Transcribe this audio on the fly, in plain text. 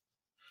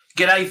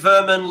G'day,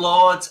 Vermin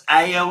Lords,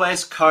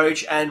 AOS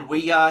Coach, and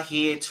we are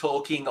here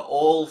talking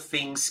all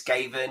things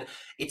Skaven.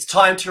 It's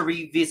time to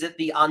revisit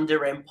the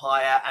Under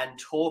Empire and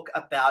talk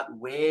about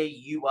where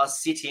you are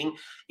sitting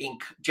in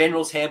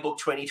General's Handbook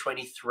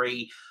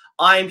 2023.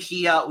 I'm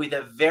here with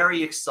a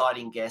very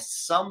exciting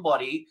guest,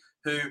 somebody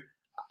who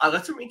I've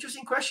got some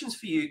interesting questions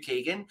for you,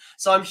 Keegan.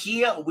 So I'm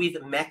here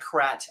with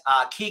Mechrat,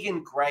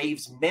 Keegan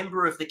Graves,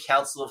 member of the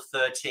Council of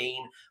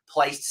 13,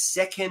 placed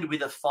second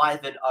with a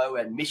 5-0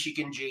 at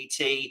Michigan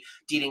GT,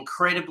 did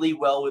incredibly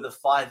well with a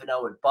 5-0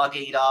 at Bug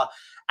Eater,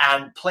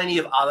 and plenty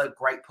of other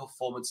great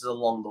performances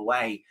along the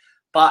way.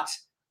 But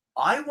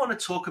I want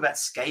to talk about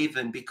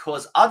Skaven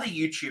because other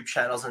YouTube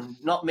channels, and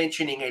not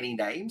mentioning any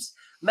names,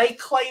 may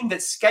claim that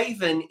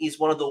Skaven is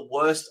one of the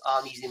worst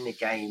armies in the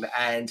game,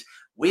 and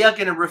we are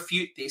going to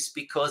refute this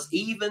because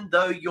even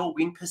though your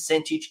win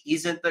percentage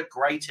isn't the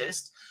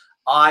greatest,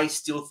 I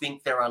still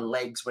think there are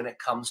legs when it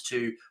comes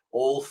to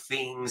all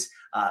things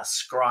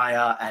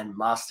Scryer and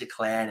Master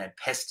Clan and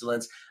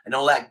Pestilence and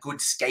all that good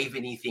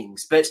Skaven-y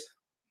things. But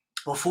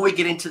before we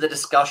get into the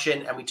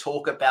discussion and we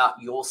talk about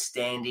your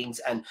standings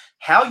and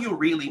how you're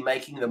really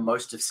making the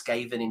most of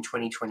Skaven in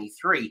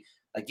 2023,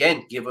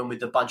 again, given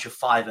with a bunch of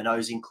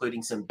 5-0s,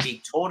 including some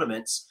big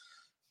tournaments,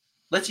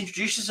 let's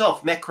introduce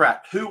yourself,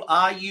 Mechrat. Who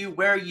are you?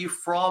 Where are you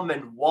from?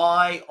 And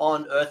why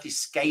on earth is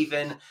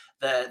Skaven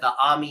the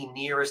army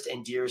nearest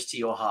and dearest to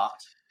your heart?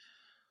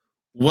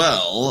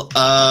 Well,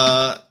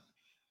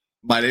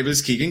 my name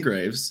is Keegan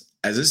Graves,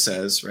 as it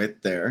says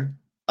right there.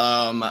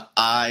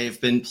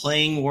 I've been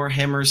playing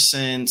Warhammer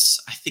since,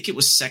 I think it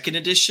was 2nd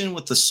edition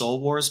with the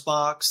Soul Wars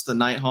box, the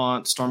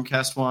Nighthaunt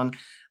Stormcast one.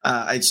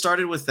 I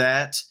started with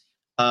that.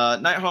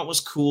 Nighthaunt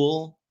was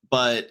cool,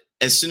 but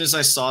as soon as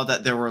I saw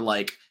that there were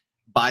like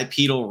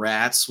bipedal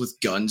rats with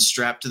guns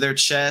strapped to their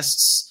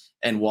chests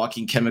and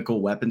walking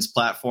chemical weapons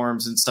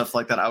platforms and stuff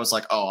like that, I was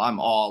like, oh, I'm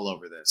all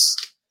over this.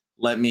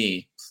 Let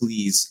me,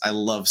 please. I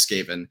love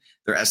Skaven.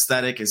 Their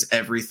aesthetic is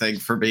everything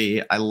for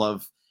me. I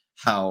love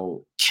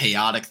how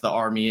chaotic the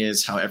army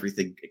is, how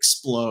everything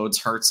explodes,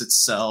 hurts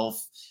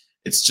itself.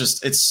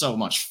 It's so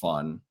much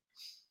fun.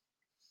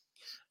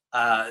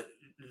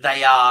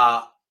 They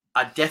are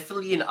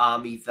definitely an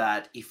army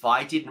that if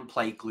I didn't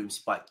play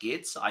Gloomspite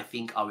Gitz, I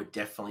think I would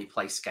definitely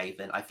play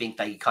Skaven. I think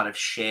they kind of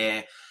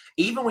share,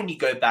 even when you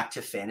go back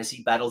to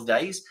fantasy battle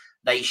days,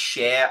 they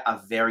share a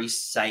very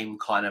same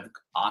kind of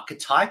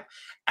archetype,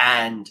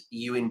 and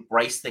you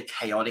embrace the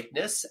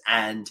chaoticness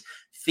and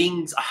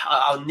things.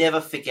 I'll never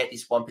forget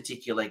this one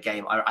particular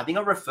game. I think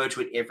I refer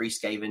to it every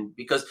Skaven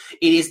because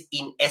it is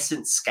in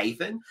essence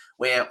Skaven,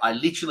 where I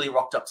literally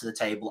rocked up to the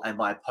table and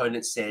my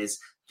opponent says,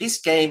 this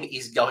game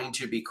is going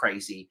to be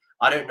crazy.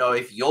 I don't know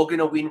if you're going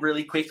to win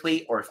really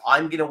quickly or if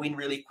I'm going to win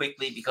really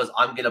quickly because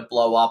I'm going to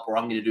blow up or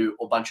I'm going to do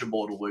a bunch of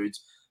mortal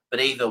wounds. But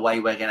either way,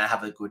 we're going to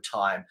have a good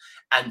time.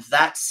 And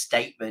that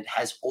statement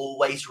has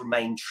always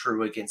remained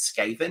true against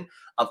Skaven.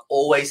 I've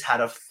always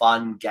had a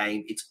fun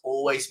game. It's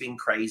always been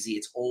crazy.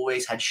 It's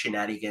always had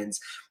shenanigans.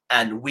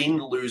 And win,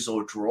 lose,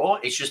 or draw,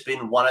 it's just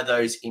been one of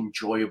those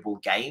enjoyable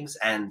games.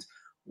 And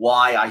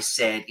why I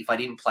said if I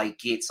didn't play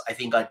Gitz, I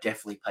think I'd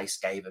definitely play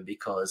Skaven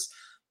because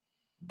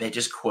they're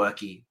just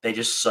quirky. They're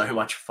just so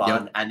much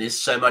fun. Yep. And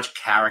there's so much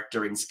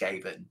character in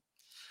Skaven.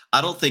 I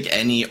don't think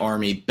any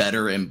army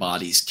better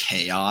embodies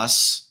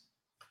chaos,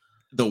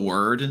 the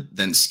word,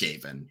 than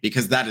Skaven,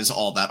 because that is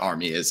all that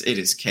army is. It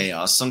is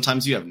chaos.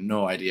 Sometimes you have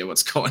no idea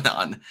what's going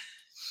on.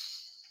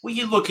 Well,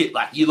 you look at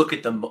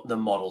the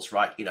models,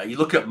 right? You know, you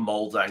look at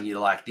Mulder and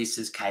you're like, this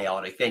is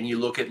chaotic. Then you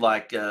look at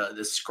the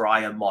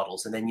Scryer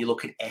models, and then you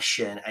look at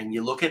Eshin, and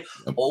you look at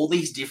all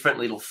these different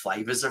little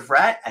flavors of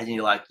rat, and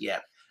you're like, yeah,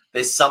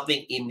 there's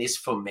something in this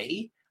for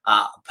me.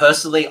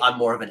 Personally, I'm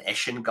more of an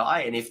Eshin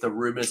guy, and if the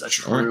rumors are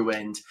true,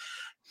 and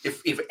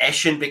if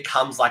Eshin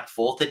becomes like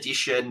 4th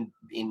edition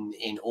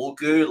in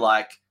Ulgu,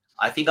 like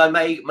I think I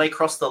may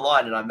cross the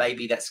line, and I may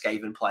be that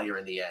Skaven player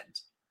in the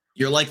end.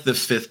 You're like the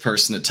 5th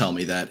person to tell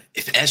me that.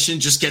 If Eshin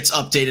just gets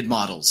updated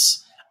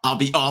models, I'll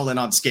be all in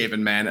on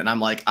Skaven, man. And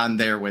I'm like, I'm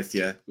there with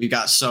you. We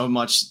got so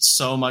much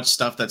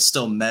stuff that's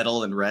still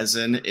metal and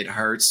resin. It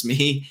hurts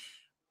me.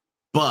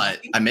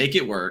 But I make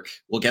it work.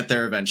 We'll get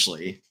there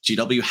eventually.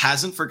 GW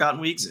hasn't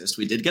forgotten we exist.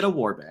 We did get a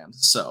warband,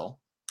 so.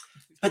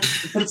 But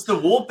it's the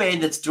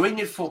warband that's doing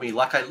it for me.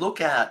 Like I look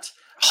at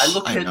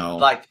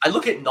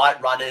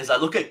Night Runners, I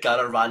look at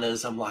Gutter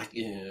Runners. I'm like,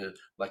 yeah,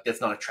 like that's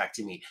not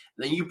attracting me.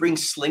 And then you bring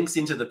Slinks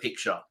into the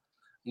picture,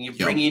 and you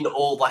bring in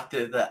all like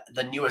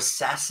the new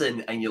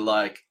assassin, and you're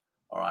like,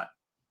 all right,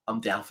 I'm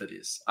down for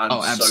this.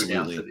 I'm so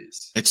down for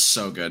this. It's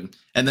so good,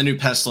 and the new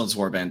Pestilence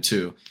warband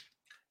too.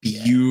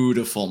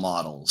 Beautiful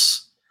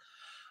models.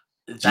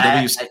 When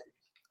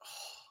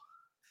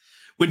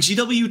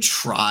GW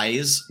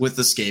tries with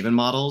the Skaven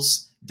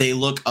models, they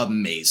look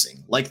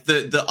amazing. Like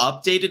the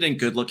updated and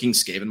good-looking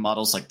Skaven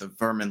models, like the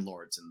Vermin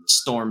Lords and the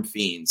Storm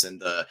Fiends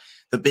and the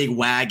big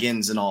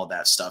wagons and all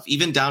that stuff,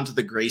 even down to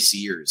the Grey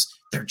Seers,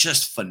 they're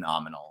just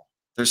phenomenal.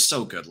 They're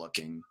so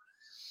good-looking.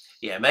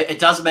 Yeah, it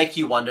does make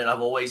you wonder, and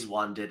I've always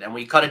wondered, and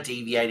we're kind of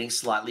deviating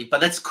slightly,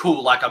 but that's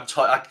cool. Like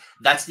like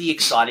that's the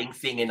exciting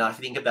thing, and I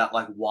think about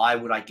like why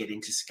would I get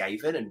into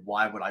Skaven, and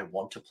why would I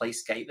want to play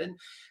Skaven?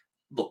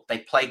 Look, they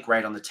play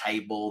great on the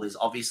table. There's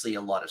obviously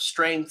a lot of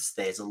strengths.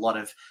 There's a lot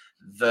of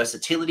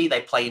versatility.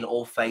 They play in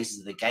all phases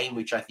of the game,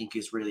 which I think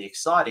is really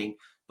exciting.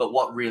 But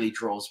what really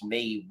draws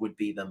me would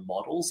be the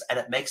models, and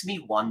it makes me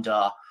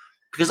wonder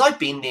because I've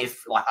been there.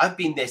 I've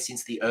been there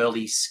since the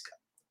early.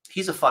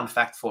 Here's a fun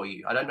fact for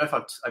you. I don't know if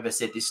I've ever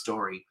said this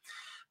story,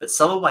 but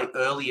some of my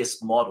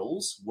earliest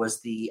models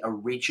was the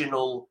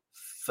original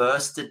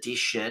first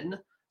edition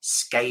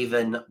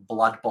Skaven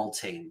Blood Bowl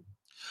team.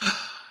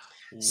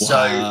 Wow.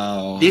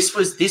 So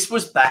this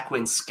was back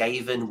when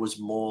Skaven was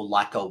more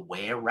like a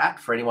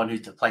were-rat. For anyone who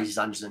plays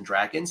Dungeons and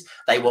Dragons,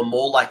 they were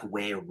more like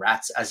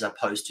were-rats as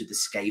opposed to the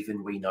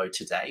Skaven we know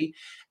today.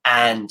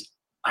 And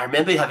I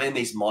remember having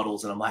these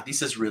models and I'm like,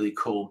 this is really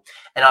cool.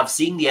 And I've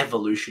seen the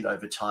evolution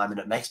over time and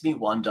it makes me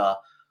wonder,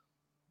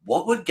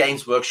 what would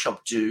Games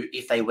Workshop do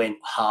if they went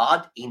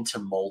hard into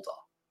Molder?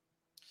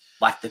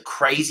 Like the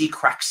crazy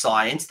crack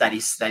science that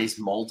is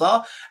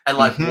Molder. And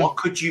like, what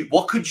could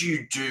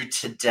you do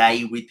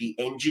today with the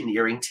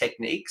engineering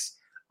techniques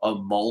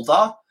of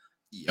Molder?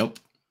 Yep.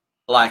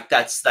 Like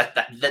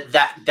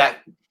that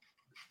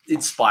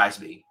inspires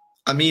me.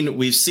 I mean,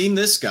 we've seen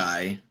this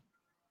guy.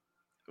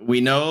 We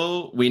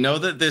know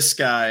that this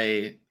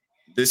guy,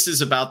 this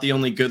is about the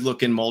only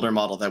good-looking Molder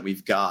model that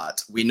we've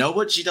got. We know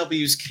what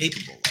GW is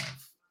capable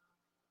of.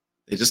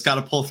 They just got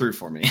to pull through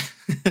for me.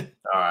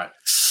 All right.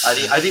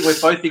 I think we're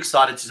both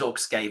excited to talk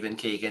Skaven,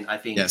 Keegan. I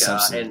think,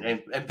 yes,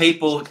 and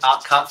people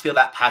can't feel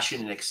that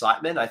passion and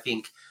excitement. I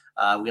think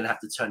we're going to have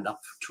to turn it up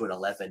to an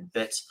 11.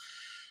 But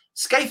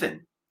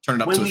Skaven. Turn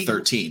it up to a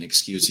 13,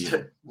 excuse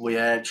you.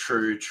 Yeah,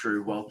 true.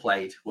 Well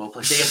played. See,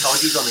 I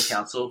told you he's on the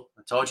council.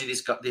 I told you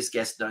this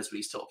guest knows what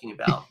he's talking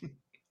about.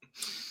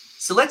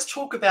 So let's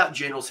talk about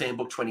General's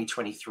Handbook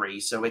 2023.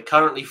 So we're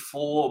currently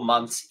 4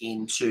 months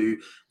into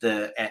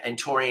the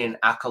Antorian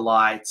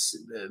Acolytes,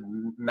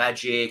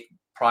 Magic,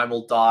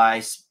 Primal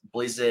Dice,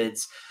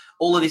 Blizzards,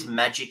 all of this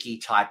magic-y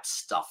type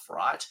stuff,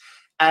 right?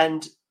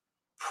 And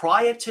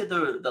prior to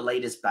the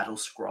latest Battle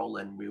Scroll,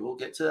 and we will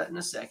get to that in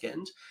a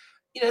second,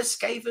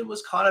 Skaven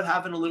was kind of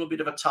having a little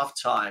bit of a tough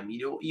time.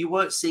 You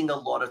weren't seeing a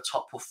lot of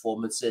top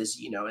performances,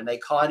 and they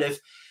kind of,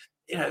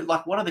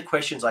 like one of the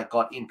questions I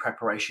got in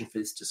preparation for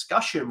this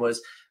discussion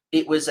was,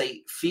 it was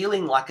a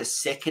feeling like a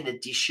second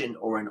edition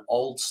or an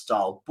old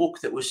style book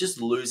that was just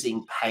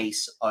losing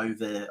pace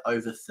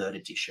over third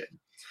edition.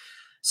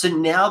 So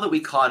now that we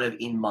kind of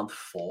in month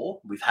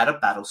 4, we've had a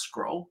battle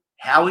scroll.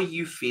 How are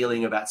you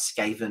feeling about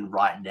Skaven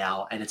right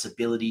now and its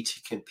ability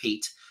to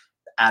compete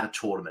at a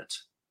tournament?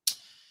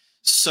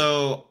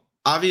 So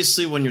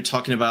obviously when you're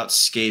talking about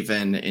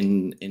Skaven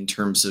in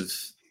terms of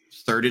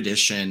third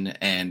edition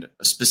and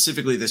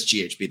specifically this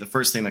GHB, the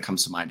first thing that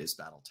comes to mind is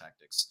battle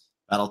tactics.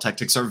 Battle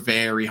tactics are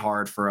very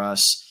hard for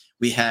us.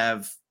 We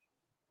have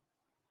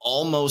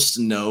almost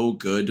no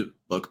good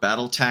book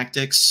battle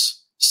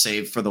tactics,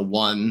 save for the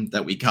one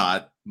that we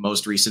got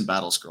most recent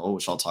battle scroll,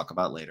 which I'll talk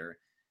about later.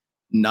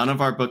 None of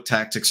our book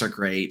tactics are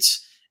great.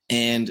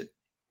 And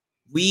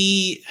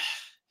we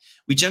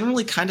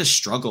generally kind of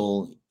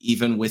struggle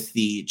even with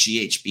the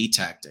GHB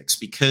tactics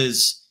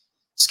because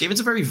Skaven's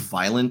a very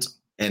violent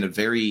and a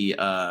very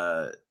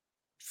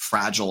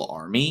fragile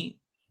army.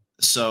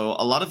 So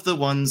a lot of the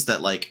ones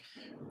that like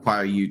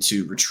require you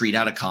to retreat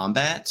out of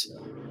combat,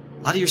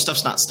 a lot of your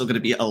stuff's not still going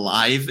to be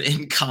alive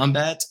in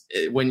combat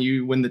when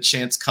the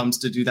chance comes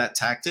to do that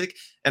tactic.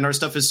 And our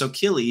stuff is so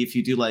killy. If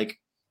you do like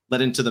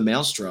let into the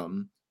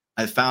maelstrom,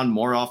 I've found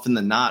more often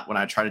than not when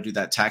I try to do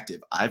that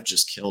tactic, I've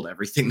just killed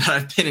everything that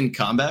I've been in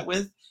combat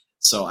with.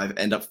 So I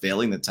end up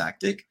failing the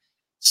tactic.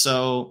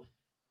 So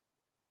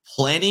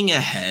planning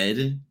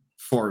ahead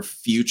for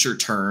future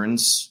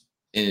turns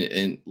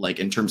in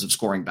terms of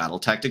scoring battle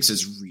tactics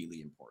is really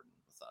important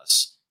with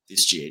us,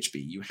 this GHB.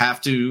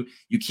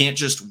 You can't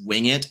just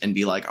wing it and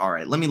be like, all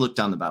right, let me look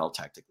down the battle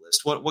tactic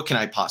list. What can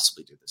I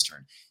possibly do this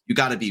turn? You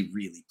got to be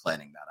really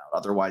planning that out.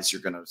 Otherwise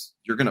you're going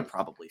to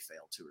probably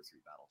fail 2 or 3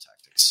 battle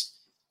tactics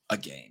a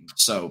game.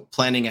 So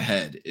planning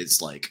ahead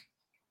is like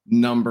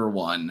number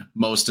 1,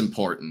 most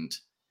important,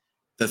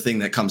 the thing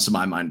that comes to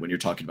my mind when you're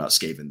talking about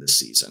Skaven this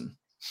season.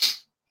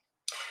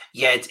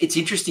 Yeah, it's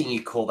interesting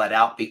you call that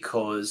out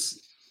because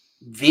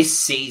this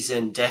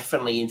season,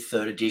 definitely in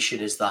third edition,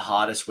 is the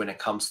hardest when it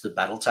comes to the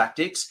battle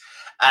tactics.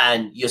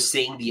 And you're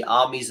seeing the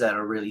armies that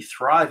are really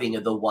thriving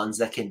are the ones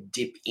that can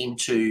dip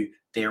into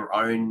their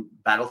own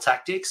battle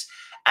tactics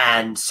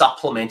and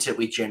supplement it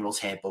with General's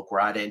Handbook,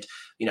 right? And,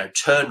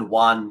 turn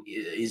 1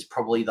 is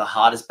probably the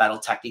hardest battle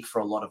tactic for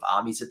a lot of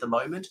armies at the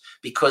moment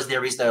because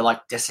there is no,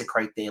 like,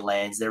 desecrate their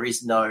lands. There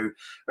is no,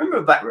 I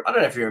don't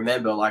know if you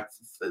remember, like,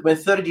 when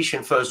third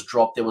edition first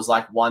dropped, there was,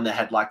 like, one that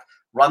had, like,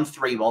 run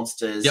 3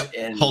 monsters. Yep.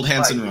 And hold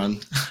hands and run.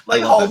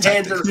 Like, hold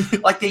hands.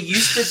 Like, there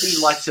used to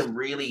be, like, some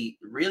really,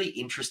 really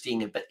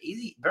interesting but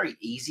very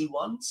easy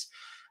ones.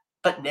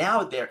 But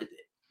now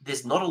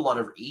there's not a lot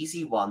of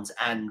easy ones,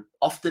 and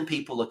often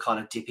people are kind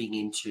of dipping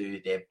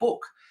into their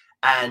book.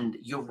 And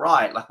you're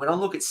right. Like when I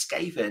look at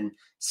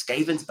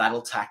Skaven's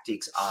battle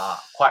tactics are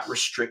quite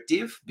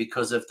restrictive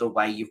because of the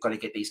way you've got to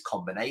get these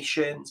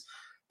combinations.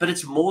 But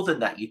it's more than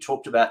that. You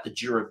talked about the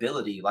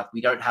durability. Like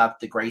we don't have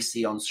the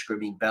Gracie on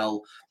Screaming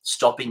Bell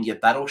stopping your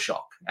battle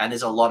shock. And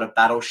there's a lot of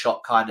battle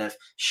shock kind of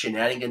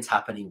shenanigans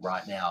happening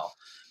right now.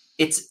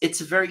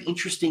 It's a very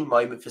interesting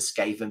moment for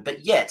Skaven,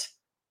 but yet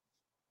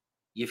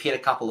you've hit a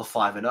couple of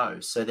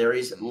 5-0. So there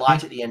is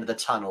light at the end of the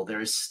tunnel.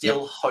 There is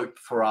still hope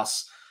for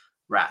us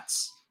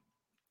rats.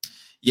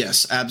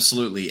 Yes,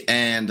 absolutely.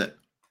 And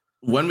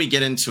when we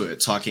get into it,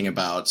 talking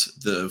about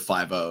the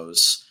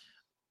 5-0s,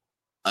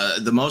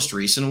 the most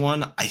recent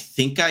one, I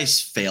think I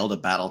failed a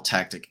battle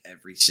tactic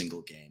every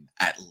single game,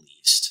 at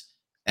least.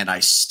 And I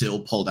still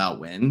pulled out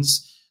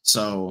wins.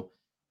 So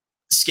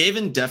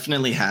Skaven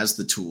definitely has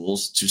the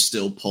tools to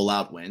still pull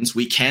out wins.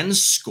 We can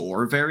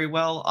score very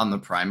well on the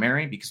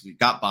primary because we've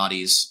got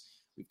bodies,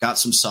 we've got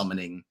some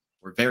summoning,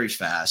 we're very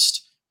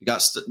fast. We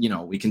got,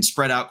 we can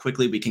spread out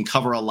quickly. We can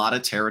cover a lot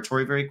of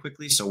territory very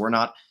quickly. So we're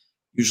not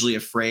usually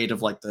afraid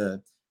of like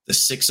the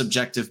 6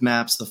 objective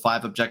maps, the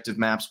 5 objective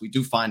maps. We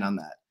do fine on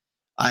that.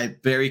 I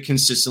very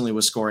consistently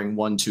was scoring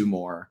 1-2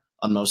 more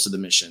on most of the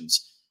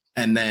missions.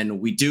 And then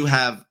we do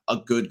have a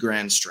good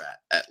grand strat,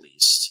 at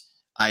least.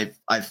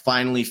 I've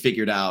finally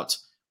figured out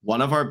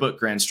one of our book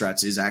grand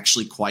strats is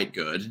actually quite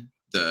good.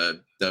 The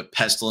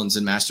Pestilence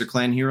and Master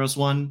Clan Heroes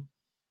one.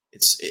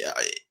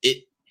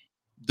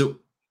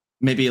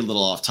 Maybe a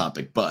little off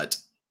topic, but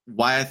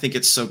why I think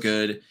it's so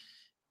good,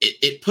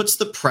 it puts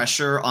the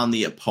pressure on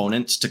the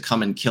opponent to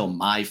come and kill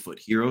my foot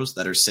heroes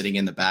that are sitting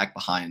in the back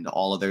behind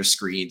all of their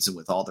screens and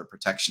with all their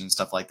protection and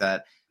stuff like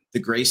that. The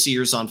Grey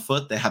Seers on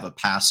foot, they have a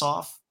pass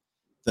off.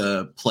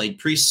 The Plague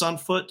Priests on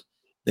foot,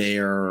 they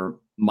are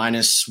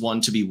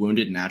 -1 to be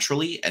wounded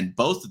naturally, and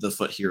both of the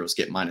foot heroes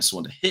get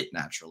 -1 to hit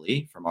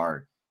naturally from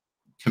our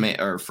command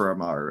or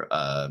from our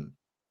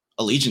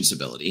allegiance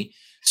ability.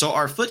 So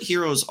our foot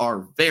heroes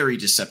are very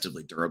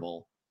deceptively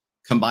durable.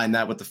 Combine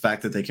that with the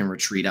fact that they can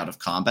retreat out of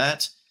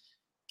combat.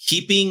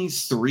 Keeping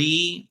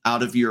 3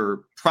 out of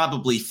your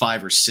probably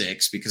 5 or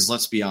 6, because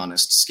let's be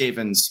honest,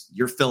 Skavens,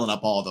 you're filling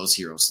up all those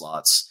hero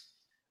slots,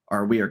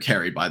 or we are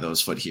carried by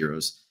those foot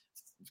heroes.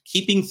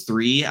 Keeping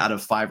 3 out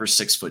of 5 or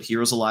 6 foot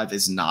heroes alive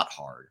is not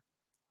hard.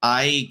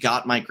 I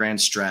got my grand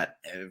strat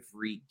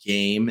every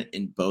game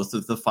in both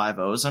of the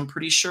 5-0s, I'm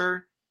pretty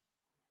sure,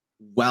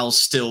 while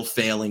still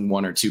failing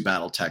 1 or 2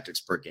 battle tactics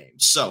per game.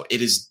 So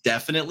it is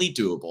definitely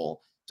doable.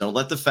 Don't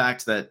let the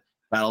fact that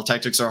battle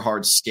tactics are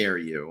hard scare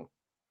you.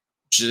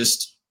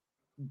 Just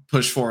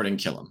push forward and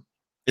kill them.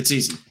 It's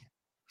easy.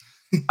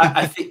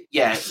 I think,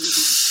 yeah,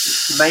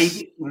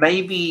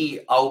 maybe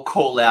I'll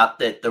call out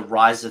that the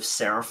rise of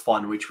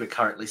Seraphon, which we're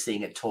currently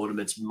seeing at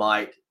tournaments,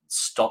 might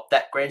stop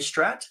that grand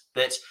strat.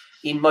 But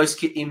in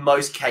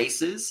most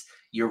cases,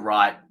 you're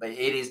right.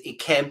 It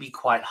can be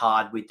quite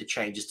hard with the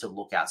changes to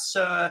Lookout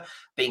Sir,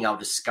 being able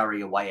to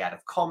scurry away out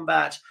of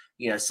combat.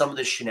 Some of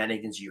the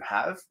shenanigans you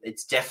have,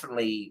 it's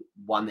definitely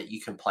one that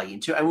you can play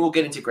into. And we'll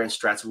get into grand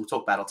strats and we'll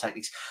talk battle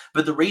tactics.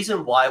 But the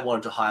reason why I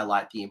wanted to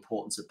highlight the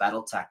importance of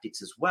battle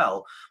tactics as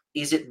well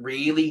is it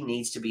really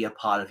needs to be a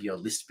part of your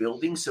list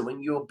building. So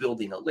when you're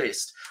building a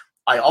list,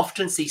 I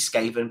often see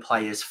Skaven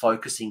players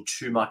focusing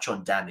too much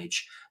on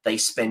damage. They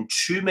spend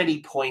too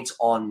many points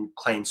on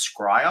Clan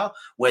Scryer,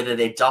 whether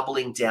they're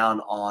doubling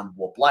down on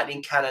Warp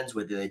Lightning Cannons,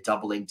 whether they're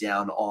doubling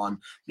down on,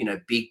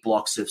 big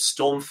blocks of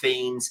Storm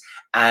Fiends.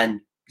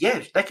 And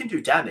yeah, they can do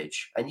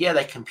damage. And yeah,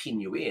 they can pin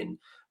you in.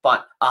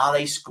 But are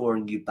they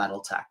scoring you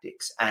battle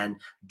tactics?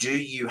 And do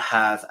you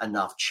have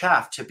enough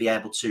chaff to be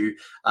able to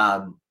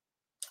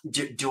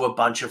do a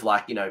bunch of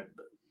whatever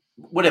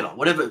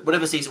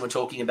season we're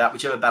talking about,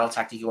 whichever battle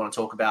tactic you want to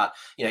talk about,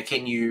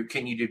 can you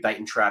do bait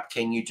and trap?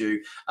 Can you do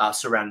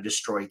surround and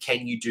destroy?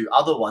 Can you do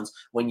other ones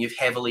when you've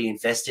heavily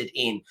invested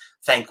in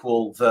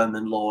Thanquol,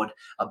 Vermin Lord,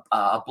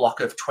 a block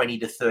of 20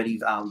 to 30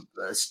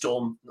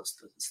 storm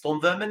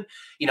vermin?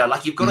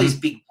 You've got these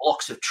big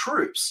blocks of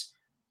troops,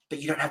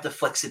 but you don't have the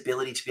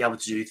flexibility to be able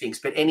to do things.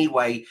 But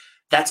anyway,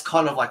 that's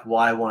kind of like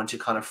why I wanted to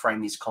kind of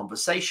frame this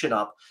conversation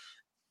up.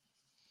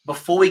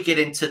 Before we get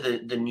into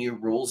the new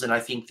rules, and I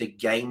think the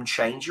game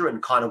changer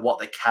and kind of what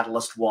the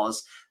catalyst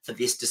was for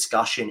this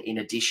discussion, in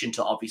addition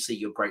to obviously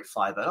your great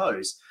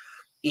 5-0s,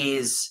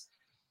 is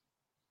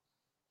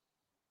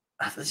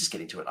let's just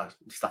get into it.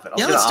 Stuff it. I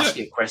was going to ask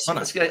you a question.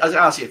 I was going to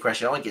ask you a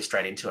question. I want to get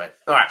straight into it.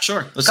 All right.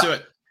 Sure. Let's do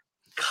it.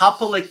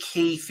 Couple of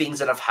key things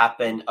that have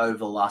happened over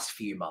the last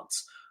few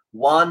months.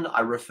 One,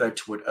 I referred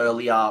to it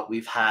earlier.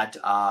 We've had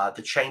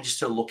the changes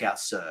to Lookout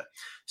Sir.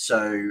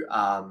 So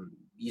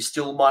you're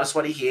still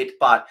 -1 to hit,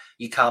 but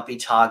you can't be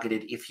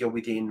targeted if you're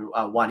within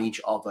 1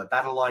 inch of a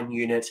battle line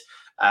unit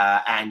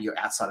and you're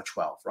outside of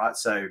 12, right?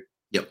 So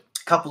yep.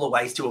 A couple of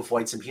ways to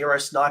avoid some hero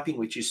sniping,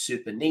 which is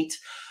super neat.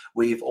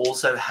 We've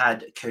also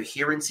had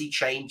coherency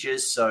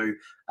changes. So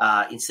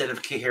instead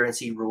of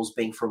coherency rules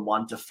being from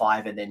 1 to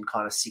 5 and then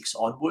kind of 6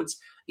 onwards,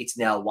 it's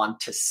now 1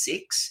 to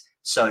 6.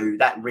 So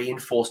that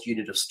reinforced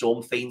unit of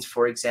Storm Fiends,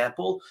 for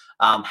example,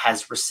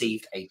 has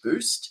received a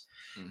boost.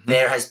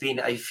 There has been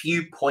a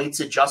few points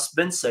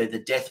adjustments. So the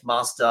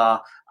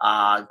Deathmaster,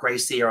 Grey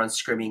Seer on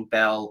Screaming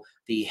Bell,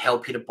 the Hell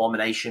Pit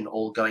Abomination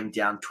all going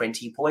down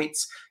 20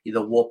 points.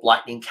 The Warp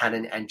Lightning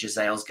Cannon and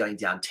Jezzail's going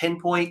down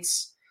 10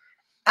 points.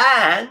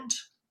 And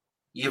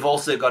you've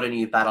also got a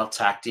new battle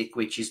tactic,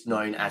 which is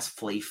known as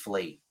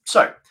Flee.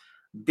 So,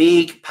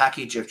 big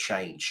package of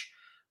change.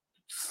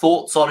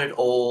 Thoughts on it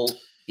all?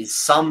 Is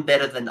some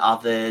better than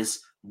others?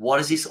 What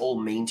does this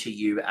all mean to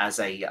you as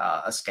a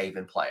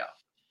Skaven player?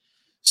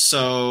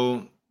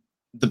 So,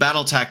 the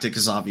battle tactic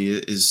is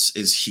obvious,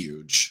 is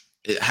huge.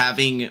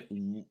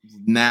 Having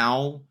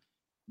now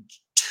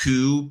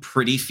 2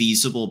 pretty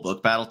feasible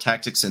book battle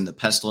tactics in the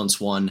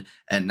Pestilence one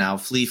and now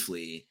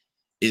Flee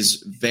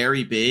is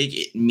very big.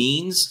 It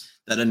means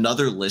that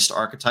another list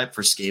archetype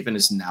for Skaven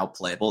is now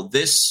playable.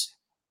 This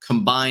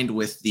combined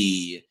with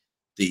the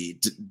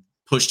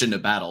pushed into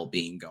battle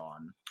being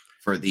gone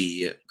for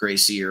the Grey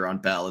Seer on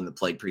Bell and the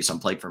Plague Priest on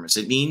Plague Furnace,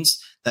 it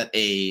means that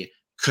a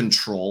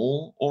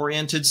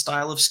control-oriented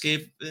style of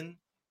Skaven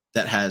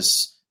that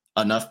has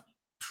enough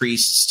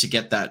priests to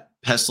get that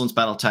Pestilence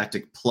battle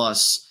tactic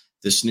plus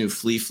this new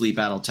Flee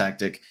battle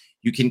tactic,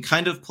 you can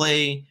kind of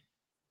play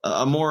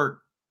a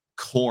more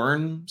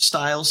Corn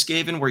style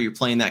Skaven where you're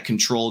playing that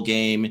control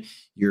game,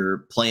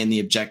 you're playing the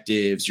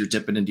objectives, you're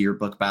dipping into your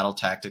book battle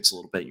tactics a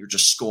little bit, you're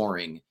just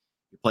scoring,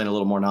 you're playing a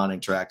little more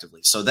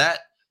non-interactively. So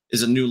that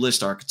is a new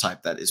list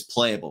archetype that is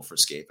playable for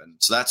Skaven.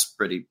 So that's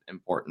pretty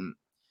important.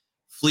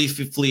 Flee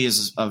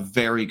is a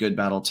very good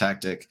battle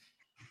tactic.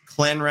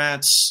 Clan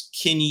Rats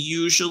can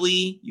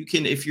usually,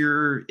 if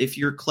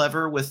you're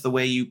clever with the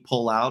way you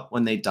pull out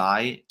when they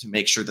die to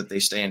make sure that they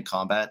stay in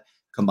combat,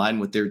 combined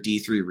with their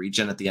D3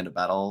 regen at the end of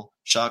battle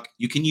shock,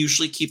 you can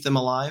usually keep them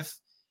alive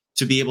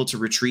to be able to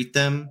retreat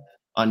them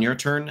on your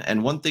turn.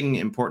 And one thing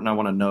important I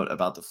want to note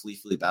about the Flee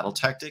battle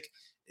tactic,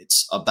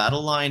 it's a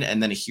battle line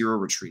and then a hero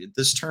retreated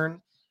this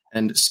turn.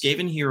 And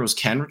Skaven heroes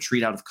can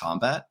retreat out of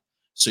combat.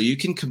 So you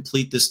can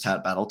complete this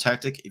battle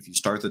tactic if you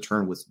start the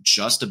turn with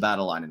just a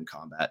battle line in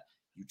combat.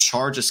 You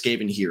charge a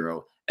Skaven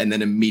hero and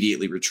then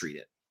immediately retreat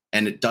it.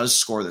 And it does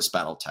score this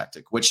battle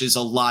tactic, which is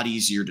a lot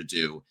easier to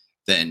do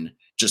than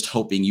just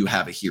hoping you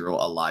have a hero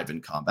alive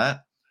in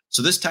combat.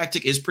 So this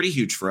tactic is pretty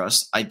huge for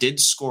us. I did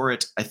score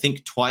it, I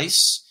think,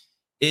 twice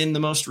in the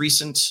most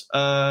recent,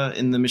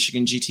 in the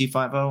Michigan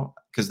GT50,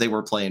 because they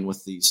were playing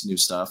with these new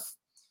stuff.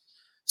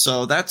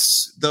 So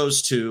that's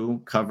those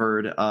 2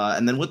 covered.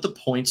 And then with the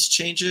points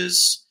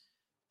changes,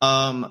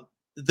 the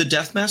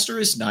Deathmaster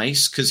is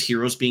nice because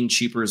heroes being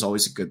cheaper is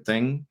always a good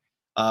thing.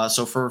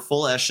 So for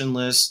full Eshin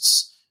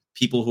lists,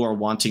 people who are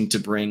wanting to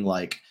bring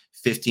like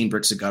 15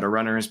 bricks of Gutter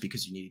Runners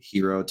because you need a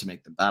hero to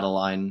make the battle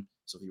line.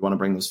 So if you want to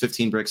bring those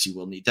 15 bricks, you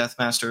will need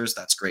Deathmasters.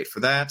 That's great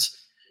for that.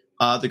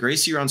 The Grey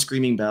Seer on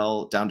Screaming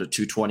Bell down to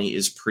 220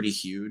 is pretty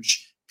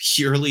huge,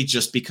 purely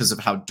just because of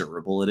how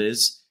durable it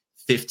is.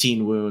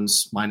 15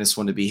 wounds,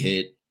 -1 to be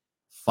hit,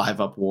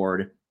 5-up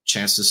ward,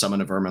 chance to summon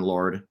a Vermin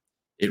Lord.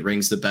 It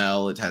rings the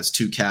bell. It has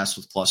 2 casts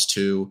with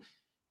 +2.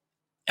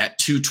 At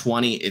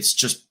 220, it's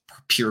just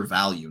pure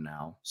value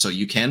now. So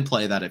you can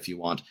play that if you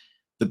want.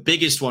 The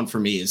biggest one for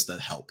me is the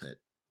Hell Pit.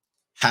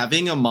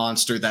 Having a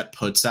monster that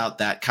puts out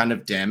that kind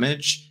of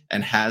damage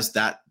and has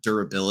that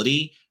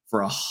durability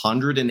for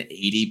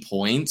 180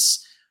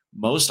 points,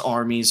 most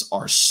armies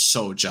are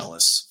so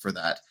jealous for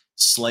that.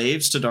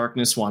 Slaves to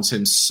Darkness wants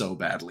him so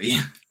badly.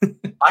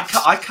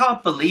 I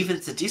can't believe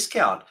it's a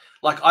discount.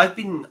 Like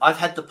I've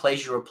had the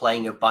pleasure of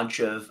playing a bunch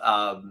of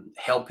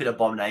Hell Pit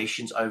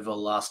Abominations over the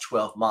last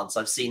 12 months.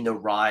 I've seen the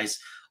rise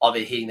of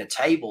it hitting the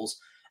tables.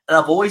 And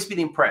I've always been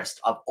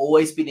impressed. I've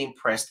always been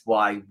impressed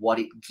by what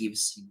it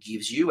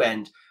gives you.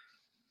 And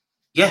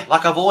yeah,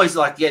 like I've always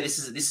this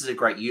is a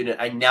great unit.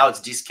 And now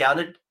it's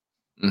discounted.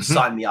 Mm-hmm.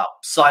 Sign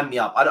me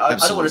up. I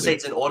don't want to say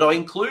it's an auto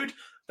include,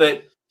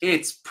 but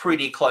it's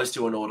pretty close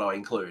to an auto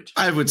include.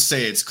 I would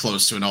say it's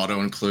close to an auto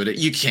include.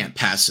 You can't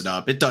pass it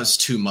up. It does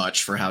too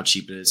much for how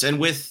cheap it is. And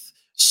with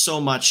so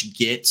much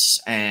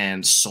Gits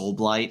and Soul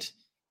Blight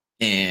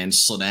and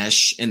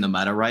Slanesh in the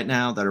meta right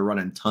now that are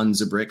running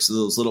tons of bricks of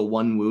those little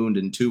 1 wound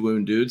and 2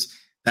 wound dudes,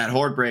 that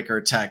Horde Breaker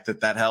attack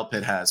that Hell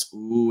Pit has,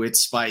 ooh,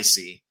 it's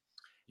spicy.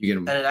 You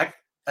get them.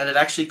 And it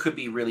actually could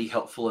be really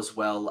helpful as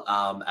well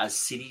as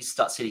cities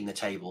start sitting the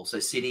table.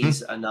 So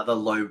cities, another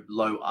low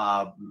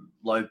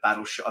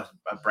battle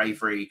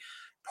bravery,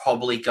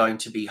 probably going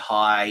to be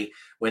high,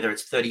 whether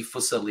it's 30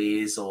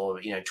 Fusiliers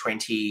or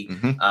 20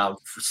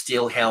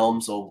 Steel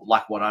Helms or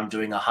like what I'm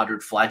doing,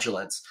 100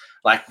 Flagellants.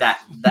 Like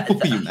that.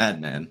 You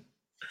madman.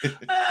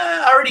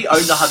 I already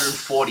own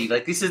 140.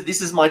 Like this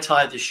is my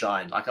time to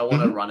shine. Like I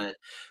want to run it,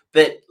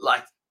 but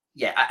like.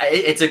 Yeah,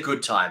 it's a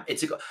good time.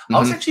 I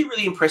was actually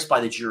really impressed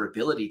by the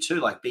durability too,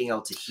 like being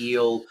able to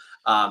heal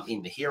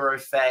in the hero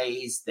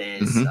phase.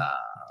 There's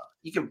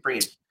you can bring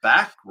it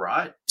back,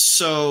 right?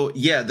 So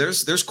yeah,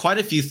 there's quite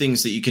a few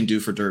things that you can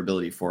do for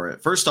durability for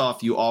it. First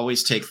off, you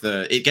always take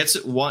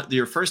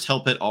your first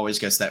Hell Pit always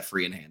gets that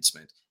free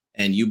enhancement.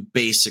 and you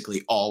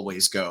basically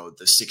always go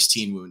the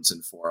 16 wounds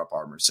and 4 up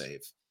armor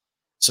save.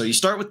 So you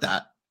start with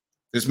that.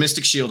 There's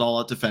Mystic Shield all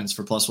out defense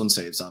for +1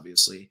 saves,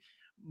 obviously.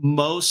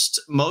 Most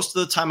of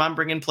the time I'm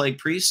bringing Plague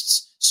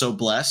Priests, so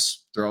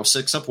Bless, throw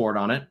 6 up ward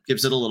on it,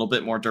 gives it a little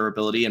bit more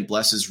durability, and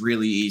Bless is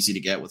really easy to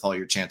get with all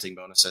your chanting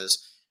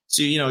bonuses.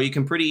 So, you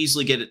can pretty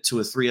easily get it to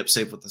a 3 up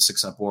save with the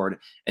 6 up ward.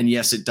 And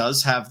yes, it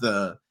does have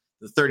the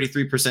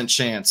 33%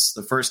 chance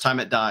the first time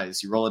it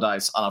dies, you roll a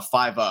dice on a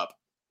 5 up.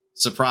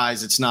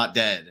 Surprise, it's not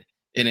dead.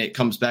 And it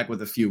comes back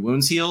with a few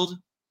wounds healed.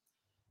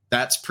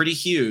 That's pretty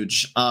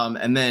huge.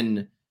 And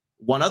then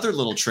one other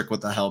little trick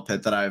with the Hell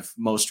Pit that I've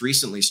most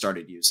recently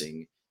started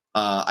using.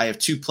 I have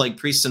 2 Plague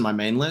Priests in my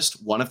main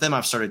list. One of them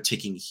I've started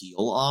taking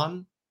Heal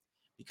on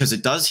because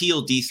it does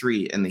heal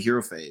D3 in the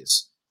hero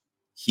phase.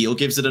 Heal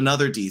gives it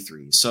another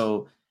D3.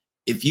 So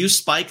if you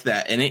spike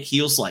that and it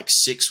heals like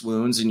 6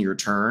 wounds in your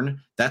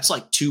turn, that's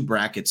like 2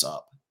 brackets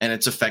up. And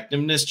its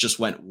effectiveness just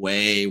went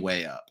way,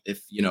 way up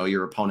if,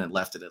 your opponent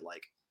left it at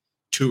like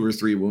 2 or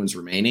 3 wounds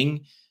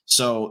remaining.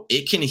 So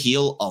it can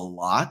heal a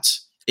lot.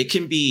 It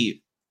can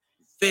be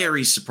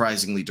very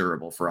surprisingly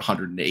durable for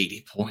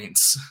 180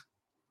 points.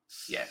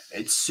 Yeah,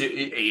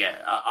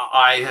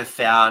 I have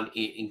found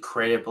it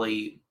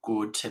incredibly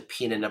good to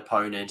pin an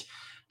opponent,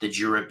 the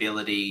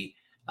durability,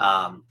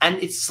 and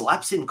it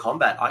slaps in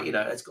combat.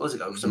 It's got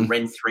some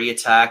Ren 3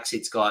 attacks.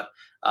 It's got,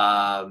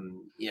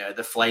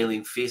 the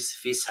Flailing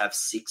Fists have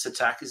 6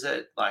 attack. Is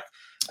it like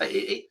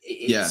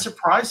it's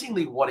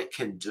surprisingly what it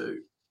can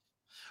do?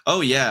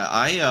 Oh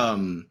yeah,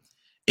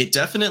 it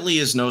definitely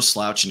is no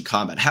slouch in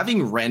combat.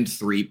 Having Rend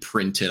 3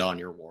 printed on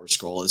your War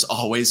Scroll is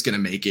always going to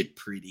make it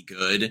pretty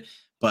good.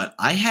 But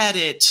I had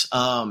it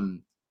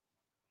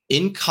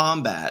in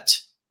combat.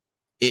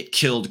 It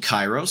killed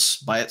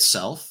Kairos by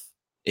itself.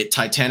 It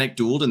Titanic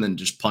dueled and then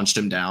just punched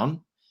him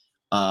down.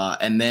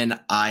 And then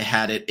I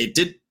had it. It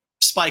did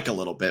spike a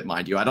little bit,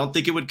 mind you. I don't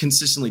think it would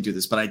consistently do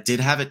this, but I did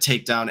have it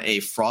take down a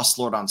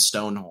Frostlord on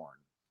Stonehorn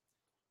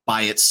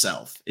by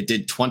itself. It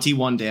did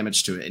 21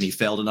 damage to it, and he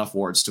failed enough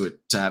wards to it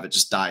to have it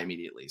just die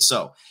immediately.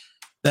 So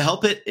the Hell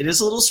Pit, it is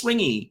a little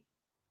swingy,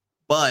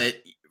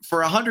 but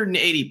for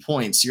 180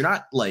 points, you're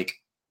not like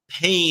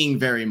paying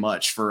very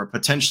much for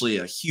potentially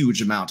a huge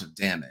amount of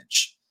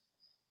damage.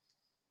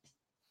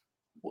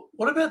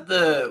 What about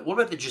the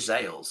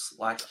Jezzails?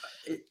 Like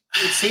it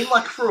seemed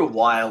like for a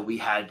while we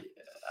had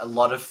a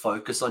lot of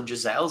focus on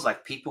Jezzails.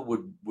 Like people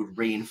would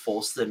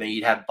reinforce them, and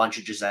you'd have a bunch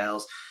of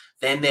Jezzails.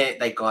 Then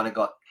they kind of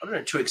got,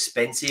 too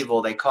expensive,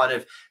 or they kind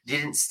of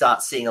didn't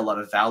start seeing a lot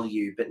of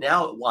value. But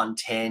now at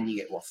 110, you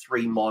get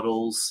 3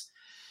 models.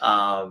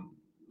 But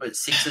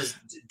 6s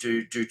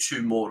do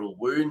 2 mortal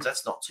wounds.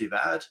 That's not too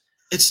bad.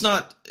 It's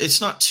not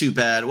too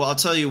bad. Well, I'll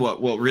tell you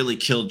what really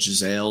killed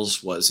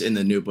Jezzails was in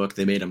the new book,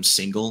 they made them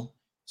single,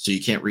 so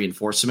you can't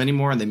reinforce them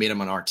anymore, and they made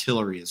them an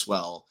artillery as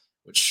well,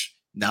 which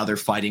now they're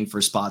fighting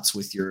for spots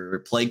with your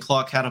Plague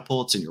Claw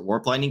catapults and your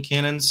Warp Lightning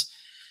cannons.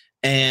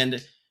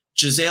 And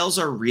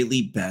Jezzails are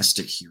really best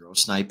at hero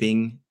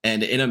sniping,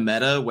 and in a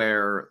meta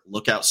where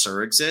Lookout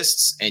Sur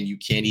exists and you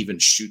can't even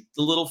shoot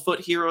the little foot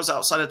heroes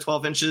outside of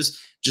 12 inches,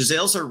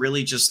 Jezzails are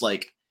really just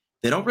like,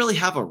 they don't really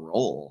have a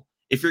role.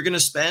 If you're going to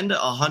spend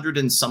 100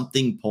 and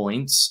something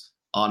points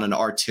on an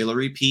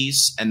artillery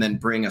piece and then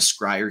bring a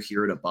Scryer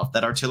hero to buff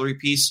that artillery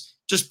piece,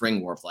 just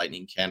bring Warp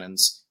Lightning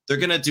cannons. They're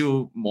going to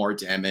do more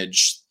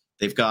damage.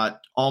 They've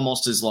got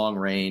almost as long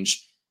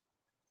range.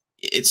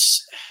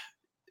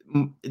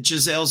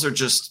 Jezzails are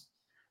just,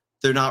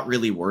 they're not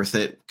really worth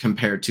it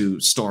compared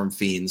to Storm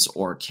Fiends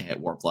or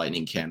Warp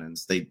Lightning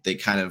cannons. They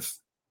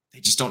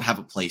just don't have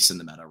a place in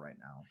the meta right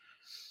now.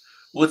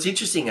 Well, it's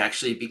interesting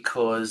actually,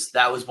 because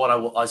that was what I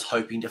was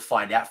hoping to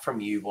find out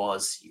from you,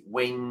 was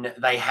when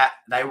they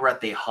were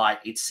at their height,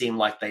 it seemed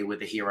like they were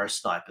the hero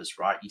snipers,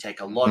 right? You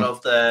take a lot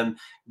of them,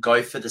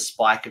 go for the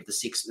spike of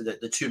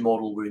the 2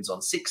 mortal wounds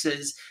on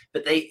 6s,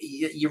 but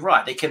you're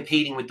right, they're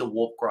competing with the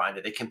Warp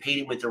Grinder, they're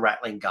competing with the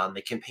Rattling Gun,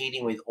 they're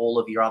competing with all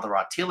of your other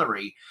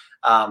artillery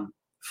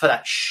for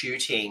that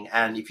shooting,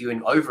 and if you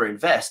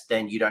overinvest,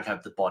 then you don't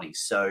have the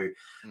bodies. So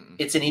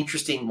it's an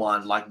interesting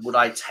one. Like, would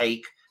I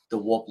take the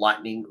Warp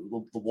Lock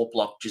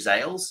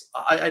Jezzails?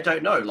 I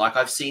don't know. Like,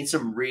 I've seen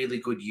some really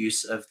good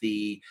use of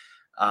the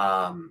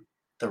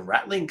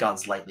Rattling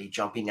Guns lately,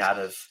 jumping out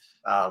of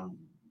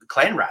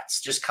Clan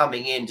Rats, just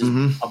coming in, just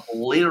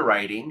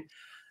obliterating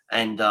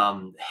and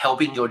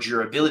helping your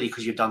durability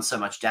because you've done so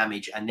much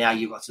damage, and now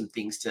you've got some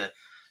things to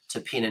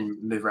pin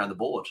and move around the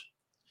board.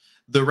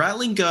 The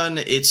Rattling Gun,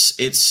 I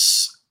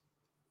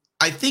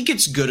think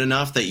it's good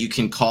enough that you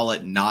can call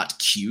it not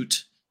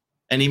cute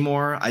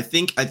anymore. I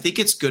think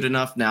it's good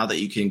enough now that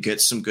you can get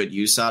some good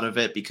use out of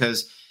it,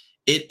 because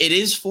it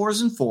is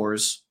 4s and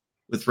 4s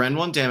with Ren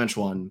 1 damage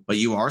 1, but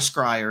you are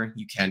Scryer.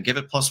 You can give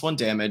it +1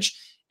 damage.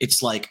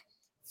 It's like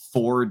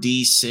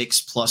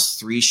 4d6 plus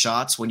 3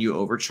 shots when you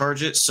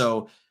overcharge it.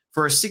 So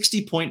for a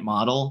 60-point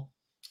model,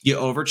 you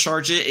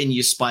overcharge it and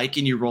you spike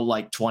and you roll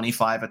like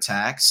 25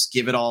 attacks,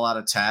 give it all out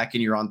attack,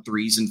 and you're on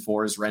 3s and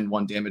 4s, Ren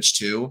 1 damage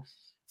 2.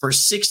 For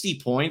 60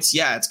 points,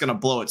 yeah, it's going to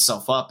blow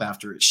itself up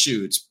after it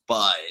shoots.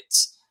 But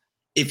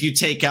if you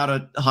take out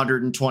a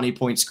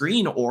 120-point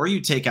screen or you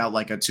take out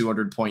like a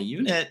 200-point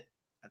unit,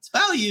 that's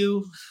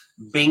value.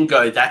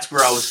 Bingo, that's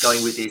where I was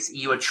going with this.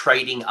 You are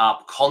trading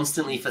up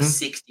constantly for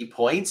 60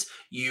 points.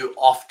 You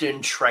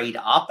often trade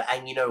up,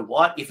 and you know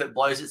what? If it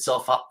blows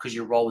itself up because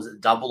your roll was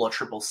at double or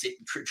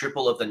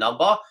triple of the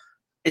number,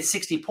 it's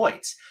 60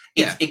 points.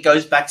 It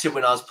goes back to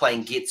when I was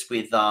playing Gits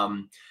with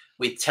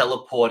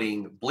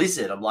teleporting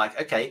Blizzard. I'm like,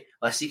 okay,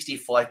 my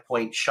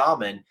 65-point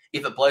Shaman,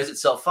 if it blows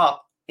itself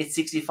up, it's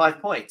 65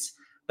 points.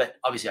 But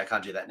obviously I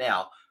can't do that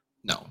now.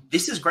 No.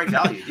 This is great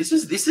value. This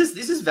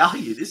is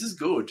value. This is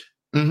good.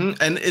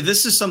 Mm-hmm. And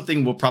this is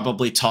something we'll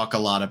probably talk a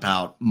lot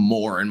about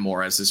more and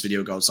more as this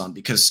video goes on,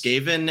 because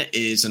Skaven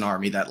is an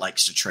army that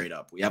likes to trade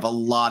up. We have a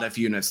lot of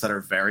units that are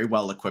very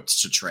well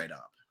equipped to trade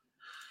up.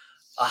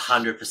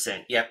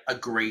 100%. Yep,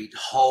 agreed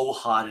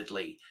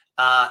wholeheartedly.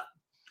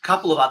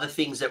 Couple of other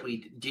things that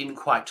we didn't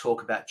quite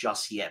talk about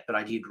just yet, but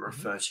I did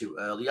refer to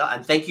earlier.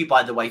 And thank you,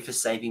 by the way, for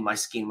saving my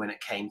skin when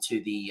it came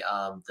to the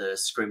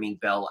Screaming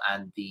Bell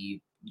and the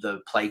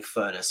Plague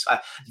Furnace.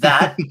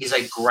 That is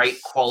a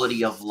great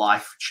quality of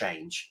life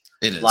change.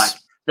 It is. Like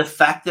the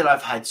fact that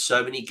I've had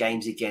so many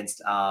games against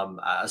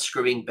a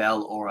Screaming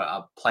Bell or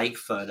a Plague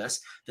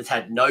Furnace that's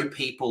had no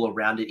people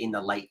around it in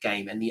the late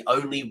game, and the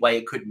only way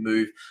it could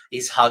move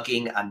is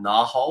hugging a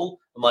Gnarhole.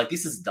 I'm like,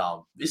 this is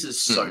dumb. This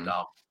is so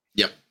dumb.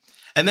 Yep.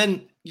 And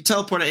then you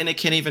teleport it and it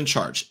can't even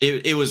charge.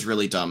 It was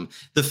really dumb.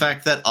 The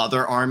fact that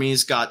other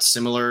armies got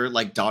similar,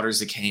 like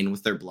Daughters of Cain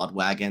with their blood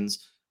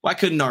wagons, why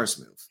couldn't ours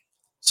move?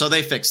 So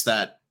they fixed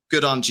that.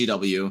 Good on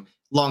GW.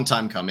 Long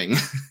time coming.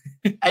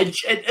 and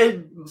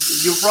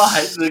you're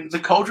right.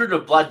 The Cauldron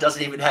of Blood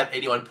doesn't even have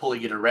anyone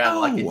pulling it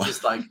around. Like it's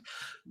just like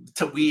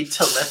weird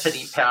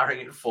telephony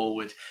powering it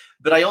forward.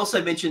 But I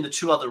also mentioned the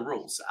two other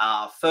rules.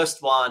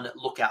 First one,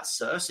 look out,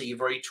 sir. So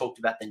you've already talked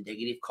about the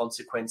negative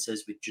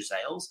consequences with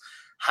Giselles.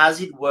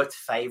 Has it worked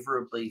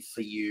favorably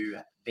for you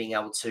being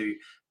able to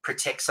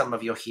protect some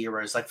of your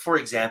heroes? Like, for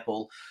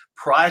example,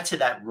 prior to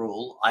that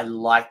rule, I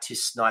like to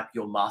snipe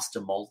your Master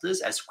Molders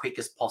as quick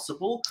as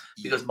possible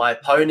because my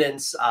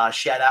opponents,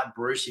 shout out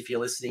Bruce if you're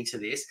listening to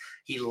this,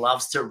 he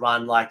loves to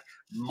run like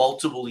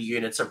multiple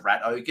units of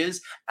Rat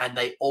Ogres, and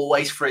they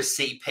always, for a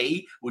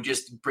CP, will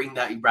just bring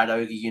that Rat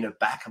Ogre unit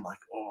back. I'm like,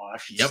 oh, I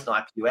should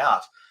snipe you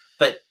out.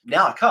 But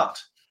now I can't.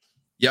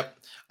 Yep.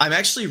 I'm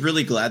actually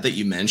really glad that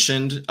you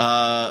mentioned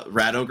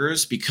Rat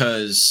Ogres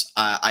because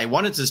I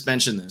wanted to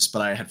mention this,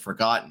 but I had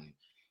forgotten.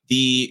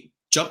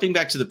 Jumping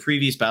back to the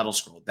previous battle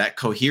scroll, that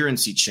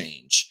coherency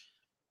change,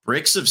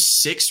 bricks of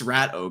 6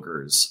 Rat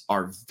Ogres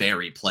are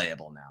very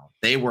playable now.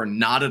 They were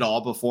not at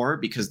all before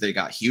because they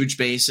got huge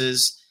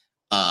bases.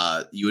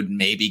 You would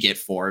maybe get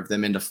 4 of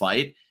them into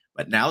fight,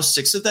 but now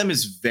 6 of them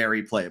is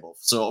very playable.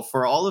 So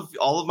for all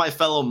of my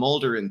fellow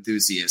Molder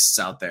enthusiasts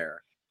out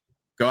there,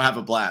 go have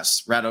a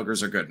blast. Rat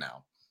Ogres are good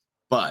now.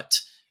 But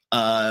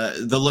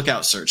the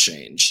lookout search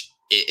change,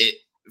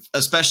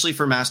 especially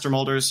for Master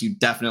Molders, you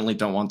definitely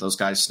don't want those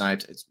guys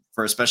sniped.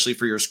 Especially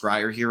for your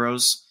Scryer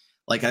heroes.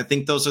 Like, I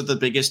think those are the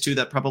biggest 2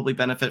 that probably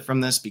benefit from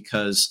this,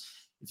 because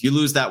if you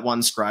lose that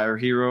one Scryer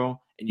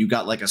hero and you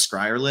got like a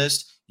Scryer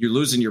list, you're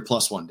losing your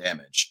 +1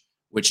 damage,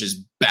 which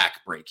is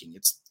backbreaking.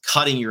 It's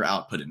cutting your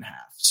output in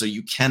half. So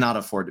you cannot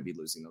afford to be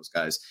losing those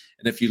guys.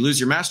 And if you lose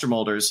your Master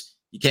Molders,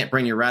 you can't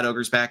bring your Rat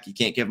Ogres back. You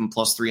can't give them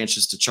 +3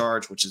 inches to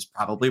charge, which is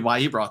probably why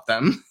you brought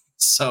them.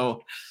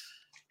 So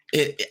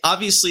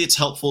obviously it's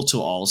helpful to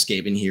all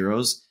Skaven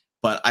heroes,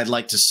 but I'd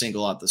like to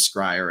single out the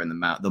Scryer and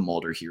the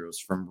Molder heroes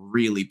from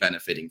really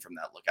benefiting from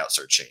that lookout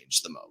search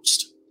change the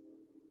most.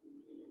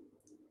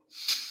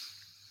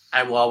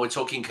 And while we're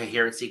talking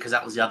coherency, because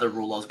that was the other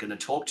rule I was going to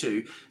talk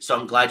to, so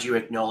I'm glad you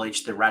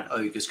acknowledged the Rat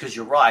Ogres, because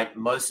you're right,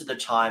 most of the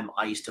time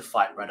I used to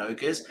fight Rat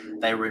Ogres,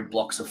 they were in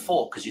blocks of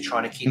 4, because you're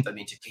trying to keep them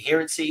into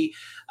coherency.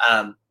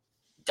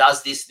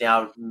 Does this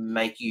now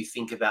make you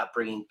think about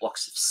bringing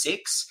blocks of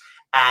 6?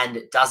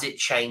 And does it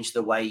change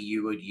the way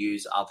you would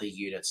use other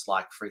units?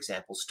 Like, for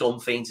example, Storm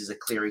Fiends is a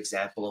clear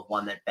example of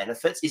one that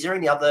benefits. Is there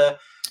any other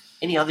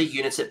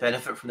units that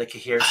benefit from the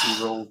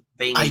coherency rule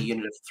being a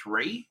unit of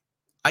 3?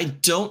 I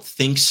don't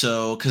think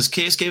so, because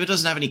Skaven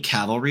doesn't have any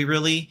cavalry,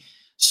 really.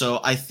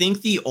 So I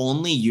think the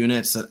only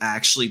units that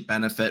actually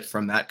benefit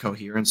from that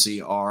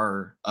coherency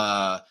are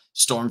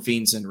Storm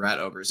Fiends and Rat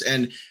Ogres.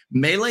 And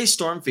melee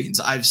Storm Fiends,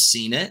 I've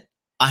seen it.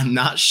 I'm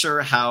not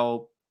sure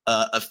how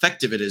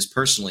effective it is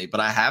personally, but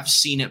I have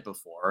seen it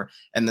before,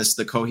 and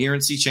the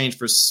coherency change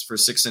for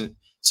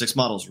 6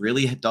 models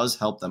really does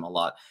help them a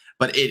lot.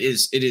 But it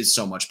is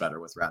so much better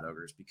with Rat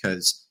Ogres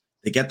because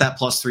they get that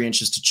 +3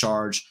 inches to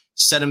charge,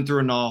 set them through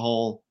a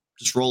Gnawhole,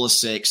 just roll a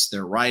 6,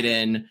 they're right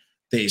in.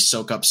 They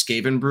soak up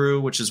Skaven Brew,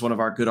 which is one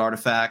of our good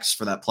artifacts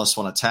for that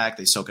 +1 attack.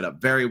 They soak it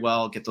up very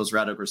well, get those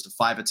Rat Ogres to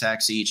 5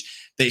 attacks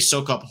each. They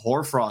soak up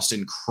Hoarfrost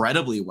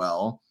incredibly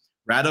well.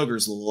 Rat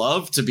Ogres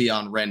love to be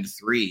on Rend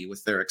 3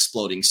 with their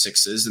exploding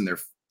 6s and their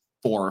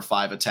 4 or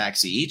 5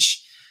 attacks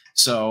each.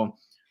 So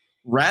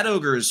Rat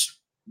Ogres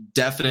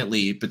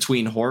definitely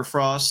between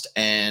Hoarfrost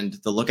and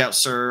the Lookout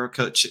Sir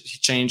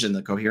change and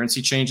the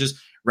coherency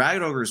changes,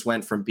 Ragged Ogres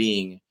went from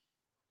being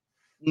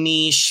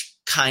niche,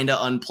 kind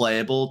of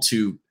unplayable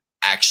to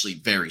actually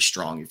very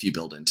strong if you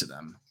build into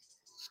them.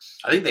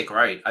 I think they're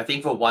great. I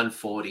think for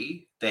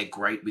 140, they're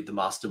great with the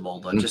Master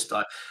Molder.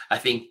 Mm-hmm. I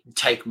think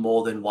take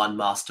more than one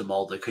Master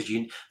Molder, because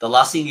the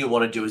last thing you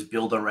want to do is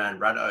build around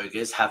Rat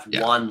Ogres, have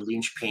one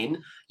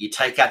linchpin. You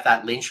take out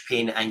that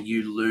linchpin and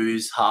you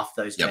lose half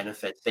those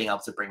benefits, being able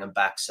to bring them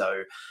back.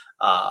 So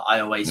I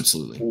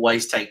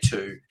always take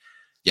two.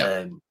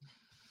 Yeah.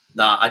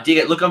 No, I dig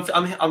it. Look,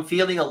 I'm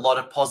feeling a lot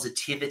of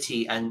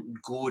positivity and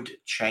good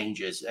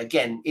changes.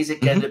 Again, is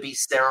it going to be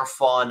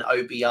Seraphon,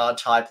 OBR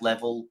type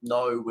level?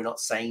 No, we're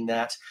not saying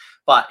that.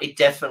 But it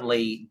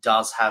definitely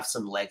does have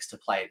some legs to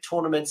play at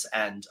tournaments.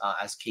 And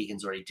as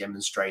Keegan's already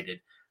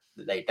demonstrated,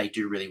 they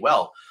do really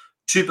well.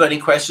 2 burning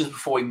questions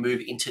before we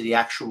move into the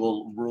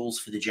actual rules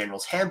for the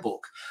General's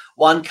Handbook.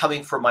 One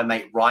coming from my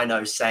mate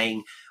Rhino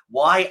saying,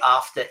 why,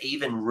 after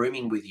even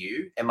rooming with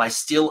you, am I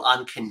still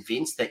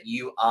unconvinced that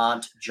you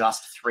aren't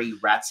just 3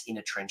 rats in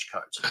a trench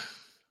coat?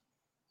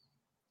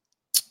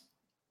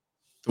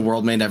 The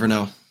world may never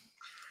know.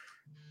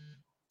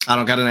 I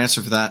don't got an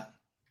answer for that.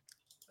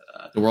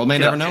 The world may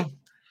never know.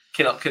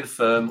 Cannot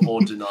confirm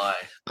or deny.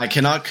 I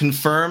cannot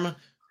confirm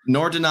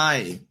nor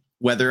deny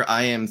whether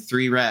I am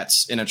 3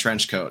 rats in a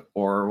trench coat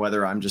or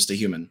whether I'm just a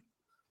human.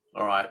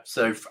 All right.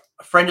 So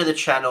a friend of the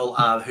channel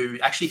who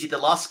actually did the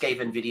last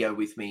Skaven video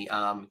with me,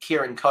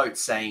 Kieran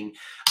Coates, saying,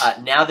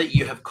 now that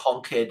you have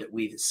conquered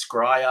with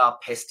Scryer,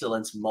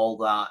 Pestilence,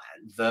 Molder,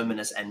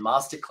 Verminous, and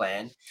Master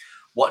Clan,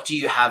 what do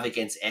you have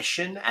against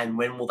Eshin, and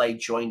when will they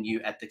join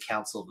you at the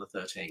Council of the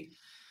 13?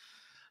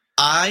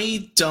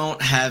 I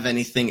don't have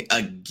anything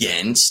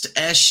against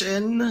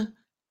Eshin.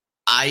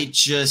 I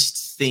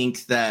just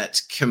think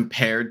that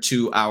compared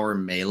to our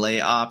melee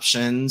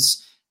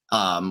options,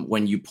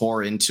 when you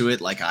pour into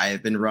it like I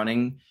have been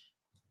running,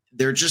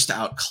 they're just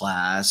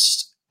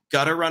outclassed.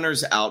 Gutter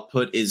Runner's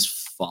output is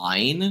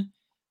fine,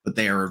 but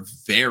they are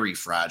very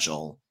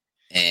fragile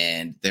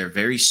and they're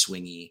very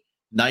swingy.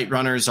 Night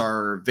Runners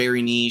are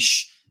very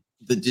niche.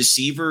 The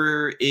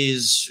Deceiver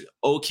is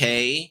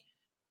okay,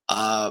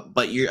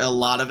 but a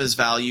lot of his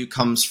value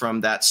comes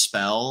from that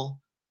spell,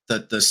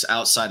 this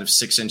outside of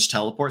 6-inch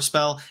teleport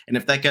spell, and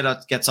if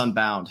that gets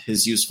unbound,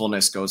 his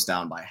usefulness goes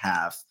down by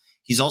half.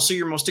 He's also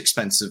your most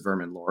expensive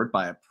Vermin Lord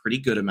by a pretty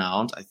good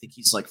amount. I think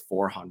he's like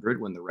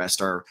 400 when the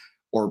rest are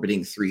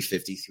orbiting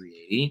 350,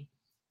 380.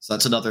 So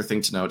that's another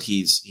thing to note.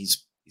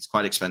 He's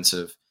quite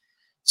expensive.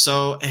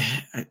 So,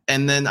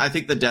 and then I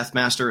think the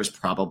Deathmaster is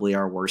probably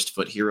our worst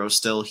foot hero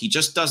still. He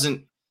just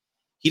doesn't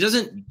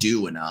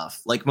do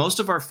enough. Like, most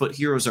of our foot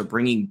heroes are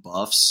bringing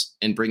buffs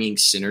and bringing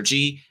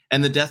synergy,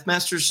 and the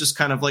Deathmaster is just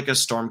kind of like a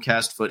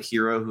Stormcast foot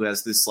hero who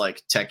has this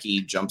like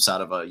techie jumps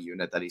out of a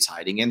unit that he's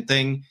hiding in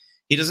thing.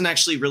 He doesn't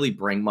actually really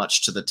bring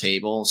much to the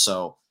table.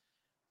 So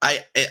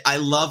I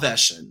love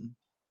Eshin.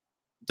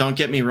 Don't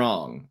get me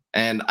wrong.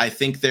 And I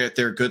think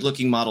their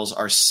good-looking models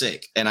are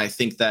sick. And I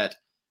think that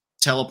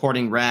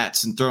teleporting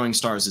rats and throwing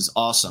stars is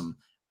awesome.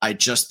 I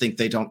just think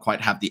they don't quite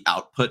have the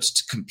output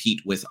to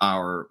compete with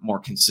our more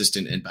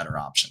consistent and better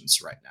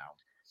options right now.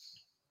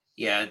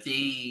 Yeah,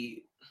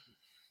 the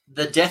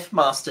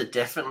Deathmaster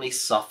definitely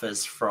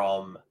suffers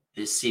from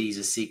the Cities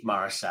of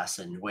Sigmar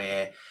Assassin,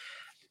 where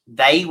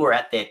they were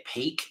at their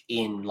peak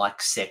in like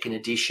 2nd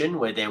edition,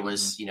 where there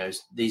was,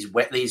 these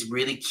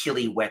really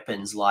killy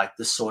weapons, like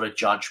the Sword of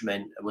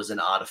Judgment was an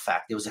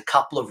artifact. There was a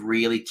couple of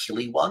really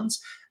killy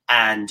ones,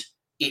 and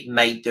it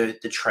made the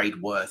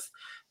trade worth.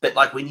 But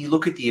like when you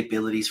look at the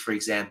abilities, for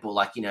example,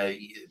 like,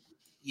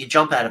 you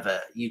jump out of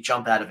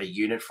a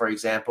unit, for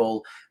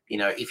example,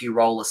 if you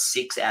roll a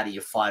 6 out of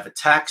your 5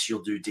 attacks,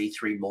 you'll do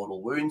D3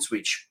 mortal wounds,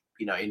 which,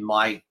 in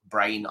my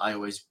brain, I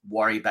always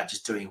worry about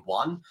just doing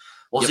 1.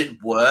 Was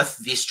it worth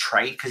this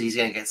trade because he's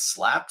going to get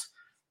slapped?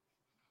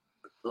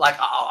 Like,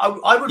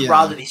 I would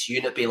rather this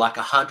unit be like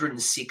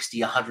 160,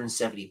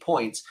 170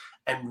 points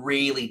and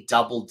really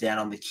double down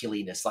on the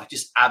killiness. Like,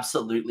 just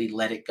absolutely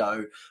let it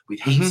go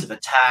with heaps of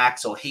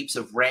attacks or heaps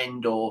of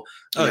rend or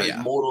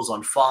mortals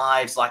on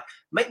 5s. Like,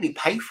 make me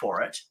pay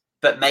for it,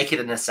 but make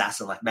it an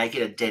assassin. Like, make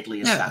it a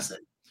deadly assassin.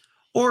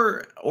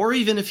 Or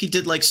even if he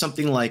did like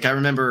something like, I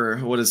remember,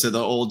 what is it, the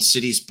old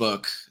Cities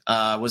book,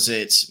 was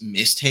it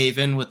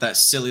Misthaven with that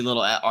silly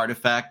little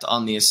artifact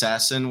on the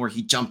assassin where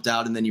he jumped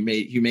out and then you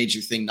made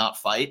your thing not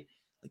fight,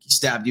 like he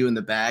stabbed you in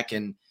the back.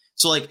 And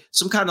so like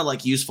some kind of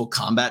like useful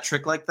combat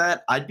trick like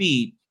that, I'd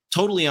be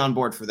totally on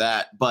board for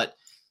that. But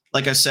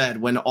like I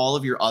said, when all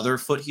of your other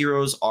foot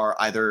heroes are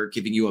either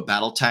giving you a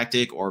battle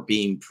tactic or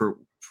being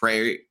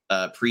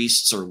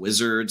priests or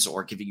wizards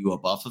or giving you a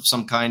buff of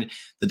some kind,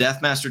 the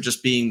Deathmaster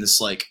just being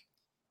this like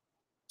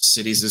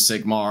Cities of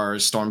Sigmar,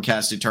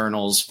 Stormcast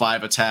Eternals,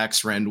 5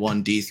 attacks, rend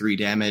 1 D3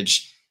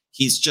 damage,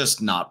 he's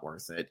just not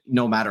worth it,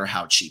 no matter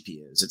how cheap he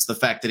is. It's the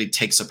fact that he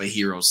takes up a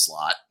hero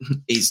slot.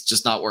 He's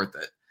just not worth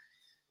it.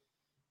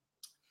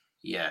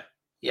 Yeah,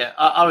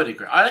 I would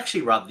agree. I'd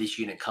actually rather this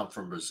unit come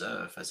from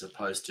reserve as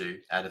opposed to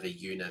out of a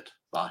unit.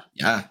 But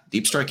yeah,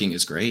 deep striking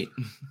is great.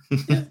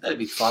 yeah, that'd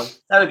be fun.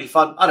 That'd be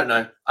fun. I don't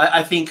know.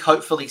 I think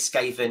hopefully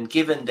Skaven,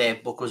 given their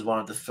book was one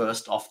of the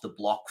first off the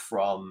block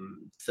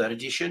from third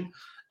edition,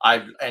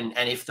 and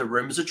if the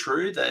rumors are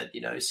true that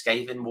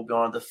Skaven will be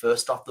one of the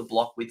first off the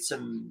block with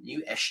some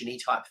new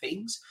Eshony type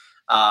things.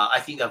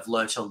 I think I've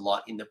learnt a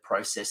lot in the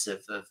process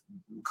of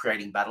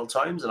creating battle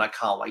tomes, and I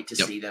can't wait to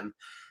see them.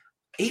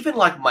 Even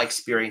like my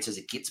experience as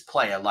a Gits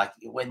player, like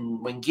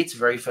when Gits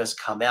very first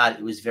come out,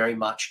 it was very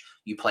much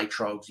you play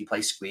Trogs, you play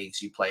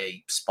Squigs, you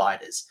play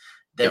Spiders.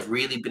 They've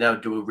really been able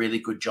to do a really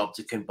good job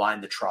to combine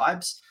the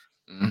tribes.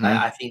 Mm-hmm.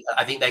 I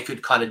think they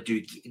could kind of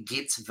do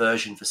Gits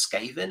version for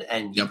Skaven,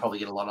 and you probably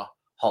get a lot of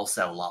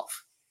wholesale love.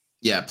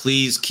 Yeah,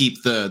 please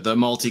keep the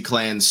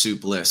multi-clan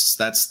soup lists.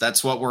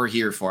 That's what we're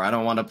here for. I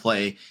don't want to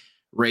play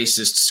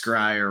racist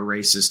Scry or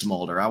racist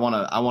Molder. I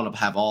want to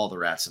have all the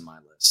rats in my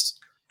list.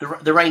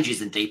 The range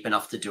isn't deep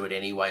enough to do it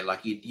anyway.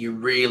 Like you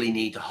really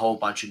need a whole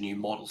bunch of new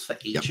models for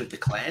each of the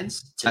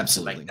clans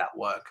to make that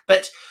work.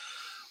 But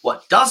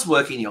what does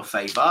work in your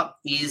favor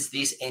is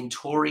this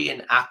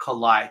Antorian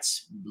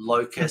Acolytes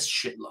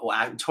Locust, or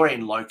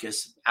Antorian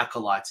Locust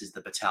Acolytes is the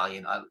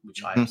battalion,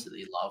 which I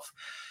absolutely love.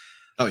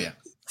 Oh, yeah.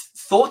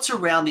 Thoughts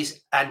around this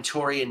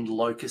Antorian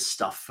Locust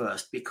stuff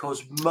first,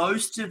 because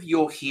most of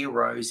your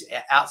heroes,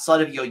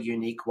 outside of your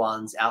unique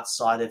ones,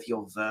 outside of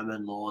your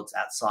Vermin Lords,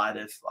 outside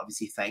of,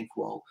 obviously,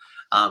 Thankwall,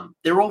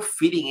 they're all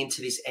fitting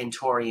into this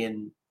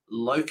Antorian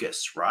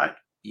Locust, right?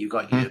 You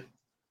got a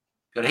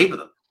heap of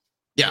them.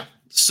 Yeah.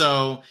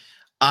 So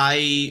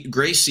the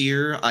Grey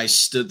Seer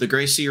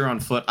on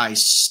foot, I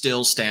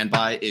still stand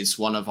by, is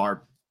one of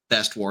our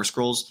best war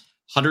scrolls.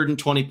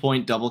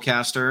 120-point double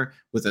caster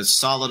with a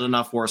solid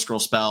enough war scroll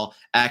spell,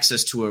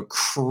 access to a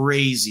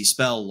crazy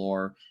spell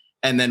lore,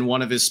 and then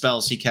one of his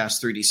spells he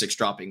casts 3d6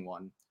 dropping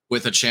one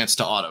with a chance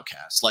to auto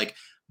cast. Like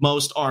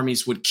most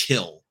armies would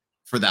kill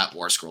for that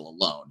war scroll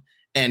alone,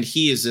 and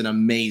he is an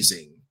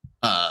amazing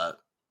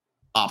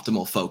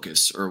optimal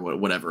focus or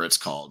whatever it's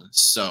called.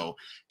 So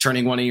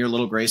turning one of your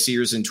little Grey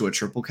Seers into a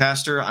triple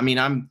caster. I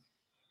mean,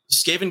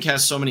 Skaven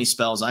casts so many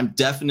spells. I'm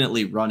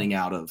definitely running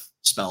out of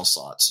spell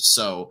slots.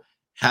 So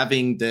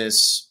having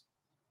this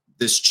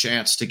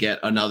chance to get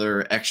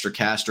another extra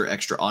caster,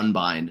 extra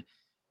unbind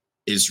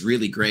is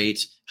really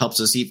great. Helps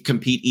us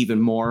compete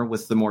even more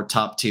with the more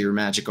top tier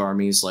magic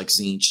armies like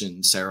Tzeentch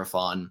and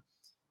Seraphon.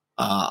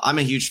 I'm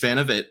a huge fan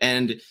of it.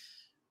 And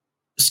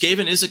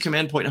Skaven is a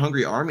command point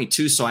hungry army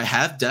too. So I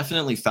have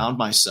definitely found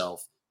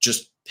myself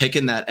just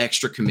picking that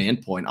extra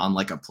command point on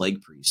like a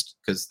Plague Priest,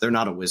 because they're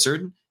not a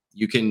wizard.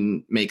 You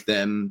can make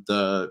them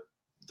the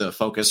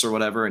focus or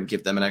whatever and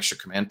give them an extra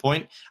command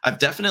point. I've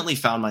definitely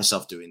found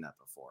myself doing that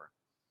before.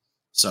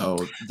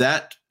 So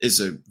that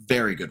is a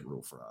very good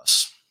rule for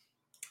us.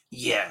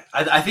 Yeah,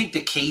 I think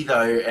the key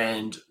though,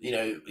 and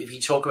if you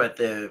talk about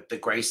the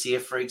Grey Seer,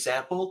 for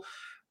example,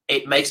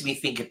 it makes me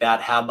think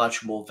about how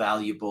much more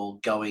valuable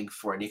going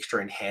for an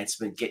extra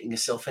enhancement, getting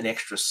yourself an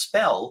extra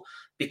spell,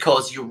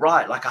 because you're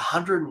right, like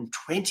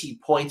 120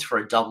 points for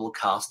a double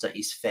caster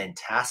is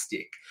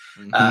fantastic.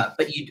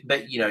 But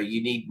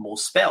you need more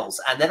spells,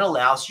 and that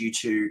allows you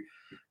to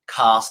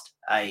cast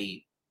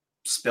a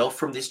spell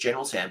from this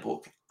General's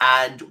Handbook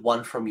and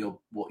one from your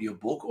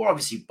book, or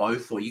obviously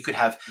both. Or you could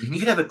have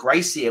a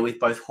Grey Seer with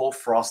both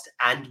Hoarfrost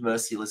and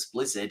Merciless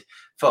Blizzard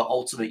for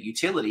ultimate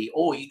utility,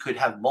 or you could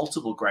have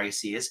multiple Grey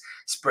Seers,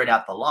 spread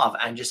out the love,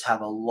 and just have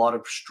a lot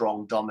of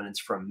strong dominance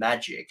from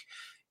magic.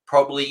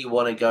 Probably you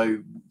want to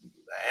go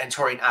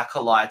Antorian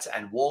Acolytes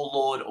and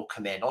Warlord or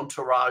Command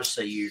Entourage,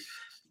 so you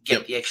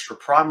get the extra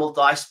primal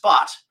dice.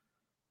 But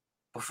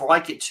before I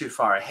get too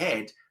far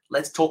ahead,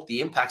 let's talk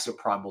the impacts of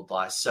primal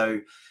dice. So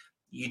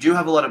you do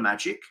have a lot of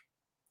magic.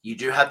 You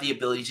do have the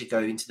ability to go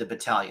into the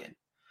battalion.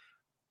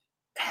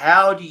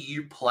 How do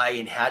you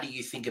play and how do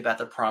you think about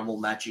the primal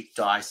magic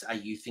dice? Are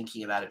you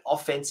thinking about it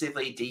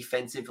offensively,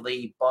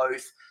 defensively,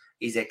 both?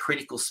 Is there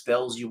critical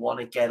spells you want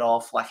to get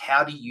off? Like,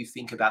 how do you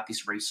think about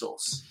this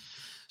resource?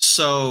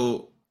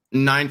 So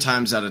 9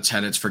 times out of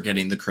 10, it's for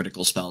getting the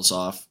critical spells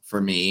off for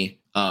me.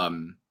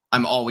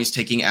 I'm always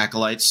taking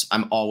Acolytes.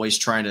 I'm always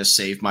trying to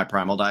save my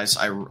primal dice.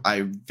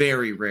 I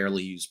very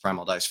rarely use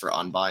primal dice for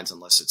unbinds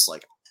unless it's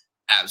like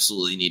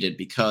absolutely needed,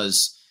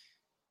 because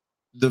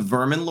the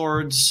Vermin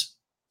Lords,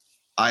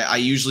 I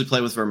usually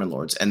play with Vermin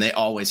Lords, and they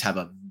always have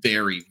a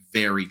very,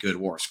 very good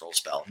War Scroll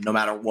spell, no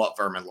matter what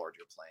Vermin Lord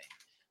you're playing.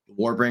 The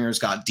Warbringer's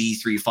got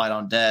D3 Fight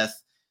on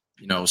Death.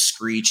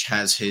 Screech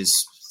has his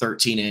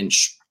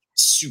 13-inch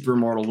super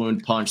mortal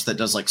wound punch that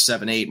does like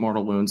 7-8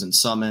 mortal wounds and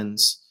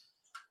summons.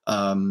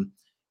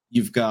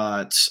 You've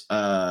got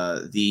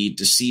the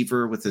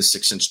Deceiver with his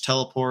 6-inch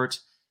teleport.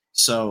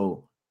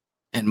 So,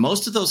 and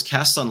most of those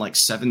cast on like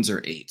 7s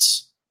or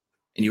 8s.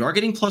 And you are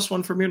getting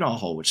 +1 from your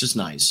Gnawhole, which is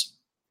nice.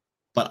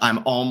 But I'm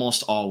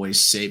almost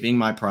always saving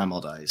my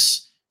primal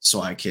dice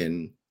so I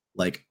can,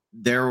 like,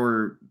 there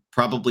were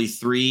probably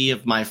 3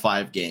 of my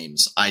 5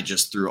 games. I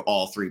just threw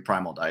all 3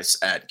 primal dice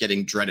at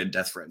getting Dreaded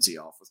Death Frenzy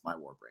off with my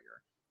Warbringer.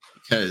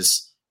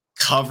 Because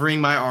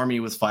covering my army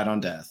with Fight on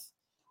Death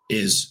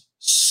is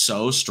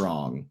so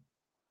strong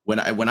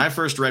when I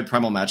first read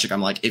Primal Magic,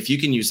 I'm like, if you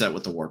can use that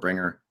with the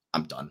Warbringer,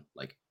 I'm done.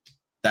 Like,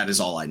 that is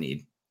all I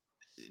need.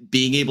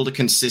 Being able to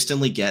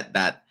consistently get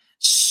that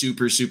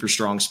super, super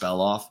strong spell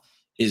off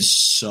is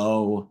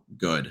so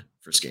good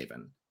for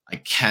Skaven. I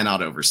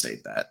cannot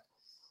overstate that.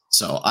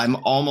 So I'm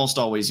almost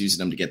always using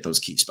them to get those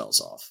key spells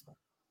off.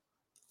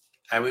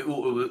 And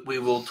we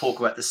will talk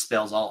about the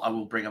spells. I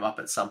will bring them up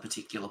at some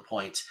particular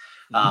point.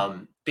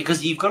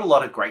 Because you've got a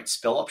lot of great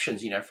spell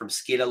options, from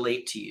Skitter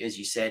Leap to, as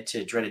you said,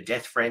 to Dreaded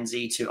Death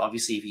Frenzy to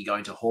obviously if you go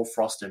into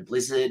Hoarfrost and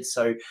Blizzard.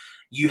 So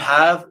you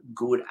have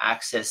good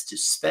access to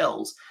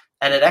spells,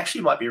 and it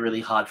actually might be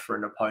really hard for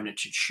an opponent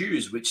to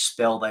choose which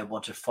spell they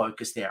want to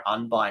focus their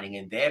Unbinding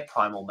and their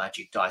Primal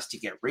Magic dice to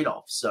get rid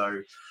of.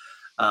 So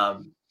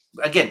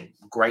again,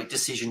 great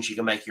decisions you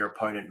can make your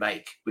opponent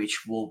make,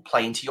 which will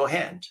play into your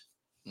hand.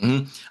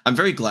 Mm-hmm. I'm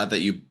very glad that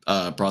you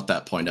brought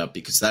that point up,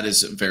 because that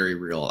is very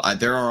real.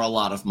 There are a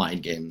lot of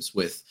mind games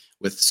with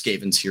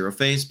Skaven's hero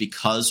phase,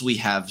 because we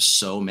have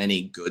so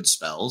many good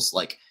spells.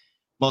 Like,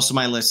 most of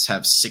my lists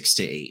have 6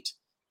 to 8,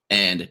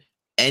 and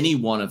any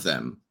one of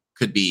them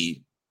could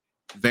be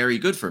very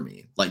good for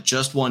me. Like,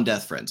 just one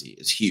Death Frenzy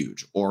is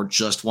huge, or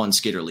just one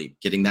Skitter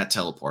Leap, getting that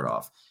teleport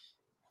off.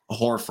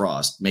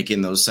 Hoarfrost,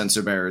 making those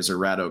Censor Bearers or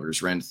Rat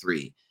Ogres Rend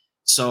 3.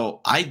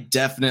 So I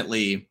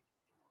definitely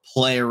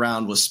play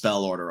around with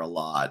spell order a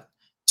lot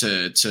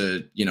to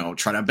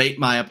try to bait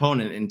my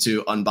opponent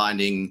into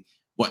unbinding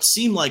what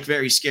seem like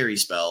very scary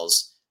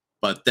spells,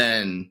 but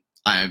then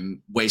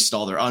I'm waste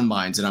all their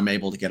unbinds and I'm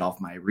able to get off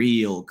my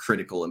real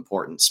critical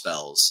important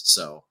spells.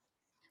 So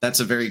that's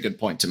a very good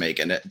point to make,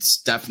 and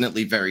it's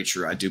definitely very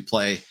true. I do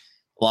play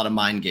a lot of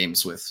mind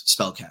games with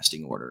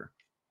spellcasting order.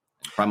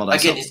 Primal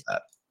Dice helps with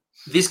that.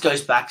 This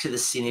goes back to the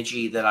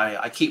synergy that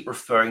I keep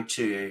referring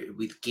to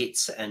with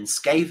Gits and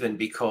Skaven,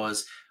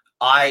 because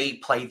I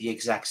play the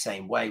exact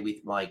same way with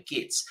my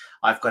Gits.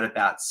 I've got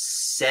about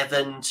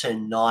 7 to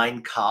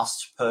 9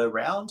 casts per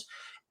round,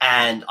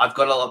 and I've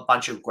got a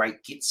bunch of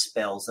great Git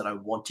spells that I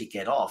want to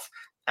get off.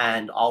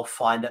 And I'll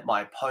find that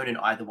my opponent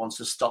either wants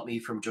to stop me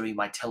from doing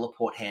my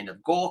teleport Hand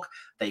of Gork,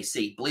 they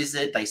see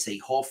Blizzard, they see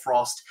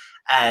Hoarfrost,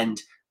 and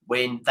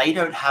when they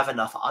don't have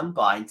enough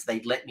unbinds,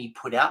 they let me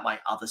put out my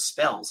other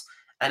spells.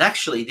 And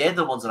actually, they're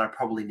the ones that I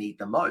probably need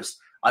the most.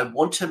 I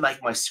want to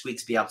make my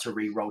Squigs be able to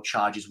re-roll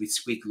charges with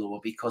Squig Lure,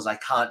 because I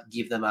can't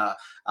give them a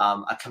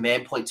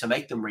command point to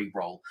make them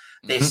re-roll.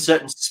 Mm-hmm. There's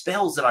certain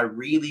spells that I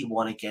really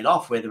want to get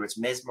off, whether it's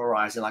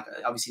Mesmerize, and like,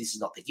 obviously this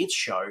is not the Git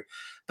show,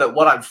 but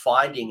what I'm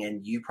finding,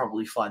 and you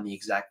probably find the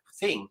exact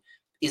thing,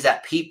 is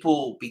that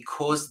people,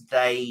 because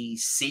they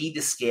see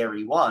the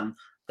scary one,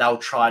 they'll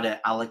try to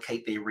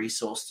allocate their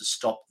resource to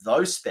stop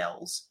those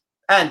spells.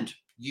 And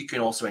you can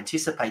also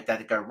anticipate that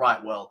and go,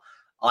 right, well,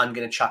 I'm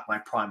going to chuck my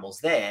primals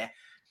there.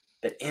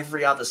 But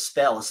every other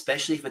spell,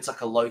 especially if it's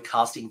like a low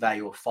casting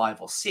value of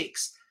 5 or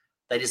 6,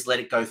 they just let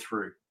it go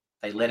through.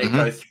 They let it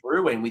go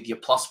through, and with your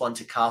 +1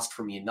 to cast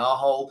from your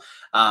Nahol,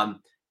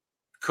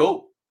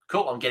 cool.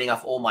 I'm getting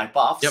off all my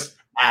buffs,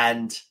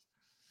 and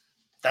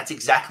that's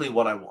exactly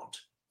what I want.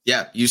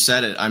 Yeah, you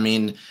said it. I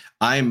mean,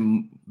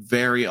 I'm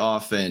very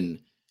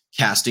often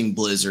casting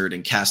Blizzard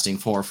and casting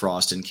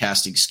Hoarfrost and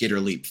casting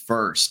Skitter Leap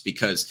first,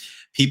 because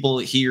people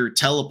hear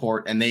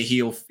teleport and they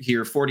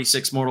hear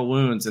 46 mortal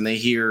wounds and they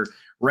hear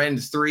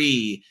Rend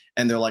 3,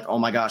 and they're like, oh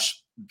my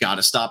gosh,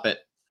 gotta stop it.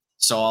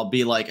 So I'll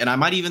be like, and I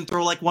might even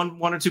throw like one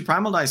or two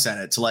primal dice at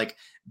it to like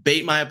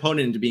bait my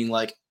opponent into being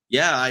like,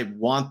 yeah, I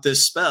want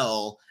this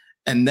spell.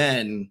 And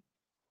then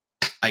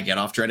I get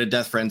off Dreaded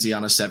Death Frenzy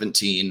on a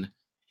 17,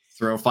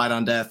 throw Fight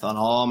on Death on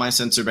all my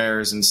Censor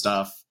Bearers and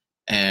stuff,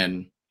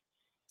 and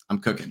I'm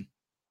cooking.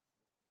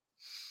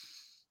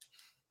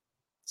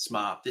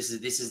 Smart. This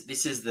is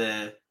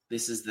the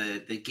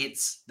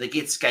Gits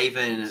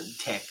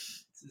Skaven tech.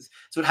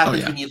 It's what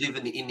happens when you live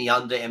in the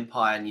Under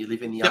Empire and you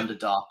live in the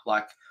Underdark.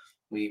 Like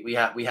we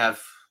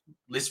have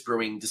list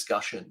brewing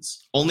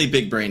discussions. Only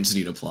big brains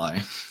need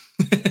apply.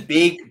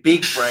 big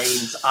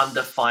brains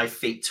under 5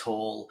 feet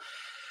tall.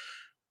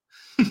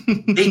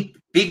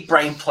 Big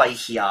brain play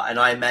here, and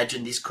I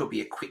imagine this could be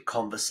a quick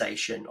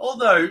conversation.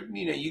 Although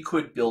you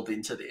could build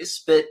into this,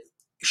 but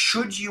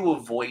should you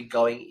avoid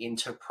going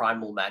into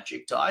Primal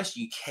Magic dice,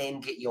 you can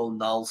get your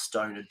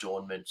Nullstone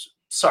Adornment.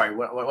 Sorry,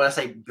 when I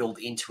say build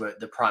into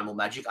it, the Primal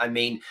Magic, I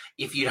mean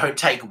if you don't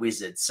take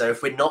Wizards. So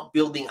if we're not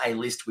building a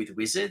list with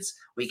Wizards,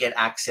 we get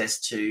access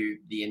to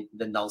the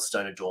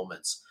Nullstone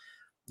Adornments.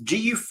 Do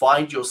you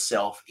find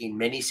yourself in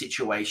many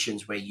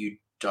situations where you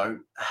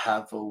don't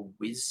have a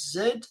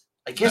Wizard?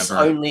 I guess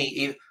Never.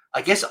 only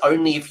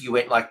if you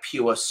went like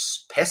pure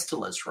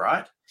Pestilence,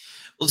 right?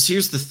 Well, so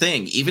here's the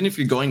thing. Even if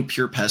you're going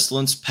pure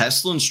Pestilence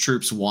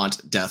troops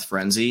want Death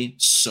Frenzy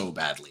so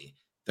badly.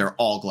 They're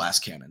all glass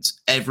cannons.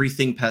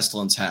 Everything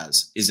Pestilence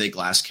has is a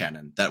glass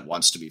cannon that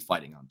wants to be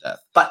fighting on death.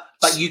 But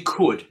you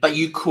could.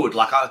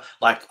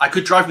 I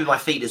could drive with my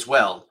feet as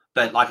well,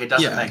 but like it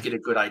doesn't make it a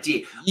good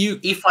idea.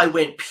 If I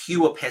went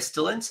pure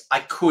Pestilence,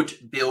 I could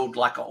build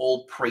like an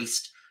all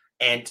priest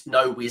and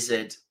no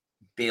wizard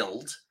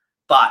build,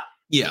 but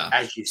Yeah.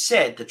 As you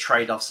said, the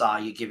trade-offs are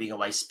you're giving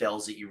away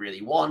spells that you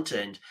really want,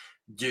 and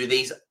do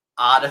these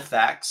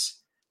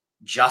artifacts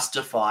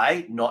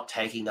justify not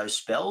taking those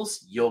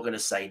spells? You're going to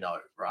say no,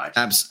 right?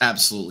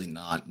 Absolutely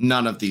not.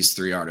 None of these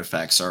 3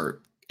 artifacts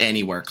are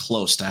anywhere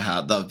close to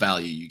how the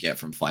value you get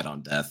from Fight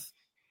on Death.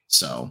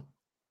 So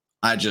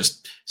I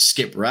just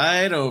skip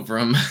right over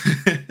them.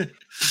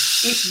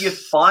 If you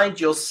find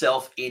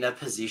yourself in a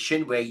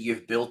position where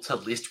you've built a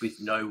list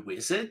with no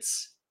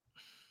wizards,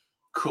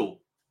 cool.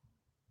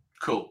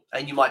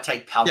 And you might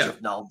take Pouch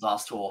of Null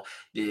Dust or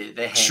the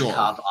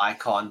hand-carved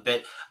icon,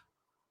 but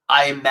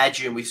I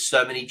imagine with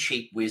so many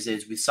cheap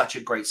wizards, with such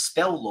a great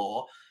spell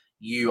lore,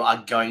 you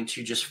are going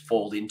to just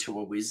fall into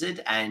a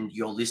wizard and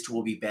your list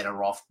will be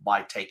better off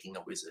by taking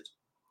a wizard.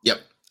 Yep,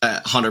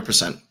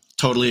 100%.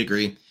 Totally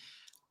agree.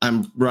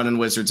 I'm running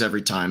wizards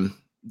every time.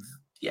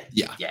 Yeah.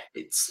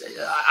 It's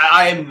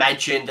I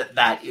imagined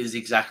that is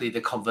exactly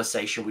the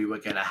conversation we were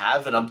going to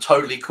have, and I'm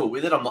totally cool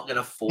with it. I'm not going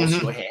to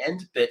force your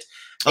hand, but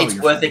it's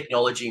worth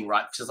acknowledging,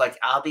 right? Because like,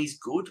 are these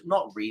good?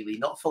 Not really.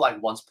 Not for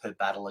like once per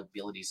battle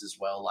abilities as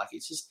well. Like,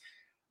 it's just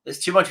there's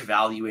too much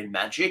value in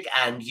Magic,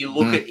 and you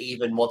look at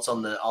even what's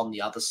on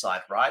the other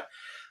side, right?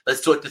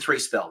 Let's talk the 3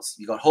 spells.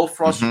 You got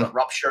Hoarfrost, you got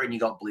Rupture, and you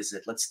got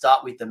Blizzard. Let's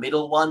start with the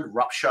middle one,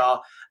 Rupture.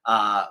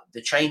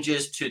 The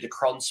changes to the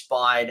Cron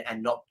Spine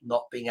and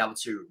not being able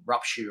to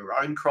rupture your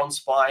own Cron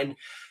Spine.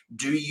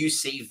 Do you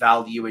see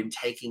value in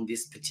taking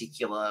this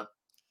particular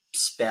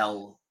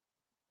spell?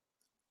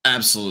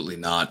 Absolutely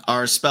not.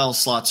 Our spell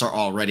slots are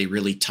already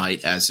really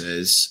tight as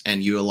is,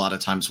 and you a lot of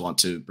times want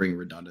to bring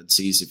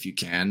redundancies if you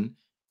can,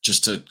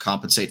 just to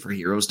compensate for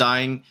heroes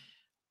dying.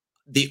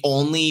 The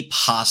only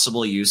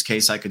possible use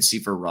case I could see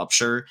for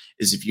Rupture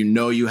is if you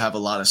know you have a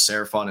lot of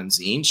Seraphon and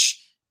Tzeentch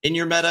in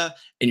your meta,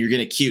 and you're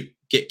going to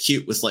get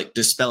cute with like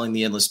dispelling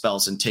the endless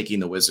spells and taking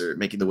the wizard,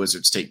 making the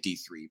wizards take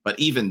D3. But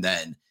even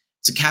then,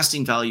 it's a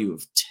casting value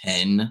of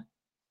 10.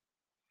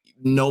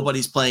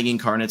 Nobody's playing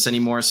incarnates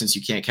anymore since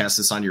you can't cast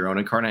this on your own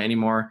incarnate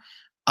anymore.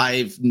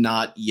 I've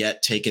not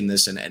yet taken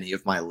this in any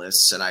of my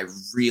lists, and I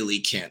really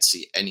can't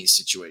see any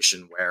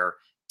situation where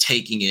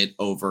taking it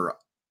over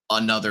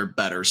another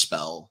better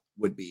spell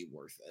would be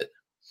worth it.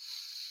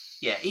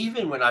 Yeah,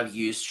 even when I've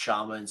used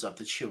Shamans of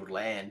the Chilled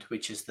Land,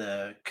 which is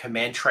the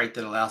command trait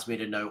that allows me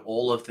to know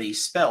all of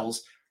these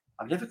spells,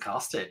 I've never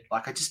cast it.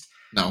 Like, I just...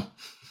 No.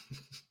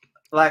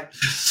 Like,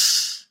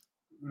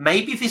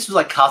 maybe if this was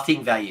like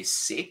casting value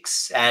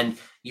 6, and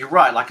you're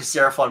right, like a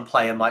Seraphon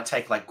player might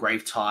take like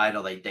Gravetide,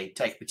 or they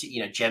take,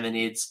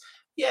 Geminids.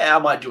 Yeah, I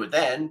might do it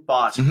then,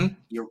 but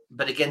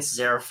but against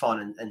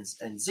Seraphon and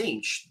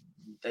Tzeentch,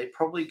 they're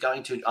probably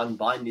going to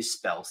unbind this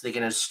spell. So they're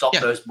going to stop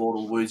those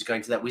mortal wounds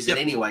going to that wizard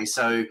anyway.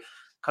 So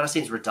kind of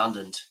seems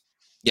redundant.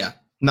 Yeah.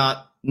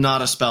 Not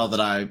a spell that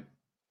I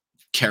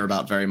care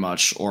about very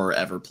much or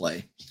ever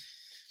play.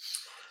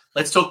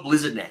 Let's talk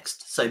Blizzard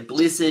next. So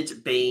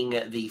Blizzard being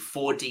the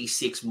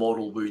 4d6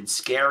 mortal wound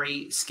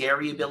scary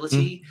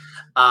ability.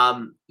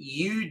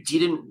 You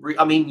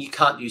didn't... you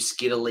can't use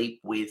Skitter Leap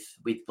with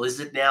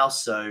Blizzard now,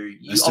 so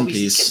you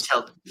obviously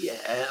can tell...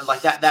 Yeah,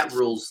 like that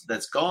rules,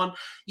 that's gone.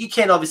 You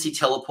can obviously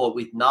teleport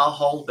with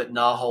Gnarhole, but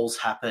Gnarholes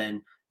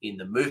happen in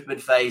the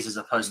movement phase as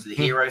opposed to the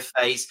hero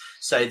phase.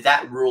 So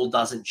that rule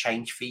doesn't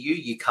change for you.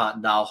 You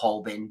can't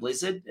Gnarhole then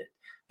Blizzard,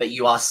 but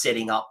you are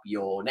setting up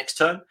your next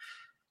turn.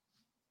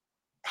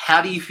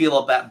 How do you feel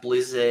about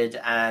Blizzard,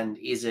 and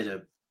is it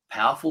a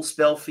powerful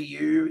spell for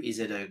you? Is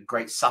it a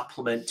great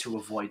supplement to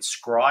avoid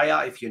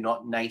Scryer if you're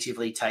not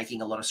natively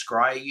taking a lot of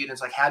Scryer units?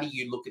 Like, how do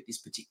you look at this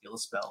particular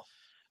spell?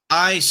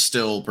 I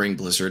still bring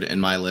Blizzard in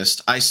my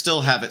list. I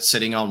still have it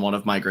sitting on one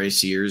of my Grey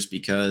Seers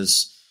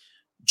because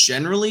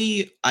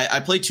generally I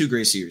play 2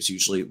 Grey Seers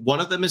usually. One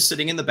of them is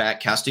sitting in the back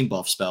casting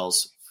buff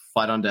spells,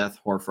 Fight on Death,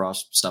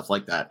 Hoarfrost, stuff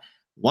like that.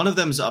 One of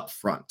them is up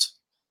front,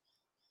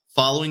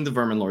 following the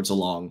Vermin Lords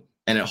along,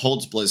 and it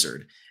holds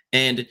Blizzard.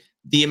 And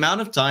the amount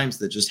of times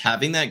that just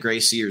having that Grey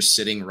Seer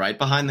sitting right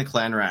behind the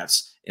Clan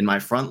Rats in my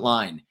front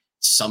line,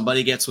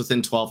 somebody gets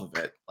within 12 of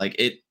it. Like,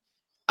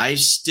 I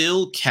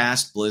still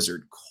cast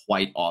Blizzard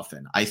quite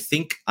often. I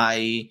think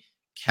I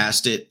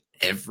cast it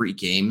every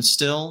game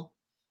still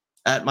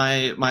at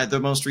the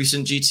most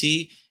recent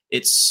GT.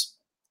 It's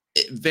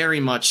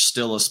very much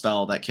still a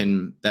spell that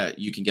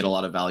you can get a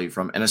lot of value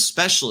from, and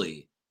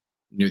especially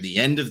near the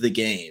end of the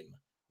game,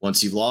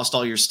 once you've lost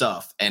all your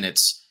stuff and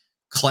it's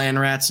Clan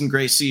Rats and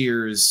Grey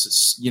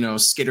Seers,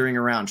 skittering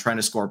around trying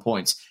to score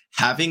points.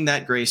 Having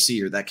that Grey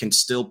Seer that can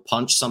still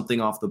punch something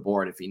off the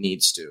board if he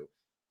needs to,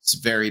 it's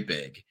very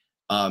big.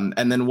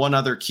 And then one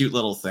other cute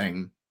little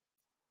thing.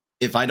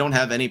 If I don't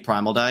have any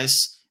Primal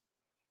Dice,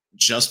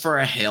 just for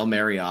a Hail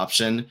Mary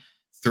option,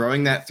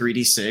 throwing that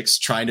 3d6,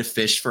 trying to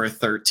fish for a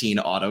 13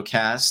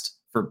 autocast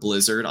for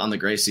Blizzard on the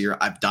Grey Seer.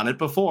 I've done it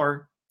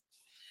before.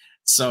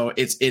 So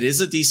it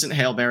is a decent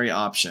Hail Mary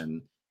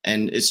option.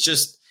 And it's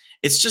just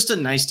a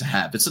nice to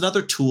have. It's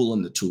another tool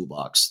in the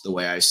toolbox, the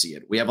way I see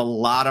it. We have a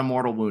lot of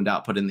mortal wound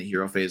output in the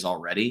hero phase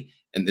already,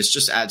 and this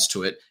just adds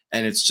to it.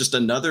 And it's just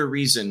another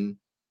reason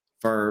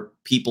for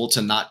people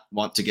to not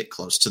want to get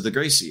close to the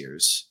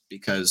Greyseers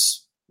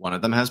because one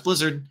of them has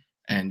Blizzard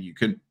and you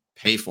could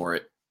pay for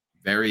it.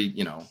 Very,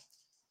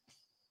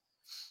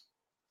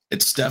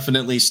 it's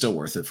definitely still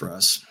worth it for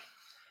us.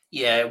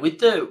 Yeah, with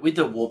the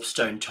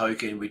Warpstone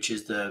token, which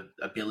is the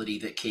ability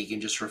that Keegan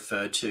just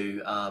referred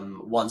to,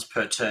 once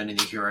per turn in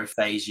the hero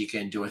phase, you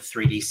can do a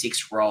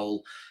 3d6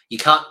 roll. You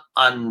can't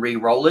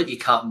re-roll it, you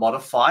can't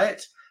modify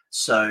it.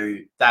 So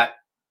that,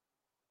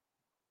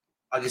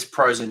 I guess,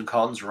 pros and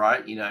cons,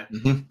 right?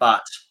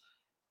 But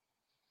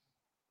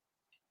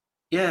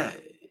yeah,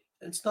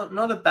 it's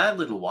not a bad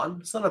little one.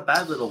 It's not a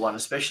bad little one,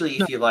 especially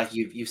if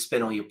you've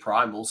spent all your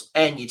primals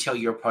and you tell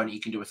your opponent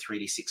you can do a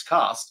 3d6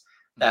 cast.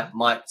 That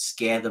might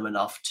scare them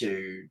enough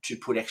to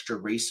put extra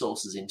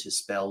resources into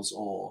spells,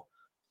 or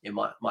it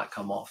might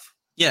come off.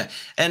 Yeah,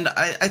 and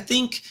I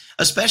think,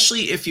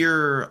 especially if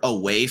you're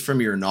away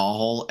from your gnaw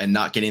hole and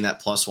not getting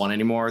that +1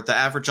 anymore, the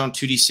average on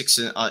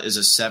 2d6 is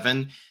a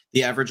 7.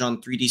 The average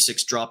on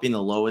 3d6 dropping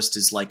the lowest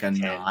is like a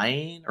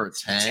 9 or a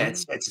 10.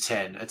 It's a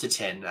 10. It's a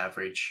 10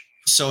 average.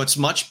 So it's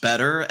much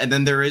better. And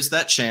then there is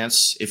that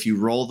chance if you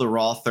roll the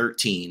raw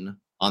 13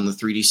 on the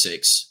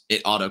 3d6,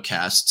 it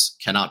auto-casts,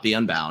 cannot be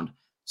unbound.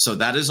 So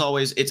that is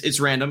always, it's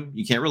random.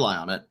 You can't rely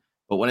on it.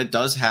 But when it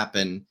does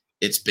happen,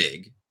 it's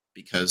big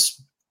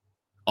because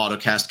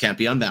autocast can't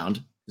be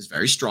unbound. It's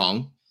very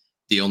strong.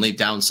 The only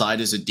downside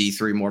is a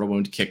D3 Mortal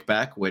Wound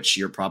kickback, which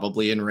you're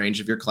probably in range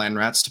of your clan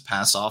rats to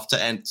pass off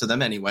to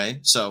them anyway.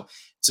 So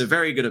it's a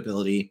very good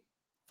ability.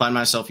 Find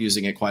myself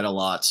using it quite a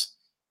lot,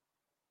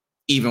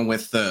 even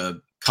with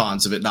the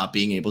cons of it not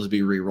being able to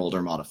be re-rolled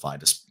or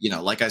modified.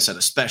 Like I said,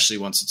 especially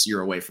once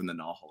you're away from the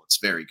gnaw hole, it's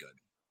very good.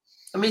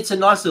 I mean, it's a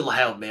nice little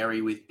Hail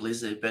Mary with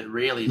Blizzard, but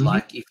really,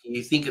 like, if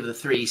you think of the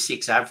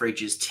 3d6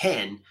 average as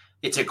 10,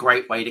 it's a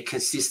great way to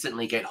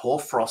consistently get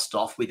Hoarfrost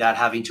off without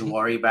having to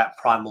worry about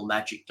primal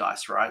magic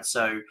dice, right?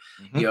 So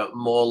you're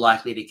more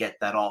likely to get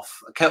that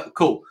off. Okay,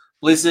 cool.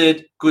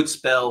 Blizzard, good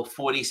spell,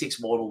 46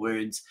 mortal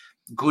wounds,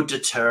 good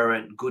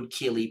deterrent, good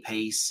killy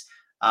piece.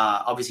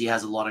 Obviously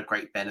has a lot of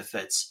great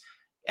benefits.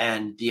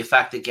 And the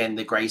fact, again,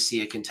 the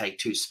Greyseer can take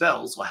 2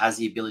 spells, or has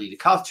the ability to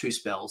cast 2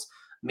 spells,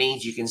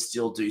 means you can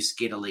still do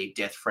Skitterleap,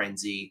 Death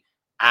Frenzy,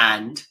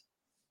 and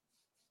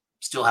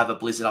still have a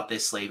Blizzard up their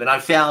sleeve. And I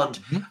found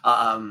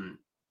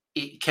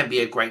it can be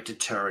a great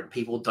deterrent.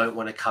 People don't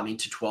want to come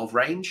into 12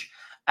 range,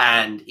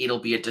 and it'll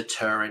be a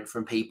deterrent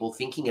from people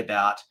thinking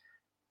about,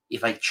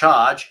 if I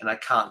charge and I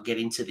can't get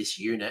into this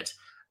unit,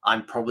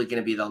 I'm probably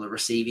going to be on the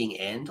receiving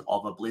end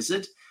of a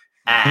Blizzard.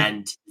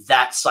 And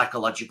that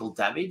psychological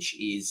damage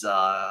is,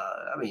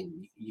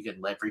 you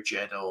can leverage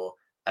it, or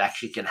it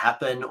actually can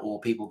happen, or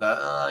people go,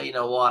 oh, you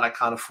know what, I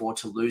can't afford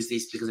to lose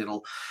this because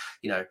it'll,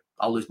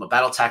 I'll lose my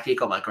battle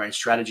tactic or my grand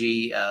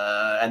strategy,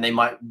 and they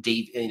might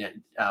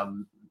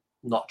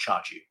not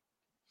charge you.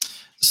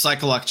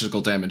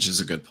 Psychological damage is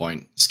a good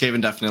point.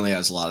 Skaven definitely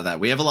has a lot of that.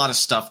 We have a lot of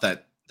stuff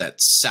that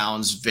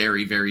sounds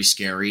very, very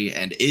scary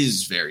and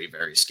is very,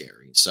 very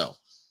scary. So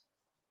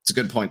it's a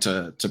good point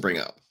to bring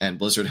up, and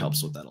Blizzard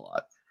helps with that a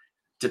lot.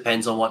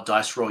 Depends on what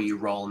dice roll you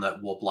roll in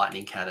that Warp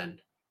Lightning Cannon.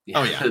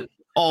 Oh, yeah.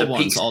 All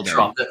ones, all day.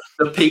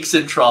 The peaks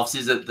and troughs,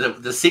 is it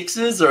the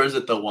sixes or is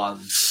it the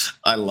ones?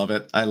 I love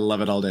it. I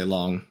love it all day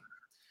long.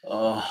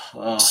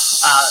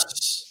 Let's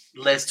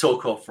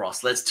talk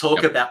Hoarfrost. Let's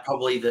talk about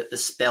probably the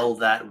spell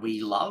that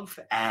we love.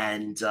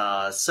 And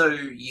so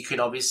you can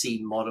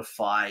obviously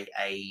modify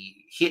a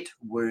hit,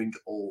 wound,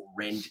 or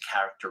rend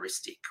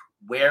characteristic.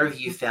 Where have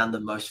you found the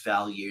most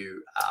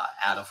value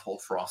out of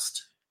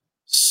Hoarfrost?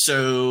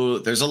 So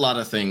there's a lot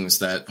of things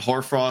that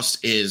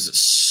Hoarfrost is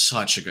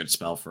such a good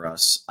spell for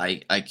us.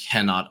 I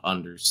cannot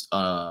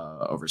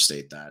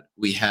overstate that.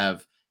 We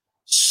have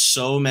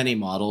so many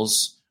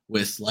models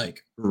with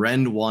like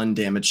rend 1,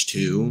 damage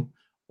 2,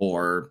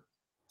 or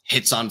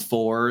hits on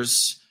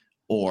 4s,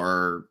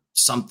 or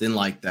something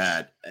like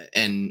that.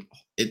 And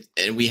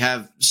we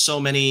have so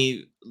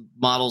many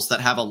models that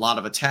have a lot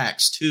of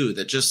attacks too,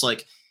 that just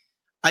like,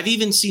 I've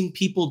even seen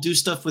people do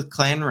stuff with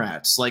clan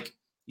rats. Like,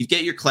 you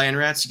get your clan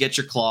rats, you get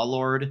your Claw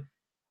Lord,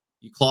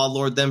 you Claw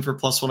Lord them for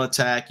 +1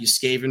 attack, you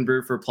Skaven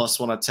Brew for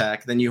 +1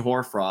 attack, then you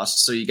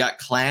Hoarfrost. So you got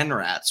clan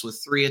rats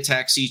with 3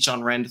 attacks each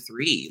on rend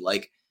 3.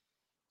 Like,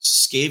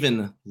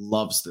 Skaven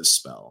loves this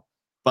spell.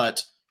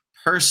 But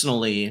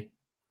personally,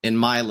 in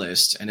my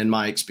list and in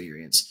my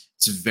experience,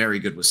 it's very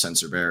good with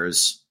Censer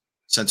Bearers.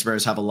 Censer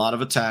Bearers have a lot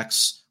of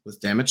attacks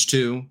with damage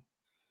 2.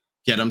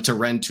 Get them to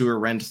rend 2 or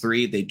rend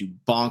 3, they do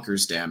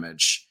bonkers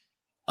damage.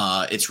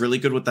 It's really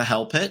good with the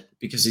Hell Pit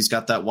because he's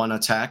got that 1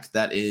 attack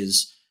that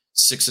is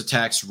 6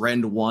 attacks,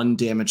 rend 1,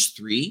 damage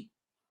 3.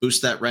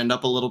 Boost that rend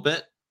up a little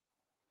bit.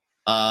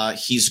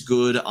 He's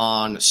good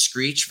on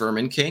Screech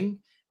Vermin King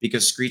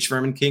because Screech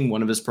Vermin King,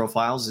 one of his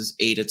profiles is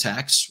 8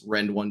 attacks,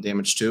 rend 1,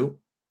 damage 2.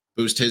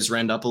 Boost his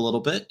rend up a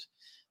little bit.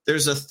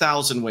 There's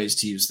 1,000 ways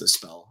to use this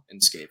spell in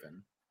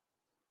Skaven.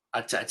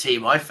 I tell you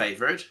my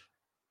favorite.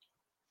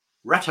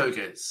 Rat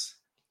Ogres.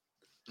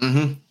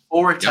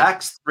 4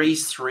 attacks,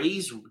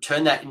 3s,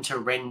 turn that into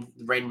Ren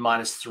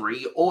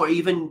 -3, or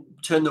even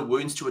turn the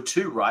wounds to a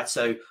 2, right?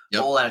 So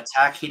all an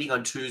attack, hitting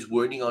on 2s,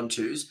 wounding on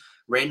 2s,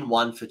 Ren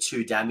 1 for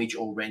 2 damage,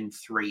 or Ren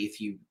 3 if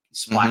you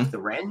spike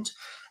the rend,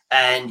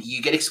 and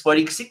you get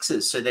exploding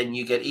 6s. So then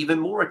you get even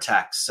more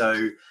attacks.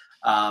 So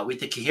with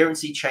the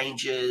coherency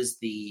changes,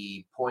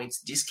 the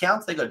points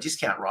discounts, they got a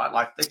discount, right?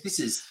 Like this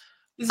is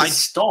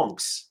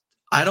stonks.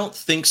 I don't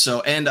think so.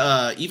 And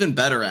even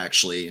better,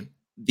 actually,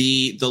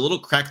 the little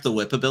crack the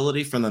whip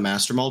ability from the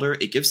Master Molder,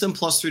 it gives them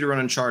 +3 to run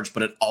and charge,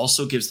 but it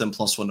also gives them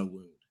 +1 to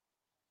wound.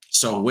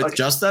 So with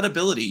just that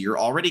ability, you're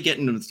already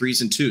getting them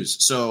 3s and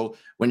 2s. So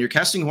when you're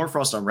casting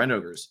Hoarfrost on Rend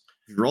Ogres,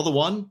 if you roll the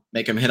 1,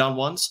 make them hit on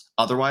 1s.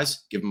 Otherwise,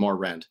 give them more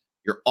Rend.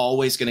 You're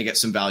always going to get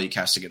some value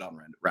casting it on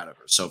Rat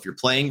Ogres. So if you're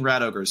playing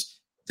Rat Ogres,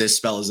 this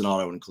spell is an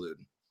auto-include.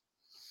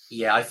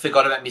 Yeah, I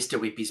forgot about Mr.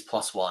 Whippy's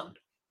 +1.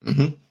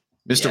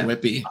 Mr.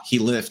 Whippy, he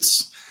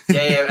lifts.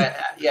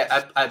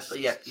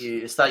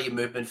 You start your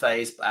movement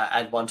phase,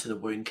 add 1 to the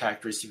wound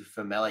characteristic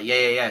for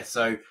melee.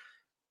 So,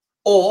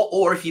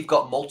 or if you've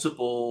got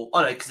multiple,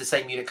 because the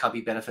same unit can't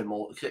be benefit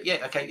more.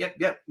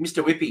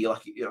 Mr. Whippy,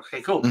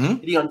 okay, cool.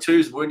 Hitting on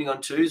 2s, wounding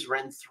on 2s,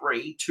 Ren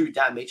 3, 2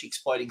 damage,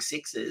 exploding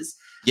 6s.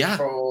 Yeah,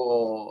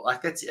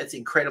 that's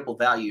incredible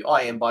value.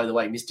 And by the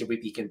way, Mr.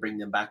 Whippy can bring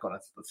them back on a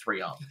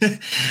 3-up.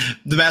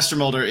 The Master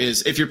Molder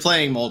is, if you're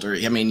playing Molder,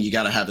 I mean, you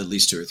got to have at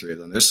least 2 or 3 of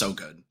them. They're so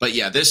good. But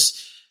yeah,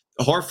 this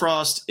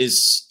Hoarfrost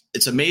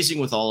it's amazing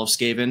with all of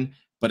Skaven,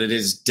 but it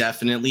is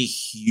definitely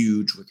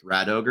huge with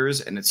Rat Ogres,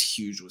 and it's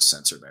huge with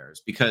Censor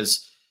Bearers,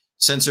 because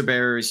Censor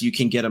Bearers, you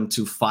can get them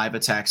to 5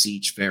 attacks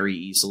each very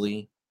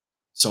easily.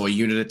 So a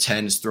unit of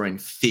 10 is throwing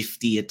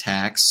 50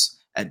 attacks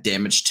at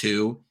damage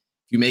 2.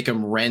 You make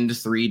them Rend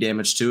 3,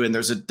 damage 2, and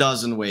there's a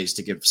dozen ways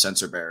to give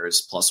Censor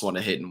Bearers +1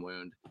 to hit and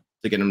wound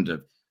to get them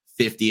to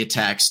 50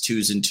 attacks,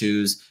 2s and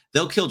 2s.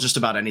 They'll kill just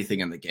about anything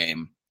in the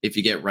game if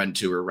you get Rend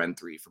 2 or Rend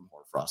 3 from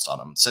Hoarfrost on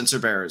them. Censor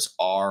Bearers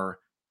are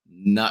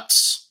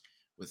nuts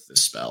with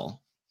this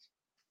spell.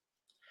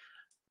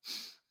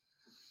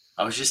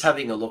 I was just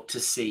having a look to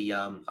see.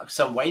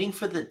 So I'm waiting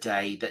for the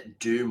day that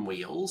Doom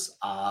Wheels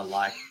are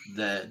like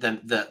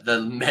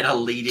the meta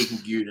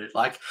leading unit.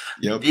 Like,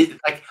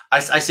 I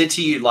said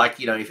to you,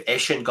 if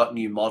Eshin got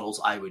new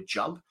models, I would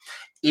jump.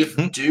 If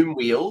Doom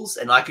Wheels,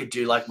 and I could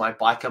do like my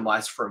biker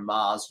mice from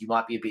Mars, you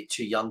might be a bit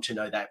too young to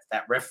know that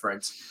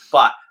reference,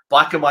 but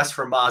biker mice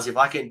from Mars, if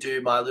I can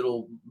do my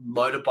little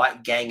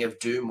motorbike gang of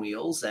Doom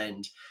Wheels,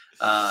 and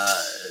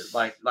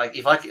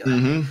if I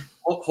can,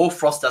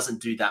 Hoarfrost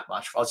doesn't do that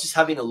much. I was just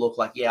having a look,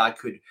 I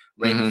could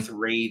Ren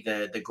 3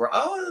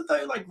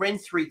 Ren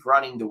 3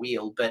 grunting the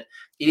wheel, but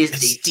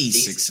it's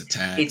D6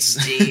 attacks. It's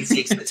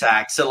D6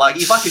 attacks. So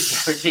if I could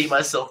guarantee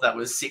myself that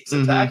was 6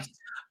 attacks,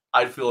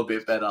 I'd feel a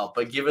bit better.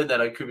 But given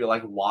that it could be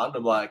 1,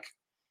 I'm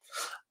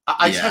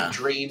I just have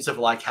dreams of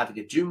having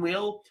a Doom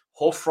Wheel,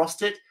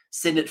 Hoarfrost it,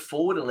 send it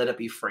forward and let it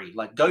be free.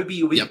 Go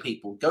be with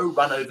people. Go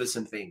run over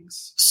some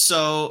things.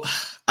 So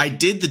I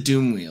did the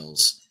Doom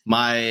Wheels.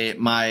 My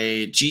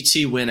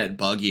GT win at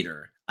Bug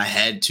Eater, I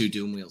had 2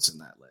 Doom Wheels in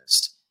that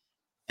list.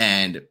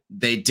 And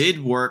they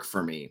did work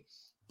for me.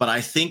 But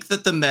I think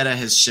that the meta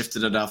has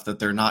shifted enough that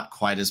they're not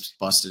quite as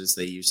busted as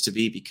they used to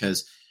be,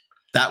 because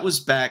that was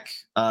back,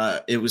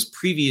 it was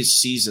previous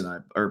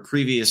season, or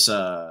previous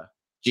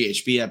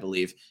GHB, I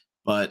believe.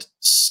 But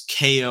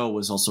KO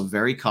was also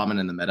very common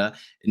in the meta,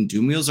 and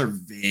Doom Wheels are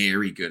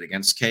very good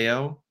against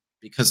KO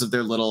because of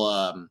their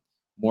little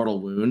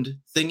mortal wound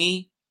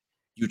thingy.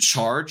 You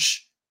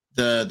charge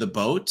the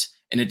boat,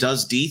 and it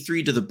does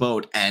D3 to the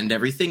boat and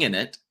everything in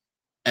it,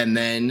 and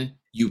then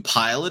you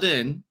pile it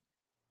in.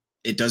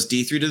 It does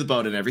D3 to the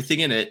boat and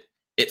everything in it.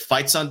 It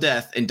fights on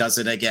death and does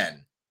it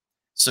again.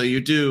 So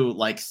you do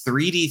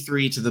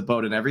 3D3 to the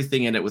boat and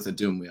everything in it with a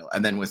Doom Wheel,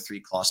 and then with 3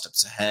 claw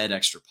steps ahead,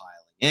 extra piling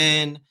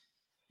in,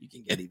 you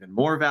can get even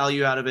more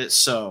value out of it.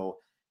 So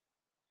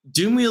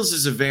Doom Wheels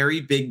is a very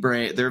big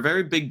brain. They're a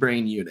very big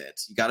brain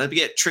unit. You got to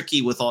get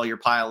tricky with all your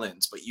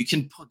pile-ins, but you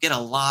can get a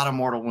lot of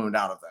mortal wound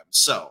out of them.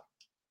 So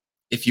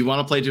if you want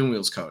to play Doom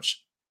Wheels,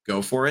 coach,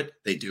 go for it.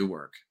 They do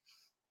work.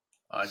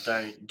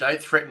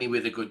 Don't threaten me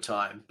with a good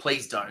time.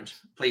 Please don't.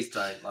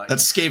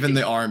 That's Skaven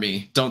the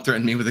army. Don't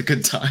threaten me with a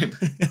good time.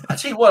 I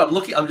tell you what,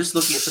 I'm just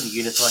looking at some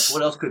units.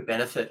 What else could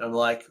benefit? I'm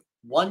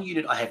one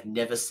unit I have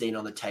never seen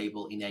on the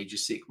table in Age of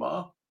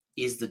Sigmar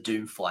is the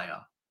Doom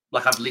Flayer.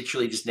 I've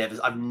literally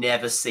I've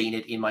never seen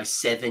it in my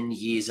 7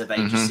 years of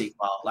Age of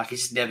Sigmar. It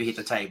just never hit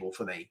the table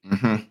for me.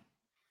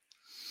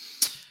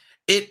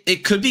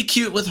 It could be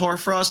cute with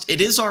Hoarfrost.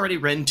 It is already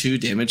Ren 2,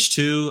 damage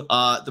 2.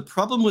 The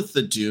problem with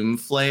the Doom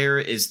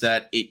Flayer is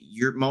that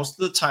you're most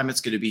of the time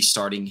it's going to be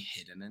starting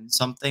hidden in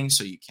something,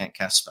 so you can't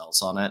cast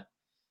spells on it.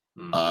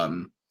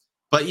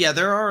 But yeah,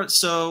 there are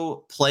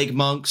Plague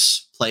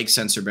Monks, Plague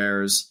Censor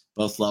Bearers,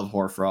 both love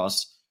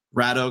Hoarfrost.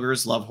 Rat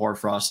Ogres love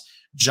Hoarfrost.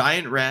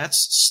 Giant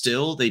Rats,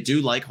 still, they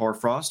do like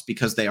Hoarfrost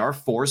because they are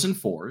 4s and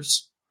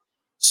 4s.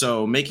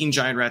 So making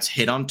Giant Rats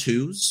hit on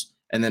 2s,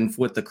 and then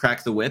with the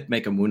Crack the Whip,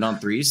 make them wound on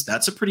 3s,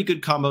 that's a pretty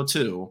good combo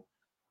too.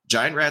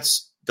 Giant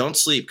Rats Don't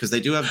sleep, because they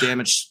do have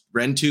damage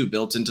Ren 2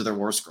 built into their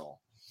War Scroll.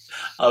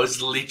 I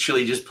was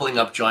literally just pulling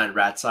up giant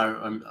rats.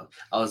 I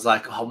was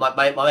like, oh, my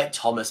mate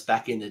Thomas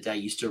back in the day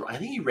used to. I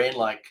think he ran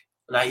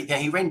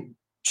he ran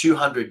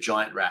 200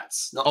 giant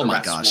rats. Not oh the my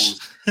rat gosh!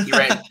 Swarms. He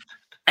ran,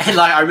 and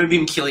like I remember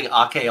him killing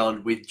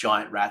Archaon with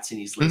giant rats in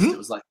his list. Mm-hmm. It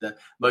was like the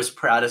most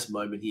proudest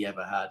moment he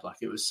ever had. Like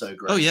it was so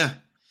great. Oh yeah,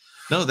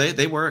 no,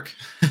 they work.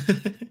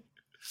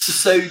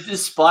 So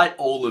despite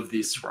all of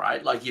this,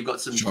 right, like you've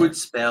got some good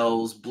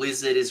spells.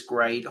 Blizzard is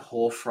great.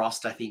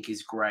 Hoarfrost, I think,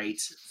 is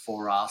great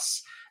for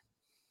us.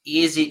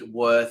 Is it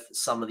worth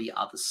some of the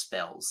other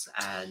spells?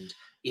 And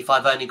if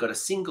I've only got a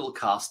single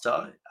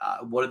caster,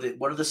 what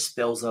are the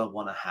spells that I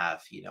want to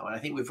have? You know, and I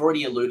think we've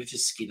already alluded to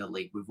Skinner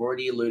League. We've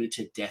already alluded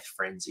to Death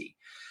Frenzy.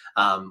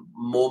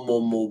 More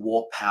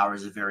Warp Power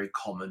is a very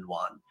common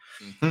one.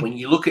 Mm-hmm. When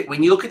you look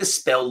at the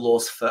spell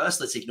laws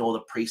first, let's ignore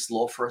the priest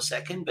law for a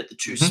second, but the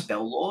two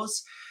spell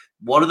laws,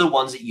 what are the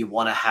ones that you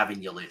want to have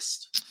in your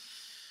list?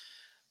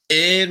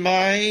 In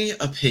my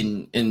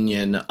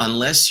opinion,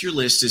 unless your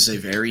list is a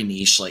very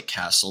niche like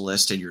castle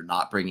list and you're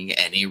not bringing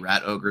any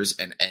rat ogres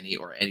and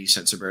any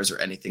censor bears or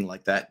anything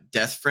like that,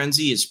 Death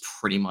Frenzy is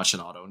pretty much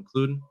an auto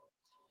include.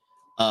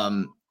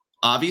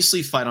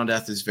 Obviously, Fight on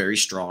Death is very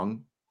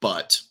strong,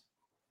 but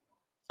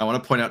I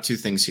want to point out two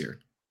things here.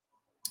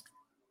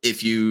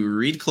 If you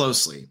read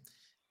closely,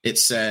 it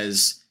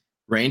says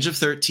range of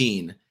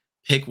 13,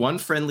 pick one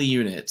friendly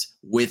unit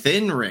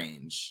within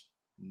range,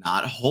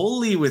 not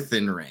wholly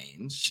within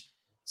range.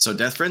 So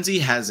Death Frenzy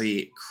has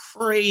a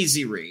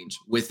crazy range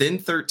within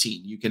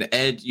 13. You can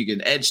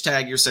edge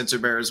tag your censor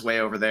bearers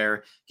way over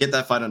there, get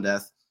that Fight on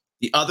Death.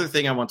 The other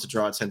thing I want to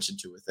draw attention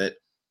to with it,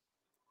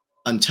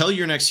 until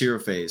your next hero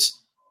phase,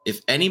 if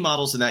any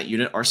models in that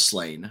unit are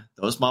slain,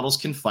 those models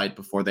can fight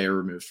before they are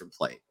removed from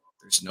play.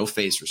 There's no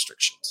phase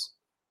restrictions.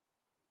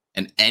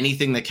 And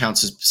anything that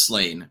counts as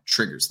slain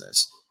triggers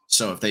this.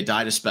 So if they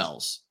die to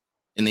spells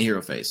in the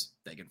hero phase,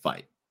 they can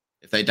fight.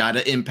 If they die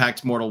to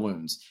impact mortal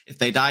wounds, if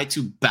they die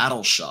to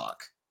battle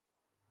shock,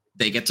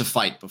 they get to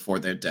fight before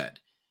they're dead.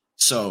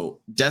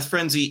 So Death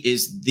Frenzy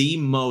is the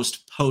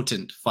most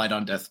potent fight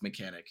on death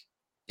mechanic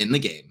in the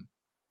game.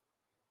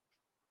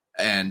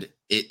 And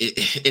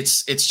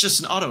it's just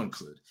an auto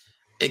include.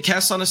 It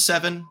casts on a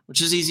 7,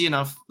 which is easy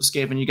enough with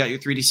Skaven. You got your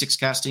 3d6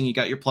 casting, you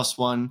got your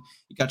 +1,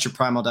 you got your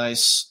primal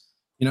dice.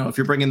 You know, if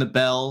you're bringing the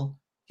bell,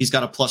 he's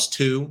got a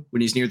 +2.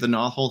 When he's near the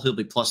Gnaw-hole, he'll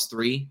be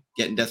 +3,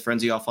 getting Death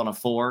Frenzy off on a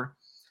 4.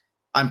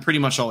 I'm pretty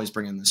much always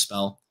bringing this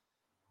spell.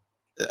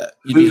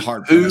 You'd be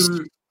hard-pressed.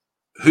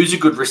 Who's a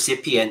good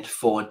recipient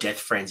for Death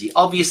Frenzy?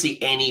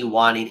 Obviously,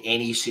 anyone in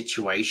any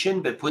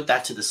situation, but put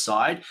that to the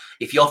side.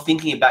 If you're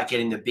thinking about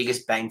getting the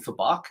biggest bang for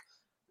buck,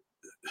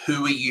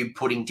 who are you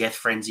putting Death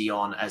Frenzy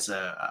on as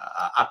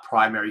a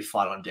primary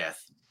fight on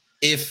death?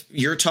 If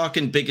you're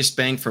talking biggest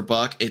bang for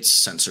buck,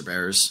 it's Censor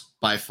Bearers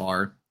by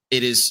far.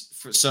 It is.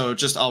 So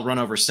just I'll run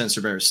over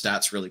Censor Bearers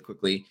stats really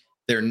quickly.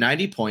 They're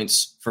 90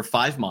 points for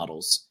 5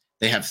 models.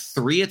 They have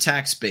 3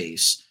 attacks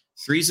base,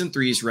 3s and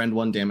 3s, rend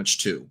 1, damage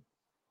 2.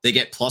 They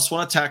get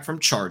 +1 attack from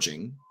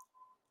charging,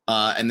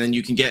 and then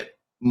you can get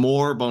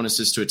more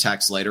bonuses to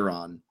attacks later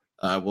on.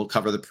 We'll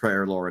cover the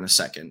prayer lore in a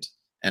second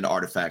and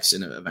artifacts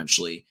in it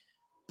eventually.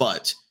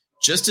 But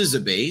just as a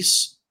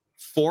base,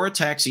 4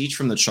 attacks each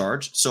from the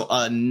charge. So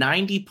a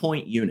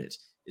 90-point unit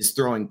is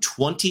throwing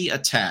 20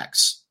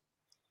 attacks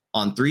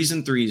on 3s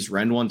and 3s,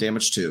 rend 1,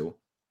 damage 2.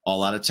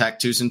 All out attack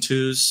 2s and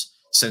 2s.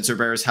 Censor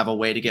Bearers have a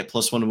way to get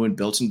 +1 wound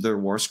built into their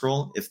War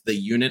Scroll. If the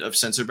unit of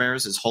Censor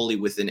Bearers is wholly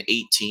within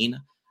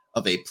 18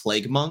 of a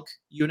Plague Monk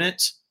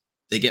unit,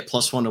 they get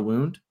 +1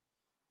 wound.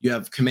 You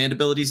have command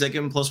abilities that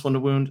give them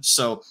 +1 wound.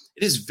 So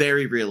it is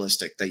very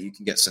realistic that you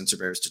can get Censor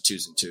Bearers to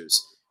 2s and 2s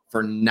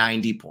for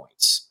 90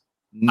 points.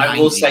 90.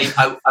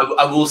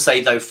 I will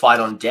say though, fight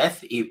on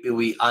death, it will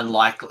be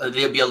unlikely.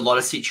 There'll be a lot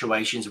of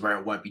situations where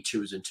it won't be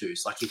 2s and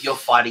 2s. Like if you're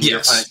fighting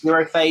your opponent's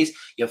hero phase,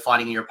 you're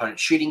fighting your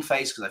opponent's shooting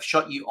phase because they've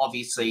shot you.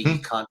 Obviously, you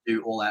can't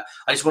do all that.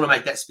 I just want to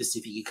make that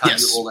specific. You can't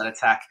do all that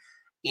attack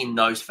in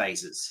those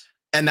phases.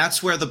 And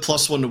that's where the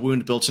 +1 to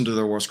wound built into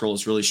their War Scroll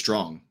is really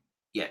strong.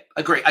 Yeah,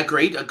 agreed.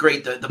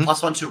 The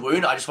 +1 to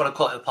wound, I just want to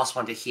call it the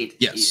 +1 to hit.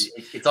 Yes,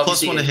 it's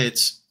obviously +1 to hit.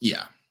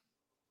 Yeah.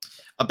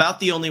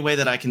 About the only way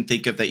that I can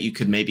think of that you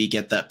could maybe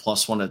get that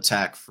 +1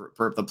 attack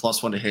for the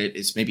 +1 to hit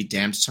is maybe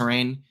damned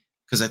terrain,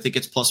 because I think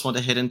it's +1 to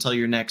hit until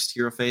your next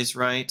hero phase,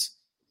 right?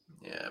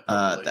 Yeah,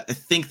 I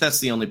think that's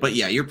the only. But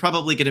yeah, you're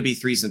probably going to be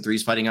 3s and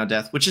 3s fighting on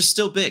death, which is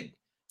still big.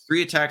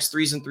 3 attacks,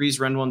 3s and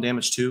 3s, rend 1,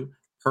 damage 2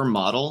 per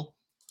model.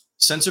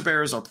 Censor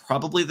Bearers are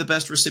probably the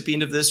best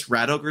recipient of this.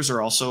 Rat Ogres are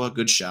also a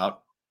good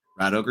shout.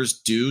 Rat Ogres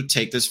do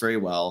take this very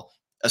well,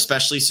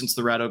 especially since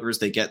the Rat Ogres,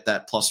 they get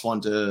that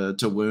 +1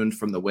 to wound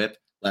from the whip.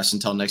 Lasts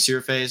until next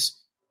hero phase.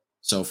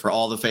 So for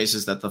all the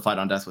phases that the fight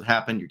on death would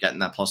happen, you're getting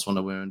that +1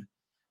 to wound.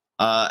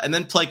 And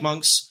then Plague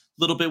Monks,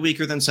 a little bit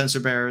weaker than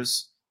Censor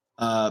Bearers,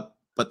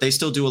 but they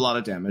still do a lot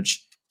of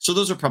damage. So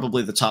those are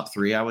probably the top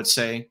 3, I would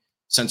say.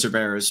 Censor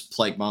Bearers,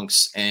 Plague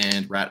Monks,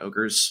 and Rat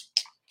Ogres.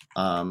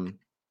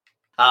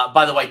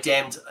 By the way,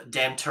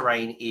 damned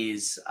terrain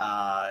is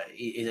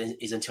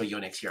until your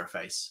next hero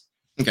phase.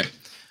 Okay.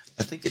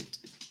 I think it...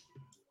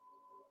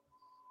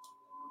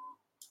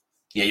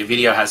 Yeah, your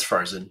video has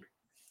frozen.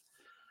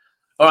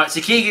 All right, so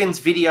Keegan's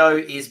video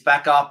is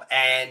back up,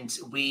 and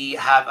we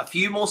have a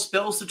few more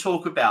spells to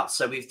talk about.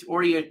 So we've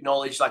already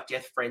acknowledged like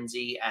Death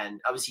Frenzy,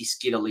 and obviously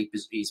Skitter Leap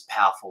is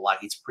powerful. Like,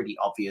 it's pretty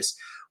obvious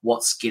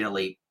what Skitter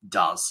Leap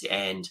does.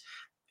 And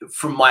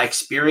from my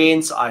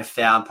experience, I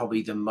found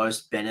probably the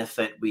most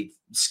benefit with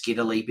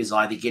Skitter Leap is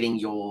either getting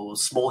your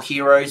small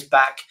heroes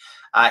back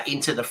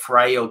into the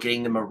fray or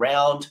getting them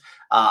around.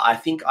 I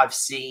think I've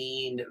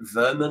seen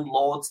Vermin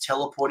Lords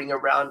teleporting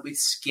around with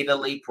Skitter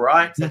Leap,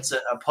 right? Mm-hmm. That's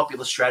a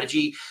popular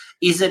strategy.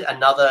 Is it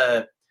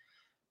another,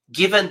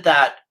 given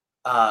that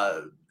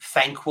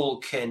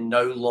Thanquol can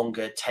no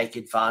longer take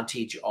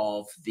advantage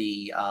of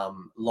the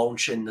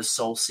Longshan, the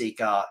Soul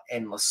Seeker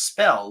Endless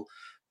spell,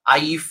 are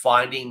you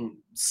finding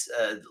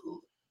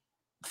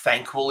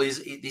Thanquol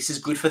is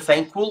good for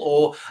Thanquol,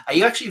 or are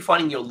you actually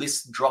finding your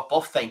list drop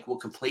off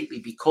Thanquol completely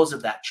because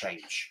of that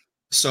change?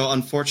 So,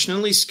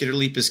 unfortunately, Skitter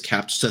Leap is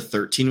capped to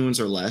 13 wounds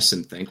or less,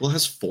 and Thanquol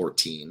has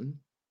 14.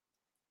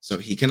 So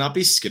he cannot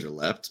be Skitter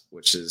Leapt,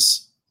 which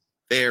is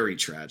very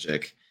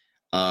tragic.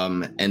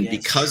 And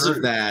because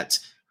of that,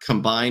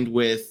 combined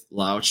with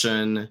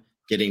Lao-Chen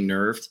getting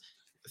nerfed,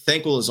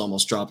 Thanquol has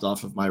almost dropped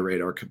off of my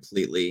radar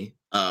completely.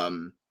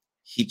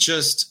 He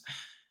just...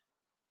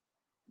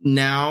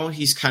 Now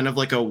he's kind of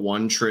like a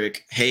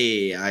one-trick,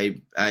 hey,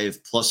 I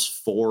have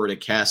 +4 to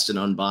cast and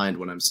unbind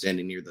when I'm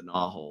standing near the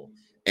gnaw hole.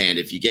 And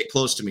if you get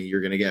close to me,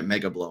 you're going to get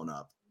mega blown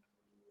up.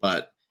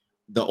 But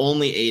the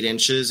only 8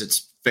 inches,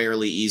 it's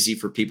fairly easy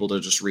for people to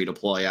just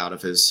redeploy out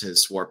of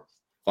his warp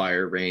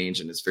fire range,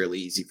 and it's fairly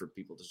easy for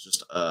people to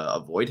just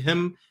avoid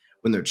him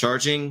when they're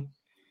charging.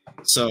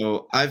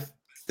 So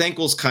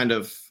Thanquol's kind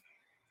of,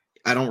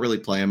 I don't really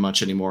play him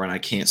much anymore, and I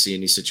can't see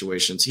any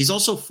situations. He's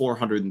also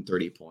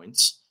 430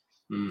 points.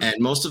 And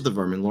most of the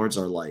Vermin Lords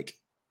are like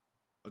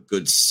a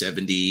good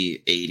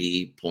 70,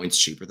 80 points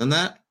cheaper than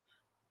that.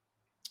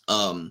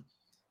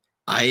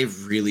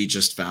 I've really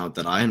just found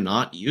that I am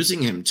not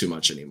using him too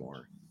much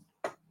anymore.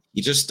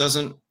 He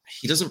doesn't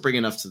bring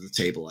enough to the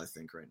table, I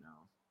think, right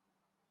now.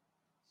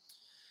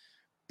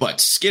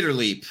 But Skitter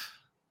Leap,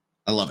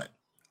 I love it.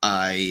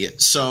 I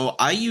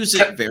use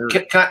it very...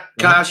 Can I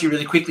ask you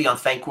really quickly on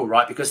Thanquol,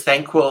 right? Because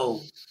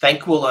Thanquol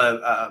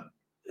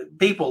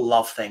people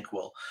love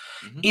Thanquol.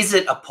 Mm-hmm. Is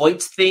it a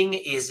points thing?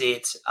 Is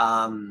it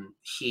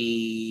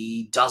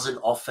he doesn't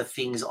offer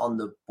things on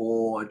the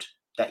board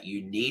that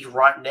you need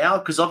right now?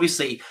 Because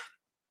obviously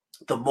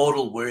the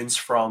mortal wounds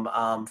from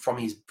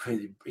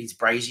his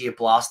brazier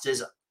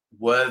blasters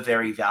were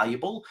very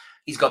valuable.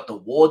 He's got the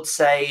ward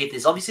save.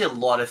 There's obviously a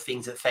lot of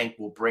things that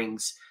Thanquol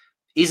brings.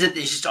 Is it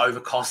just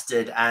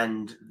overcosted,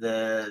 and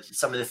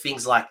some of the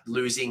things like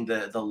losing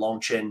the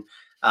Longshan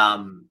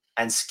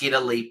and Skitter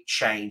Leap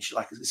change?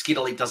 Like,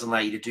 Skitter Leap doesn't allow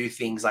you to do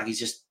things, like he's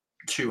just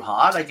too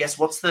hard, I guess.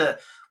 What's the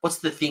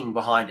thing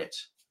behind it?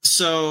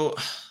 So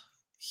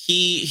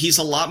he's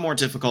a lot more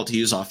difficult to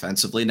use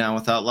offensively now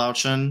without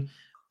Lao-Chen.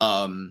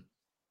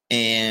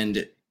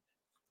 And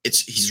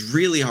he's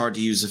really hard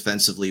to use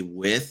offensively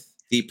with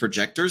the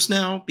projectors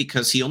now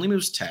because he only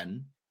moves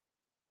 10.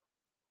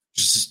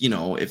 Just,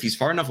 if he's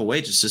far enough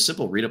away, just a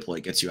simple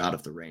redeploy gets you out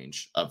of the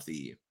range of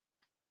the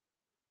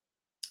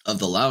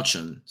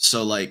Lao-Chen.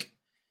 So, like,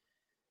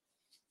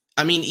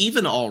 I mean,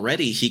 even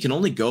already, he can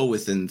only go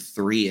within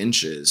 3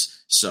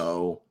 inches.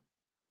 So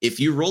if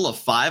you roll a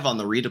 5 on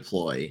the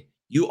redeploy,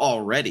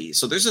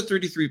 so there's a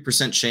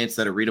 33% chance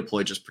that a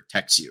redeploy just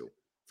protects you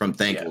from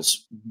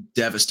Thanquol's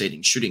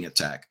devastating shooting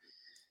attack.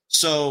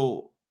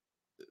 So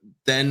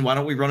then why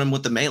don't we run him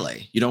with the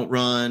melee? You don't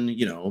run,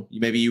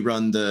 maybe you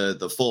run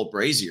the full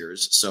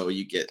braziers, so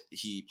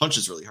he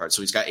punches really hard.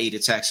 So he's got 8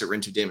 attacks at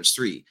Ren2 damage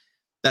 3.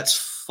 That's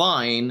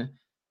fine,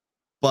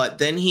 but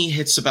then he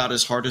hits about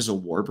as hard as a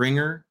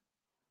Warbringer,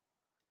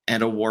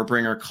 and a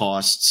Warbringer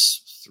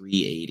costs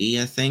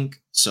 380, I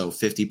think. So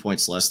 50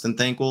 points less than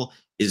Thanquol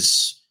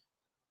is,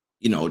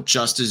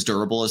 just as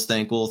durable as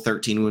Thanquol.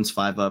 13 wounds,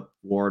 5 up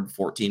ward,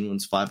 14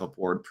 wounds, 5 up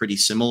ward, pretty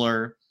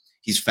similar.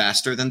 He's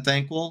faster than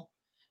Thanquol.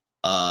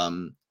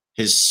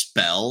 His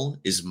spell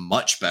is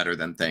much better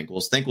than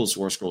Thanquol's. Thanquol's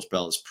War Scroll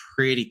spell is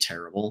pretty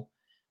terrible.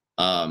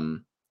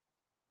 And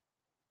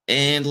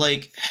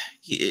like,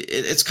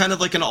 it's kind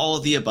of like an all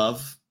of the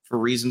above for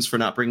reasons for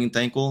not bringing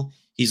Thanquol.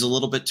 He's a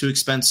little bit too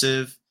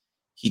expensive.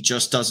 He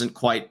just doesn't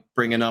quite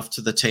bring enough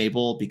to the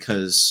table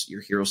because your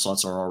hero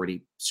slots are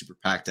already super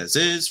packed as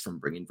is from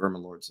bringing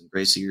Vermin Lords and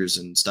Braziers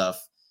and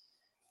stuff.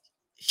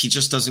 He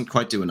just doesn't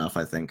quite do enough,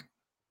 I think.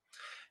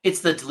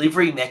 It's the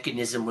delivery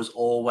mechanism was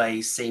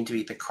always seemed to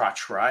be the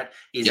crutch, right?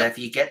 That if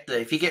you get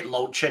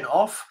Longshan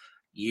off,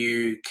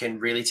 you can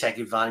really take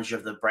advantage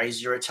of the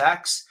brazier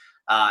attacks.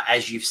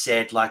 As you've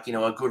said, like, a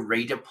good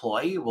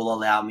redeploy will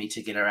allow me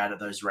to get her out of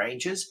those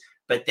ranges.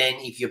 But then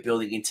if you're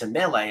building into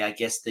melee, I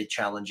guess the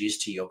challenge is,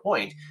 to your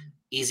point,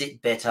 is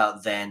it better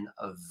than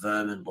a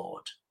Vermin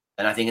Lord?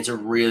 And I think it's a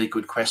really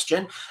good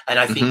question. And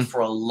I think Mm-hmm.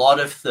 for a lot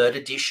of third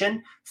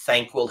edition,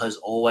 Thanquil has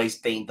always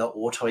been the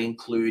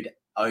auto-include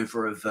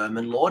over a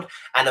Vermin Lord.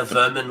 And a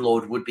Vermin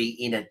Lord would be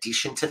in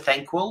addition to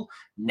Thanquil.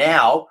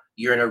 Now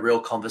you're in a real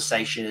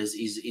conversation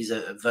is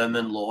a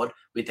Vermin Lord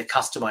with the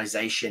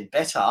customization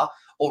better,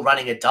 or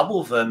running a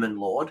double Vermin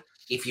Lord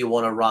if you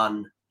want to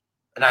run.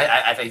 And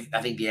I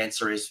think the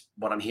answer is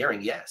what I'm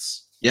hearing,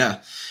 yes.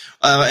 Yeah.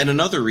 And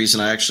another reason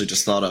I actually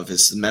just thought of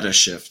is the meta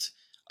shift.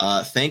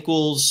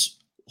 Thanquil's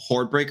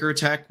Hordebreaker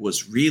attack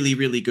was really,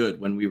 really good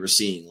when we were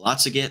seeing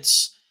lots of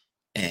gets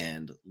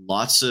and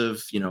lots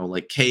of,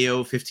 like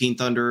KO 15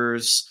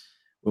 Thunderers,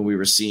 when we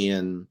were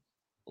seeing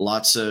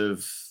lots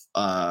of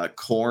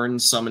Khorne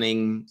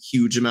summoning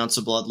huge amounts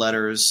of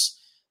Bloodletters,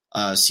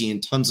 seeing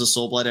tons of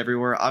Soulblight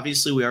everywhere.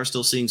 Obviously, we are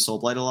still seeing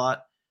Soulblight a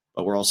lot,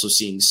 but we're also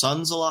seeing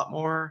Suns a lot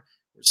more.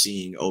 We're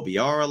seeing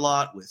OBR a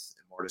lot with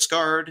Immortus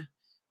Guard.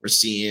 We're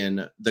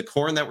seeing the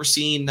Khorne that we're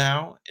seeing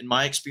now, in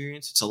my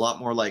experience, it's a lot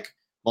more like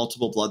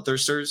multiple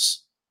Bloodthirsters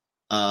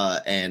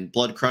and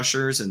Blood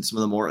Crushers and some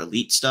of the more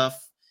elite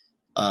stuff.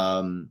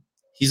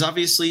 He's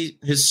obviously,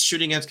 his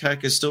shooting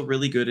attack is still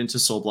really good into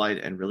Soulblight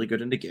and really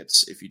good into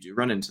Gits if you do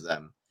run into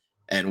them.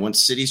 And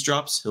once Cities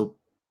drops,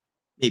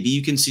 maybe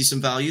you can see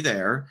some value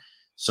there.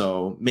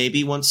 So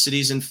maybe once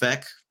Cities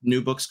infect,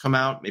 new books come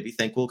out, maybe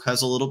Thanquil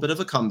has a little bit of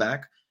a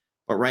comeback.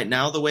 But right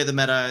now, the way the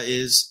meta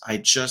is,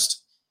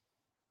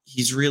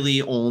 he's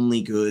really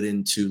only good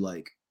into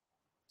like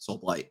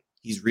Soulblight.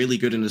 He's really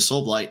good into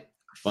Soulblight,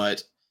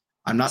 but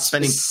I'm not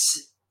spending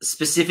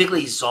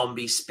specifically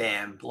zombie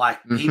spam.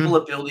 Like people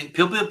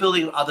are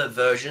building other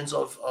versions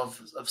of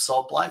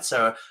Soulblight.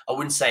 So I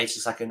wouldn't say it's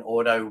just like an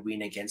auto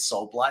win against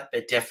Soulblight,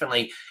 but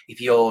definitely if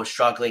you're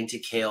struggling to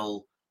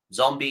kill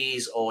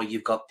zombies or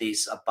you've got a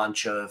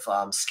bunch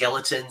of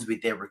skeletons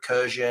with their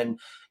recursion,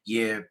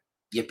 you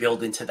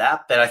build into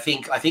that. But I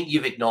think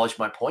you've acknowledged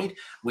my point,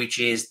 which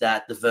is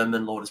that the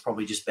Vermin Lord is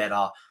probably just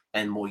better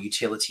and more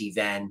utility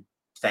than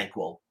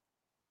Thanquil.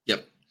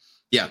 Yep.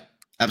 Yeah,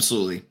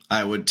 absolutely.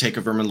 I would take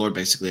a Vermin Lord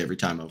basically every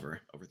time over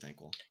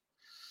Thanquil.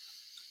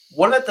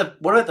 What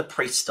about the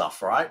priest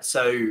stuff, right?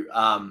 So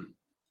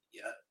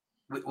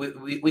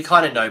we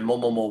kind of know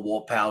more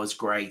Warp Power is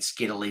great,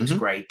 Skitterling's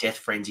great, Death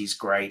Frenzy's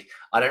great.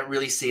 I don't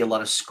really see a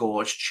lot of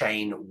Scorch,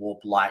 Chain, Warp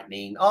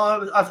Lightning.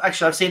 Oh,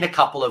 I've seen a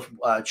couple of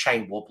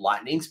Chain Warp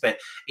Lightnings, but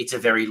it's a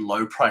very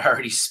low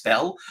priority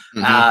spell.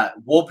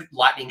 Warp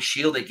Lightning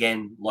Shield,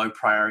 again, low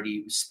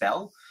priority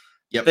spell.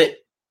 Yep. But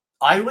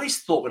I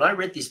always thought when I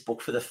read this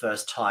book for the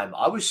first time,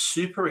 I was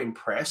super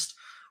impressed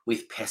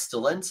with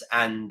Pestilence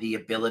and the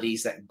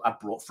abilities that are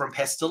brought from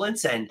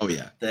Pestilence. And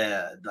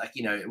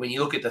when you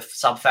look at the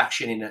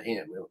sub-faction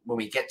when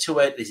we get to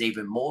it, there's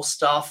even more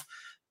stuff.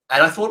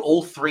 And I thought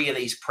all three of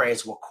these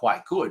prayers were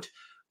quite good.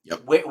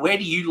 Yep. Where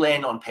do you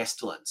land on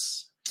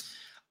Pestilence?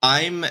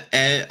 I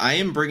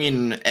am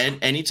bringing,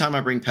 anytime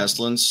I bring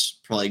Pestilence,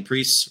 Plague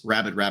Priests,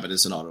 Rabbit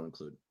is an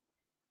auto-include.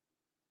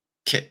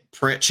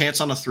 Chance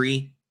on a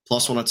 3,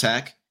 +1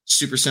 attack,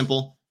 super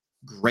simple,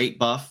 great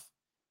buff.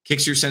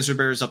 Kicks your Sensor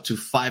Bearers up to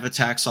 5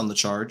 attacks on the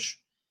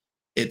charge.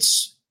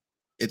 It's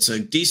a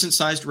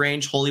decent-sized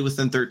range. Wholly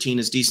Within 13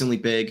 is decently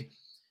big.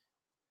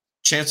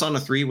 Chance on a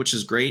 3, which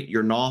is great.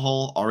 Your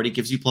Gnawhole already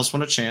gives you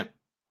 +1 a chant.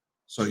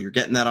 So you're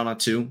getting that on a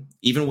 2.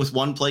 Even with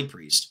 1 Plague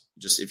Priest.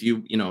 Just if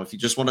you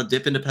just want to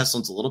dip into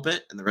Pestilence a little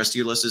bit, and the rest of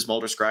your list is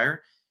Mulder Scryer,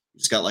 you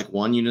just got like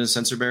 1 unit of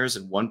Sensor Bearers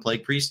and 1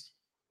 Plague Priest.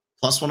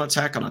 +1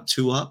 attack on a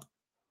 2-up.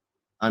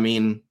 I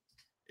mean,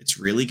 it's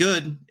really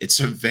good. It's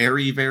a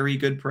very, very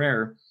good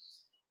prayer.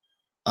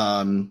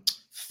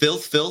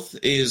 Filth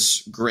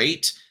is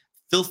great.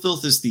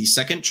 Filth is the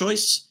second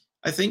choice,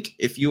 I think,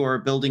 if you are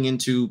building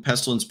into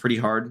Pestilence pretty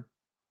hard.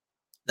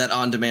 That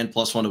on-demand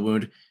 +1 to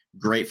wound,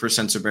 great for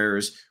Sensor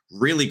Bearers,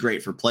 really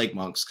great for Plague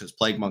Monks, because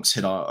Plague Monks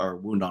hit or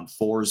wound on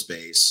 4's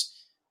base.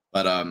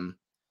 But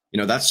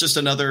that's just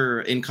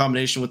another, in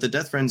combination with the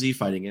Death Frenzy,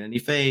 fighting in any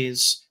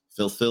phase.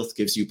 Filth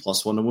gives you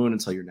 +1 to wound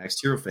until your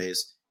next hero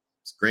phase.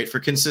 It's great for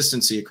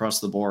consistency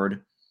across the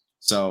board.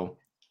 So,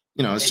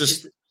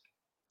 it's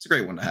a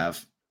great one to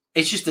have.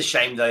 It's just a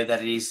shame, though,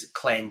 that it is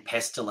Clan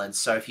Pestilence.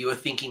 So if you were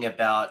thinking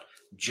about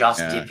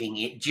dipping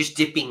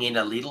in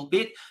a little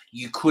bit,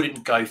 you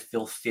couldn't go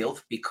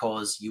Filth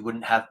because you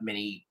wouldn't have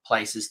many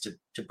places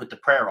to put the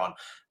prayer on.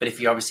 But if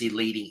you're obviously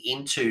leading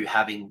into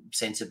having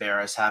Sensor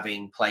Bearers,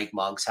 having Plague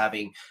Monks,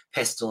 having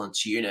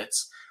Pestilence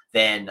units,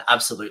 then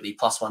absolutely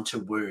 +1 to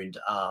wound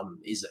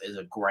is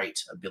a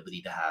great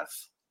ability to have.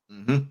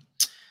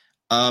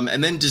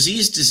 And then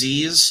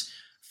disease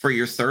for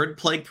your third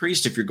Plague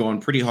Priest, if you're going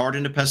pretty hard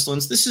into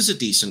Pestilence, this is a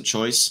decent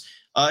choice.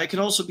 It can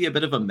also be a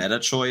bit of a meta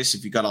choice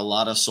if you got a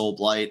lot of Soul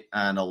Blight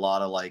and a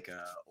lot of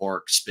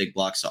Orcs, big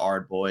blocks of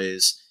Ard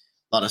Boys,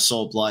 a lot of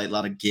Soul Blight, a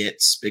lot of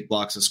Gits, big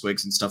blocks of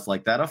Squigs and stuff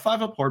like that. A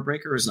 5-up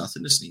Hordebreaker is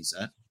nothing to sneeze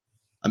at.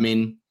 I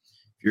mean,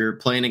 if you're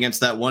playing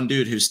against that one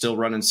dude who's still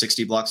running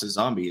 60 blocks of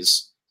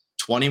zombies,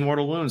 20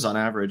 mortal wounds on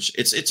average,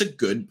 it's a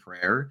good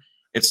prayer.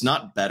 It's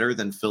not better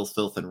than Filth,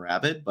 and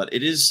Rabid, but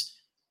it is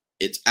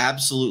it's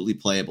absolutely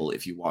playable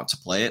if you want to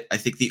play it. I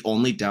think the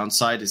only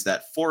downside is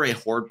that for a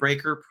Horde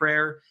Breaker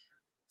prayer,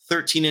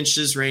 13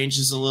 inches range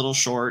is a little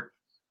short.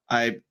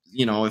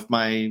 If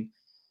my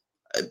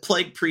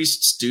Plague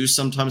Priests do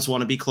sometimes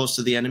want to be close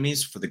to the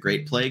enemies for the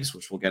Great Plagues,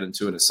 which we'll get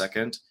into in a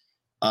second.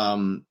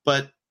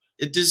 But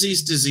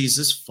disease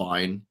is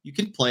fine. You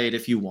can play it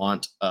if you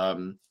want.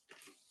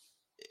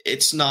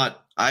 It's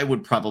not. I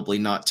would probably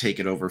not take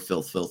it over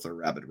Filth, or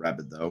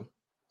Rabid, though.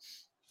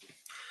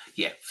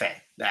 Yeah, fair.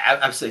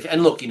 Absolutely.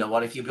 And look, you know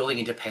what? If you're building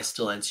into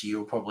Pestilence,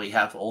 you'll probably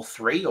have all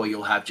three, or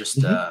you'll have just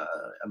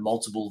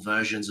multiple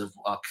versions of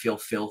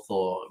Filth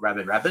or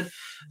Rabid.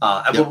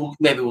 And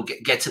maybe we'll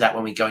get to that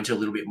when we go into a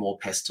little bit more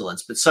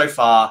Pestilence. But so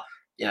far,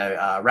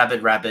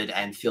 Rabid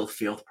and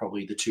Filth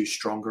probably the two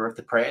stronger of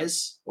the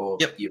prayers, or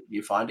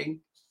you're finding?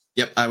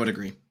 Yep, I would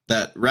agree.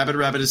 That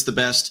Rabid is the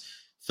best.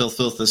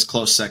 Filth is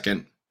close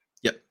second.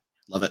 Yep,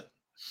 love it.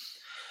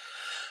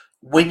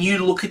 When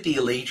you look at the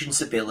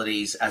Allegiance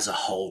abilities as a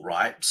whole,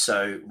 right?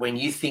 So when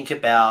you think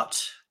about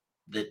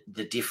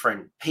the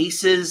different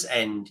pieces,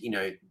 and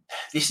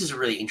this is a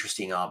really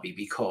interesting RB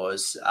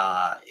because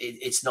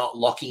it's not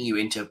locking you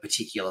into a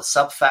particular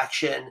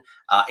sub-faction.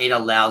 It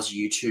allows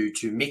you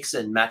to mix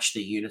and match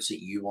the units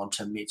that you want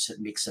to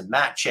mix and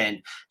match.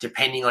 And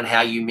depending on how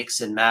you mix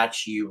and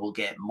match, you will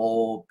get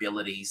more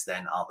abilities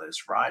than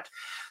others, right?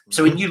 Mm-hmm.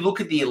 So when you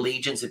look at the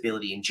Allegiance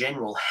ability in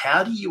general,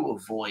 how do you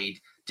avoid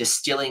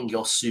distilling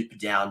your soup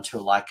down to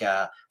like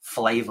a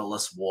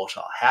flavorless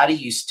water? How do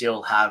you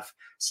still have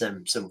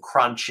some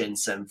crunch and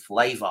some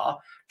flavor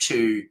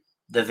to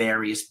the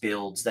various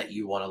builds that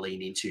you want to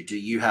lean into? Do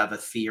you have a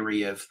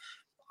theory of,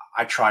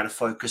 I try to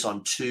focus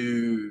on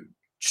two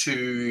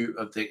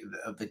of the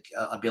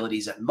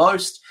abilities at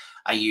most?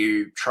 Are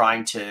you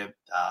trying to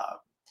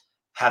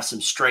have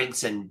some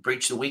strengths and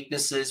breach the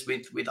weaknesses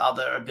with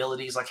other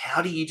abilities? Like,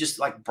 how do you just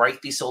like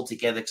break this all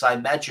together? Because I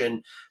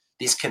imagine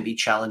this can be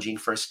challenging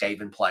for a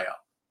Skaven player.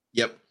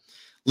 Yep.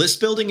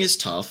 List building is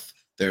tough.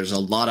 There's a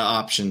lot of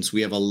options.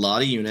 We have a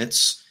lot of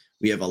units.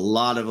 We have a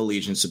lot of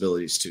Allegiance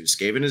abilities too.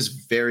 Skaven is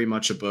very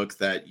much a book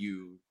that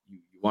you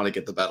want to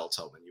get the battle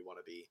token. You want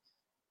to be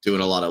doing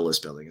a lot of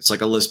list building. It's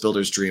like a list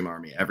builder's dream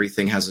army.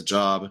 Everything has a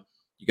job.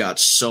 You got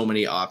so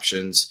many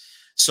options.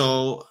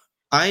 So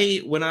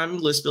when I'm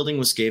list building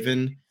with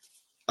Skaven,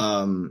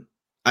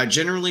 I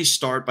generally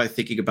start by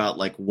thinking about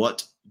like,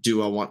 what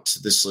do I want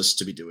this list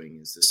to be doing?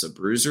 Is this a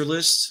bruiser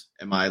list?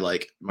 Am I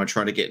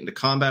trying to get into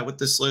combat with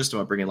this list? Am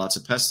I bringing lots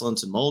of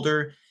Pestilence and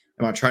Molder?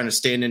 Am I trying to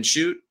stand and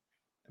shoot?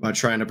 Am I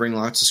trying to bring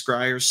lots of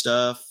Scryer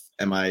stuff?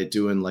 Am I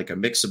doing like a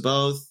mix of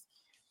both?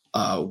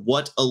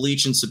 What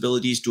Allegiance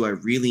abilities do I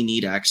really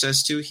need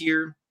access to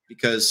here?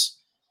 Because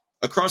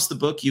across the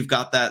book, you've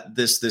got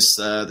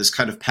this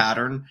kind of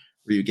pattern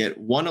where you get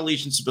one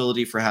Allegiance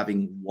ability for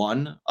having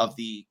one of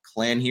the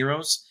clan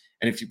heroes.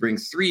 And if you bring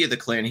 3 of the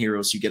clan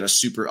heroes, you get a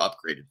super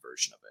upgraded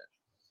version of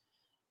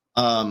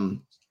it.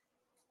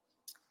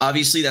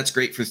 Obviously, that's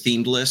great for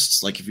themed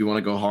lists. Like if you want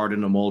to go hard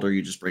into Molder,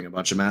 you just bring a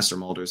bunch of Master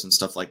Molders and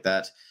stuff like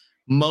that.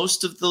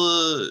 Most of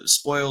the,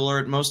 spoiler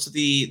alert, most of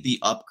the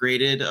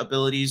upgraded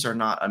abilities are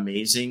not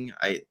amazing.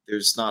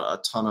 There's not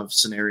a ton of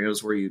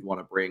scenarios where you'd want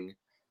to bring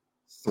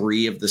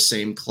 3 of the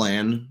same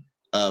clan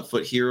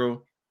foot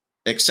hero,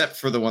 except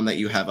for the one that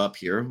you have up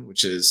here,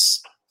 which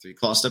is 3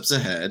 claw steps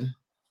ahead.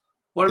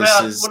 What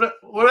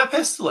about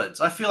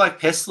Pestilence? I feel like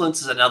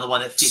Pestilence is another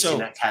one that fits in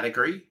that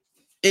category.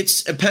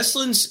 It's a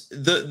Pestilence.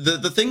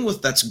 The thing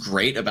that's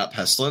great about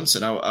Pestilence,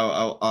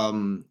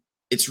 and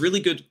it's really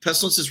good.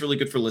 Pestilence is really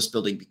good for list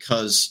building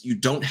because you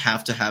don't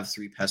have to have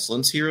 3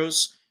 Pestilence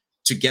heroes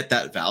to get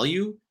that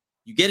value.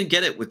 You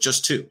get it with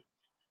just 2.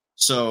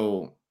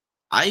 So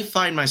I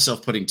find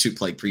myself putting 2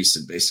 Plague Priests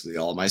in basically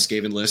all my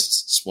Skaven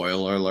lists.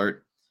 Spoiler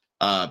alert,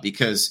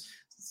 because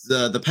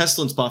the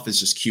Pestilence buff is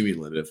just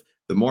cumulative.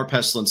 The more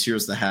Pestilence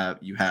heroes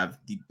you have,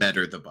 the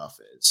better the buff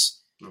is.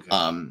 Okay.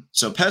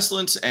 So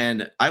Pestilence,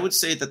 and I would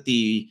say that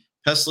the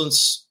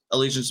Pestilence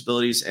Allegiance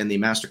abilities and the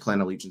Master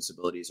Clan Allegiance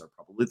abilities are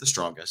probably the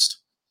strongest.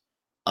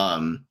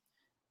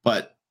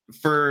 But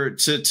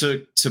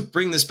to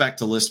bring this back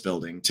to list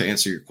building, to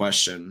answer your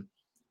question,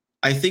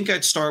 I think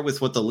I'd start with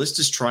what the list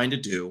is trying to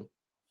do,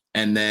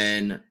 and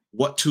then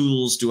what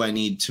tools do I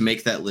need to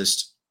make that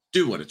list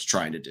do what it's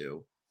trying to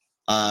do,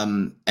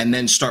 and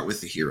then start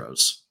with the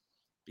heroes.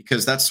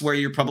 Because that's where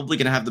you're probably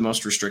going to have the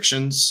most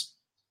restrictions,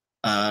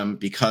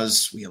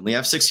 because we only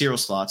have 6 hero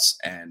slots,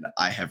 and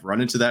I have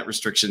run into that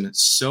restriction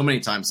so many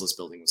times list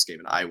building with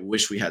Skaven. I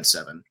wish we had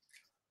 7.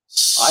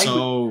 I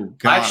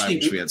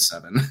wish we had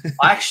 7.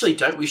 I actually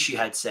don't wish you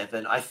had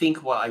 7. I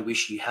think what I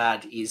wish you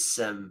had is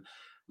some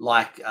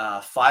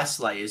Fire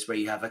Slayers where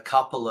you have a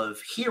couple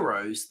of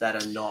heroes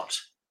that are not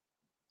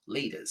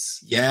leaders.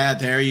 Yeah,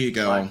 there you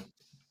go.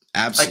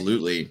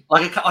 Absolutely.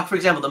 Like for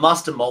example, the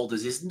Master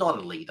Molders is not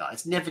a leader.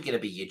 It's never going to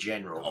be your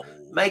general.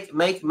 Oh. Make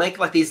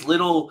like these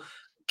little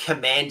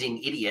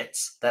commanding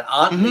idiots that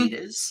aren't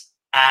leaders,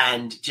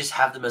 and just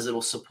have them as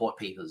little support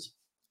peoples.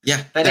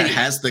 Yeah, that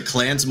has the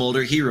Clans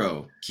Molder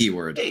hero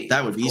keyword. Hey,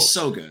 that would be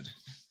so good.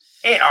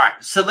 Yeah, all right.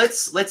 So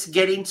let's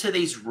get into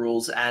these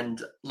rules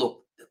and look.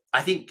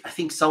 I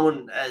think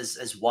someone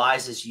as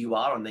wise as you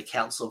are on the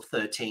Council of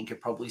 13 could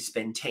probably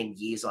spend 10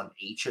 years on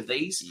each of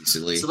these.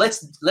 So Easily.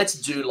 let's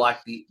do like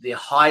the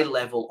high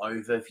level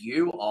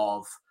overview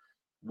of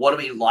what do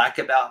we like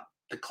about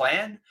the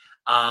clan?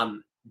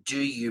 Do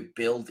you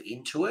build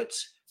into it?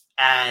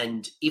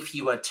 And if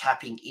you are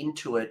tapping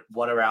into it,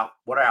 what are our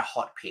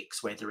hot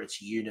picks, whether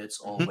it's units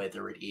or Mhm.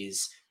 whether it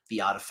is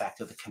the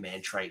artifact of the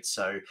command trait.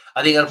 So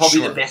I think that's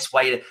probably the Sure. best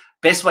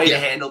way to Yeah.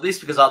 handle this,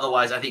 because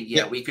otherwise I think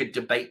Yeah. we could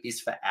debate this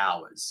for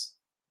hours.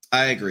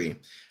 I agree.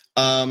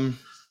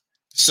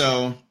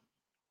 So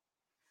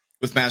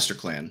with Master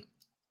Clan,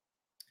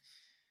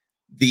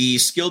 the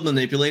skilled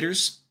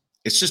manipulators,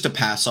 it's just a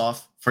pass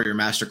off for your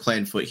Master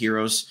Clan foot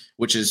heroes,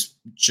 which is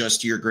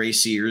just your Grey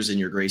Seers and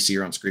your Grey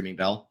Seer on Screaming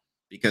Bell,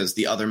 because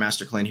the other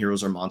Master Clan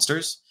heroes are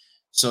monsters.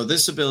 So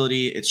this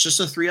ability, it's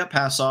just a 3-up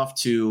pass off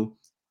to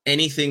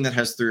anything that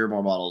has 3 or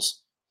more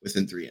models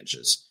within 3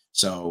 inches.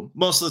 So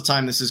most of the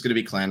time, this is going to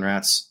be Clan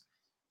Rats.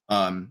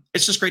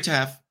 It's just great to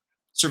have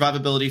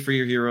survivability for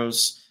your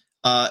heroes.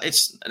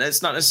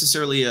 It's not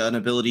necessarily an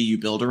ability you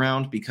build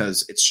around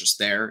because it's just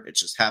there. It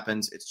just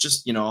happens. It's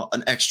just,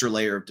 an extra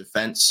layer of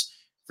defense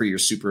for your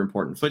super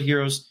important foot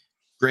heroes.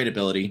 Great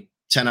ability.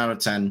 10 out of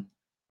 10.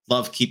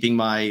 Love keeping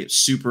my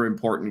super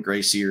important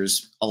Grey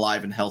Seers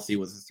alive and healthy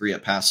with a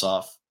 3-up pass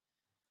off.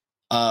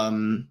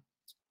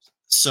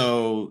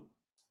 So,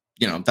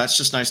 that's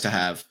just nice to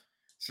have.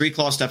 3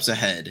 claw steps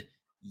ahead.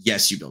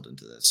 Yes, you build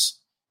into this.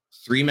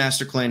 3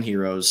 Master Clan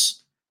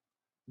heroes.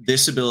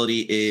 This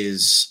ability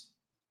is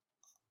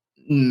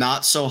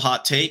not so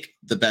hot take,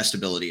 the best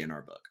ability in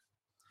our book.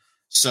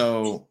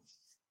 So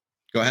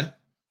go ahead.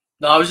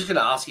 No, I was just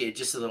going to ask you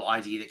just a little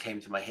idea that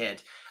came to my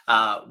head.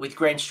 With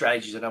grand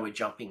strategies, I know we're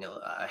jumping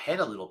ahead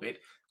a little bit.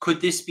 Could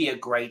this be a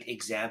great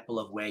example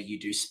of where you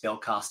do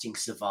spellcasting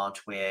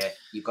savant, where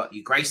you've got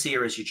your Grey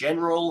Seer as your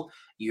general,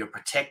 you're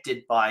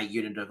protected by a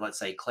unit of, let's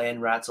say,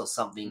 clan rats or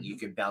something, you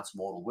can bounce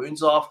mortal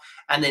wounds off.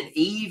 And then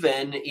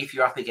even if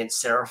you're up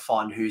against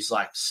Seraphon, who's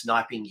like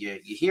sniping your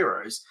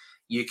heroes,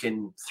 you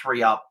can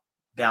 3-up,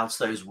 bounce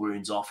those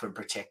wounds off and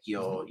protect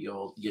your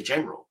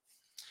general.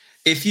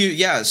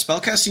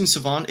 Spellcasting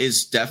Savant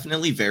is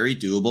definitely very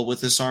doable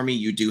with this army.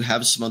 You do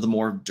have some of the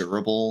more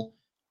durable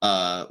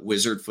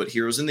wizard foot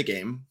heroes in the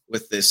game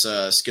with this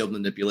skilled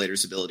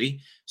manipulators ability.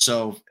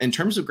 So in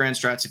terms of grand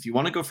strats, if you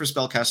want to go for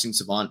Spellcasting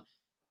Savant,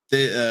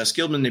 the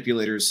skilled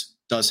manipulators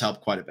does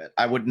help quite a bit.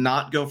 I would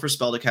not go for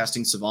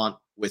Spellcasting Savant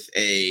with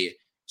a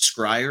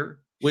Scryer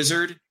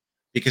wizard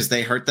because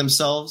they hurt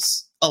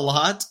themselves a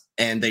lot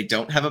and they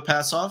don't have a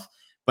pass off.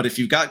 But if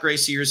you've got Grey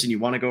Seers and you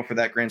want to go for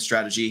that grand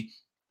strategy,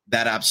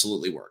 that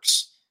absolutely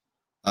works.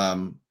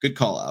 Good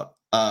call out.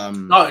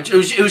 No, it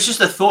was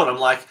just a thought. I'm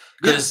like,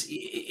 because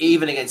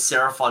even against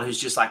Seraphon, who's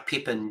just like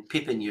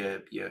pipping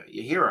your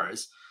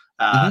heroes,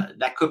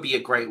 that could be a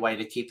great way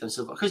to keep them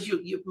silver. Because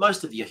you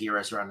most of your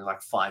heroes are only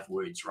like 5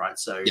 wounds, right?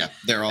 So yeah,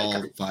 they're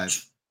all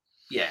 5.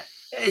 Yeah,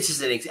 it's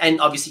just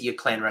and obviously your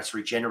clan rats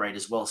regenerate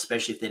as well,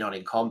 especially if they're not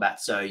in combat.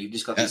 So you've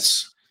just got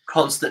this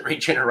constant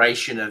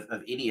regeneration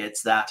of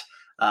idiots that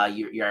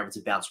you're able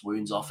to bounce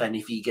wounds off. And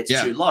if he gets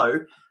too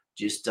low,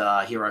 just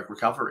heroic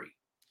recovery.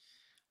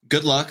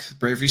 Good luck,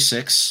 Bravery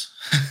 6.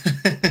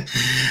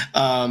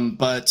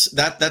 But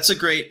that's a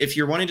great, if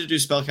you're wanting to do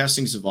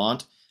Spellcasting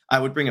Savant, I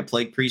would bring a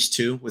Plague Priest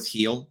too with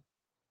heal.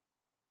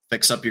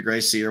 Fix up your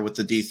Grey Seer with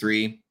the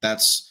D3.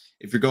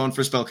 If you're going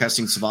for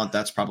Spellcasting Savant,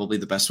 that's probably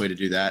the best way to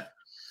do that.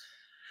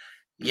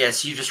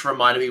 Yes, you just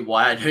reminded me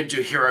why I don't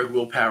do hero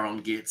willpower on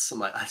Gits. I'm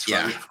like, that's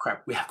right, we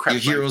have crap.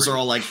 Your heroes are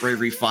all like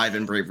Bravery 5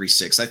 and Bravery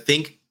 6. I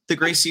think the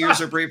Grey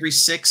Seers are Bravery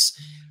 6.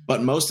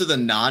 But most of the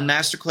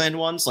non-Master Clan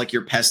ones, like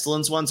your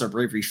Pestilence ones, are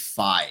Bravery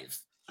 5.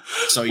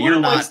 So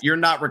you're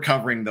not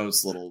recovering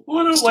those little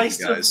what a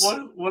waste guys.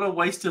 What a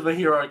waste of a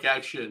heroic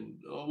action.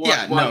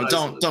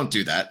 Don't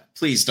do that.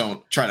 Please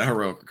don't try to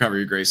heroic recover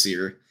your Grey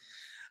Seer.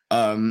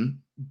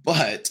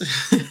 But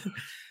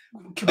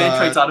command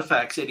traits,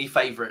 artifacts, any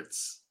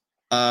favorites?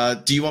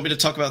 Do you want me to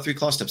talk about 3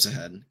 claw steps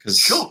ahead?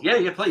 Sure.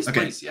 Yeah,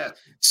 please, yeah.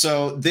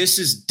 So this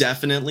is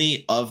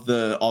definitely of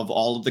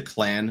all of the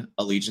clan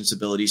allegiance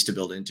abilities to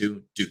build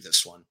into, do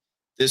this one.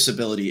 This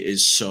ability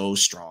is so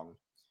strong.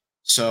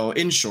 So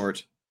in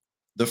short,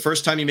 the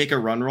first time you make a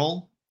run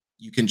roll,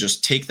 you can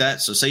just take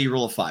that. So say you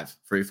roll a 5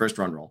 for your first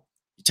run roll.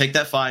 You take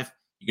that 5,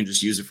 you can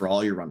just use it for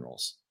all your run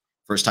rolls.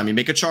 First time you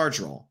make a charge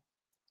roll,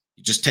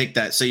 you just take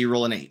that. Say you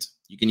roll an 8.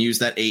 You can use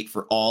that 8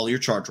 for all your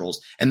charge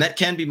rolls. And that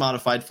can be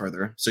modified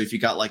further. So if you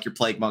got like your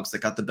Plague Monks that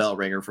got the Bell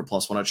Ringer for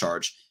 +1 a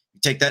charge, you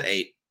take that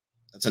 8.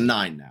 That's a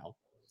 9 now.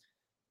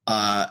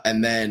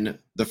 And then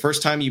the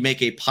first time you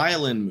make a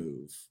pile-in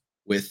move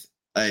with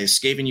a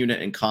Skaven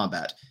unit in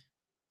combat,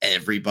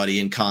 everybody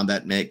in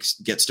combat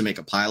gets to make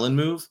a pile-in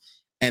move.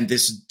 And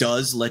this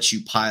does let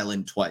you pile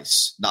in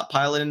twice. Not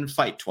pile in and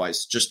fight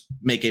twice, just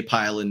make a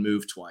pile-in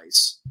move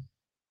twice.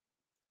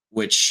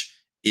 Which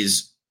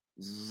is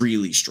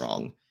really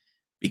strong.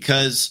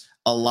 Because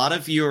a lot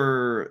of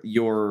your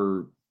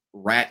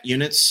rat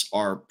units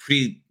are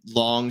pretty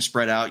long,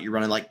 spread out. You're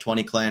running like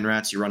 20 clan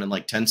rats. You're running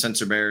like 10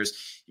 sensor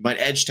bears. You might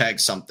edge tag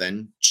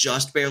something,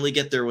 just barely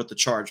get there with the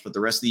charge, but the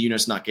rest of the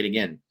unit's not getting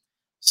in.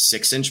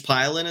 6-inch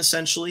pile-in,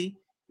 essentially,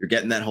 you're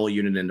getting that whole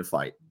unit into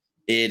fight.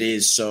 It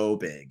is so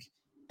big.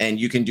 And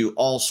you can do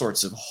all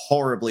sorts of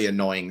horribly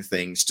annoying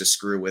things to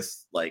screw with,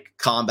 like,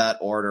 combat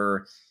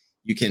order.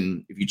 You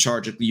can, if you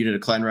charge a unit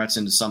of clan rats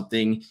into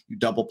something, you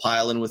double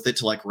pile in with it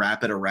to, like,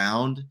 wrap it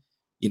around.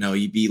 You know,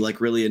 you'd be, like,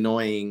 really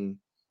annoying.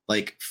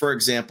 Like, for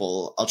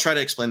example, I'll try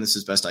to explain this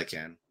as best I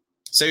can.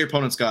 Say your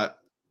opponent's got,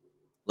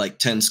 like,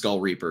 10 Skull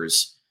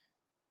Reapers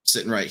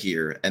sitting right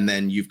here, and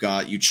then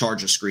you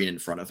charge a screen in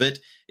front of it.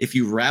 If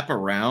you wrap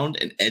around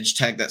and edge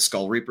tag that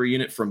Skull Reaper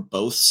unit from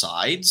both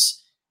sides,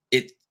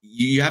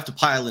 you have to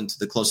pile into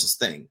the closest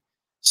thing.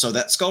 So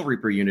that Skull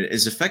Reaper unit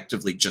is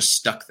effectively just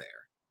stuck there.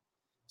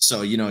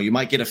 So, you know, you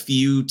might get a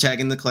few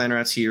tagging the clan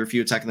rats here, a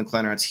few attacking the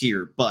clan rats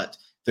here, but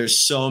there's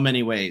so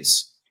many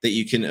ways that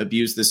you can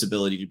abuse this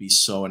ability to be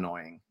so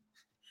annoying.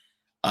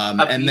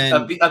 And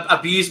then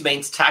abuse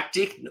means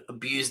tactic.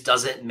 Abuse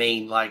doesn't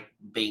mean like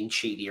being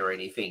cheaty or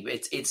anything.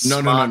 It's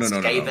smart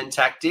Skaven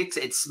tactics.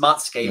 It's smart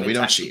Skaven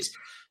tactics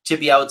to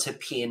be able to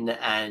pin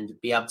and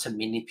be able to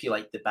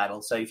manipulate the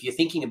battle. So if you're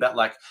thinking about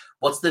like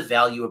what's the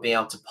value of being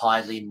able to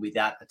pile in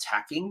without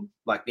attacking,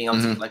 like being able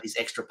to get like this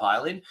extra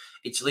pile in,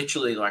 it's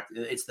literally like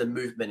it's the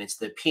movement, it's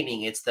the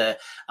pinning, it's the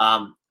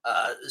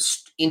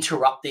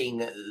interrupting.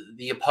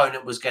 The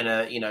opponent was going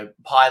to, you know,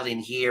 pile in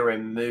here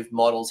and move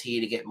models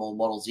here to get more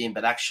models in,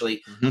 but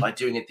actually by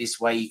doing it this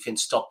way, you can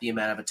stop the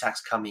amount of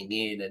attacks coming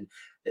in. And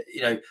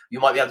you know, you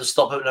might be able to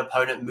stop an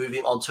opponent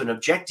moving onto an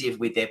objective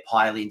with their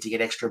pile in to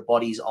get extra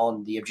bodies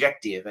on the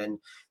objective. And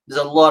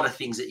there's a lot of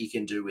things that you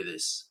can do with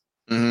this.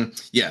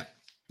 Yeah,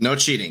 no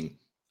cheating,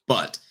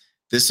 but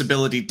this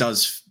ability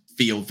does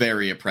feel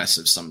very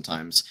oppressive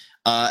sometimes.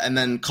 And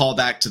then call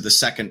back to the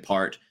second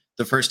part.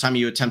 The first time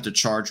you attempt a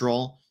charge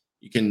roll,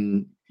 you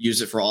can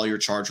use it for all your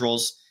charge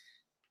rolls.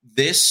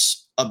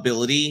 This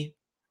ability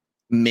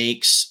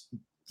makes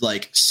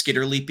like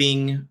skitter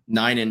leaping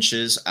 9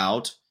 inches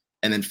out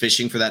and then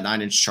fishing for that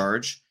 9-inch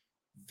charge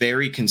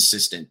very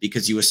consistent,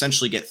 because you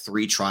essentially get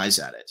 3 tries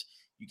at it.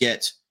 You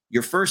get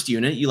your first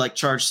unit, you like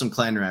charge some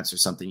clan rats or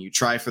something, you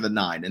try for the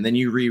 9, and then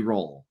you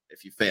re-roll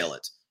if you fail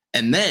it.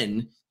 And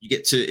then you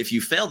get to, if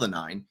you fail the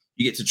 9,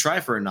 you get to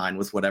try for a 9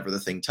 with whatever the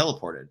thing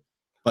teleported.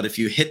 But if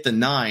you hit the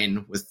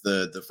 9 with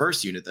the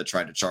first unit that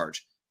tried to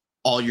charge,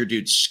 all your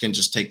dudes can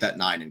just take that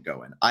 9 and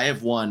go in. I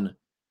have won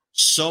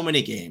so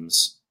many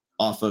games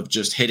off of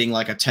just hitting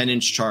like a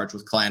 10-inch charge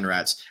with clan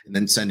rats and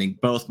then sending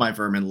both my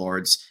vermin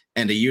lords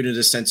and a unit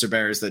of sensor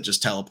bearers that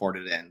just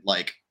teleported in.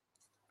 Like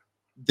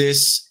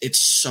this,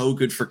 it's so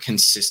good for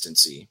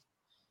consistency.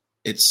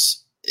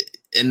 That's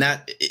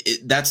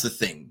the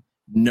thing.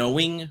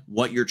 Knowing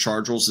what your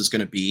charge rolls is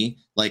going to be,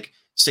 like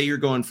say you're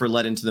going for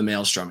Let Into the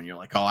Maelstrom and you're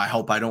like, oh, I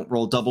hope I don't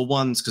roll double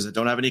ones because I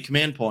don't have any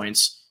command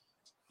points.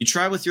 You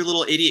try with your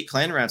little idiot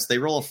clan rats, they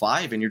roll a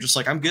 5 and you're just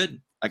like, I'm good.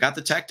 I got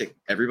the tactic.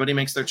 Everybody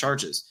makes their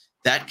charges.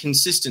 That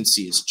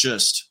consistency is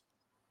just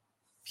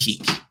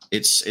peak.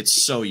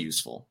 It's so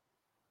useful.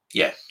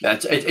 Yeah,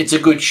 it's a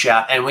good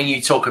shout. And when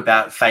you talk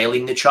about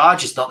failing the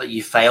charge, it's not that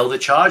you fail the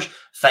charge,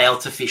 fail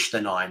to fish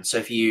the 9. So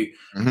if you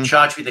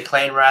charge with the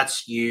clan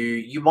rats,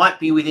 you might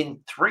be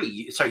within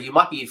 3. So you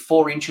might be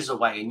 4 inches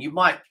away and you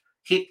might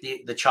hit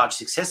the charge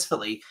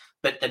successfully,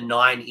 but the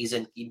 9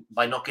 isn't,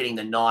 by not getting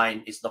the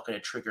 9, it's not going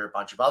to trigger a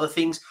bunch of other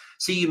things.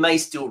 So you may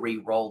still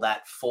re-roll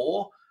that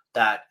 4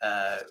 that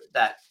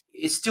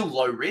is still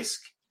low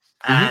risk.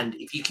 And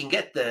if you can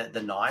get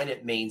the 9,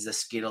 it means the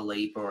skitter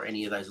leap or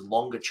any of those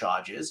longer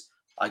charges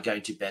are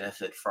going to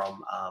benefit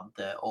from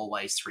the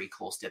always 3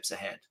 claw steps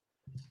ahead.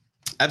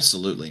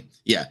 Absolutely.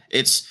 Yeah,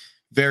 it's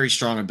very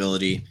strong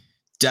ability.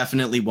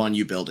 Definitely one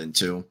you build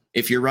into.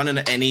 If you're running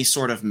any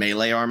sort of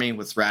melee army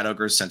with rat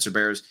ogres, sensor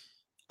bearers,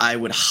 I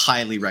would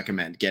highly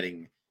recommend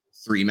getting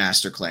 3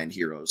 Master Clan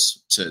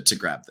heroes to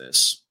grab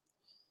this.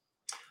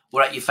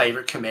 What are your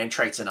favorite command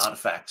traits and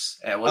artifacts?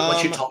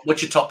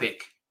 What's your top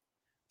pick?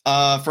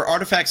 For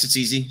artifacts, it's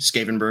easy.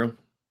 Skaven Brew.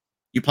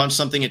 You punch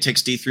something, it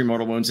takes D3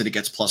 mortal wounds, and it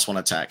gets +1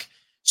 attack.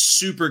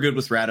 Super good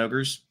with rat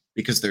ogres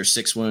because they're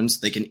 6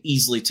 wounds. They can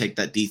easily take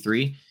that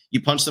D3.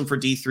 You punch them for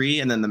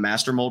D3, and then the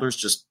Master Molders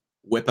just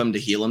whip them to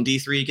heal them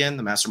D3 again.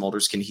 The Master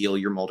Molders can heal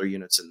your Molder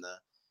units in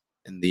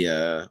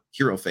the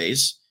hero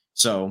phase.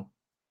 So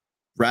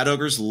rat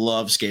ogres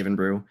love Skaven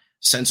Brew.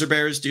 Sensor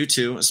bearers do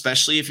too,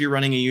 especially if you're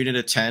running a unit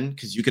of 10,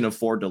 because you can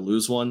afford to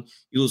lose one.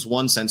 You lose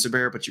 1 sensor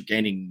bearer, but you're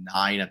gaining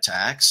 9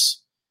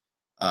 attacks.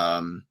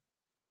 My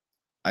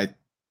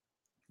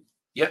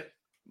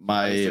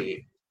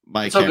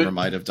camera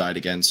might have died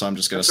again, so I'm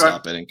just going to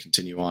stop it and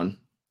continue on.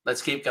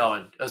 Let's keep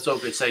going. That's all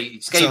good. So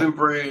Skaven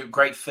Brew,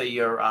 great for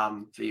your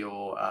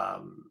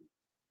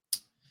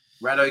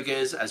rat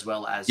ogres as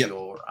well as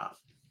your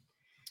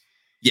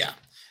yeah.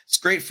 It's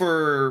great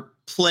for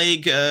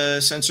plague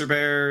sensor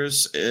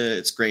bearers.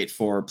 It's great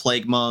for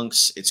plague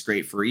monks. It's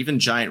great for even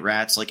giant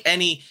rats. Like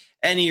any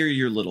any of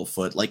your little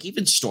foot, like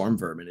even storm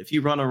vermin. If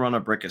you run a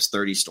brick as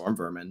 30 storm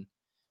vermin,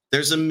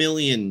 there's a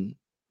million,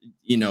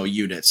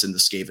 units in the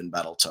Skaven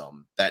battle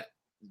tome that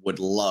would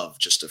love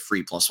just a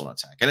free +1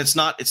 attack. And it's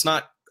not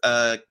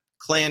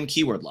clan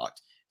keyword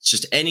locked. It's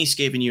just any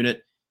Skaven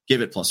unit,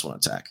 give it +1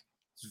 attack.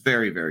 It's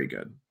very, very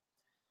good.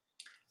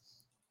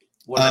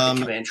 What about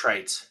the command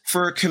traits?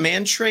 For a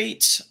command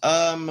trait,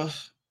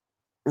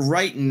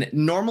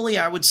 normally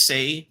I would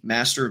say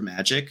Master of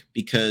Magic,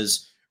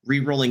 because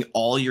rerolling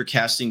all your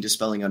casting,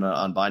 dispelling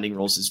on binding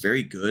rolls is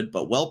very good.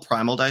 But while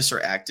primal dice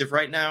are active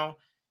right now,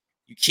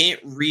 you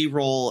can't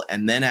reroll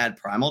and then add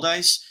primal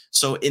dice.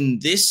 So in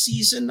this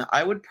season,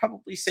 I would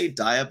probably say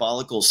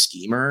Diabolical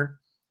Schemer,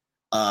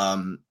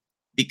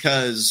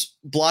 because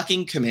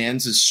blocking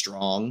commands is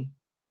strong,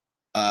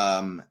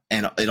 and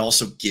it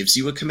also gives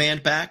you a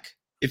command back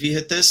if you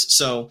hit this.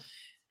 So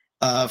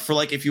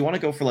if you want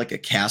to go for like a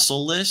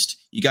castle list,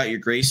 you got your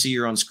Grey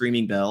Seer on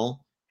Screaming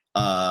Bell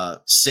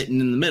sitting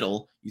in the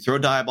middle. You throw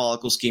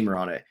Diabolical Schemer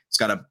on it. It's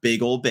got a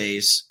big old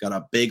base, got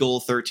a big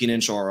old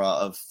 13-inch aura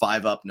of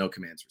 5-up, no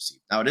commands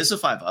received. Now, it is a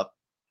 5-up,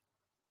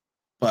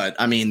 but,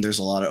 I mean, there's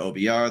a lot of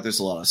OBR, there's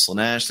a lot of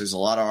Slanesh, there's a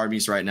lot of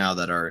armies right now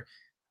that are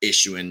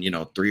issuing,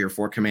 3 or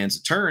 4 commands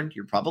a turn.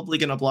 You're probably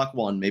going to block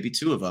 1, maybe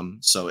 2 of them,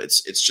 so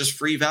it's just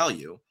free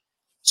value.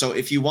 So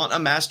if you want a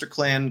Master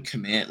Clan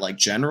command, like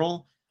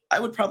general,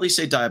 I would probably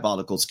say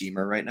Diabolical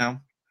Schemer right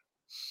now.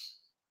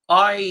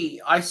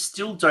 I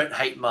still don't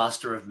hate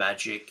Master of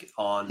Magic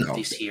on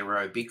this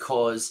hero,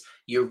 because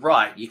you're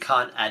right, you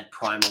can't add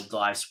primal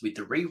dice with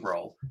the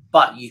reroll,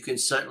 but you can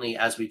certainly,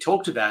 as we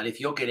talked about, if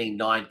you're getting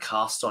 9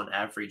 casts on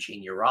average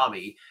in your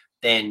army,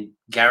 then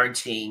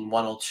guaranteeing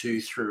 1 or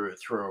 2 through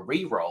a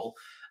reroll.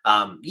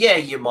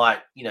 You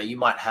might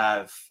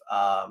have.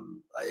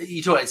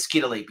 You talked about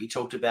Skitterleap. You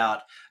talked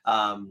about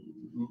all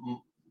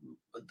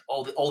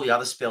the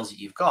other spells that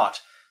you've got.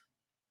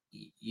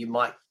 You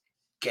might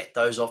get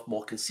those off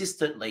more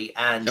consistently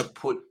and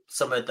put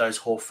some of those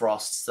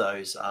Hoarfrosts,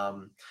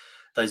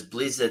 those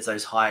blizzards,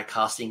 those higher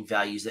casting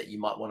values that you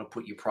might want to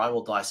put your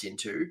primal dice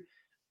into,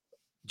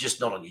 just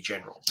not on your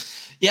general.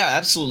 Yeah,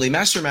 absolutely.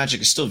 Master Magic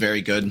is still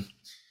very good.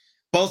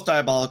 Both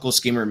Diabolical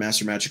Schemer and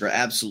Master Magic are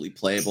absolutely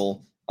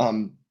playable.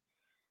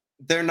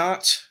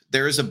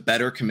 There is a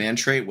better command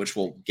trait, which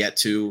we'll get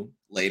to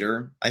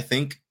later, I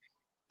think,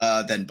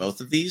 than both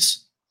of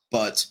these.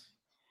 But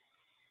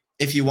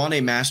if you want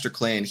a Master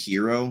Clan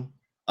hero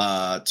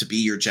to be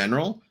your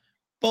general,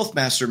 both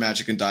Master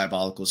Magic and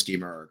Diabolical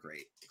Schemer are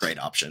great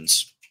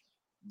options.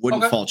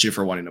 Wouldn't fault you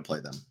for wanting to play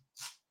them.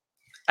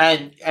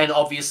 And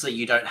obviously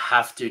you don't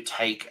have to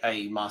take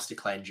a Master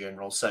Clan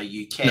general, so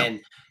you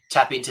can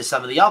tap into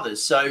some of the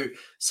others. So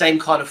same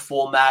kind of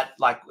format,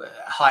 like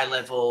high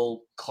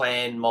level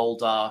clan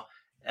molder.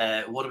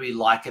 What do we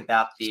like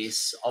about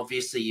this?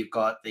 Obviously you've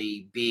got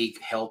the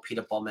big Hell Pit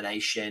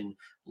Abomination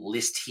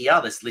list here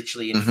that's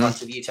literally in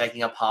front of you,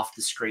 taking up half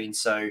the screen.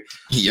 So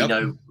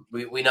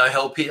we know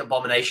Hell Pit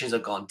Abominations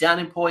have gone down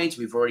in points.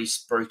 We've already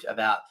spoke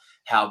about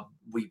how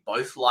we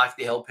both like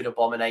the Hell Pit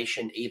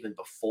Abomination even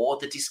before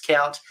the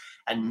discount,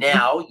 and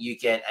now you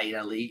get an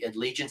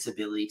allegiance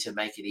ability to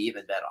make it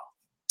even better.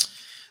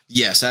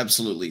 Yes,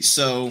 absolutely.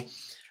 So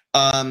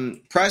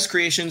prize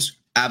creations,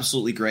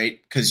 absolutely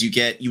great, because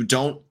you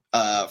don't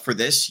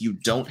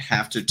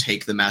have to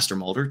take the Master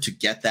Molder to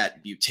get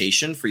that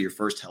mutation for your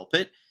first Hell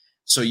Pit.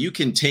 So you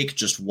can take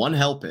just one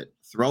Hell Pit,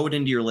 throw it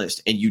into your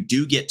list, and you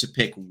do get to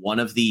pick one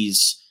of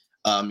these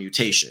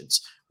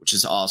mutations, which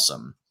is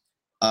awesome.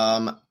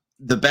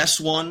 The best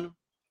one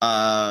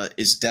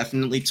is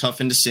definitely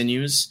Tough into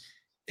Sinews.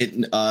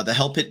 The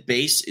Hell Pit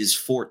base is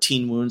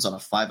 14 wounds on a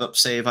 5-up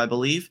save, I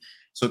believe.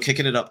 So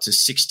kicking it up to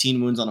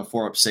 16 wounds on a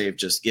 4-up save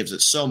just gives it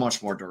so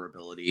much more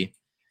durability.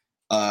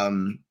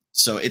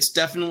 So it's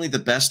definitely the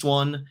best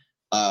one.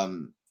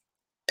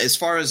 As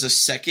far as a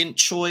second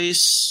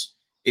choice,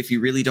 if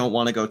you really don't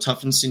want to go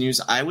Tough and Sinews,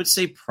 I would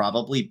say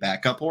probably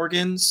Backup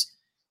Organs.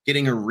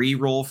 Getting a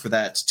reroll for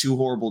that Too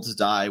Horrible to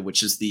Die,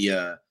 which is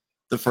the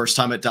first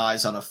time it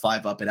dies on a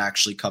 5-up, it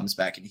actually comes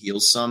back and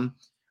heals some.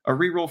 A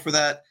reroll for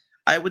that,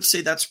 I would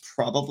say that's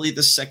probably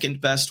the second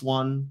best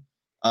one,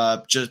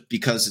 just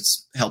because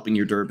it's helping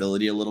your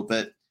durability a little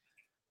bit.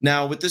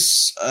 Now, with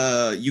this,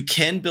 you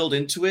can build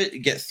into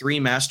it, get 3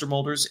 Master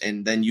Molders,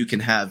 and then you can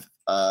have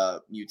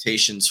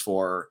mutations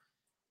for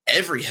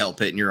every Hell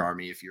Pit in your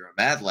army if you're a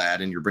Mad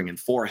Lad and you're bringing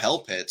 4 Hell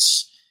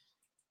Pits.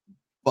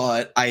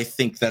 But I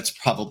think that's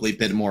probably a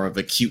bit more of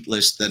a cute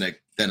list than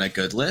a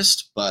good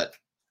list, but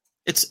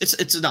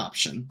it's an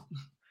option.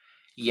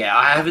 Yeah,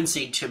 I haven't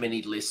seen too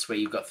many lists where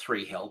you've got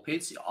 3 Hell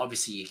Pits.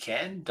 Obviously, you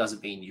can.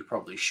 Doesn't mean you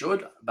probably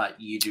should, but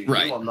you do.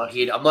 Right. I'm not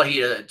here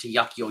to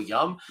yuck your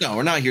yum. No,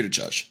 we're not here to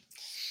judge.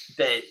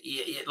 But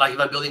like if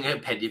I'm building a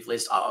competitive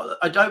list,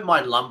 I don't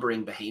mind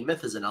Lumbering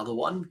Behemoth as another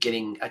one,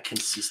 getting a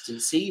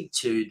consistency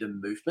to the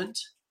movement.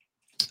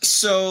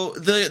 So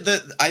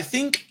I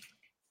think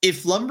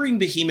if Lumbering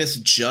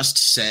Behemoth just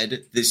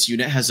said this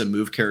unit has a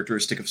move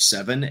characteristic of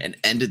 7 and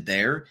ended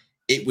there,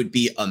 it would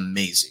be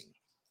amazing.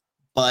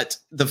 But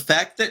the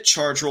fact that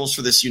charge rolls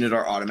for this unit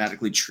are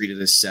automatically treated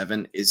as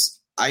 7 is,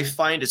 I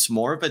find it's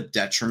more of a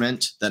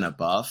detriment than a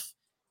buff,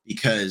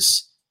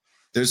 because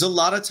there's a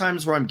lot of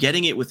times where I'm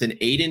getting it within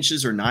 8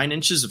 inches or 9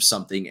 inches of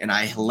something, and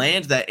I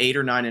land that 8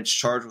 or 9 inch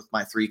charge with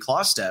my 3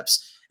 claw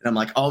steps, and I'm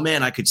like, oh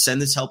man, I could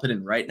send this help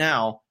in right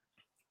now,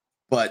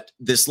 but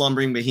this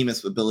Lumbering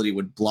Behemoth ability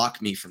would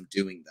block me from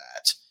doing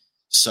that.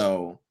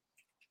 So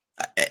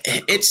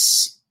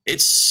it's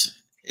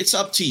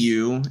up to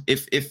you.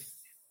 If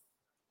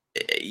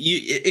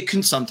it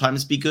can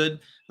sometimes be good,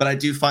 but I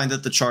do find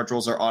that the charge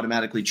rolls are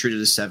automatically treated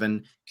as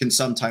 7 can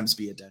sometimes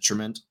be a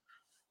detriment.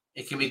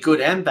 It can be good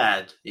and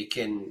bad. It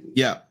can,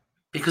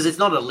 because it's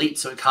not elite,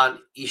 so it can't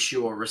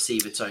issue or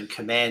receive its own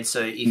command.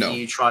 So if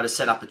you try to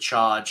set up a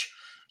charge,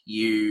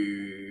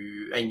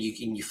 you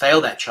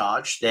fail that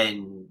charge,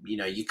 then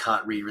you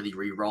can't really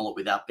re-roll it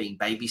without being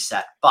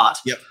babysat. But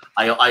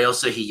I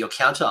also hear your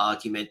counter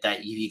argument that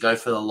if you go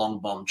for the long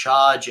bomb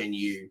charge and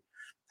you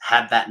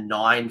have that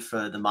 9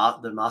 for the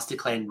Master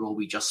Clan rule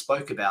we just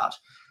spoke about,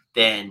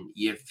 then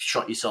you've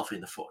shot yourself in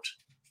the foot.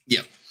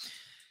 Yeah.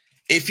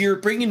 If you're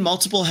bringing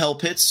multiple hell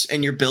pits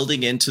and you're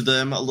building into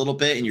them a little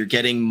bit and you're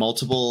getting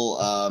multiple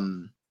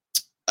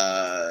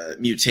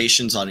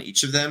mutations on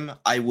each of them,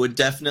 I would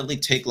definitely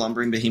take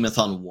Lumbering Behemoth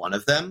on one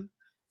of them,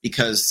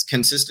 because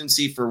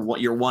consistency for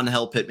what your one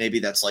hell pit, maybe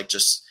that's like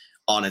just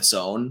on its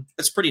own,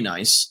 that's pretty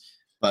nice.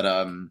 But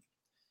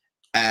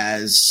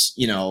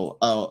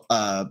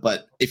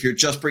but if you're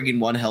just bringing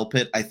one hell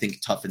pit, I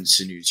think Toughened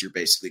Sinews, you're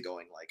basically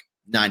going like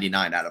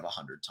 99 out of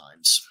 100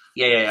 times.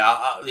 Yeah.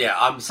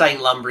 I'm saying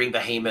Lumbering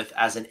Behemoth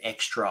as an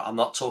extra. I'm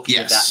not talking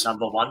about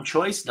number one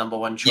choice. Number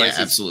one choice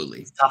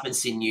absolutely. is Toughened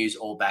Sinews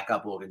or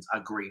backup organs.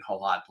 Agree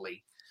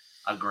wholeheartedly.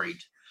 Agreed.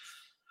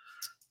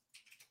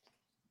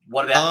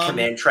 What about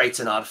command traits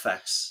and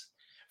artifacts?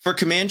 For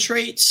command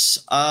traits,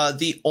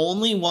 the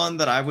only one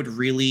that I would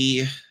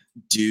really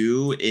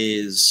do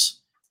is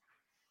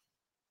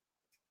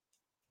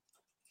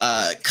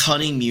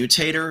Cunning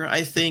Mutator,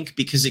 I think,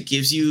 because it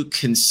gives you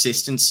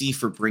consistency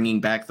for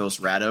bringing back those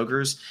Rat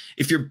Ogres.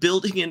 If you're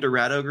building into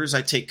Rat Ogres,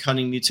 I take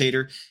Cunning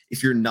Mutator.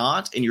 If you're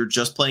not, and you're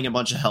just playing a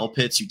bunch of Hell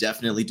Pits, you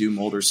definitely do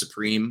Molder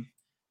Supreme.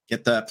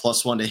 Get that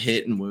 +1 to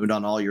hit and wound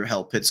on all your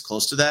Hell Pits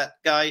close to that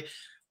guy.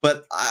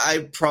 But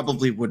I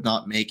probably would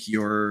not make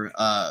your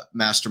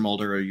Master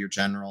Molder or your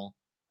General.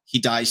 He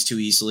dies too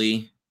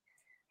easily.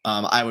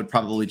 I would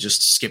probably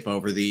just skip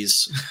over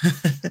these.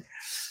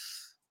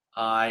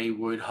 I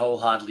would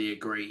wholeheartedly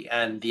agree,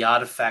 and the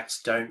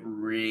artifacts don't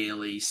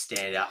really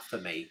stand out for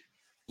me.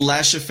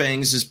 Lash of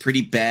Fangs is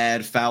pretty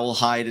bad. Foul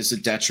Hide is a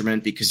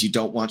detriment because you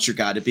don't want your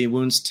guy to be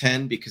wounds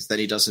 10, because then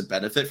he doesn't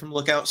benefit from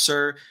Lookout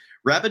Sir.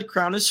 Rabid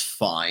Crown is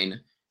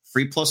fine.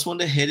 Free +1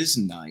 to hit is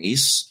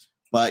nice,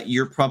 but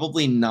you're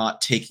probably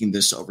not taking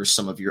this over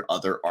some of your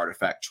other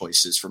artifact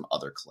choices from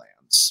other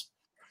clans.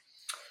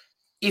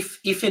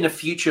 If in a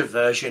future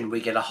version we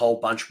get a whole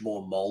bunch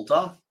more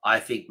Molder, I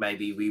think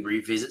maybe we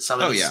revisit some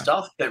of this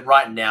stuff. But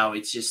right now,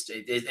 it's just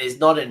there's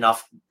not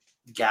enough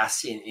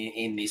gas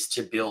in this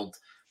to build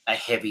a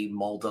heavy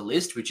Molder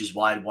list, which is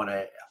why I'd want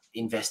to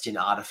invest in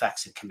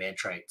artifacts and command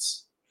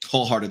traits.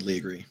 Wholeheartedly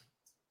agree.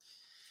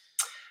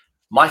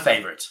 My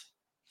favorite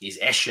is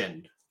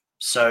Eshin.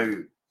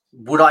 So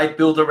would I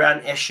build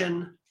around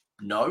Eshin?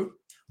 No.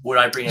 Would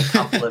I bring a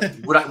couple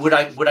of would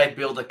I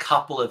build a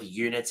couple of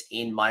units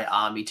in my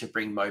army to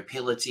bring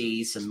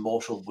mobility, some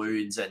mortal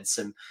wounds, and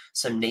some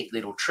neat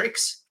little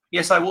tricks?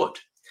 Yes, I would.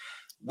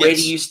 Where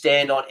do you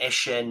stand on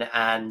Eshin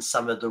and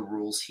some of the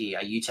rules here?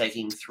 Are you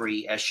taking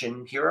 3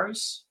 Eshin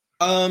heroes?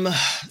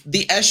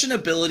 The Eshin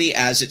ability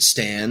as it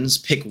stands,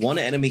 pick one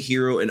enemy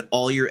hero and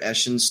all your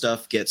Eshin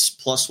stuff gets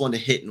 +1 to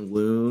hit and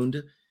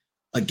wound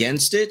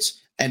against it.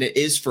 And it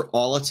is for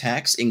all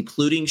attacks,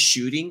 including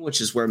shooting,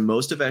 which is where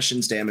most of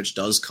Eshin's damage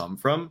does come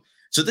from.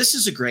 So this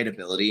is a great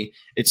ability.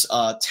 It's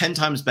 10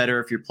 times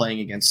better if you're playing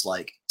against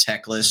like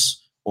Teclis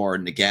or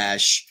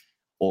Nagash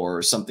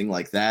or something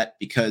like that,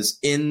 because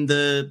in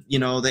the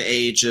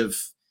age of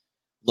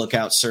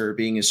Lookout Sir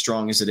being as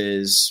strong as it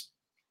is,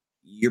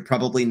 you're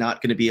probably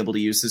not going to be able to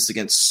use this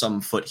against some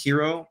foot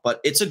hero,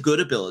 but it's a good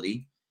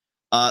ability.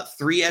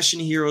 3 Eshin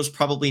heroes,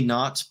 probably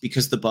not,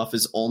 because the buff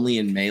is only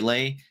in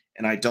melee.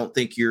 And I don't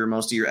think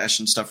most of your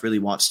Eshin stuff really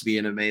wants to be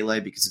in a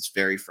melee because it's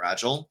very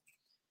fragile.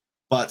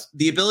 But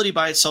the ability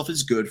by itself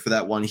is good for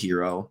that one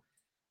hero.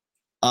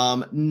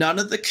 None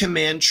of the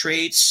command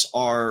traits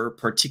are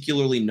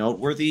particularly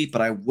noteworthy,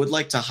 but I would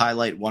like to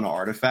highlight one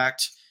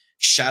artifact.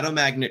 Shadow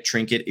Magnet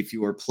Trinket. If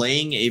you are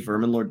playing a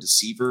Verminlord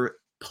Deceiver,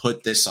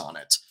 put this on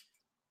it.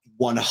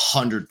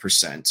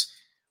 100%.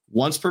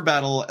 Once per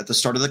battle, at the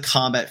start of the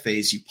combat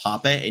phase, you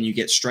pop it and you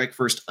get strike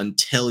first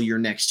until your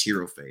next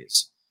hero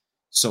phase.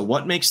 So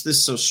what makes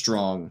this so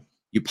strong?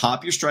 You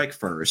pop your strike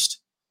first.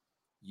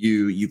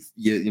 The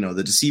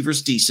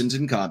Deceiver's decent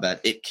in combat.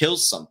 It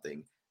kills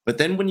something. But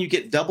then when you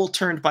get double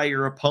turned by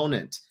your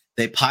opponent,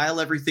 they pile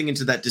everything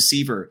into that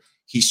Deceiver.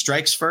 He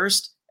strikes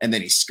first, and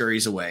then he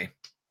scurries away.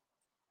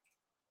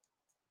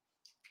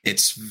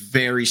 It's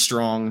very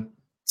strong.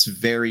 It's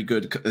very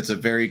good. It's a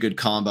very good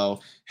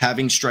combo.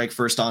 Having strike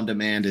first on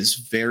demand is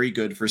very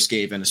good for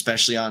Skaven,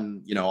 especially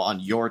on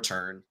your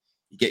turn.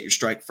 You get your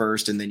strike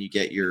first, and then you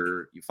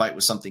fight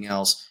with something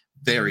else.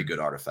 Very good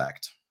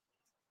artifact.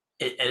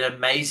 It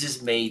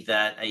amazes me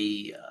that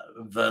a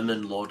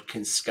Vermin Lord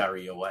can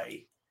scurry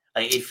away.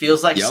 Like, it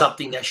feels like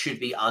something that should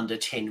be under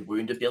 10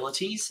 wound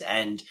abilities,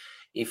 and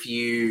if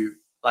you're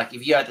at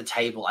the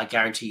table, I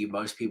guarantee you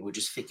most people would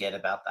just forget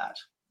about that.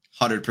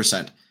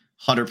 100%.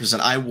 100%.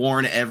 I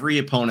warn every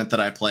opponent that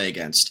I play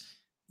against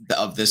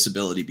of this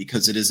ability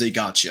because it is a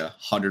gotcha.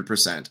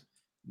 100%.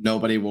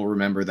 Nobody will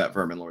remember that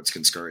Vermin Lords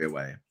can scurry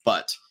away.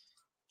 But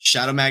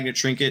Shadow Magnet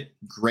Trinket,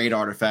 great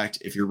artifact.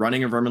 If you're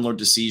running a Vermin Lord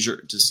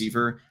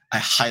Deceiver, I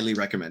highly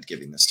recommend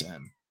giving this to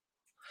him.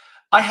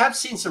 I have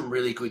seen some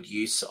really good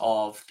use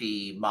of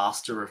the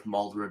Master of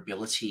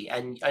Vulnerability,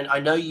 and I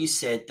know you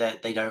said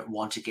that they don't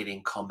want to get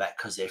in combat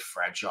because they're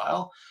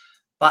fragile,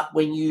 but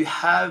when you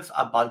have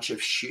a bunch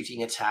of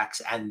shooting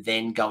attacks and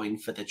then go in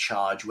for the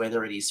charge,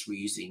 whether it is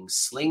using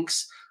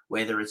slinks,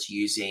 whether it's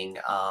using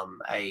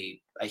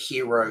a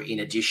hero in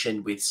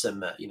addition with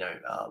some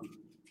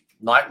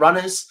night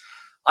runners,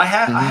 I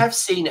have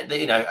seen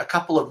a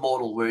couple of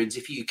mortal wounds,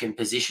 if you can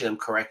position them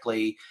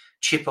correctly,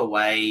 chip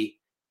away,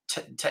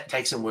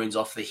 take some wounds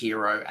off the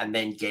hero, and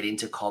then get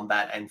into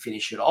combat and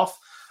finish it off.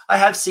 I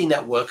have seen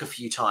that work a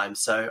few times,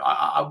 so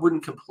I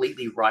wouldn't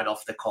completely write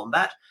off the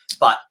combat,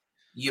 but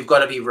you've got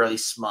to be really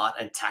smart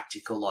and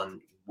tactical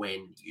on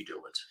when you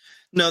do it.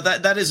 No,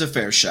 that is a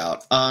fair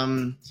shout.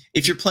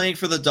 If you're playing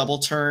for the double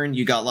turn,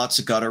 you got lots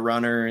of gutter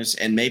runners,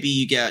 and maybe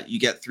you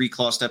get 3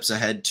 claw steps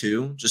ahead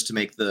too, just to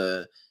make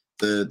the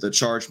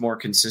charge more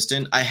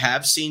consistent. I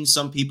have seen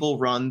some people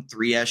run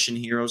 3 Eshin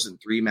heroes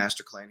and 3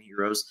 Master Clan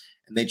heroes,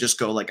 and they just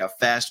go like a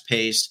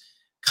fast-paced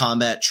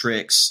combat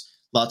tricks,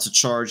 lots of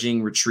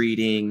charging,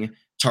 retreating,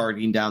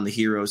 targeting down the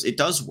heroes. It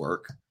does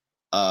work.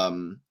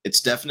 It's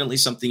definitely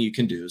something you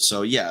can do.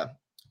 So yeah,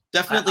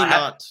 definitely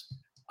not.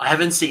 I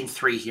haven't seen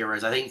 3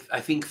 heroes. I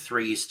think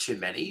 3 is too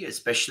many,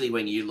 especially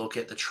when you look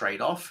at the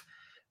trade-off.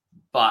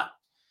 But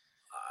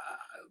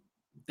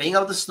being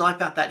able to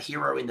snipe out that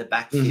hero in the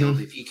backfield,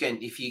 if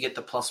you get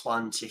the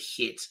 +1 to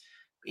hit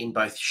in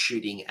both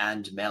shooting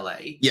and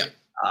melee,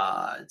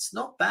 it's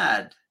not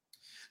bad.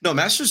 No,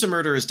 Masters of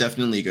Murder is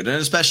definitely good, and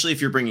especially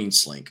if you're bringing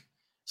Slink.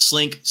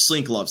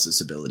 Slink loves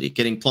this ability,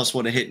 getting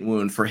 +1 to hit and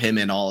wound for him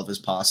and all of his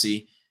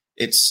posse.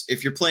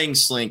 If you're playing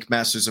Slink,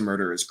 Masters of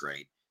Murder is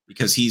great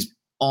because he's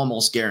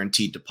almost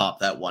guaranteed to pop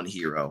that one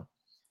hero.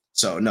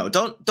 So no,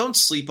 don't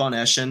sleep on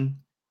Eshin.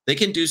 They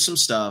can do some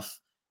stuff.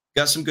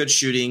 Got some good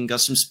shooting, got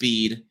some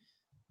speed.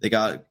 They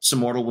got some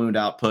mortal wound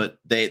output.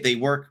 They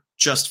work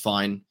just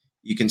fine.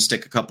 You can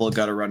stick a couple of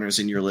gutter runners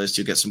in your list.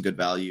 You'll get some good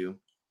value.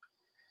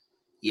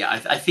 Yeah,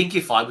 I think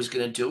if I was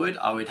going to do it,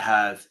 I would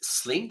have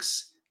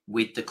Slinks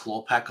with the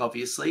claw pack,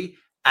 obviously,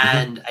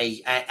 and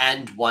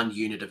and 1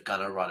 unit of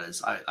gunner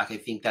runners. I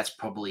think that's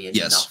probably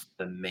enough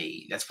for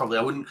me. That's probably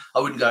I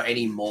wouldn't go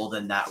any more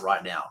than that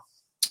right now.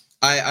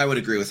 I would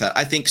agree with that.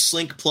 I think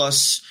Slink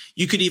plus,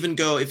 you could even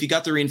go, if you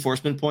got the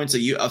reinforcement points, a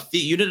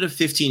unit of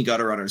 15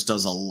 gutter runners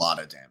does a lot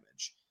of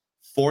damage.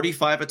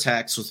 45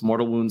 attacks with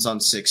mortal wounds on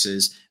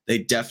 6s. They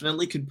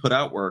definitely could put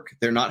out work.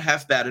 They're not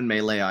half bad in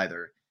melee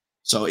either.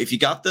 So if you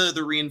got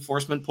the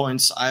reinforcement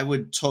points, I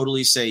would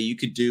totally say you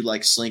could do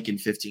like Slink and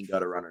 15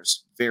 gutter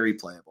runners. Very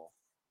playable.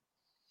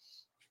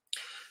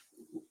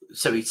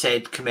 So we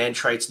said command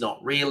traits, not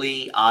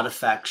really.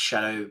 Artifact,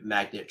 Shadow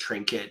Magnet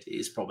Trinket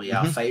is probably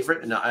our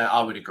favorite, and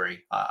I would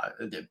agree.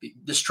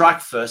 The strike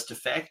first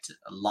effect,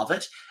 I love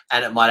it,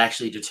 and it might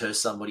actually deter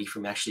somebody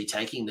from actually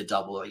taking the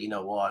double. Like, you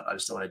know what? I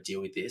just don't want to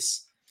deal with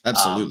this.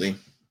 Absolutely.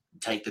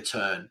 Take the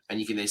turn, and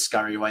you can then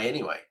scurry away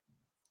anyway.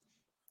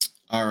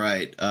 All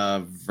right,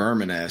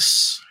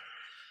 Verminous.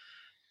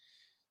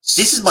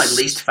 This is my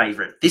least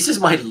favorite. This is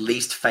my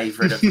least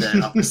favorite of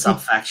the sub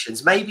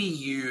factions. Maybe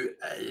you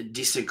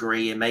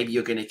disagree, and maybe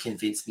you're going to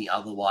convince me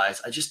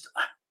otherwise.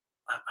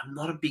 I'm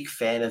not a big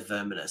fan of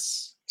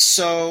Verminous.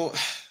 So,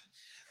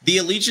 the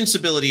allegiance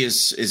ability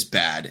is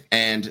bad,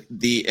 and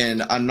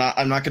I'm not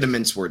going to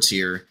mince words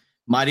here.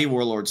 Mighty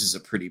Warlords is a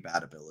pretty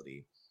bad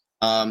ability.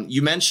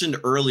 You mentioned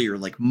earlier,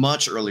 like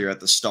much earlier at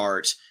the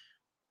start,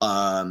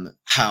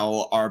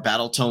 how our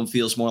battle tome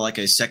feels more like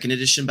a 2nd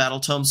edition battle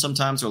tome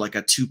sometimes, or like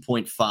a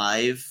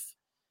 2.5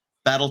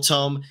 battle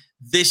tome.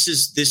 This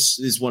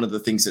is one of the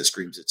things that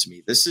screams it to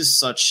me. This is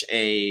such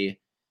a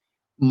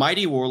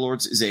Mighty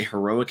Warlords is a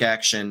heroic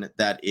action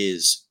that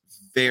is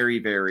very,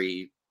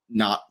 very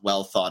not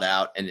well thought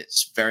out, and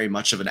it's very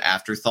much of an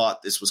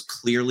afterthought. This was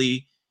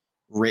clearly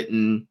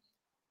written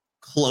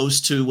close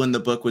to when the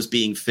book was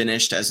being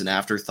finished as an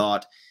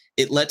afterthought.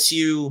 It lets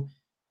you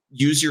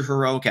use your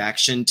heroic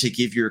action to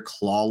give your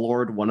Claw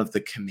Lord one of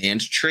the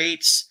command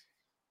traits.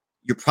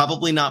 You're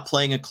probably not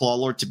playing a Claw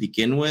Lord to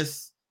begin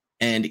with,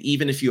 and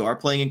even if you are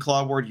playing a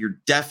Claw Lord, you're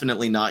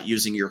definitely not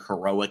using your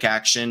heroic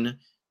action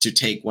to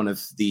take one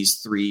of these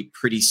 3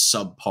 pretty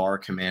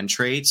subpar command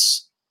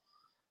traits.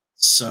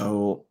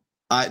 So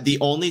the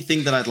only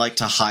thing that I'd like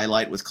to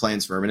highlight with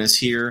Clans Verminous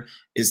here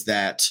is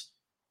that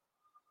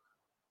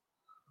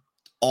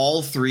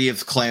all three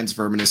of Clan's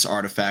Verminous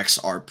artifacts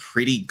are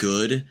pretty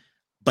good,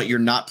 but you're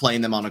not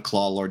playing them on a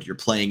Claw Lord. You're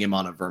playing him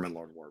on a Vermin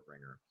Lord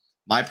Warbringer.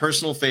 My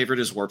personal favorite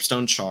is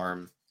Warpstone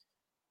Charm.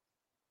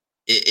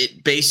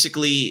 It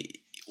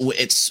basically,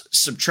 it's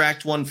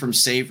subtract 1 from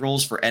save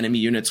rolls for enemy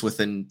units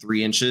within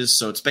 3 inches.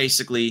 So it's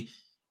basically,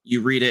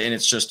 you read it and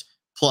it's just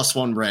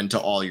 +1 rend to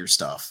all your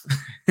stuff.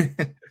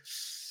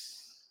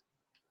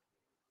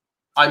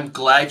 I'm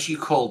glad you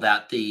called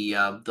out the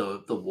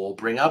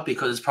Warbringer,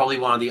 because it's probably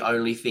one of the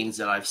only things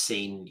that I've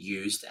seen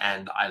used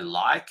and I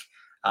like.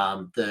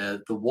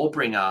 The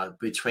Warbringer,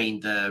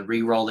 between the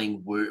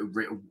re-rolling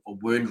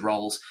wound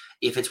rolls,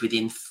 if it's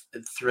within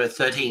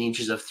 13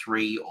 inches of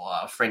 3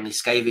 or friendly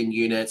Skaven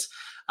units,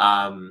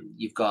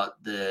 you've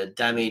got the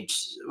damage.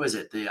 What is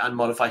it? The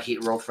unmodified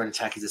hit roll for an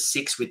attack is a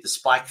 6 with the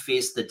Spike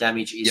Fist. The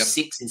damage is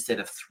 6 instead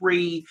of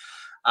 3.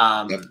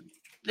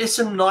 There's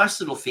some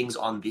nice little things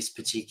on this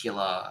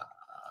particular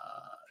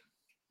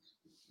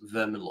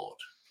Vermin Lord.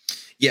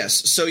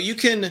 Yes, so you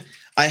can.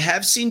 I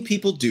have seen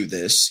people do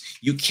this.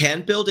 You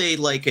can build a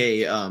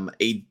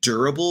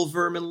durable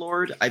Vermin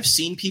Lord. I've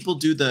seen people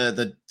do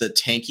the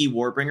tanky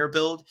Warbringer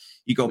build.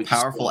 You go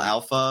powerful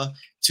alpha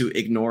to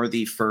ignore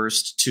the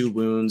first 2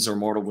 wounds or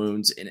mortal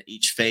wounds in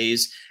each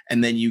phase,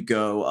 and then you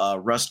go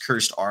rust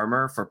cursed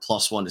armor for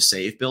 +1 to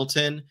save built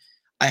in.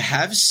 I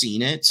have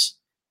seen it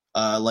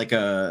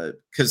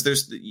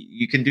because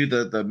you can do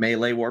the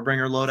melee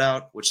Warbringer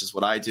loadout, which is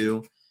what I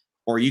do.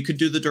 Or you could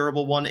do the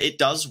durable one. It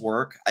does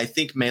work. I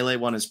think melee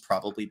one is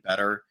probably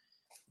better.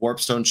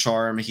 Warpstone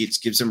Charm, he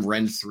gives him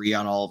Rend 3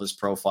 on all of his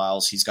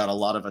profiles. He's got a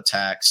lot of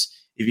attacks.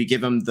 If you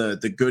give him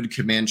the good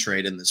command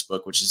trait in this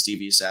book, which is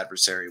Devious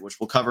Adversary, which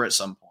we'll cover at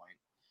some point,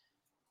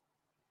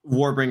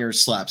 Warbringer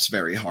slaps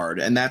very hard.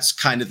 And that's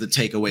kind of the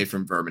takeaway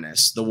from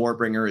Verminous. The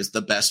Warbringer is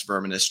the best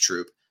Verminous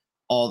troop.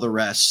 All the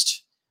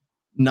rest,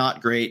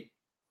 not great.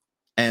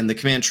 And the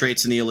command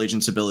traits and the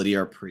Allegiance ability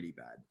are pretty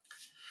bad.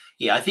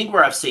 Yeah, I think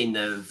where I've seen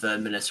the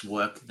Verminous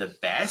work the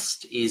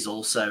best is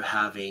also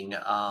having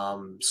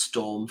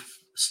Storm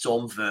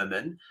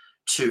Vermin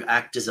to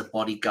act as a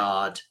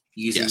bodyguard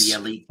using the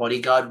elite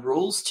bodyguard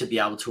rules to be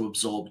able to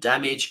absorb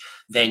damage.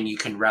 Then you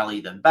can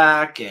rally them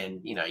back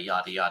and,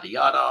 yada, yada,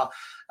 yada.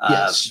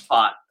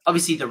 But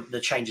obviously the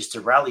changes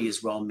to rally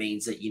as well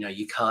means that,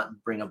 you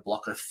can't bring a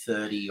block of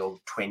 30 or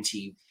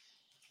 20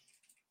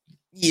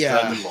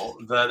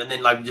 vermin and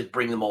then just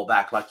bring them all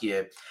back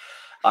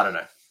I don't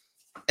know.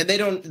 And they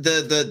don't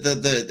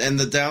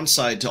the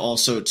downside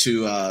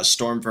to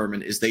Storm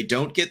Vermin is they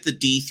don't get the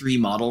D3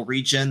 model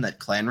regen that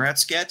Clan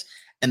Rats get,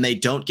 and they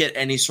don't get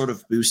any sort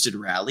of boosted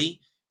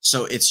rally.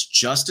 So it's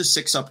just a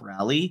 6-up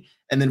rally.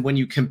 And then when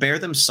you compare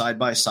them side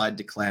by side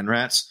to Clan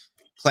Rats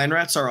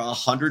are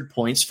 100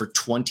 points for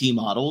 20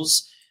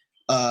 models.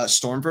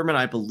 Storm Vermin,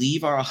 I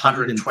believe, are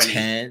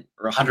 110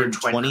 or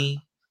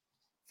 120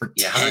 for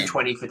 10.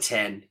 120 for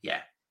 10.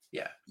 Yeah.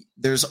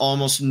 There's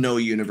almost no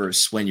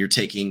universe when you're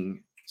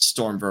taking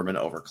Storm Vermin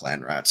over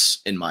Clan Rats,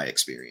 in my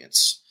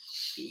experience.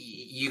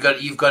 You've got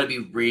to be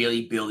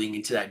really building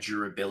into that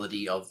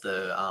durability of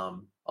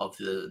the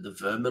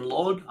Vermin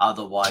Lord.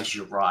 Otherwise,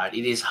 you're right.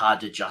 It is hard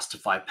to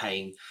justify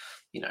paying,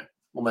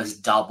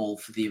 almost double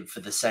for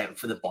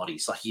the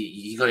bodies.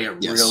 You got to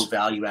get real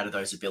value out of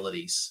those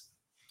abilities.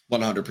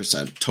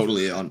 100%.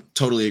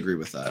 Totally agree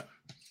with that.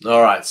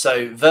 All right,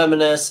 so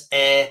Verminous,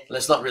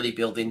 let's not really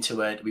build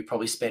into it. We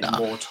probably spent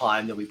more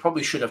time than we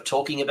probably should have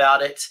talking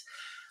about it.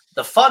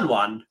 The fun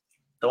one,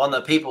 the one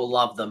that people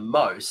love the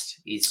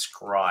most, is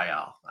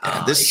Scryer.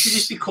 It should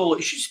just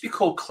be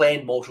called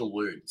Clan Mortal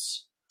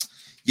Wounds.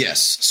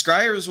 Yes,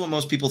 Scryer is what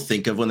most people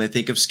think of when they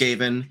think of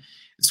Skaven.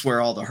 It's where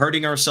all the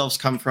hurting ourselves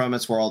come from.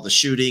 It's where all the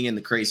shooting and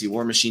the crazy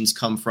war machines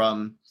come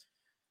from.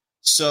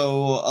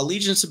 So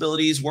Allegiance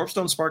abilities,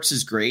 Warpstone Sparks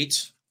is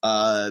great.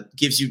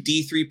 Gives you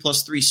D3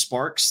 plus 3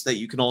 sparks that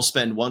you can all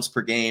spend once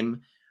per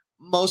game.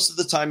 Most of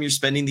the time you're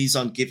spending these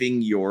on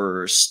giving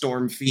your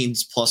Storm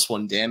Fiends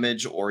 +1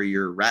 damage or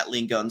your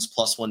Rattling Guns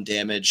 +1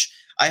 damage.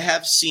 I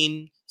have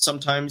seen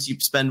sometimes you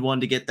spend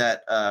one to get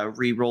that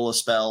re-roll a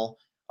spell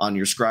on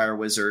your Scryer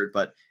Wizard,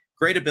 but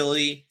great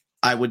ability.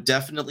 I would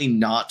definitely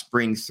not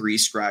bring 3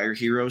 Scryer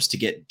heroes to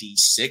get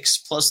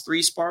D6 plus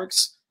 3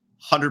 sparks.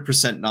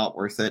 100% not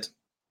worth it.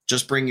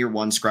 Just bring your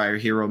 1 Scryer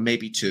hero,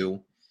 maybe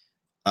 2.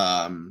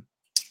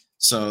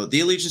 So the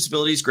Allegiance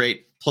ability is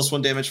great.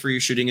 +1 damage for your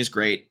shooting is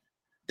great.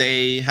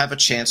 They have a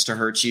chance to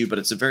hurt you, but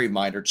it's a very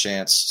minor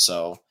chance.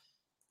 So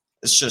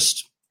it's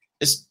just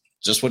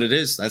what it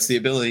is. That's the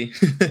ability.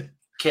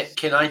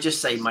 Can I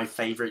just say my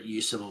favorite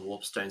use of a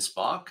Warpstone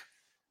Spark?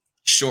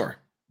 Sure.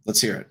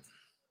 Let's hear it.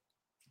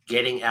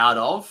 Getting out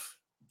of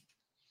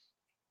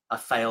a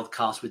failed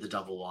cast with a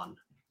double 1.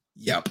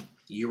 Yep.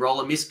 You roll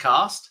a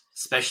miscast,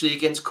 especially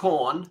against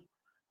Khorne.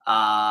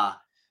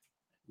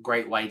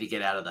 Great way to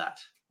get out of that.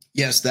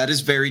 Yes, that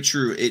is very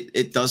true.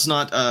 It does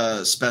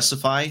not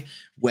specify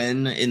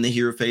when in the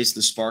hero phase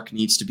the spark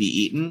needs to be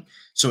eaten.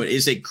 So it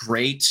is a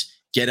great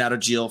get out of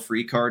jail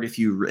free card if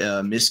you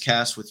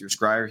miscast with your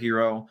Scryer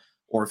hero,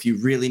 or if you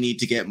really need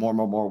to get more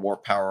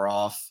warp power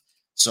off.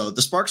 So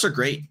the sparks are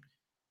great.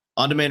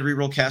 On-demand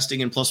reroll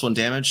casting and +1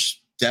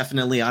 damage,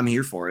 definitely I'm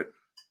here for it.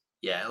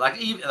 Yeah,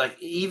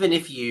 even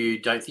if you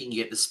don't think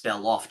you get the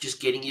spell off,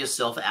 just getting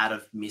yourself out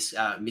of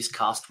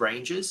miscast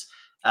ranges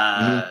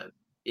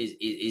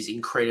is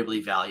incredibly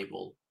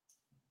valuable.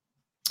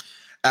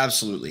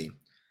 Absolutely.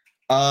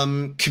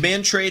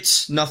 Command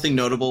traits, nothing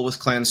notable with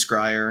Clan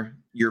Scryer.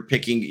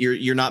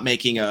 You're not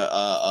making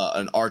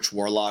an arch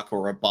warlock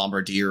or a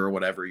bombardier or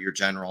whatever your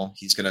general.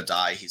 He's gonna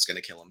die. He's gonna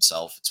kill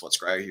himself. It's what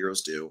Scryer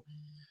heroes do.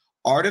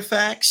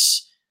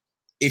 Artifacts.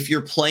 If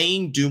you're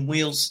playing Doom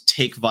Wheels,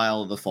 take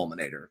Vial of the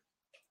Fulminator.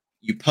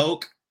 You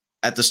poke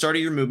at the start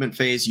of your movement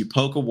phase. You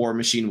poke a War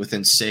Machine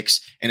within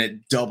 6, and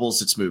it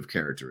doubles its move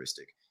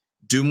characteristic.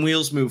 Doom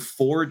Wheels move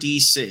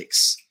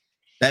 4d6.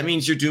 That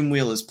means your Doom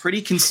Wheel is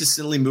pretty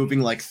consistently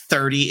moving like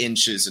 30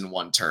 inches in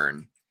one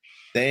turn.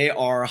 They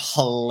are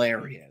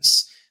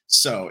hilarious.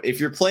 So if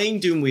you're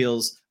playing Doom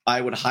Wheels, I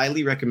would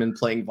highly recommend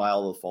playing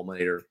Vial of the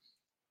Fulminator.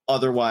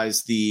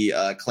 Otherwise, the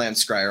Clan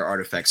Scryer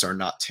artifacts are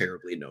not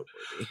terribly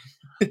noteworthy.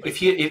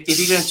 If you're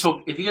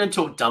going to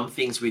talk dumb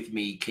things with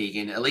me,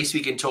 Keegan, at least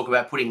we can talk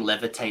about putting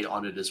Levitate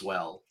on it as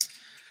well.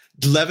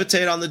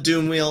 Levitate on the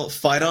Doom Wheel,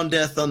 fight on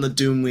death on the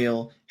Doom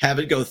Wheel, have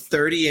it go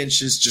 30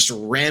 inches, just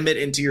ram it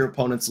into your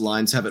opponent's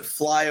lines, have it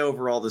fly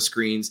over all the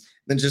screens,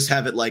 then just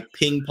have it like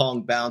ping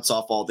pong bounce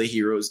off all the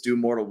heroes, do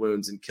mortal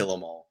wounds, and kill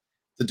them all.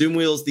 The Doom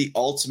Wheel is the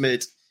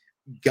ultimate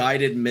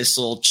guided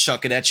missile.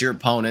 Chuck it at your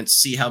opponent,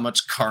 see how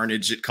much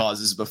carnage it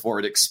causes before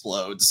it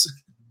explodes.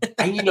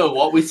 And you know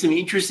what? With some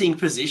interesting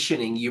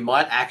positioning, you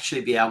might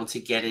actually be able to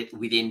get it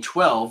within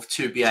 12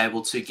 to be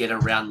able to get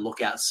around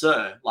Lookout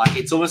Sir. Like,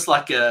 it's almost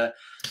like a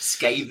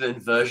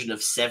Skaven version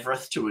of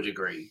Severeth to a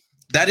degree.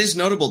 That is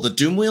notable. The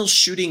Doom Wheel's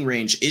shooting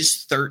range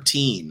is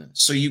 13.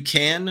 So you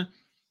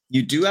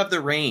do have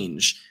the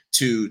range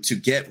to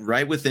get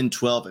right within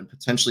 12 and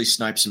potentially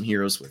snipe some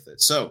heroes with it.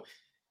 So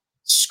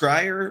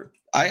Scryer,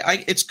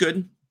 it's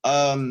good.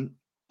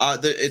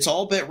 It's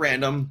all a bit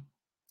random.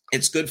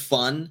 It's good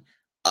fun.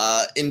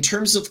 In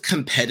terms of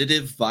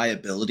competitive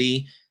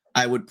viability,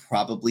 I would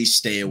probably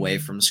stay away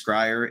from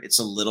Scryer. It's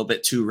a little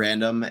bit too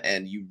random,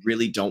 and you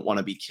really don't want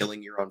to be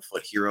killing your own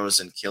foot heroes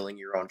and killing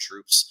your own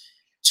troops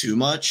too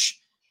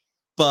much.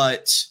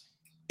 But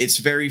it's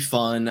very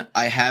fun.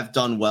 I have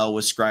done well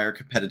with Scryer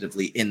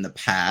competitively in the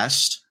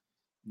past.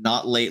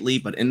 Not lately,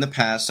 but in the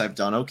past, I've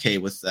done okay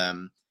with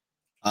them.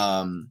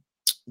 One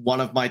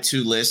of my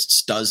 2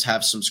 lists does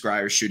have some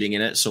Scryer shooting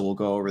in it, so we'll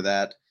go over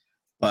that.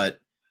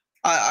 But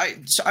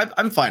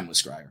I'm fine with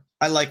Scryer.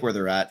 I like where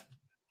they're at.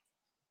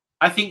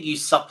 I think you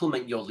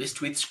supplement your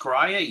list with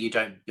Scryer. You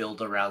don't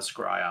build around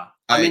Scryer.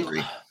 I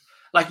agree.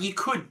 Like, you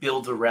could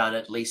build around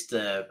at least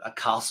a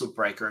castle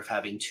breaker of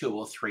having 2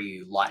 or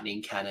 3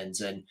 lightning cannons,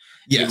 and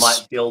you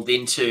might build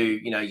into,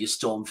 your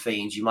Storm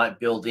Fiends. You might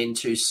build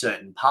into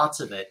certain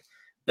parts of it,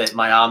 but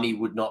my army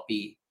would not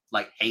be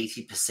like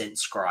 80%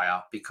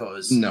 Scryer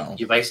because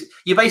you're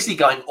basically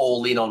going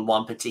all in on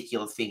one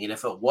particular thing. And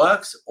if it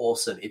works,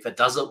 awesome. If it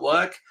doesn't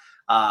work,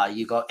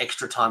 you got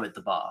extra time at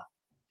the bar.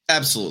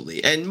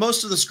 Absolutely. And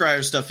most of the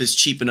Scryer stuff is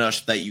cheap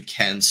enough that you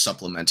can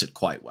supplement it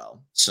quite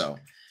well. So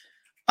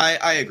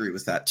I agree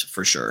with that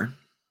for sure.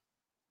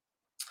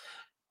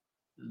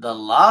 The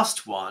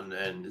last one,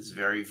 and it's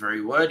very,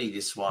 very wordy,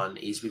 this one,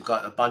 is we've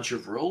got a bunch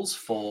of rules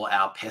for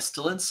our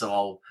Pestilence. So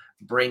I'll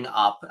bring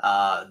up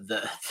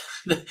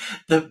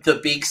the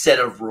big set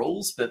of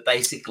rules, but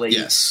basically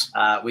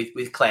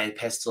with Clan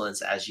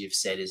Pestilence, as you've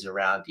said, is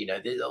around,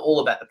 they're all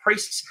about the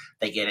priests.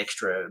 They get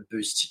extra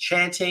boosts to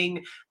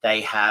chanting. They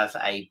have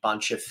a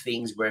bunch of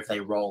things where if they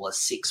roll a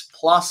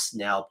 6+,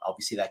 now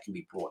obviously that can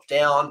be brought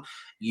down.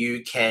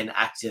 You can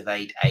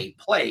activate a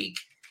plague,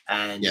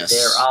 and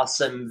there are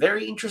some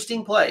very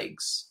interesting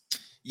plagues.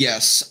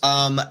 Yes.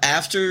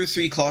 After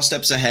 3 Claw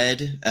Steps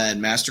Ahead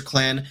and Master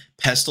Clan,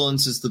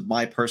 Pestilence is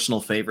my personal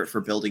favorite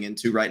for building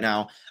into right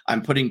now.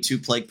 I'm putting 2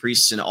 Plague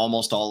Priests in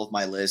almost all of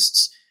my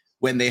lists.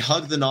 When they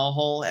hug the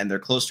Gnawhole and they're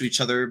close to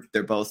each other,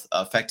 they're both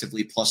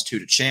effectively +2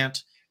 to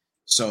chant.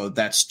 So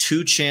that's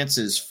 2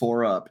 chances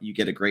 4 up. You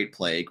get a Great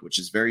Plague, which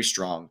is very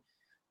strong.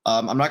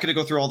 I'm not going to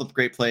go through all the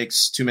Great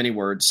Plagues, too many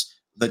words.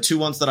 The 2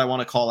 ones that I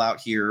want to call out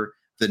here,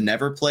 the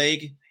Never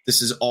Plague,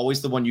 this is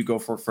always the one you go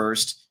for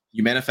first.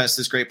 You manifest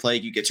this Great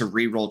Plague, you get to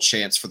re-roll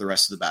chants for the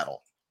rest of the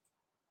battle.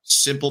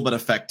 Simple but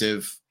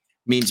effective.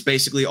 Means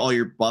basically all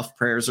your buff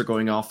prayers are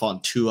going off on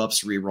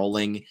 2-ups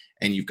re-rolling,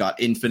 and you've got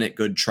infinite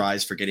good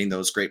tries for getting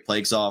those Great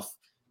Plagues off.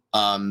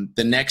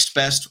 The next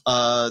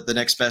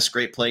best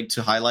Great Plague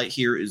to highlight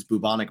here is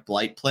Bubonic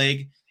Blight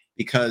Plague,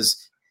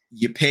 because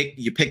you pick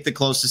the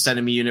closest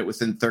enemy unit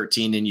within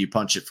 13 and you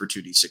punch it for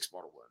 2d6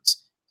 mortal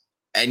wounds.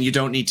 And you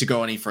don't need to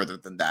go any further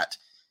than that.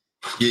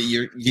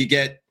 You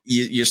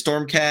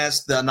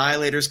Stormcast, the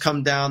Annihilators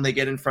come down, they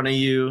get in front of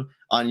you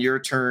on your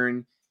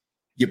turn,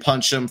 you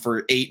punch them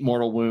for 8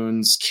 mortal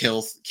wounds,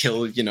 kill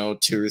 2 or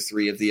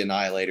 3 of the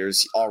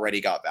Annihilators,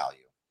 already got value.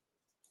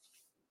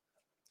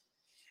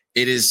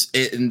 It's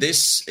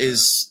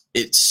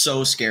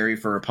so scary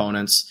for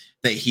opponents.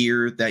 They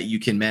hear that you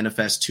can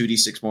manifest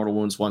 2d6 mortal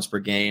wounds once per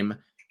game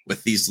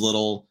with these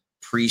little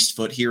priest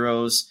foot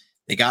heroes,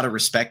 they got to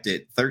respect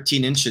it.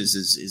 13 inches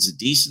is a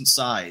decent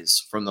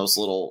size from those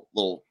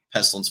little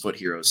pestilence foot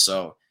heroes.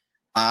 So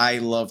I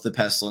love the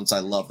pestilence. I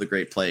love the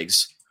Great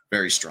Plagues.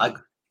 Very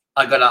strong.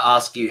 I got to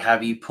ask you: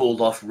 have you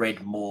pulled off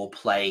Red Maw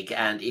Plague?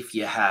 And if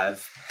you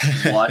have,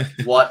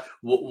 what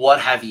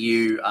have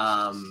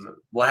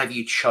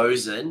you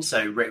chosen?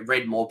 So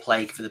Red Maw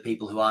Plague, for the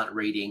people who aren't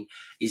reading,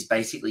 is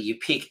basically you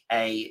pick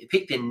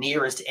the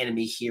nearest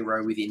enemy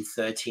hero within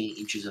 13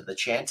 inches of the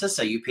chanter.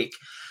 So you pick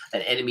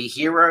an enemy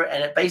hero,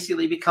 and it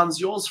basically becomes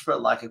yours for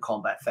like a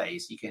combat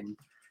phase. You can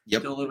do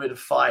a little bit of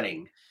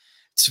fighting.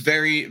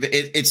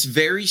 It's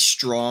very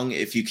strong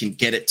if you can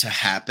get it to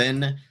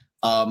happen.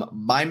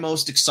 My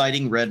most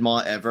exciting Red Maw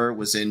ever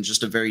was in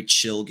just a very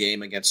chill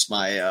game against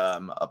my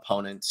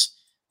opponent.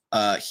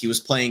 He was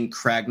playing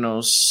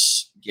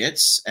Kragnos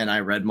Gitz, and I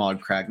Red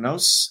Maw'd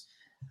Kragnos.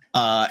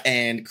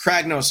 And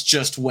Kragnos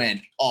just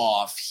went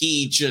off.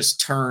 He just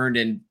turned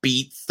and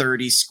beat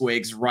 30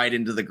 squigs right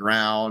into the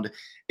ground.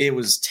 It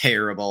was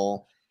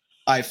terrible.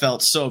 I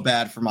felt so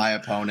bad for my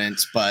opponent,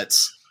 but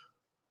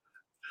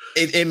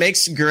it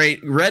makes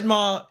great. Red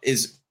Maw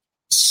is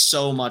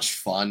so much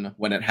fun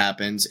when it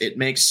happens. It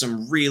makes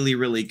some really,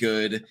 really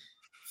good,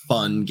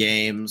 fun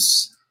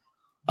games.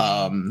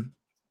 I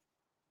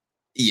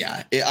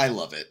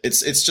love it.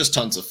 It's just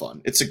tons of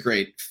fun. It's a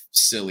great,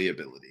 silly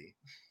ability.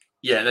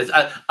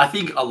 Yeah, I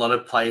think a lot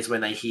of players,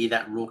 when they hear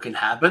that rule can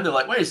happen, they're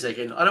like, wait a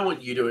second, I don't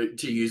want you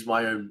to use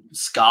my own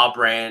Scar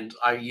brand.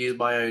 I use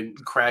my own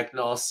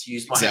Kragnos,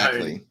 use my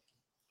own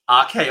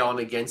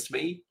Archaon against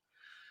me.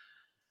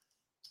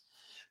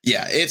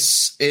 Yeah, it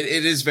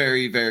is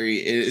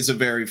a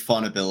very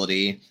fun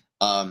ability.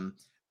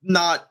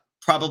 Not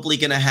probably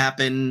going to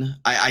happen.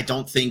 I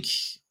don't think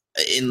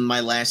in my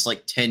last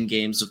 10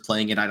 games of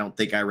playing it, I don't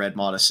think I Red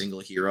Maw'd a single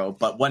hero.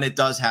 But when it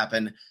does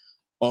happen,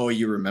 oh,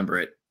 you remember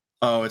it.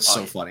 Oh, it's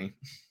so funny.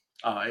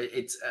 Oh,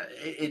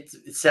 it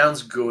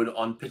sounds good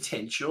on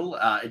potential.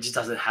 It just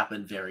doesn't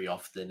happen very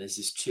often. There's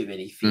just too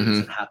many things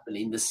that happen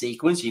in the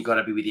sequence. You've got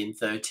to be within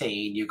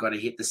 13. You've got to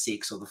hit the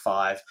 6 or the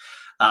 5.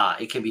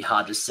 It can be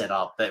hard to set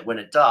up, but when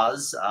it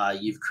does,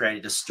 you've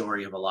created a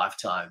story of a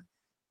lifetime.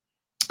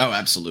 Oh,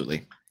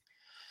 absolutely.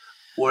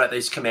 What about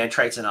these command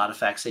traits and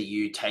artifacts? Are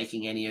you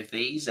taking any of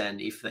these?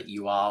 And if that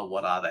you are,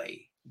 what are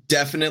they?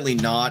 Definitely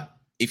not.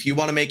 If you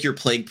want to make your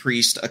Plague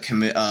Priest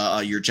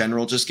your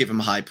general, just give him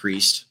High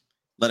Priest.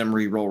 Let him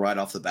reroll right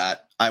off the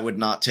bat. I would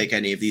not take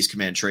any of these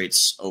command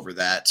traits over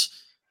that.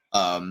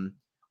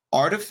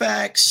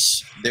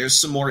 Artifacts, there's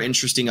some more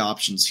interesting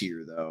options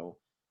here, though.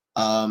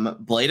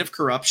 Blade of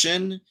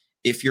Corruption,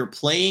 if you're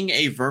playing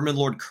a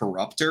Verminlord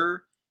Corruptor,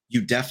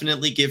 you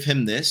definitely give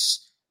him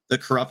this. The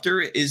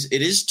Corruptor is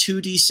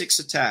 2d6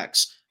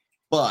 attacks,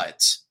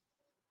 but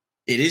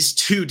it is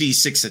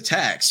 2d6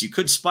 attacks. You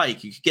could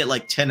spike. You could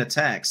get 10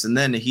 attacks, and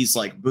then he's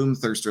Boom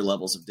Thirster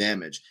levels of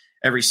damage.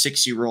 Every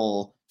 6 you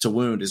roll to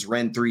wound is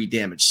Ren 3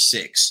 damage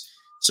 6.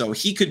 So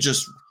he could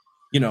just,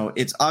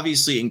 it's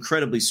obviously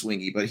incredibly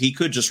swingy, but he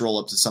could just roll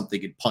up to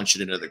something and punch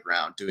it into the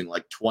ground, doing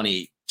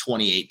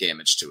 28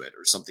 damage to it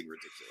or something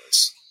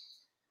ridiculous.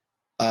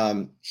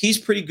 He's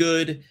pretty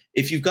good.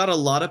 If you've got a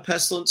lot of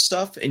Pestilence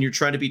stuff and you're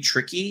trying to be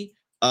tricky,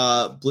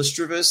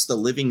 Blistervis, the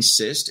Living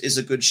Cyst, is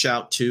a good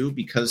shout too,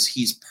 because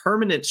he's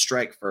permanent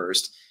strike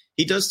first.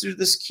 He does do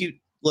this cute,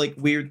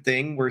 weird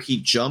thing where he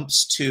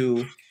jumps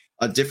to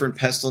a different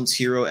Pestilence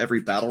hero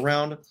every battle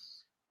round.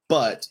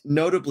 But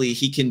notably,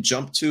 he can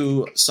jump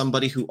to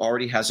somebody who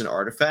already has an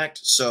artifact.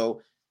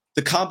 So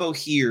the combo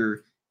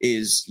here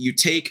is you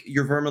take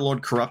your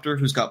Verminlord Corruptor,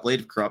 who's got Blade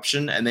of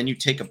Corruption, and then you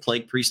take a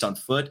Plague Priest on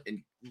foot and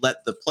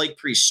let the Plague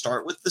Priest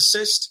start with the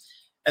Cyst,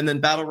 and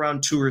then battle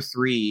round 2 or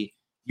 3,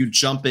 you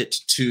jump it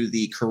to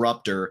the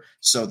Corruptor,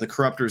 so the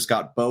Corruptor's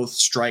got both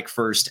strike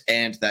first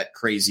and that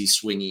crazy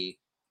swingy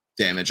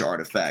damage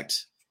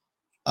artifact.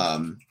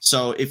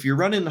 So if you're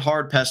running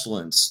hard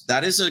Pestilence,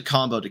 that is a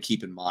combo to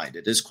keep in mind.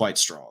 It is quite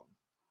strong.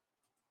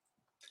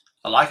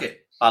 I like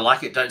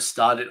it. Don't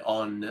start it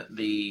on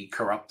the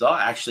Corruptor.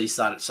 Actually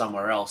start it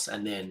somewhere else.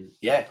 And then,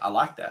 I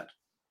like that.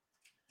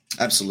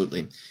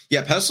 Absolutely.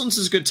 Yeah, Pestilence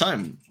is a good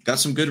time. Got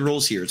some good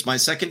rules here. It's my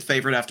second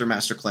favorite after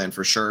Master Clan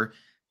for sure.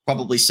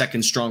 Probably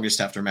second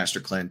strongest after Master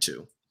Clan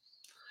too.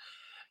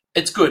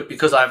 It's good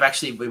because I've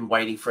actually been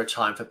waiting for a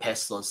time for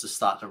Pestilence to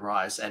start to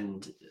rise.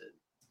 And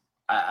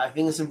I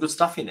think there's some good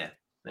stuff in there.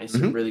 There's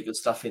some really good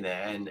stuff in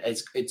there, and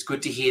it's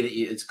good to hear that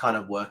it's kind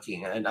of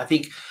working. And I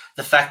think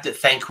the fact that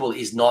Thankful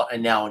is not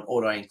now an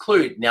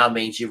auto-include now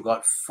means you've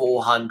got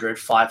 400,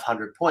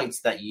 500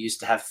 points that you used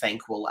to have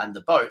Thankful and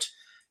the boat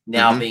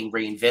now being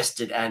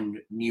reinvested, and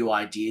new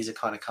ideas are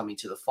kind of coming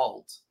to the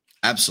fold.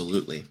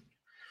 Absolutely.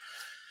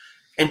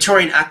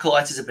 Entorian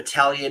Acolytes is a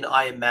battalion.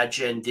 I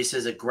imagine this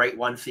is a great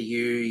one for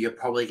you. You're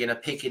probably going to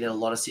pick it in a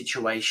lot of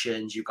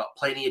situations. You've got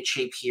plenty of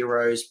cheap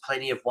heroes,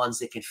 plenty of ones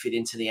that can fit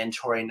into the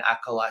Entorian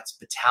Acolytes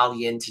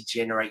battalion to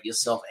generate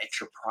yourself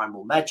extra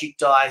primal magic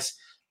dice.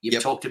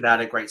 You've talked about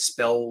a great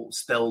spell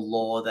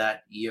lore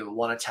that you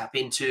want to tap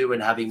into,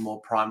 and having more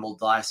primal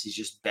dice is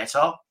just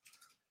better.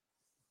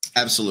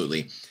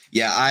 Absolutely.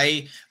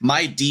 Yeah,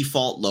 my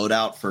default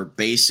loadout for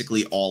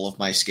basically all of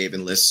my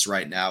Skaven lists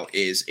right now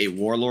is a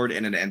Warlord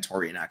and an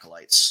Antorian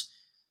Acolytes.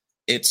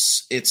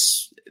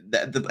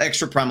 The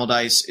extra primal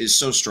dice is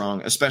so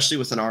strong, especially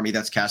with an army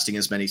that's casting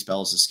as many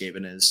spells as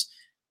Skaven is.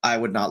 I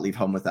would not leave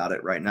home without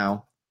it right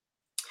now.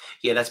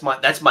 Yeah, that's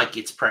my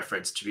Git's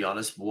preference, to be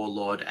honest.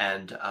 Warlord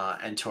and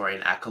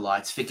Antorian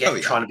Acolytes. Forget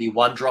trying to be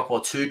 1-drop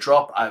or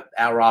 2-drop.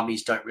 Our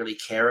armies don't really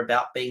care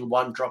about being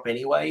 1-drop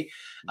anyway.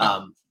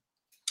 No.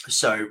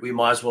 So we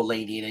might as well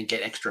lean in and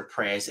get extra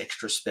prayers,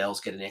 extra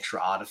spells, get an extra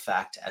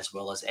artifact, as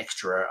well as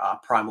extra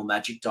primal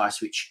magic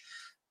dice,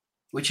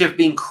 which have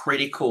been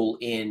critical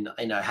in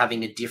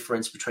having a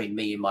difference between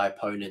me and my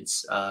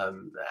opponents.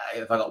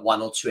 If I got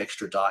 1 or 2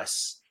 extra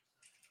dice.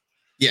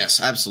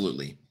 Yes,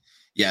 absolutely.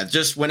 Yeah,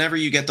 just whenever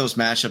you get those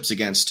matchups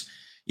against,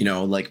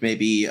 like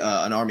maybe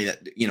an army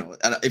that,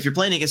 if you're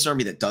playing against an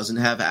army that doesn't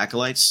have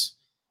acolytes,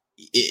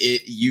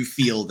 you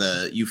feel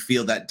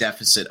that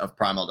deficit of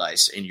primal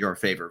dice in your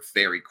favor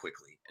very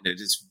quickly, and it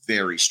is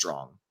very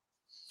strong.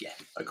 Yeah,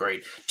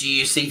 agreed. Do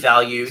you see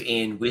value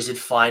in Wizard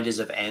Finders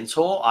of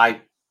Antor?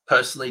 I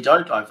personally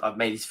don't. I've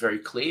made this very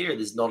clear.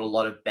 There's not a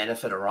lot of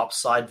benefit or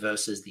upside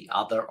versus the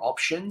other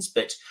options,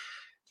 but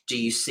do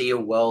you see a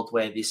world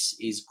where this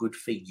is good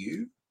for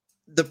you?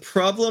 The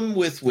problem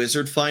with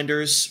Wizard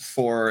Finders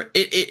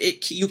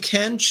you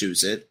can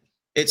choose it.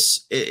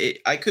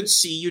 I could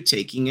see you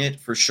taking it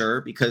for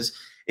sure because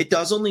it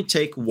does only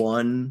take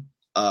 1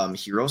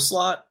 hero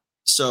slot.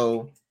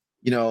 So,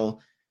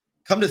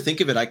 come to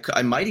think of it,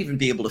 I might even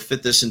be able to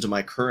fit this into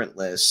my current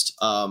list.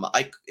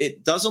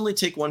 It does only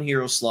take 1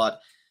 hero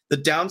slot. The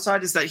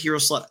downside is that hero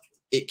slot,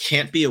 it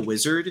can't be a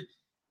wizard,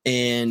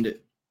 and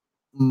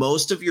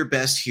most of your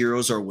best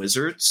heroes are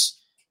wizards.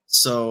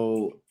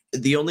 So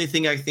the only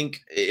thing I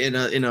think in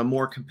a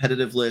more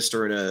competitive list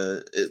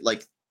or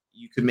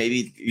you could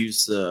maybe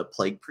use the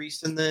Plague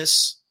Priest in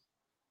this,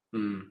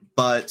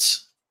 but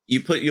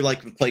you put your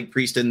Plague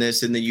Priest in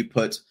this, and then you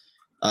put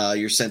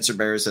your Censer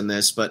Bearers in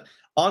this. But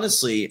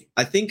honestly,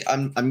 I think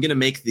I'm going to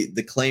make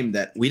the claim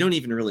that we don't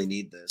even really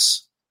need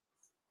this.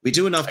 We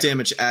do enough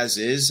damage as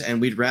is, and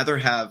we'd rather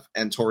have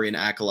Antorian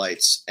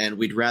Acolytes, and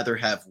we'd rather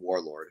have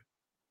Warlord.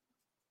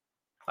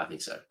 I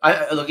think so.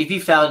 Look, if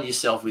you found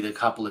yourself with a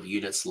couple of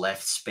units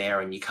left spare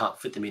and you can't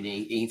fit them in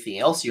anything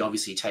else, you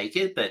obviously take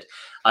it, but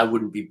I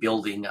wouldn't be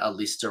building a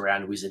list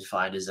around Wizard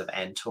Finders of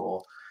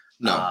Antor.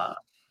 No.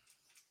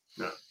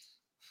 No.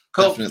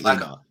 Cool. Definitely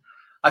not.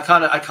 I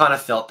kind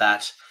of felt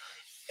that.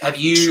 Have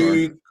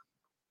you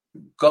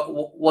got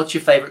what's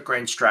your favorite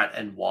Grand Strat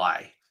and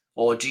why?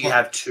 Or do you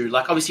have 2?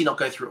 Obviously not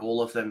go through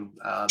all of them.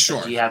 Sure.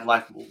 But do you have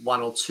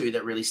 1 or 2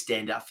 that really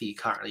stand out for you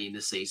currently in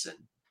the season?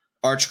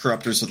 Arch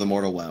Corruptors of the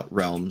Mortal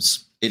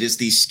Realms. It is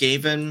the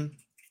Skaven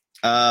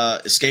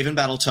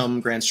Battle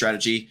Tome Grand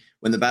Strategy.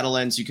 When the battle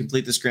ends, you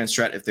complete this Grand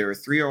Strat if there are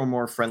 3 or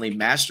more friendly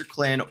Master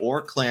Clan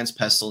or Clans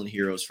Pestilent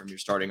heroes from your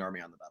starting army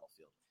on the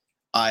battlefield.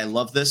 I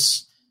love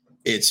this.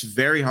 It's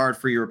very hard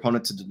for your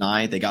opponent to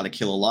deny. They got to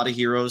kill a lot of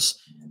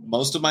heroes.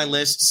 Most of my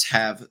lists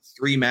have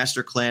 3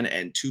 Master Clan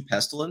and 2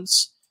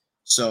 Pestilents,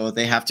 so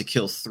they have to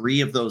kill 3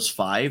 of those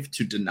 5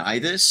 to deny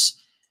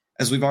this.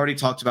 As we've already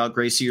talked about,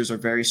 Grey Seers are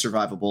very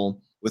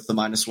survivable with the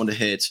 -1 to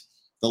hit,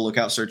 the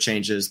Lookout Surge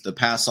changes, the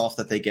pass off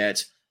that they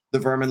get. The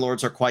Vermin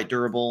Lords are quite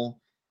durable,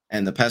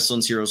 and the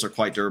Pestilence heroes are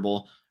quite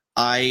durable.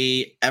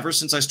 Ever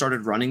since I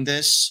started running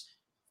this,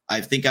 I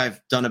think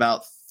I've done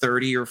about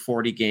 30 or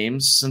 40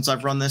 games since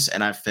I've run this,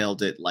 and I've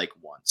failed it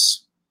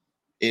once.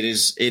 It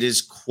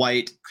is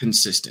quite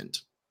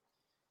consistent.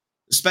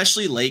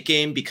 Especially late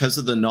game, because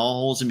of the null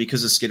holes and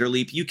because of Skitter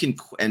Leap, you can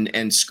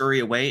and scurry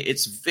away.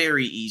 It's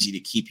very easy to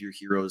keep your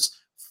heroes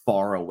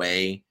far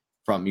away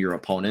from your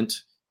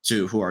opponent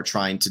who are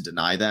trying to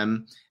deny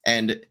them.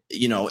 And,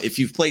 if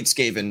you've played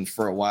Skaven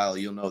for a while,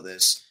 you'll know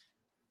this.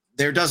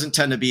 There doesn't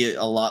tend to be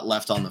a lot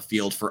left on the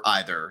field for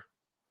either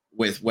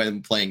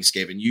when playing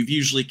Skaven. You've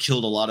usually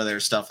killed a lot of their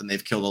stuff, and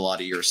they've killed a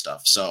lot of your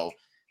stuff. So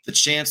the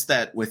chance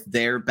that with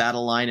their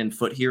battle line and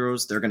foot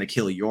heroes, they're going to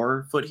kill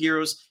your foot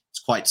heroes, it's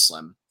quite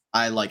slim.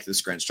 I like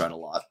this Grand Strat a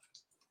lot.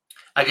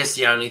 I guess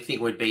the only thing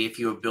would be if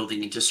you were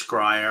building into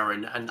Scryer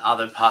and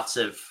other parts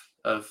of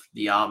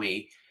the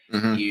army,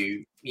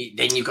 then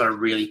you've got to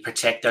really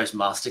protect those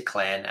Master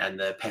Clan and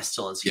the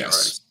Pestilence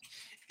heroes.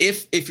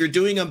 If you're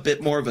doing a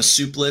bit more of a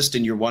soup list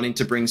and you're wanting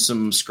to bring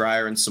some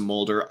Scryer and some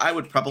Molder, I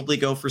would probably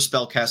go for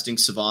Spellcasting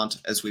Savant,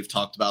 as we've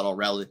talked about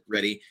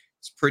already.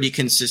 It's pretty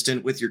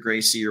consistent with your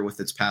Grey Seer with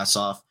its pass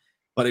off.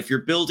 But if you're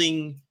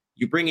building,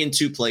 you bring in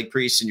 2 Plague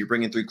Priests and you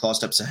bring in 3 Claw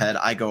Steps Ahead,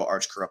 I go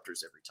Arch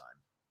Corruptors every time.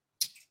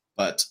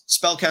 But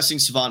Spellcasting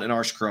Savant and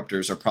Arch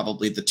Corruptors are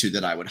probably the 2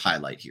 that I would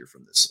highlight here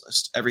from this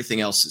list.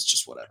 Everything else is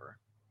just whatever.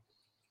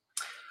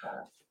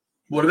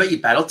 What about your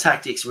battle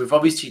tactics? We've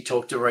obviously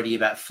talked already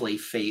about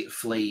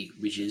Flee,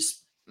 which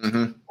is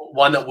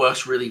one that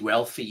works really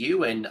well for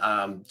you. And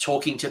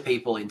talking to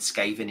people in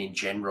Skaven in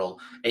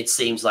general, it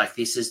seems like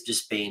this has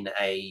just been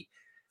a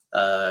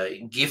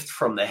gift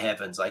from the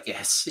heavens, I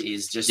guess,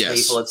 is just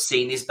Yes. people have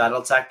seen this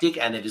battle tactic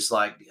and they're just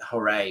like,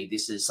 hooray,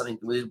 this is something,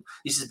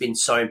 this has been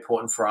so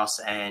important for us,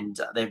 and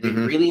they've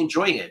been really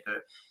enjoying it,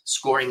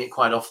 scoring it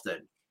quite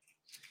often.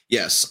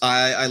 Yes,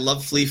 I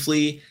love Flea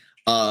Flea.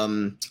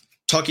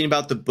 Talking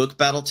about the book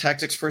battle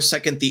tactics for a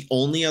second, the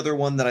only other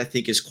one that I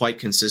think is quite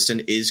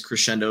consistent is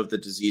Crescendo of the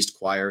Diseased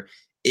Choir.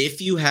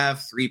 If you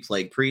have 3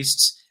 Plague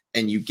Priests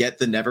and you get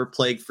the Never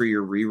Plague for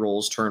your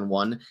rerolls turn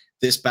 1,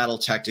 this battle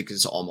tactic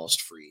is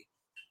almost free.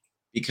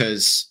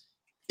 Because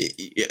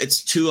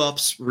it's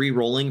 2-ups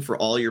rerolling for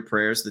all your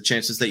prayers. The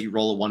chances that you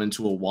roll a 1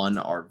 into a 1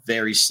 are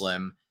very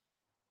slim.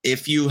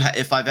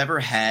 If I've ever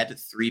had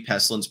 3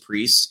 Pestilence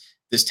Priests,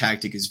 this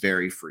tactic is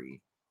very free.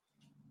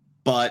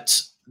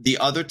 But the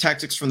other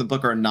tactics from the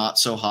book are not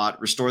so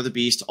hot. Restore the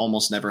Beast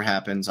almost never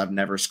happens. I've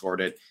never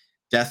scored it.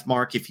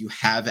 Deathmark, if you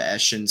have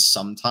Eshin,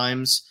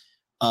 sometimes.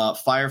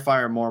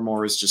 Fire,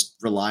 more is just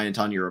reliant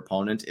on your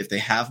opponent. If they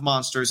have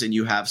monsters and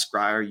you have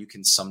Scryer, you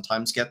can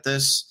sometimes get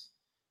this.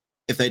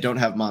 If they don't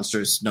have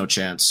monsters, no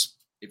chance.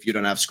 If you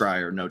don't have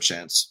Scryer, no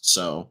chance.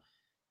 So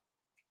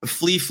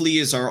Flea Flea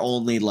is our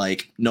only,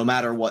 like, no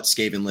matter what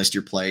Skaven list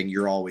you're playing,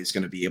 you're always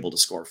going to be able to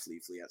score Flea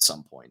Flea at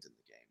some point in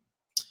the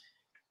game.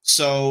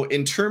 So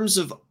in terms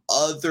of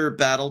other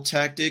battle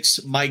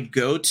tactics, my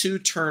go-to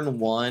turn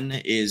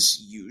 1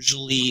 is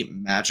usually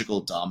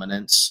Magical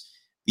Dominance.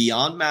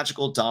 Beyond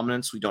Magical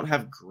Dominance, we don't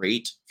have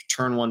great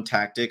turn 1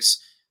 tactics.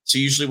 So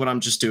usually what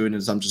I'm just doing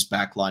is I'm just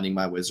backlining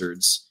my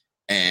wizards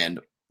and,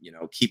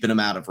 keeping them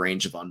out of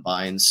range of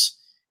unbinds.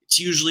 It's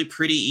usually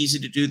pretty easy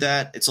to do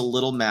that. It's a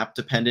little map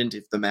dependent.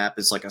 If the map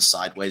is like a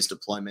sideways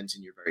deployment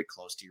and you're very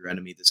close to your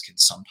enemy, this can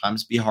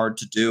sometimes be hard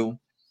to do.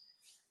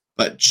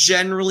 But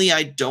generally,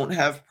 I don't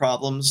have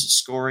problems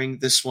scoring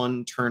this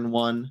one turn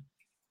 1.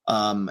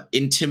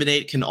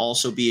 Intimidate can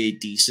also be a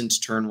decent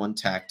turn 1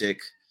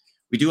 tactic.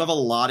 We do have a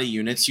lot of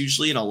units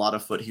usually and a lot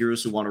of foot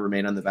heroes who want to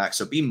remain on the back,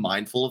 so be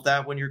mindful of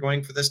that when you're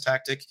going for this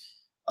tactic.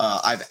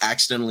 I've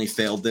accidentally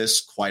failed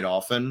this quite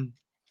often.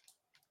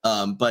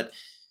 But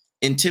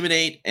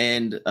Intimidate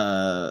and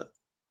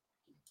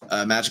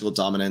Magical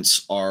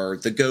Dominance are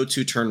the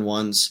go-to turn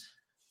 1s.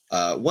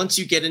 Once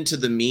you get into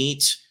the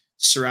meat,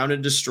 Surround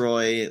and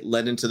Destroy,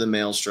 Led into the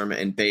Maelstrom,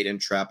 and Bait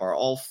and Trap are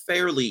all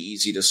fairly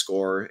easy to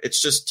score.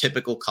 It's just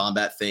typical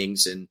combat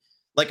things, and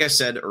like I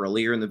said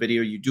earlier in the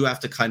video, you do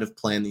have to kind of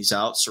plan these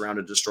out. Surround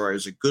and Destroy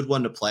is a good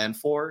one to plan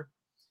for.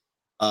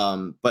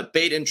 But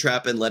Bait and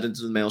Trap and Led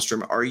into the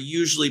Maelstrom are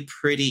usually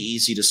pretty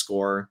easy to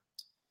score.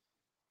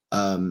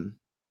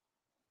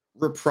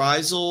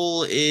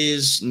 Reprisal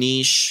is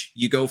niche.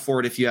 You go for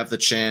it if you have the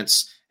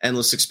chance.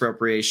 Endless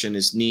Expropriation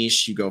is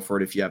niche. You go for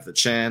it if you have the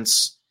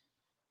chance.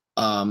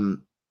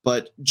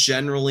 But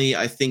generally,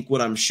 I think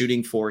what I'm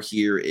shooting for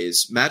here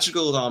is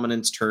Magical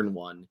Dominance turn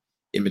 1,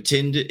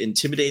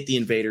 Intimidate the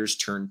Invaders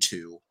turn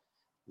 2,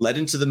 Led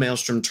into the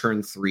Maelstrom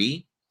turn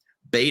 3,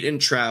 Bait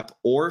and Trap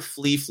or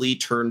Flea Flea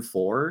turn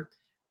 4,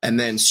 and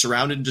then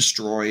Surround and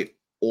Destroy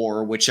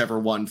or whichever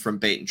one from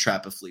Bait and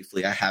Trap of Flea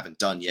Flea I haven't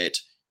done yet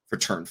for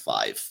turn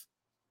 5.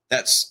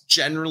 That's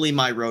generally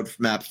my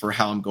roadmap for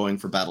how I'm going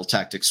for battle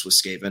tactics with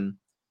Skaven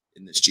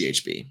in this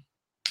GHB.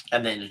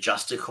 And then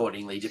adjust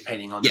accordingly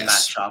depending on the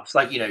matchups.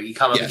 Like, you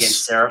come up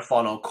against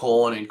Seraphon or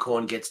Khorne, and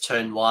Khorne gets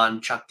turn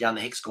 1, chuck down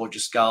the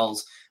Hexgorger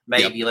Skulls.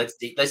 Maybe let's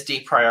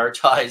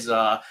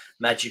deprioritize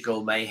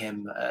Magical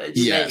Mayhem. Maybe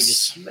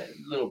just a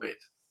little bit.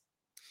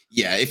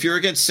 Yeah, if you're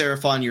against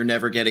Seraphon, you're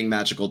never getting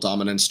Magical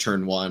Dominance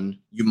turn 1.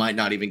 You might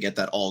not even get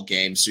that all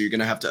game, so you're going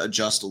to have to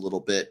adjust a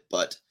little bit,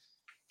 but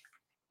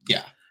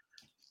yeah.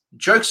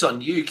 Joke's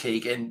on you,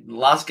 Keegan.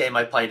 Last game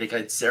I played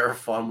against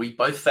Seraphon, we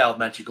both failed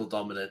Magical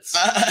Dominance.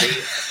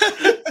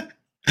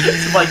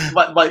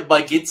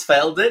 My Gitz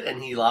failed it,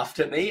 and he laughed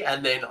at me,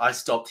 and then I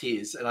stopped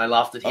his, and I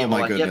laughed at him. Oh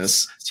my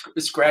goodness! Yep,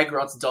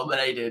 Scragrot's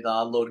dominated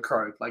Lord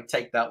Croak. Like,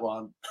 take that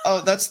one.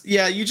 Oh,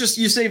 you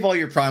save all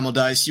your primal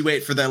dice. You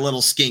wait for that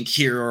little skink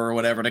hero or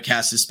whatever to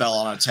cast his spell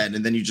on a 10,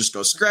 and then you just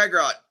go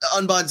Scragrot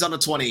unbinds on a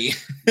 20.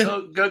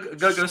 go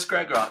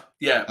Scragrot.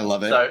 Yeah, I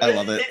love it. I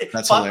love it.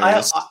 That's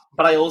hilarious.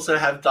 But I also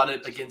have done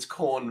it against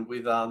Khorne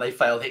with they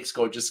failed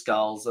Hexgorger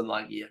Skulls, and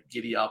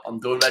giddy up. I'm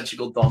doing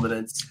Magical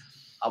Dominance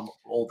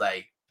all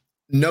day.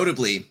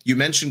 Notably, you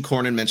mentioned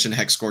Khorne and mentioned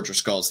Hexgorger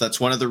Skulls. That's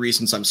one of the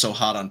reasons I'm so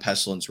hot on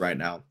Pestilence right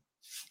now.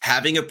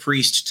 Having a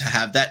priest to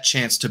have that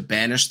chance to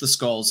banish the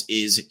skulls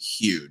is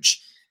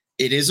huge.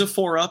 It is a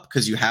 4-up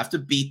because you have to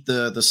beat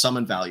the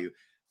summon value,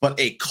 but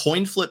a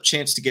coin flip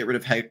chance to get rid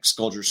of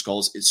Hexgorger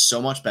Skulls is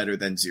so much better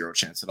than 0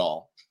 chance at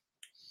all.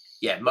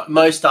 Yeah,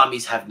 most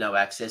armies have no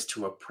access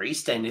to a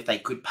priest, and if they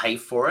could pay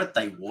for it,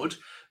 they would.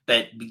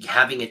 But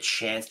having a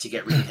chance to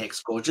get rid of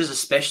Hexgorgers,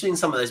 especially in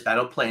some of those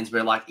battle plans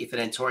where, like, if an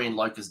Antorian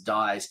Locust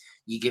dies,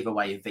 you give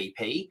away a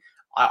VP.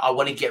 I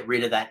want to get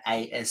rid of that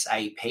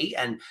ASAP,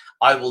 and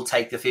I will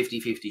take the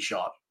 50-50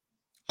 shot.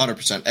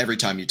 100%. Every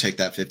time you take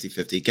that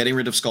 50-50. Getting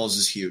rid of skulls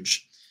is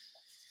huge.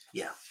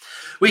 Yeah.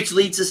 Which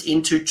leads us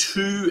into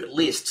 2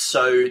 lists.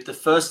 So the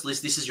first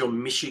list, this is your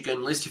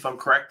Michigan list, if I'm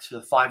correct,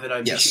 the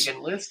 5-0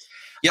 Michigan list.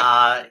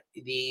 Yep.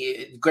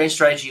 The grand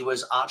strategy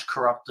was Arch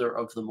Corruptor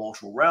of the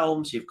Mortal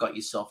Realms. You've got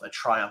yourself a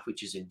Triumph,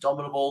 which is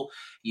Indomitable.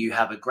 You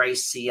have a Grey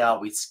Seer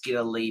with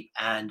Skitter Leap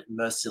and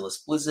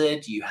Merciless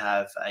Blizzard. You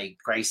have a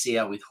Grey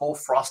Seer with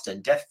Hoarfrost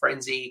and Death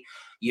Frenzy.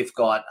 You've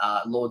got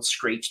Lord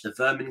Screech, the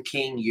Vermin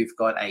King. You've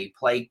got a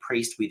Plague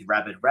Priest with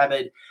Rabid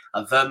Rabid,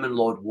 a Vermin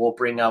Lord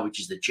Warbringer, which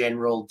is the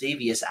General,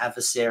 Devious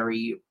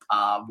Adversary,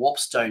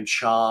 Warpstone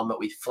Charm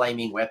with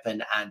Flaming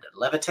Weapon and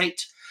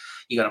Levitate.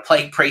 You got a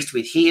Plague Priest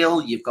with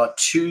Heal. You've got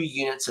 2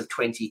 units of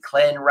 20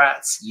 Clan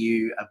Rats.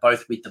 You are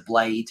both with the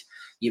Blade.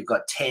 You've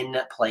got 10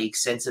 Plague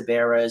Sensor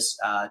Bearers,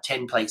 a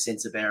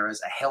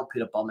Hell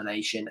Pit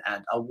Abomination,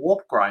 and a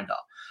Warp Grinder,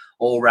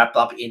 all wrapped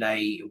up in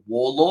a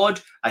Warlord.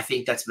 I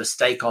think that's a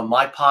mistake on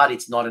my part.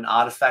 It's not an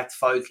artifact,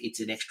 folk. It's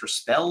an extra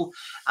spell.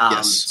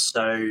 Yes.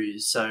 So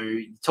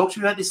talk to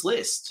me about this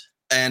list.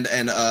 And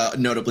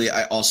notably,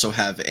 I also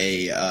have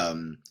a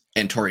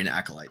Antorian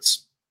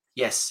Acolytes.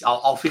 Yes,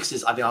 I'll fix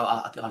this. I mean,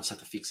 I'll just have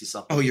to fix this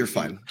up. Oh, you're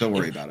fine. Don't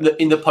worry about it.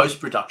 In the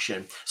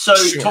post-production. So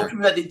Sure. talk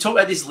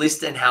about this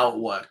list and how it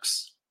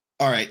works.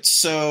 All right,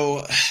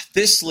 so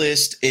this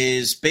list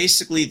is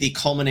basically the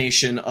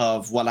culmination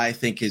of what I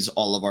think is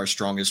all of our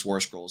strongest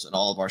War Scrolls and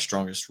all of our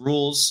strongest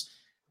rules,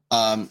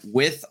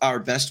 with our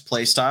best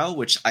playstyle,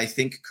 which I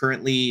think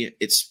currently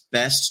it's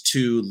best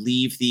to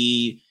leave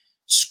the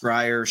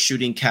Scryer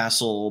shooting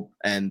castle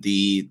and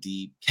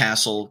the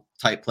castle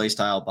type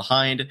playstyle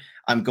behind.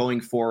 I'm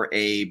going for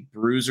a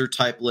bruiser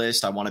type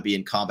list. I want to be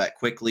in combat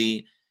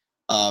quickly.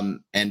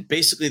 And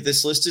basically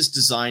this list is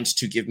designed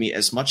to give me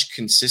as much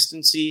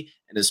consistency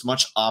and as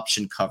much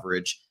option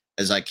coverage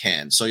as I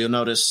can. So you'll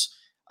notice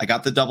I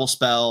got the double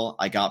spell.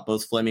 I got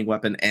both Flaming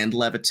Weapon and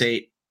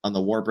Levitate on the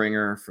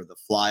Warbringer for the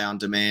fly on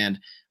demand.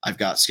 I've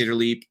got Skitter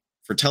Leap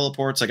for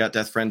teleports. I got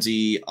Death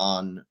Frenzy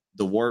on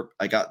the Warp.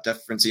 I got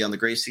Death Frenzy on the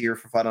Grey Seer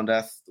for Fight on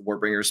Death. The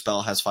Warbringer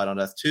spell has Fight on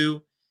Death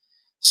too.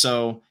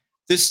 So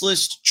this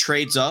list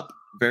trades up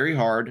very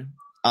hard.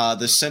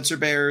 The Sensor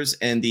Bearers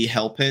and the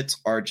Hell Pit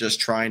are just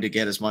trying to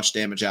get as much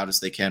damage out as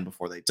they can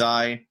before they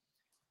die.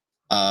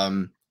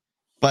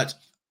 But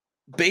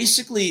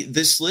basically,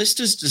 this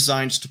list is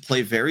designed to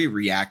play very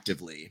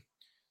reactively.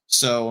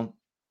 So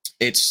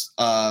it's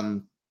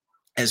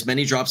as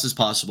many drops as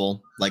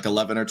possible, like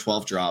 11 or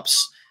 12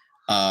 drops.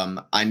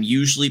 I'm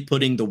usually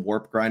putting the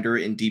Warp Grinder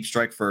in Deep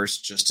Strike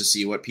first, just to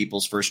see what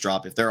people's first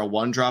drop. If they're a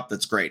 1 drop,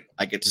 that's great.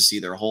 I get to see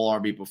their whole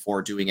army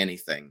before doing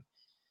anything.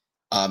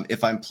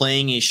 If I'm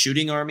playing a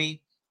shooting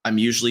army, I'm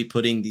usually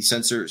putting the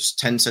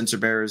 10 Sensor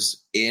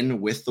Bearers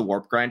in with the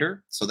Warp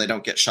Grinder, so they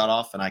don't get shot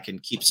off and I can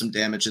keep some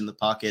damage in the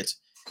pocket.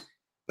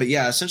 But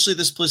yeah, essentially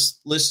this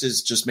list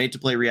is just made to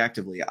play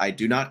reactively. I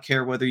do not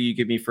care whether you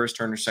give me first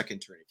turn or second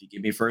turn. If you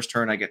give me first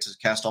turn, I get to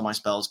cast all my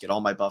spells, get all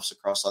my buffs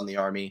across on the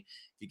army.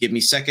 If you give me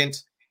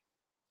second,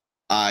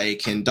 I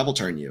can double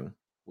turn you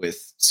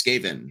with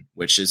Skaven,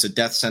 which is a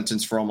death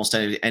sentence for almost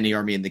any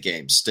army in the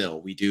game.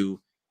 Still, we do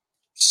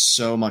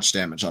so much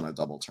damage on a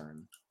double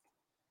turn.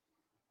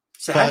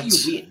 So how do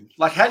you win?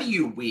 Like, how do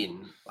you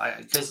win? How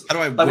do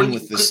I win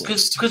with this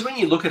list? Because when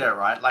you look at it,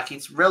 right, like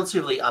it's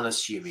relatively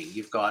unassuming.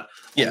 You've got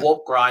a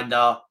Warp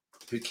Grinder,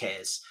 who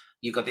cares?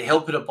 You've got the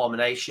Hell Pit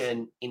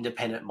Abomination,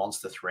 independent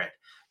monster threat.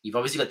 You've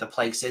obviously got the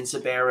Plague Sensor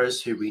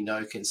Bearers, who we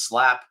know can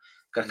slap.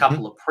 Got a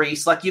couple of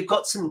priests. Like, you've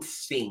got some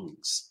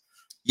things.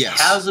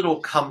 Yes. How does it all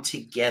come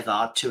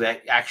together to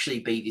actually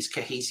be this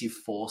cohesive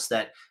force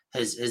that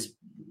has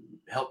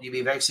helped you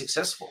be very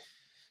successful?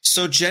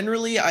 So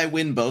generally, I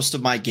win most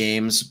of my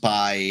games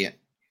by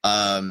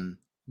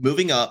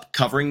moving up,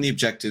 covering the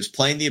objectives,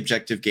 playing the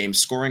objective game,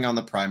 scoring on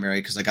the primary,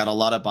 because I got a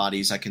lot of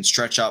bodies. I can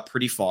stretch out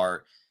pretty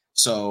far.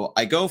 So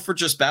I go for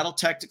just battle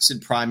tactics in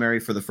primary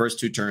for the first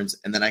 2 turns,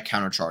 and then I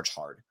countercharge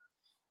hard.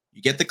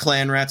 You get the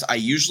Clan Rats. I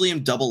usually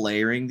am double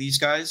layering these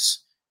guys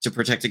to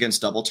protect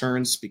against double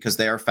turns because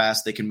they are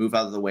fast. They can move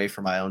out of the way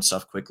for my own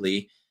stuff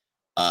quickly.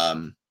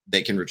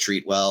 They can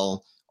retreat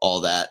well,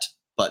 all that.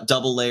 But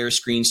double layer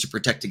screens to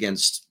protect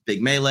against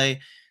big melee.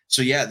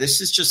 So yeah,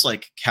 this is just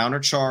like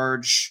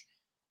countercharge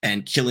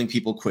and killing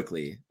people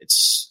quickly.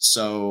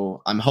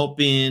 I'm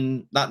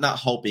hoping, not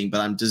hoping, but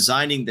I'm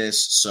designing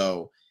this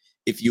so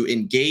if you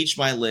engage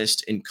my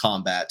list in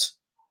combat,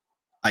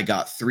 I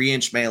got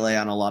 3-inch melee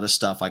on a lot of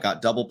stuff. I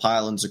got double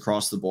pylons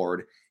across the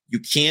board. You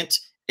can't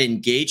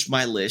engage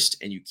my list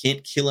and you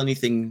can't kill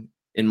anything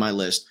in my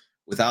list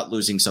without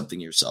losing something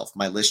yourself.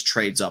 My list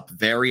trades up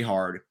very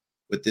hard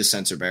with this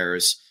Sensor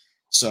Bearers.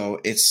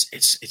 So it's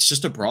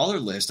just a brawler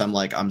list.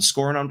 I'm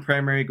scoring on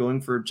primary,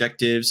 going for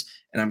objectives,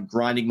 and I'm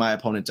grinding my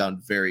opponent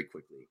down very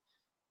quickly.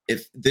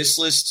 If this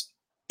list,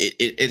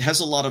 it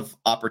has a lot of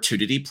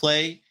opportunity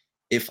play.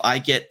 If I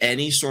get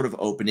any sort of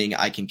opening,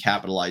 I can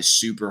capitalize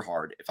super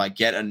hard. If I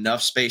get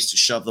enough space to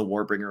shove the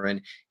Warbringer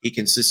in, he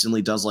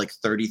consistently does like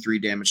 33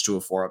 damage to a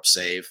 4-up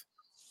save.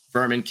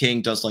 Vermin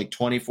King does like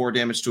 24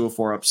 damage to a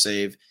 4-up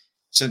save.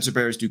 Sensor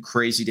Bearers do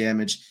crazy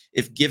damage.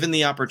 If given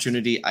the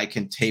opportunity, I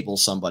can table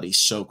somebody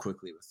so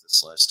quickly with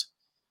this list.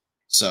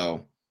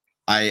 So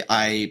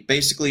I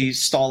basically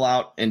stall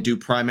out and do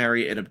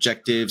primary and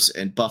objectives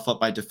and buff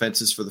up my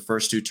defenses for the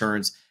first 2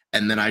 turns,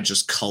 and then I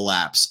just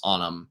collapse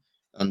on them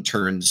on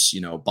turns,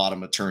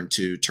 bottom of turn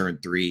 2, turn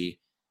 3,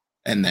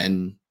 and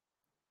then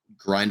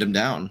grind them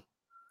down.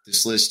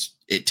 This list,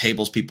 it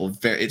tables people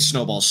it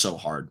snowballs so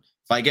hard.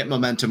 If I get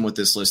momentum with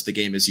this list, the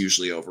game is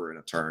usually over in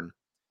a turn.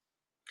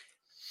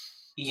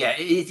 Yeah,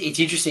 it's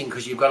interesting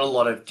because you've got a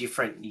lot of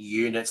different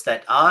units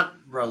that aren't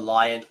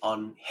reliant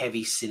on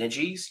heavy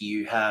synergies.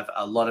 You have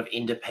a lot of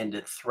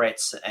independent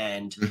threats,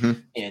 and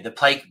the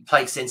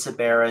plague sensor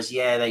bearers.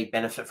 Yeah, they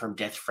benefit from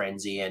Death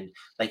Frenzy, and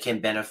they can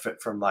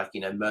benefit from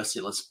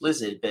Merciless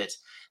Blizzard.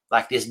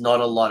 But there's not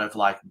a lot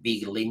of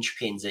big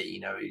linchpins that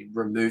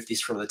remove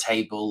this from the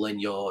table and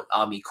your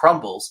army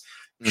crumbles.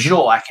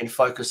 Sure, I can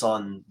focus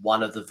on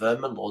one of the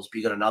Vermin Lords, but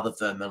you got another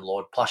Vermin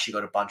Lord, plus you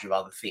got a bunch of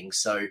other things.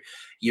 So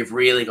you've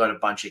really got a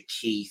bunch of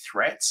key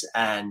threats.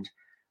 And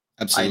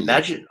absolutely.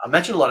 I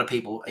imagine a lot of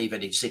people even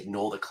just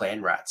ignore the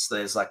clan rats.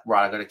 There's right,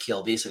 I got to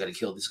kill this, I got to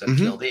kill this, I got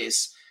to kill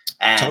this.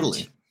 And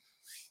totally.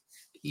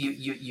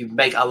 You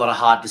make a lot of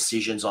hard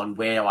decisions on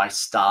where I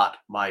start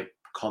my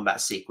combat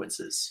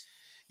sequences.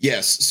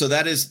 Yes, so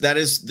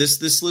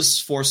this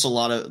list forces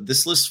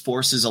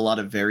a lot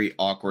of very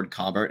awkward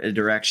combat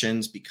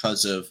interactions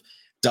because of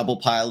double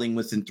piling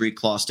within 3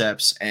 claw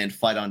steps and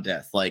fight on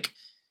death.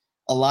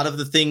 A lot of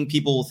the thing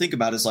people will think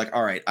about is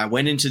all right, I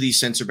went into these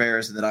sensor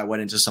bearers and then I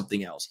went into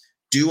something else.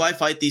 Do I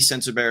fight these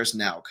sensor bearers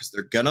now? Because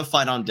they're gonna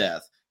fight on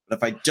death. But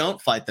if I don't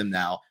fight them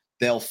now,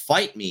 they'll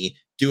fight me,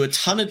 do a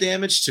ton of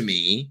damage to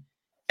me,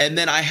 and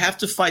then I have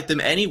to fight them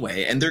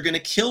anyway, and they're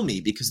gonna kill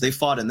me because they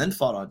fought and then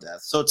fought on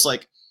death. So it's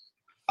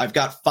I've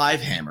got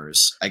 5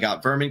 hammers. I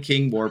got Vermin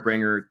King,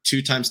 Warbringer,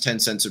 2x10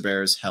 sensor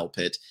bearers, Hell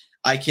Pit.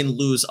 I can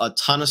lose a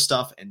ton of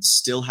stuff and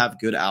still have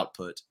good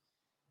output.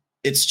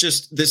 It's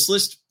just this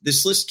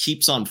list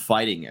keeps on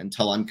fighting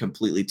until I'm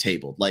completely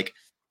tabled.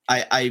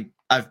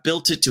 I've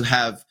built it to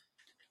have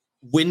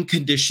win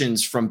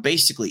conditions from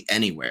basically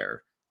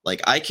anywhere.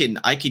 I can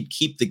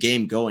keep the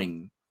game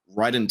going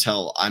right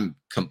until I'm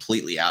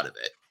completely out of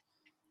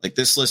it.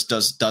 This list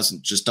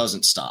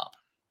doesn't stop.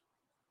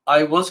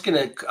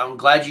 I'm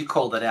glad you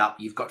called that out.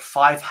 You've got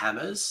 5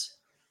 hammers,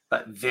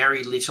 but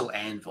very little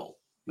anvil,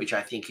 which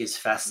I think is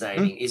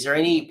fascinating. Is there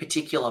any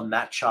particular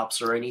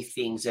matchups or any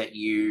things that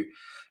you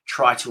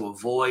try to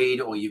avoid,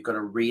 or you've got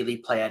to really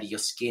play out of your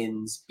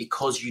skins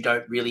because you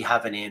don't really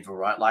have an anvil,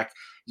 right?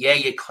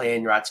 Your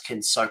clan rats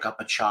can soak up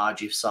a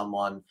charge if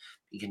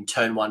you can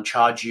turn 1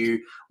 charge you.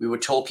 We were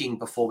talking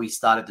before we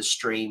started the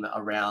stream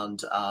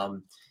around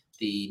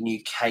the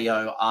new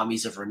KO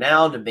Armies of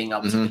Renown and being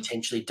able to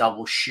potentially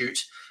double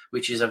shoot,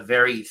 which is a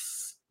very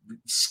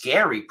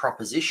scary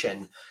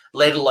proposition,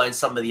 let alone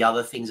some of the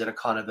other things that are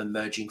kind of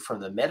emerging from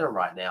the meta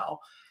right now.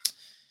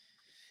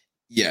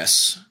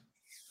 Yes.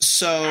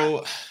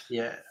 So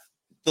yeah,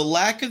 the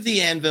lack of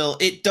the anvil,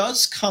 it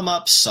does come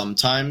up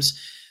sometimes.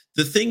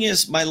 The thing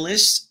is, my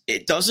list,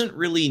 it doesn't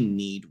really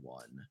need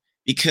one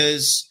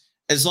because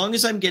as long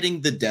as I'm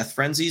getting the death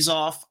frenzies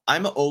off,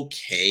 I'm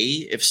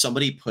okay if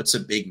somebody puts a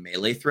big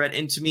melee threat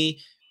into me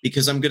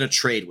because I'm going to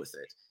trade with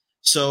it.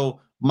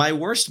 So my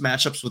worst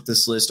matchups with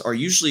this list are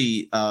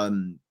usually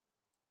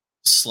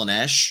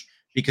Slaanesh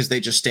because they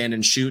just stand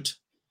and shoot.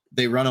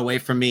 They run away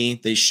from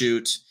me. They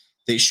shoot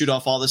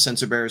off all the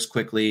sensor bearers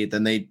quickly.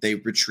 Then they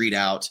retreat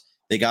out.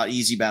 They got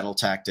easy battle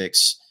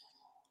tactics.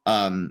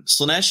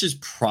 Slaanesh is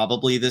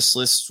probably this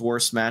list's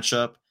worst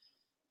matchup.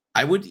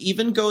 I would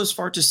even go as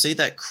far to say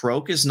that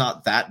Croak is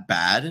not that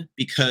bad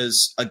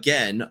because,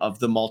 again, of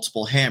the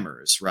multiple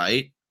hammers,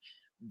 right?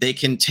 They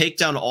can take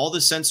down all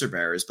the sensor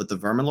bearers, but the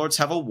Vermin Lords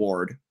have a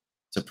ward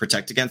to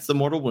protect against the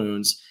mortal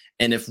wounds.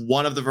 And if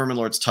one of the Vermin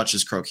Lords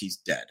touches Croak, he's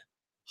dead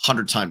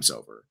 100 times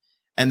over.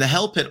 And the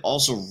Hell Pit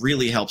also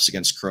really helps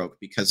against Croak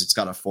because it's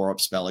got a 4-up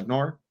spell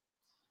ignore.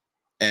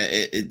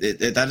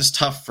 That is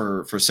tough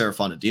for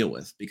Seraphon to deal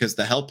with because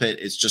the Hell Pit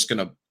is just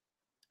gonna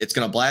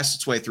blast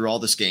its way through all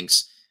the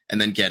skinks and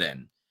then get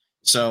in.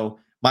 So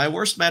my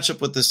worst matchup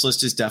with this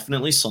list is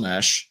definitely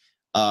Slaanesh.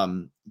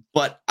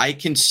 But I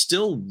can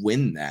still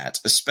win that,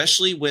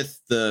 especially with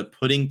the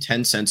putting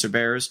 10 sensor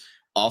bearers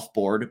off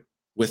board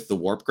with the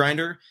warp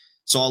grinder.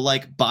 So I'll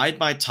bide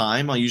my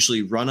time. I'll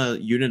usually run a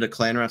unit of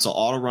clan rats. I'll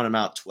auto run them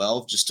out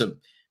 12 just to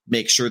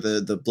make sure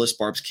the bliss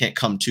barbs can't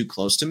come too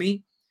close to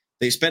me.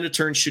 They spend a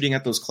turn shooting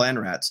at those clan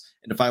rats.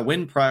 And if I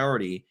win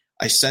priority,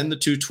 I send the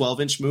 2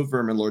 12-inch move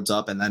Vermin Lords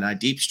up, and then I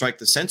deep strike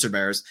the sensor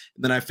bearers,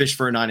 and then I fish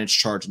for a 9-inch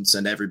charge and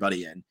send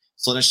everybody in.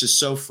 Slaanesh is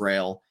so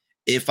frail.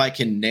 If I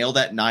can nail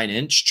that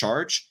 9-inch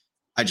charge,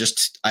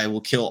 I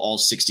will kill all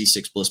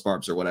 66 bliss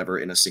barbs or whatever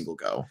in a single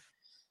go.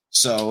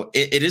 So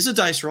it is a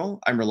dice roll.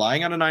 I'm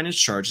relying on a 9-inch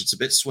charge. It's a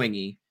bit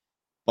swingy,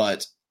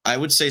 but I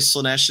would say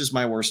Slaanesh is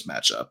my worst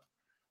matchup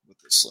with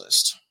this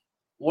list.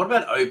 What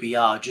about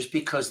OBR? Just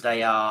because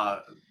they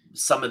are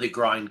some of the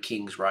grind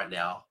kings right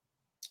now.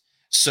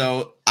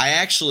 So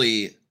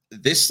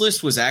this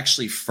list was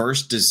actually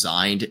first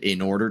designed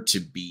in order to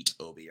beat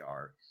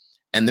OBR.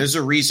 And there's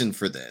a reason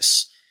for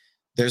this.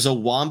 There's a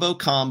wombo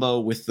combo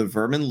with the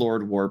Vermin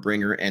Lord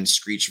Warbringer and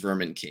Screech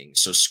Vermin King.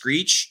 So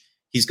Screech,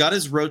 he's got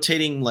his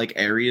rotating like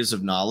areas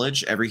of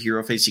knowledge. Every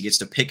hero phase, he gets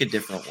to pick a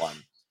different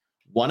one.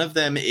 One of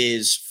them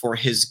is for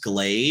his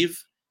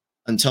glaive.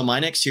 Until my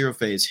next hero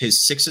phase,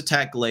 his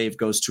 6-attack glaive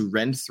goes to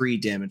Rend 3,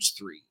 damage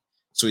 3.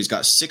 So he's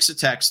got 6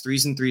 attacks,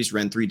 3s and 3s,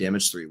 Rend 3,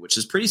 damage 3, which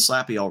is pretty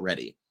slappy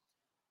already.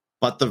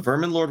 But the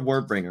Vermin Lord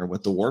Warbringer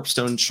with the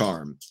Warpstone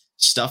Charm,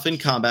 stuff in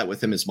combat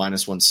with him is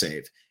 -1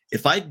 save.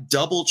 If I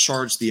double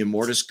charge the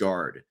Immortus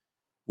Guard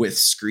with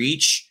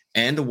Screech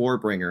and the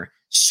Warbringer,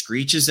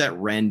 Screech is at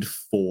Rend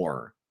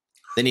 4.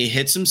 Then he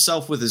hits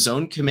himself with his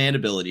own command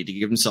ability to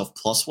give himself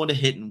 +1 to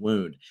hit and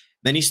wound.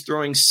 Then he's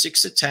throwing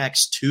 6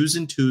 attacks, 2s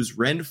and 2s,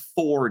 Rend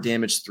 4,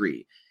 damage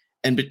 3.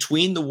 And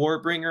between the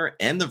Warbringer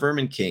and the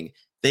Vermin King,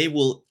 they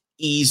will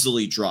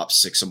easily drop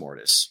 6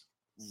 Immortus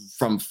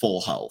from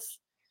full health.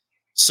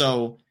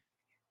 So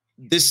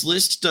this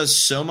list does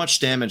so much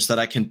damage that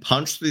I can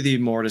punch through the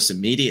Immortus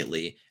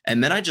immediately,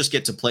 and then I just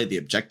get to play the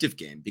objective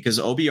game because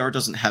OBR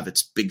doesn't have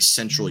its big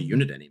central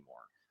unit anymore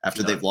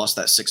after they've lost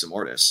that 6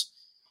 Immortus.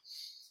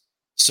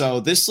 So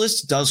this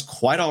list does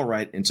quite all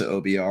right into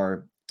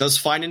OBR. Does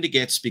fine into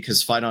Gits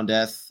because Fight on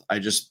Death, I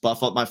just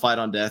buff up my Fight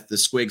on Death, the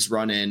Squigs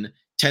run in,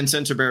 10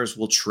 Center Bearers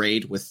will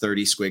trade with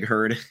 30 Squig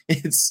Herd.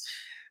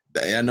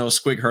 I know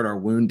Squig Herd are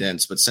wound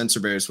dense, but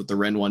Center Bearers with the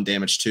Rend 1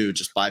 damage 2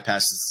 just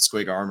bypasses the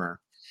Squig armor.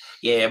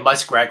 Yeah,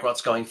 most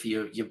Gragrot's going for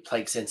your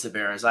Plague Sensor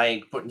Bearers. I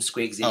ain't putting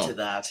Squigs into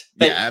that.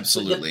 But yeah,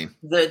 absolutely.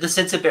 The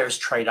Sensor Bearers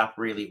trade up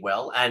really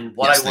well. And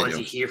what I wanted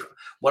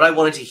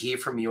to hear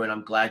from you, and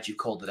I'm glad you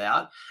called it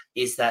out,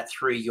 is that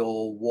through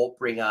your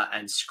Warbringer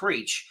and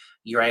Screech,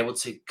 you're able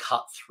to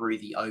cut through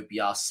the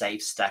OBR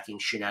save stacking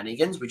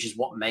shenanigans, which is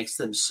what makes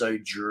them so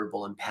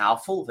durable and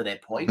powerful for their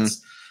points.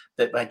 Mm-hmm.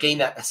 But by getting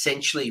that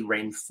essentially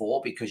Rend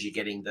 4 because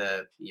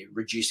you're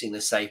reducing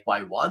the save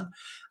by 1.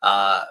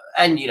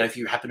 And, if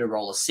you happen to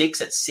roll a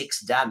 6 at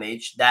 6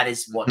 damage, that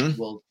is what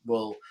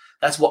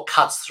that's what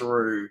cuts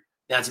through.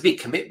 Now, it's a big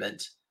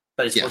commitment,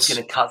 but it's what's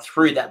going to cut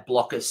through that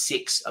block of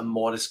 6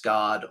 Immortus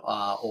Guard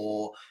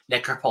or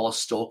Necropolis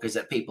Stalkers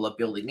that people are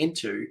building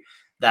into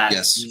that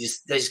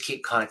they just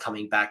keep kind of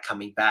coming back,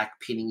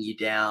 pinning you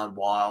down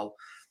while,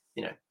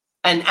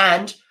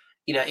 and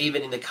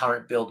even in the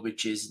current build,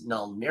 which is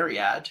Null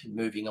Myriad,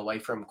 moving away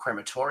from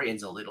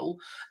Crematorians a little,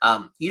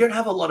 you don't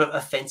have a lot of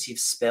offensive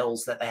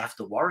spells that they have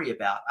to worry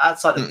about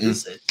outside of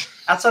Blizzard.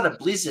 Outside of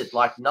Blizzard,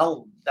 like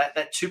Null,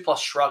 that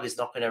 2+ Shrug is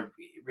not going to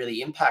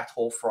really impact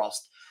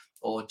Hoarfrost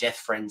or Death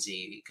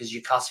Frenzy because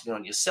you're casting it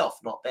on yourself,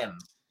 not them.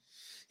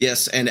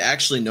 Yes, and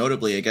actually,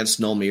 notably, against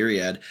Null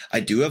Myriad,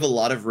 I do have a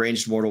lot of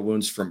ranged mortal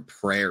wounds from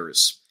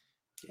prayers.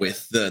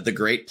 With the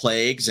Great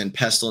Plagues and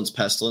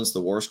Pestilence,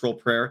 the War Scroll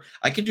Prayer,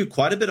 I can do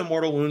quite a bit of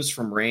mortal wounds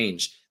from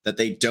range that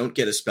they don't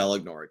get a spell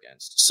ignore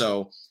against.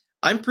 So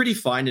I'm pretty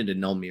fine into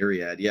Null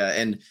Myriad, yeah.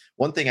 And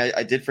one thing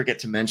I did forget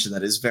to mention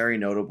that is very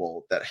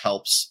notable that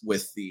helps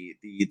with the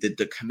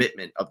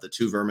commitment of the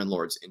 2 Vermin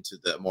Lords into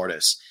the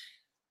Immortus.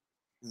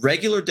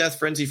 Regular Death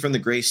Frenzy from the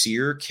Grey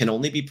Seer can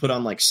only be put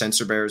on like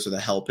Censor Bearers or the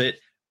Help It,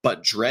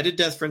 but Dreaded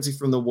Death Frenzy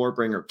from the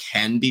Warbringer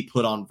can be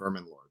put on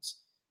Vermin Lords.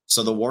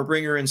 So the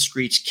Warbringer and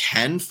Screech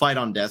can fight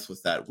on death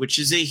with that, which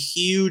is a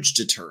huge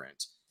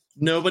deterrent.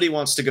 Nobody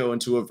wants to go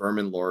into a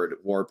Vermin Lord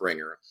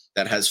Warbringer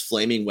that has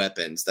flaming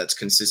weapons that's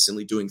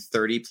consistently doing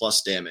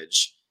 30+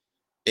 damage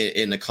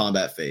in the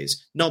combat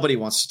phase. Nobody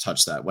wants to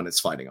touch that when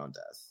it's fighting on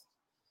death.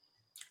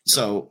 No.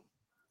 So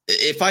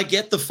if I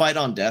get the fight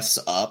on deaths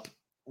up,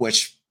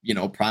 which,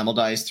 Primal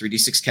Dice,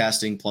 3d6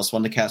 casting,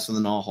 +1 to cast from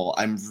the Null Hole,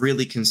 I'm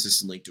really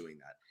consistently doing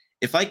that.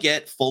 If I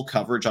get full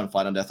coverage on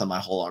fight on death on my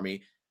whole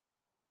army,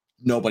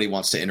 nobody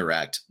wants to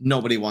interact.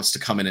 Nobody wants to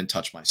come in and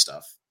touch my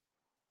stuff.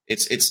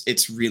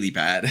 It's really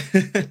bad.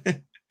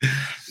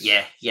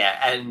 Yeah,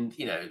 and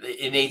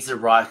it needs the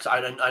right.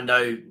 I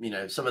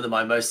know some of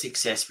my most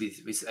success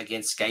with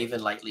against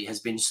Skaven lately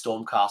has been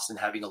Stormcast and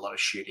having a lot of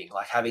shooting,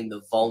 like having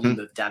the volume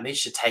of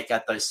damage to take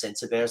out those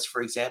Censor Bears,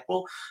 for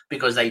example,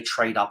 because they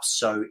trade up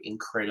so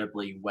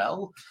incredibly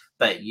well.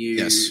 But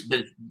there's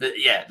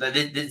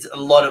a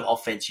lot of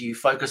offense. You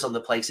focus on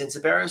the Plague Censor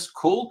Bearers,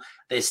 cool.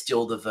 There's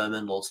still the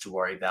Vermin Lords to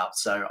worry about.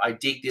 So I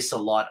dig this a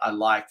lot. I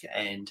like,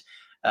 and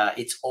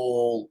it's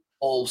all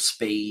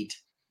speed.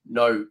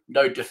 No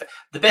defense.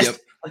 The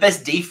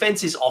best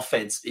defense is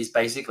offense is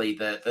basically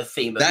the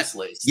theme of this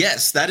list.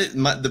 Yes, that is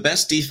the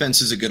best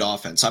defense is a good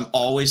offense. I'm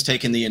always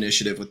taking the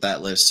initiative with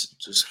that list,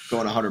 just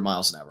going 100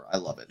 miles an hour. I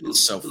love it.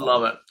 It's so fun.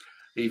 Love it.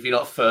 If you're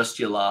not first,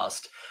 you're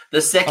last.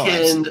 The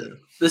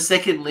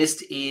second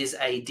list is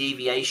a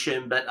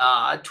deviation, but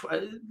a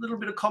little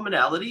bit of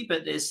commonality,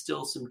 but there's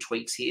still some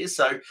tweaks here.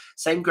 So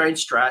same grain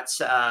strats.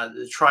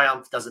 The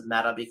Triumph doesn't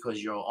matter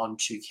because you're on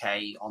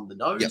 2K on the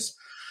nose. Yep.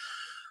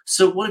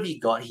 So what have you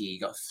got here?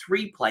 You got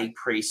 3 plague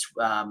priests.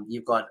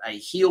 You've got a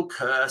heal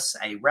curse,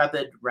 a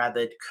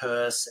rabid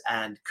curse,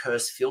 and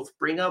curse filth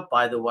bringer.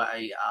 By the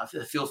way,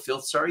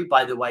 filth. Sorry.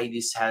 By the way,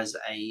 this has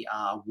a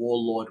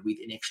warlord with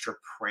an extra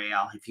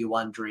prayer. If you're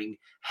wondering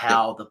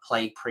how the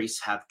plague priests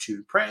have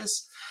 2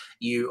 prayers,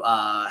 you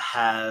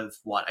have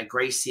a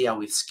Grey Seer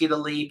with Skitter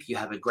Leap. You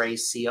have a Grey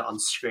Seer on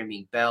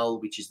Screaming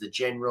Bell, which is the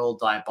general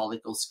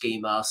diabolical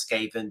schemer,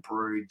 Skaven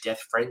Brood,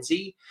 Death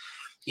Frenzy.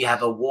 You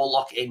have a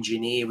Warlock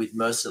Engineer with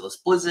Merciless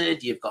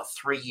Blizzard. You've got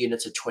 3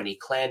 units of 20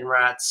 Clan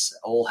Rats,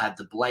 all had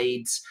the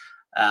blades,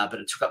 but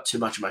it took up too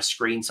much of my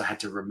screen, so I had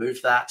to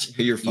remove that.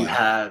 You're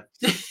fine.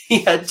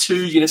 You had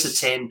 2 units of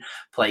 10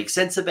 Plague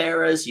Sensor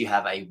Bearers. You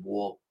have a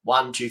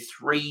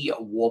 3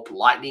 Warp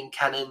Lightning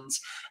Cannons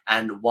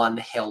and 1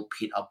 Hell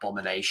Pit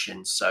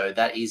Abomination. So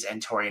that is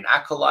Antorian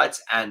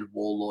Acolytes and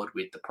Warlord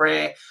with the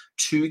Prayer,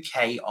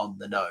 2k on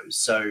the nose.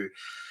 So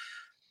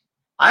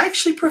I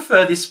actually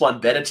prefer this one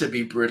better, to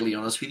be brutally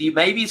honest with you.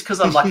 Maybe it's because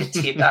I'm like a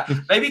tip.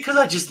 Maybe because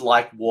I just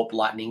like Warp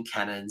Lightning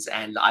Cannons,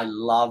 and I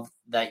love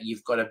that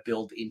you've got to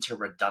build into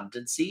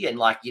redundancy. And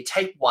like you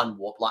take 1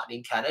 Warp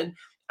Lightning Cannon,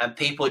 and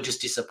people are just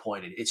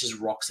disappointed. It's just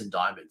rocks and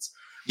diamonds.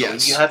 Yes. But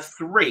when you have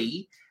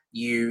 3,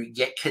 you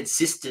get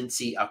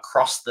consistency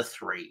across the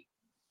 3.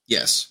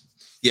 Yes.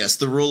 Yes,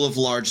 the rule of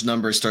large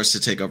numbers starts to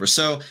take over.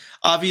 So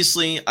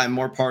obviously, I'm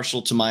more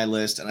partial to my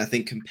list, and I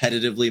think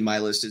competitively, my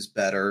list is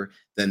better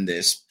than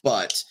this.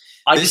 But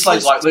I just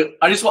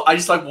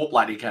like Warp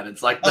Lightning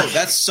Cannons. Like,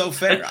 that's so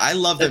fair. I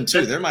love them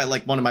too. They're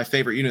one of my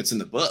favorite units in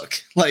the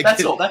book. Like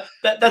that's all.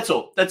 That's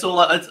all. That's all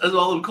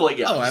I'm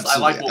calling out. Oh, absolutely. I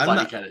like Warp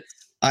Lightning Cannons.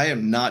 I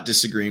am not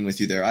disagreeing with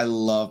you there. I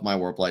love my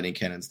Warp Lightning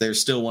Cannons. They're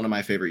still one of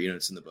my favorite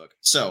units in the book.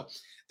 So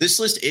this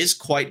list is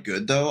quite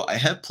good, though. I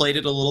have played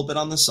it a little bit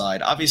on the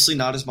side. Obviously,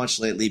 not as much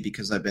lately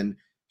because I've been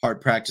hard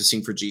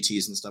practicing for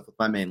GTs and stuff with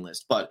my main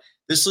list. But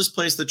this list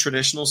plays the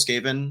traditional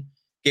Skaven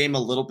game a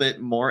little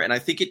bit more, and I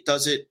think it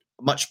does it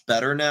much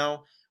better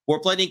now.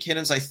 Warp Lightning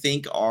Cannons, I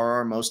think, are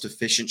our most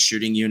efficient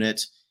shooting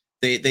unit.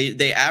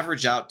 They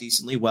average out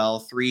decently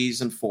well. 3s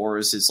and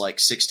 4s is like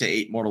 6 to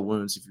 8 mortal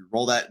wounds. If you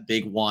roll that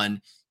big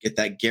 1, get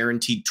that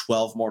guaranteed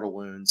 12 mortal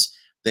wounds.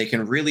 They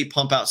can really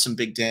pump out some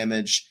big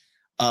damage.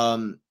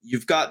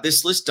 You've got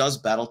this list does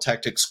battle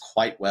tactics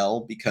quite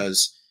well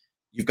because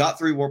you've got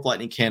 3 Warp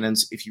Lightning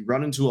Cannons. If you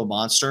run into a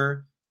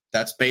monster,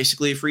 that's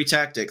basically a free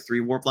tactic. 3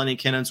 Warp Lightning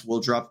Cannons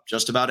will drop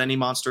just about any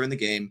monster in the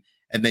game.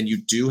 And then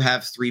you do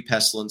have 3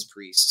 Pestilence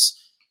Priests.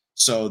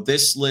 So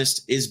this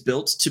list is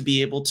built to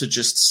be able to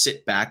just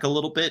sit back a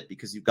little bit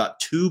because you've got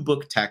 2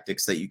 book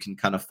tactics that you can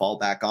kind of fall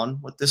back on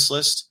with this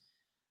list.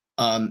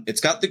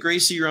 It's got the Grey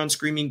Seer on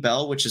Screaming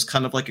Bell, which is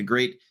kind of like a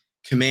great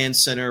command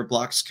center,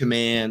 blocks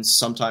commands,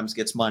 sometimes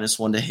gets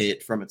 -1 to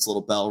hit from its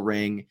little bell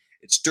ring.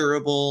 It's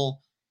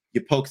durable. You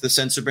poke the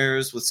Sensor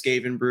Bearers with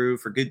Skaven Brew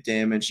for good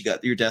damage. You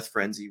got your Death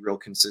Frenzy, real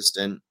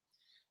consistent.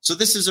 So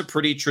this is a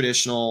pretty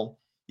traditional,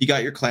 you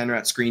got your Clan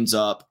Rat screens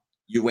up,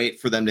 you wait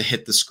for them to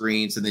hit the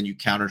screens, and then you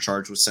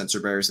countercharge with Sensor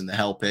Bearers in the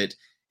Hell Pit.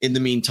 In the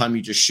meantime,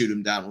 you just shoot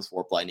them down with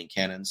Warp Lightning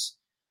Cannons.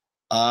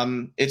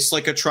 It's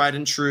like a tried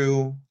and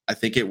true. I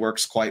think it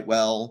works quite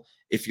well.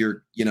 If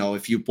you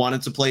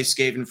wanted to play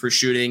Skaven for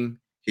shooting,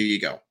 here you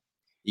go.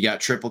 You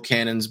got triple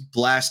cannons,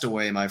 blast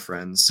away, my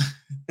friends.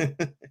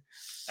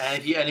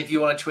 And if you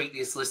want to tweak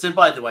this list, and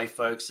by the way,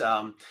 folks,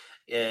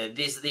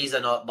 these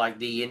are not like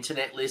the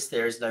internet list.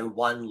 There is no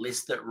one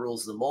list that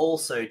rules them all.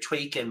 So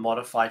tweak and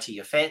modify to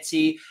your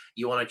fancy.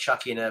 You want to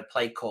chuck in a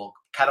play called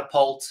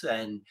Catapult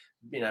and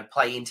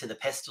play into the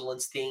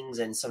pestilence things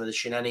and some of the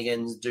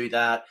shenanigans. Do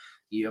that.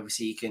 You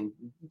can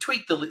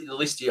tweak the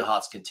list to your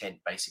heart's content.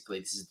 Basically,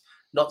 this is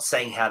not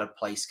saying how to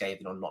play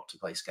Skaven or not to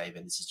play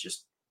Skaven. This is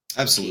just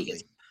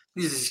absolutely.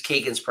 This is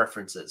Keegan's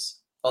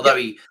preferences. Although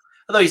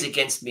he's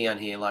against me on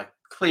here, like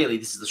clearly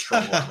this is the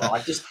strong one. Right?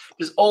 Like just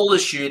all the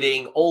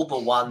shooting, all the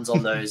ones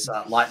on those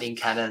lightning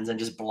cannons, and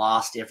just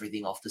blast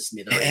everything off the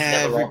smithereens.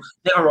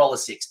 Never roll a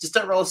 6. Just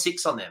don't roll a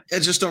 6 on them. Yeah,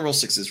 just don't roll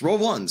 6s. Roll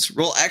 1s.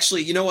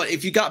 Actually, you know what?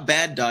 If you got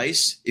bad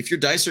dice, if your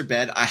dice are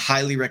bad, I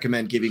highly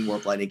recommend giving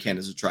Warp Lightning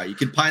Cannons a try. You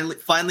can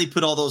finally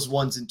put all those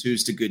 1s and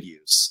 2s to good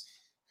use.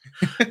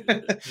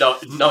 No,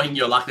 knowing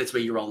your luck, that's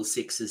where you roll the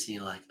 6s, and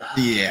you're like,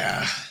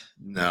 yeah,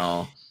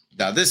 no,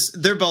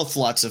 they're both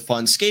lots of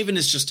fun. Skaven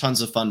is just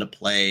tons of fun to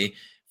play.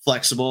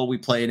 Flexible, we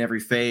play in every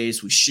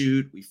phase. We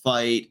shoot, we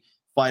fight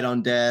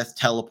on death,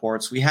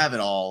 teleports. We have it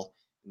all.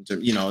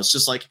 It's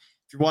just like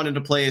if you wanted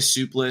to play a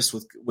soup list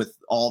with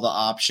all the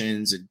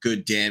options and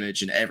good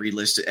damage, and every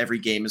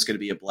game is going to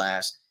be a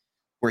blast.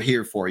 We're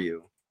here for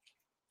you.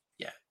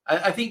 Yeah,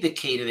 I think the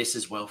key to this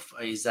as well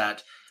is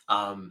that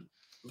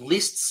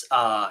lists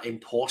are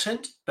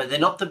important, but they're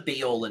not the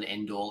be-all and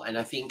end-all. And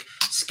I think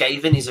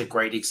Skaven is a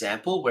great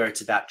example where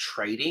it's about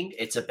trading.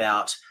 It's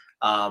about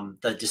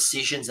the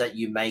decisions that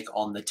you make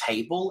on the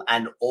table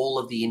and all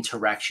of the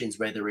interactions,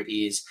 whether it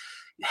is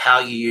how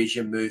you use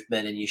your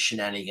movement and your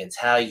shenanigans,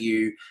 how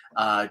you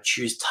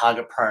choose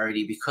target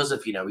priority because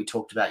of, we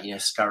talked about,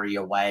 scurry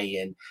away.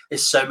 And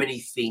there's so many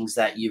things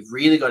that you've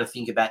really got to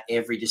think about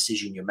every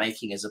decision you're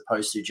making, as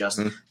opposed to just,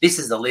 this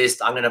is the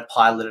list, I'm going to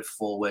pilot it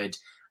forward.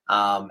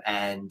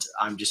 And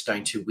I'm just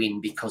going to win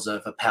because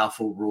of a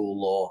powerful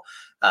rule, or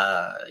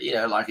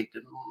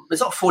it's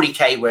not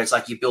 40K where it's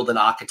like you build an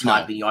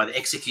archetype and you either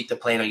execute the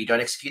plan or you don't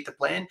execute the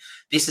plan.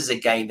 This is a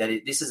game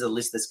this is a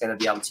list that's going to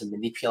be able to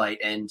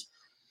manipulate and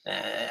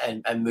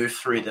move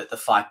through the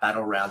 5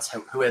 battle rounds,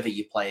 whoever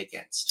you play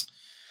against.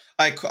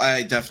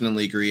 I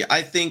definitely agree.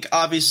 I think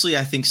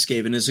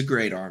Skaven is a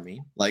great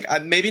army. Like,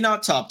 maybe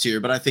not top tier,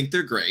 but I think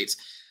they're great.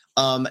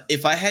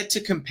 If I had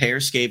to compare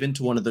Skaven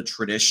to one of the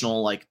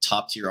traditional like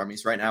top tier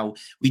armies right now,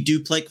 we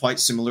do play quite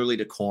similarly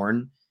to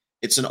Khorne.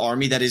 It's an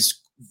army that is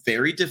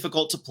very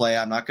difficult to play.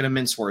 I'm not going to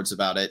mince words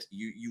about it.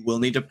 You will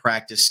need to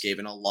practice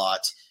Skaven a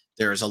lot.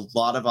 There's a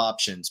lot of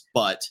options,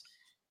 but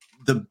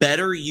the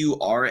better you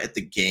are at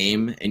the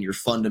game and your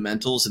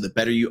fundamentals, and the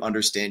better you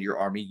understand your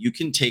army, you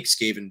can take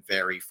Skaven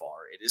very far.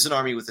 It is an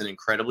army with an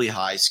incredibly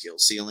high skill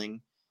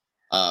ceiling.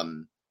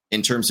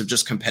 In terms of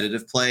just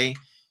competitive play,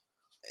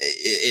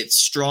 it's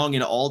strong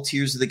in all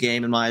tiers of the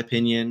game, in my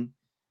opinion.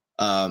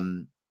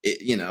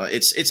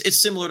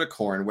 It's similar to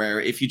Khorne,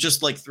 where if you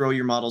just like throw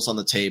your models on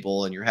the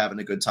table and you're having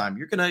a good time,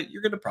 you're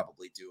gonna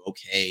probably do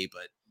okay.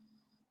 But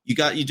you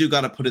do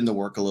got to put in the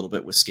work a little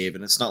bit with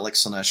Skaven. It's not like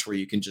Slaanesh where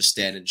you can just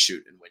stand and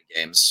shoot and win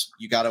games.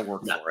 You got to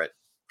work for it.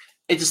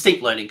 It's a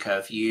steep learning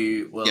curve.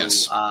 You will,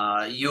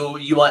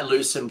 you might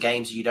lose some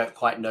games you don't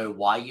quite know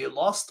why you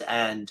lost,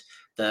 and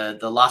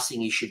the last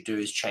thing you should do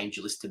is change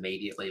your list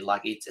immediately.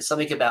 Like, it's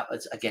something about,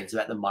 it's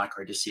about the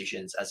micro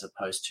decisions as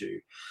opposed to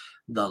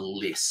the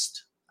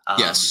list.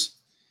 Yes.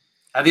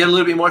 Have you got a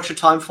little bit more extra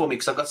time for me?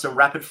 Because I've got some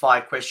rapid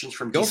fire questions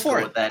from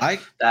Discord. Go for it.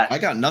 I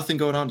got nothing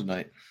going on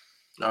tonight.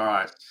 All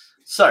right.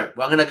 So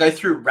we're going to go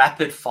through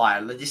rapid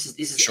fire. This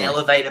is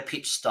elevator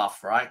pitch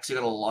stuff, right? Because we've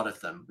got a lot of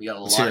them. We got a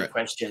lot of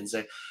questions,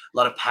 a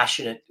lot of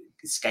passionate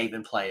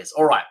Skaven players.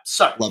 All right.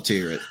 So love to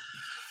hear it.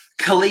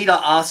 Khalida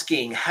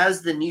asking,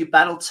 has the new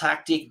battle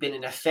tactic been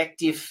an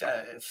effective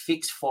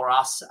fix for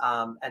us?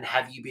 And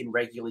have you been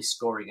regularly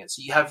scoring it?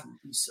 So you have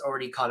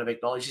already kind of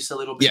acknowledged this a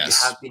little bit.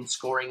 Yes. You have been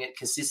scoring it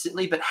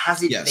consistently, but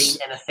has it been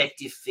an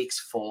effective fix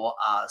for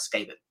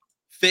Skaven?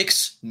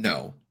 Fix?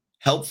 No.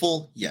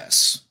 Helpful?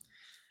 Yes.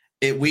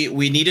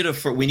 We needed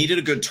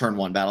a good turn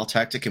 1 battle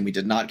tactic, and we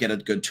did not get a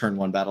good turn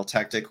 1 battle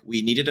tactic.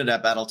 We needed a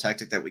battle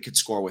tactic that we could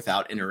score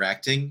without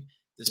interacting.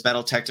 This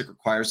battle tactic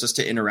requires us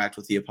to interact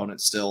with the opponent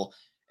still,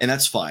 and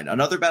that's fine.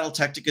 Another battle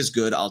tactic is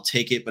good. I'll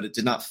take it, but it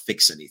did not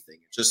fix anything.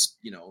 It just,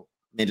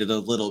 made it a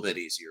little bit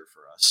easier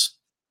for us.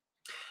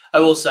 I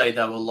will say,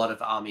 though, a lot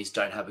of armies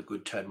don't have a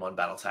good turn 1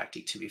 battle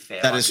tactic, to be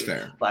fair. That is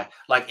fair. Like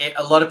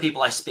a lot of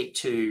people I speak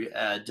to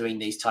doing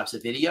these types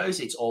of videos,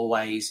 it's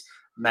always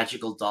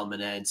magical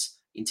dominance,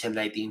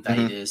 intimidate the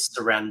invaders,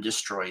 surround and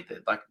destroy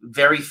them. Like,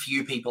 very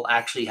few people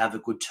actually have a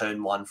good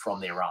turn 1 from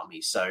their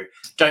army. So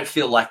don't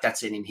feel like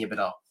that's an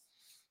inhibitor.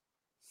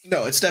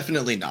 No, it's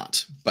definitely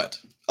not. But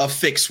a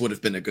fix would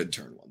have been a good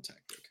turn 1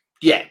 tactic.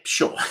 Yeah,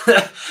 sure.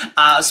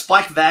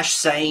 Spike Vash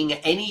saying,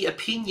 any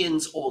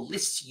opinions or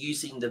lists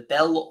using the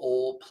Bell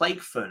or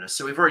Plague Furnace?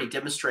 So we've already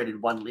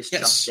demonstrated one list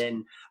just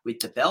then with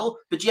the Bell.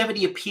 But do you have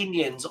any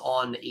opinions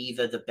on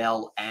either the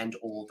Bell and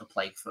or the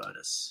Plague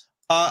Furnace?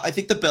 I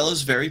think the Bell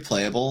is very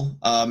playable.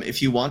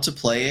 If you want to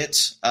play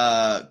it,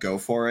 go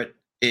for it.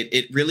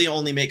 It really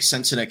only makes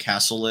sense in a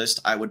castle list.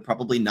 I would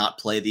probably not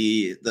play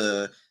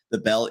the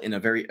Bell in a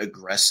very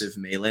aggressive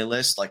melee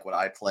list like what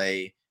I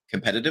play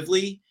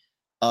competitively.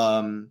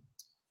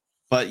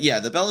 But yeah,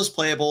 the Bell is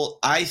playable.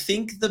 I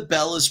think the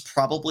Bell is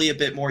probably a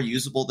bit more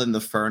usable than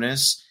the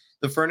Furnace.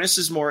 The Furnace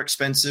is more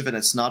expensive and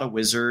it's not a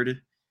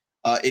wizard.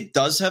 It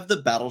does have the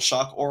Battle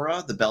Shock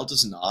aura. The Bell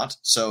does not.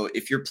 So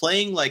if you're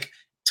playing like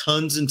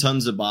tons and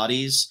tons of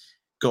bodies,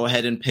 go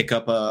ahead and pick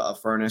up a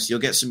Furnace. You'll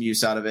get some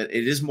use out of it.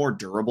 It is more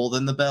durable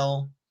than the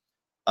Bell,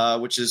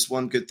 which is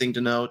one good thing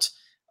to note.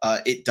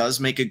 It does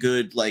make a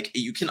good,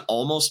 you can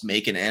almost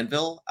make an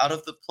anvil out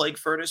of the Plague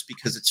Furnace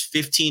because it's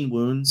 15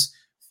 wounds,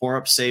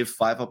 4-up save,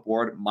 5-up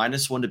ward,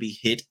 -1 to be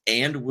hit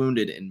and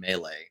wounded in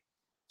melee.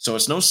 So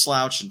it's no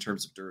slouch in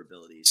terms of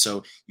durability.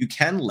 So you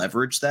can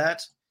leverage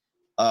that.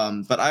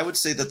 But I would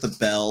say that the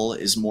Bell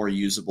is more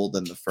usable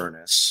than the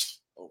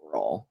Furnace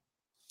overall.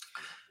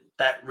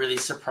 That really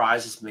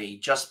surprises me,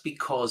 just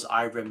because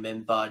I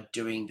remember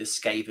doing the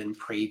Skaven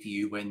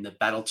preview when the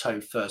Battle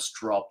Tome first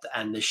dropped,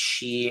 and the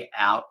sheer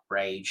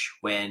outrage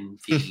when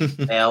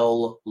the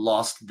Bell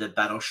lost the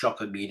Battle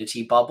Shock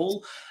immunity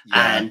bubble.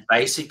 Yeah. And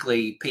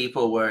basically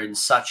people were in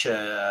such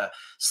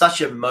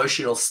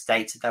emotional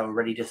states that they were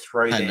ready to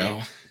throw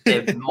their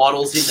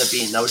models in the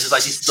bin. They were just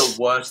like, this is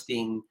the worst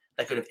thing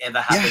that could have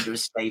ever happened to a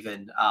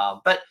Skaven.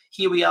 But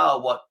here we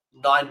are,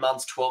 9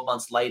 months, 12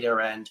 months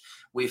later, and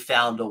we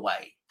found a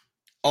way.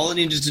 All it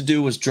needed to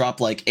do was drop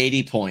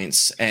 80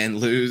 points and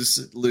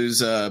lose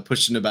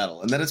push into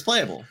battle, and then it's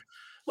playable.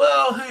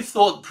 Well, who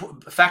thought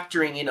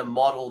factoring in a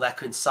model that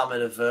could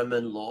summon a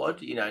Vermin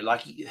Lord?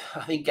 Like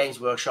I think Games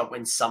Workshop,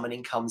 when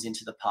summoning comes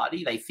into the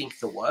party, they think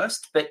the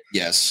worst, but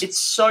Yes. it's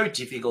so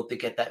difficult to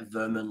get that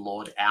Vermin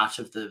Lord out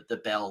of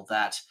the bell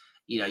that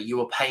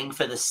you are paying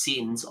for the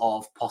sins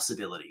of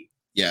possibility.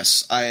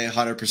 Yes, I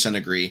 100%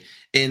 agree.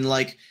 In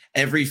like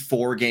every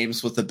 4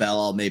 games with the bell,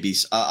 I'll maybe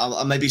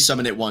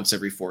summon it once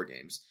every 4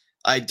 games.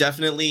 I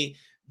definitely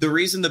the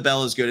reason the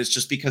bell is good is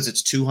just because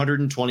it's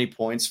 220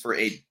 points for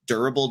a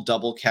durable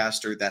double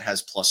caster that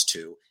has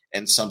 +2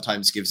 and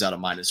sometimes gives out a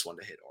 -1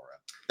 to hit aura.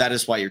 That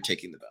is why you're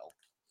taking the bell.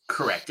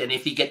 Correct. And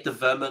if you get the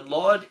Vermin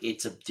Lord,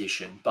 it's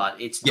addition,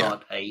 but it's Yeah,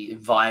 not a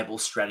viable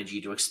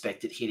strategy to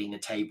expect it hitting the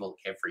table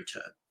every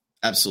turn.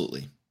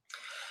 absolutely.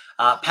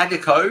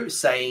 Pagaco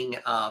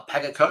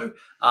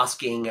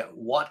asking,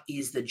 what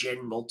is the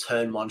general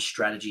turn one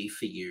strategy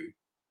for you?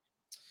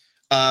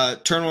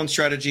 Turn 1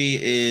 strategy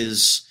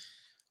is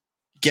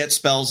get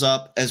spells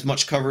up, as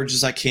much coverage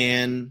as I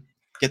can.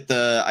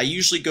 I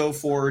usually go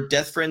for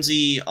Death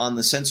Frenzy on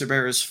the Sensor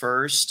Bearers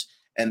first,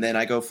 and then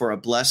I go for a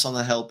Bless on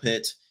the Hell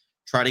Pit.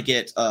 Try to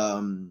get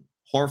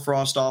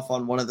Hoarfrost off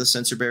on one of the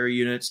Sensor Bearer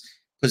units.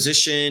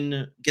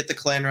 Get the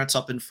Clan Rats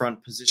up in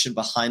front, position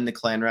behind the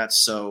Clan Rats,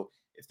 so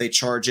if they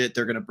charge it,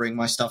 they're going to bring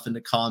my stuff into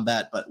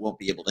combat, but won't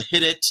be able to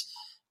hit it.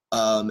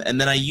 And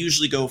then I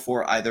usually go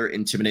for either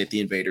Intimidate the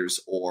Invaders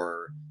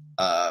or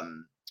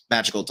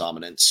Magical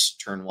Dominance,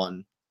 turn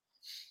 1.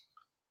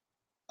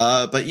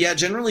 But yeah,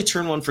 generally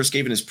turn 1 for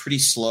Skaven is pretty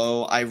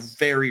slow. I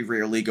very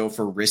rarely go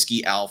for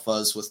risky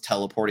alphas with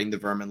teleporting the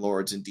Vermin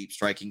Lords and deep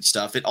striking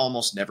stuff. It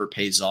almost never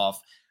pays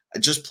off. I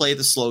just play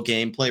the slow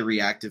game, play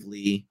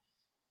reactively,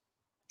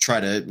 try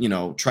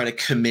to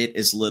commit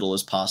as little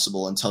as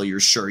possible until you're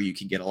sure you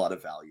can get a lot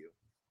of value.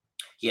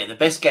 Yeah, the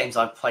best games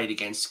I've played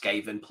against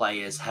Skaven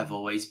players have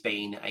always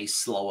been a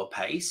slower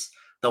pace.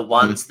 The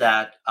ones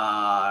that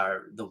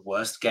are the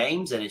worst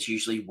games, and it's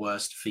usually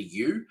worst for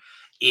you,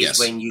 is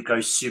when you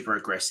go super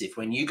aggressive.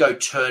 When you go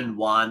turn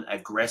 1,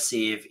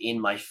 aggressive, in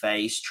my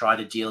face, try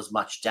to deal as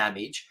much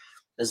damage,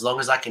 as long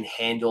as I can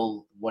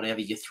handle whatever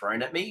you're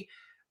throwing at me,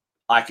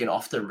 I can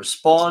often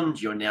respond.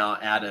 You're now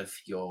out of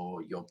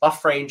your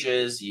buff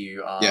ranges.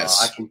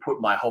 I can put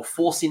my whole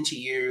force into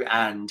you,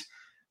 and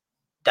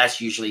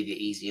that's usually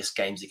the easiest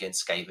games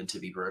against Skaven, to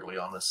be brutally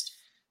honest.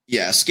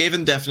 Yeah,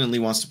 Skaven definitely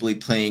wants to be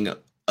playing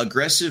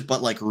aggressive,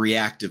 but like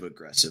reactive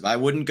aggressive. I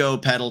wouldn't go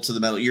pedal to the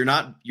metal. You're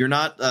not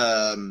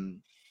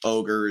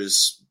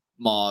ogres,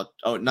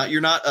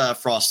 you're not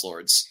frost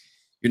lords.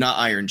 You're not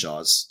iron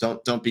jaws.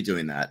 Don't be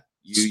doing that.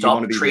 You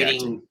want to be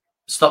reacting.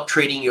 Stop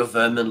treating your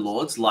Vermin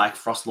Lords like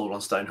Frost Lord on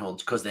Stonehorns,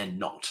 because they're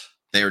not.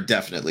 They're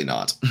definitely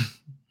not.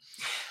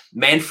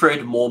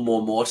 Manfred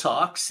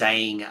Mortark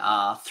saying,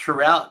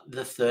 throughout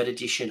the 3rd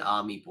edition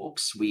army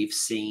books, we've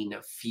seen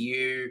a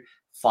few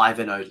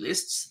 5-0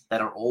 lists that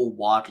are all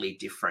wildly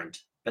different,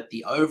 but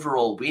the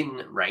overall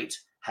win rate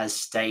has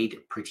stayed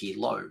pretty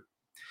low.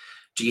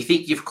 Do you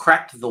think you've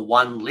cracked the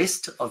one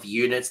list of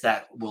units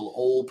that will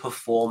all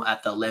perform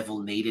at the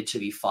level needed to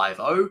be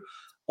 5-0?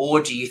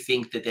 Or do you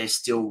think that there's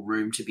still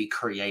room to be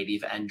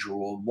creative and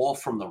draw more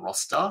from the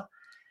roster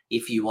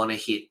if you want to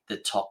hit the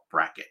top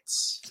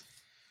brackets?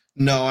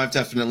 No, I've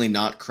definitely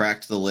not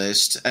cracked the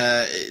list.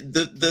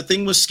 The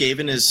thing with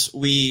Skaven is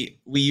we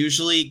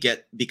usually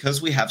get,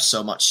 because we have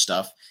so much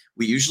stuff,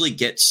 we usually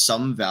get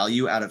some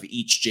value out of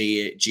each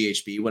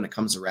GHB when it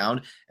comes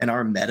around, and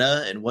our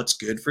meta and what's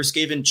good for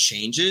Skaven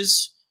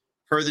changes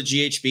per the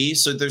GHB,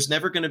 so there's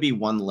never going to be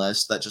one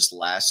list that just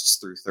lasts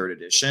through 3rd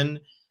edition.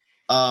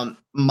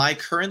 My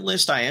current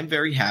list, I am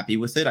very happy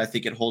with it. I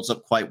think it holds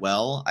up quite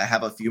well. I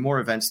have a few more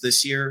events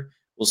this year.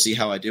 We'll see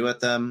how I do at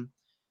them.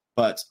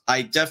 But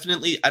I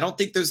don't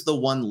think there's the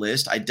one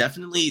list.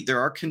 There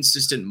are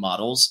consistent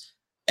models.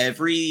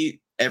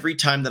 Every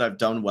time that I've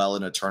done well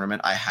in a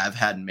tournament, I have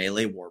had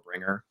melee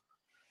Warbringer.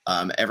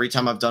 Every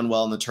time I've done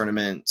well in the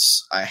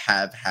tournaments, I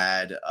have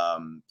had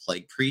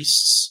Plague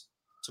Priests,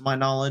 to my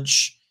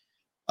knowledge,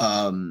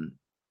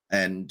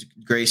 and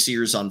Grey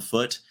Seers on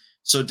foot.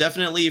 So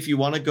definitely, if you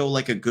want to go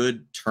like a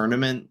good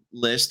tournament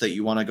list that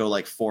you want to go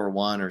like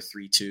 4-1 or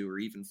 3-2 or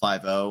even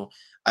 5-0,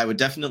 I would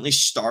definitely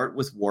start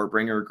with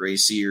Warbringer, Grey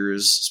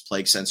Seers,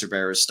 Plague Sensor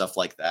Bearers, stuff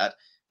like that.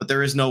 But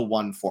there is no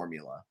one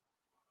formula.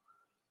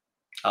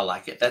 I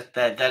like it.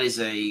 That is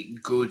a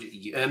good.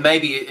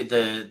 Maybe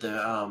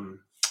the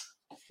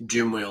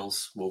Doom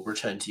Wheels will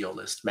return to your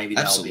list. Maybe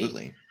that'll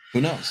absolutely.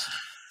 Who knows?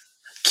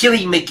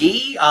 Killy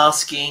McGee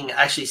asking,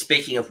 actually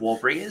speaking of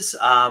Warbringers,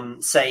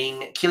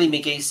 Killy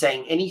McGee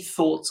saying, any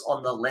thoughts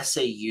on the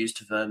lesser used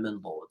Vermin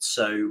Lords?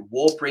 So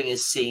Warbringers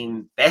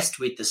seem best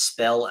with the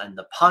spell and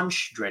the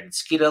punch. Dreaded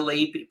Skitter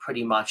Leap, it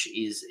pretty much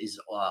is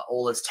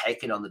all it's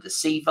taken on the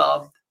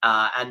Deceiver,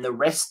 and the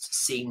rest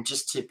seem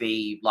just to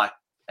be like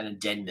an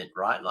addendum,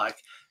 right? Like,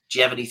 do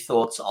you have any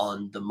thoughts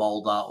on the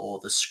Molder or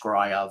the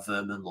Scryer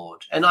Vermin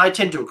Lord? And I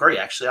tend to agree,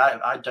 actually.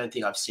 I don't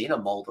think I've seen a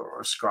Molder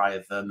or a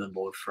Scryer Vermin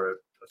Lord for a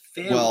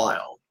fair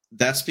while.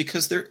 That's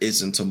because there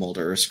isn't a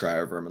Molder or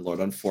Scryer Verminlord,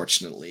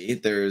 unfortunately.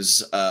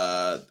 There's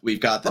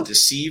we've got the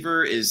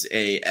Deceiver is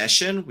a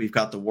Eshin, we've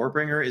got the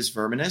Warbringer is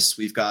Verminous,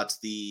 we've got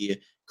the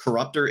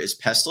Corruptor is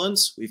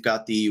Pestilence, we've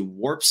got the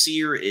Warp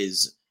Seer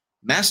is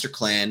Master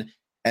Clan,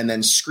 and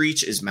then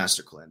Screech is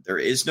Master Clan. There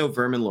is no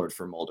Verminlord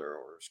for Molder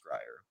or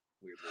Scryer,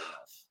 weirdly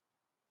enough.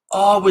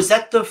 Oh, was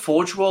that the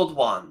Forge World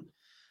one?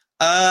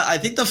 I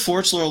think the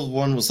Forge World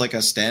one was like a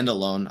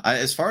standalone.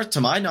 As far as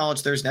to my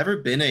knowledge, there's never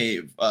been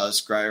a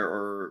Scryer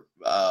or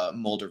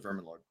Molder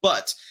Verminlord.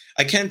 But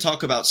I can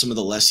talk about some of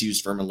the less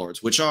used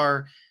Verminlords, which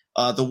are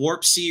the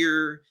Warp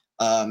Seer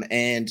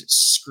and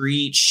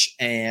Screech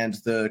and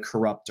the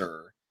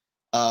Corruptor.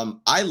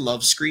 I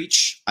love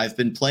Screech. I've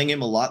been playing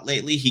him a lot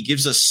lately. He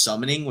gives us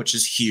summoning, which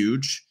is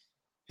huge.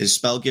 His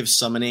spell gives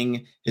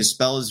summoning. His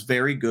spell is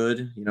very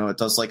good. You know, it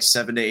does like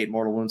 7 to 8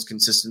 mortal wounds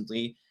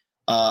consistently.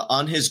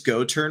 On his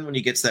go turn, when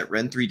he gets that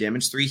Rend 3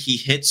 damage 3, he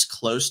hits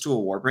close to a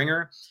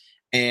Warbringer.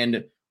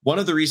 And one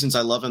of the reasons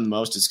I love him the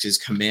most is because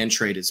his command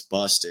trait is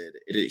busted.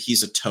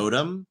 He's a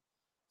totem,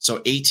 so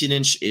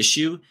 18-inch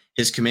issue.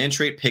 His command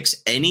trait picks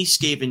any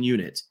Skaven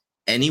unit,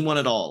 anyone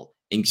at all,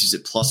 and gives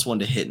it +1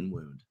 to hit and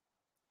wound.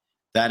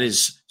 That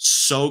is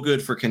so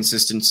good for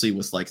consistency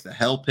with like the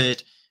Hell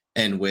Pit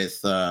and with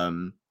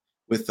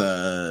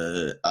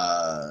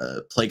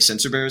Plague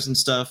Sensor Bears and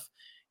stuff.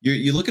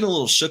 You're looking a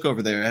little shook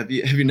over there. Have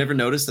you never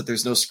noticed that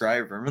there's no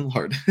Scryer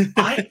Verminlord?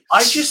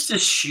 I just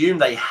assumed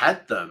they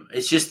had them.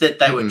 It's just that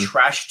they were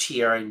trash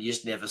tier and you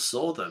just never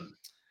saw them.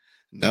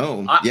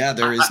 No,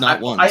 there is not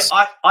one.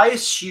 I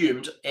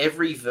assumed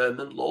every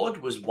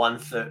Verminlord was one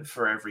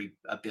for every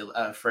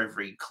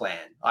clan.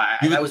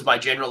 That was my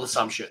general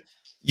assumption.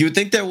 You would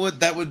think that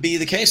would be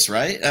the case,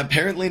 right?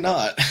 Apparently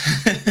not.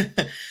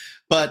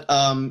 But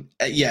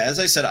as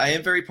I said, I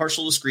am very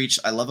partial to Screech.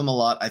 I love him a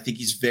lot. I think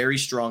he's very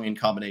strong in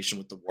combination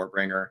with the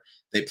Warbringer.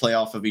 They play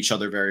off of each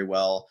other very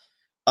well.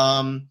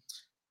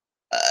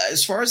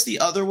 As far as the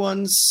other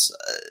ones,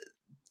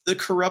 the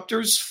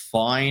Corruptor's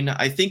fine.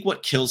 I think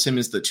what kills him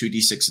is the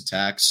 2d6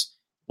 attacks.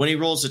 When he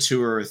rolls a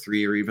 2 or a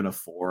 3 or even a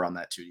 4 on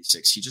that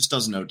 2d6, he just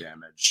does no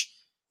damage.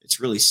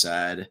 It's really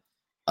sad.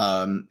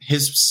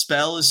 His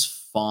spell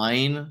is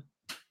fine.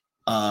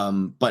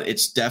 But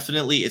it's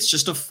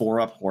just a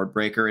 4-up Horde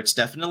Breaker. It's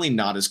definitely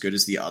not as good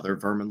as the other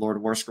Verminlord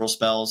War Scroll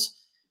spells.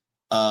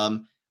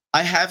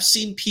 I have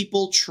seen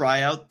people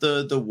try out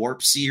the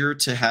Warp Seer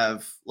to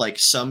have like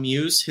some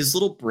use. His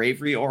little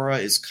Bravery aura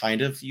is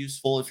kind of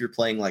useful if you're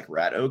playing like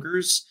Rat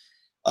Ogres.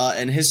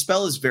 And his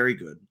spell is very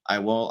good. I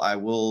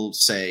will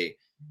say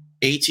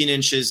 18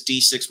 inches,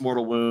 D6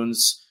 mortal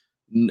wounds,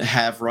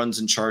 have runs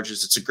and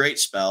charges. It's a great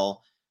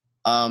spell.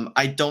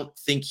 I don't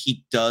think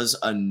he does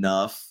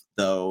enough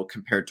though,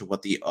 compared to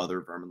what the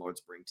other Verminlords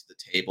bring to the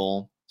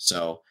table.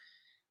 So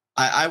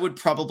I would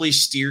probably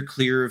steer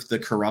clear of the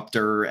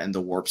Corruptor and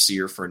the Warp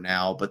Seer for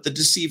now, but the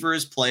Deceiver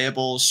is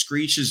playable.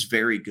 Screech is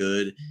very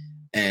good,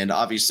 and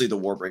obviously the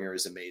Warbringer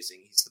is amazing.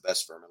 He's the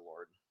best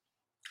Verminlord.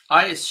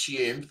 I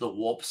assumed the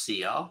Warp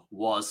Seer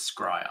was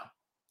Scryer.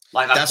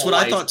 That's what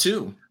I thought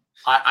too.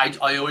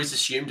 I always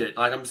assumed it.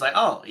 Like I'm just like,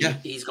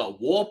 he's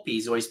got Warp.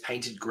 He's always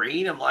painted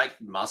green. I'm like,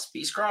 must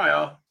be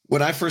Scryer.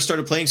 When I first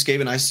started playing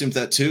Skaven, I assumed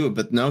that too,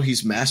 but no,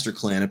 he's Master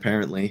Clan.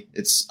 Apparently,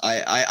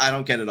 I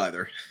don't get it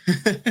either.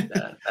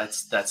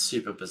 That's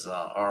super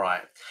bizarre. All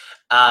right,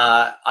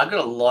 I've got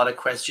a lot of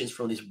questions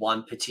from this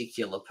one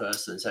particular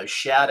person. So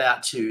shout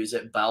out to is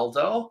it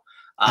Baldo?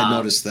 I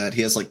noticed that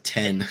he has like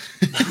 10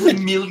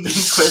 million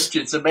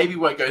questions, so maybe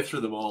we won't go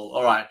through them all.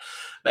 All right.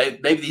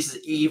 Maybe this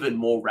is even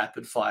more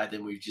rapid fire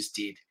than we just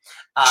did.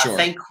 Sure.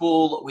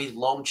 Thankful with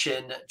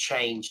Longchin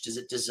change. Does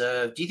it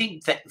deserve? Do you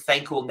think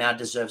Thankful now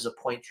deserves a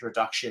point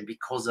reduction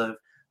because of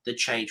the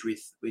change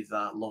with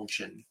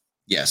Longchin?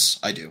 Yes,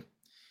 I do.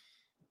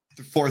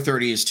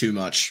 430 is too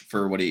much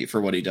for what he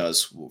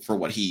does, for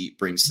what he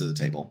brings to the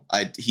table.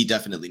 He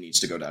definitely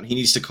needs to go down. He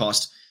needs to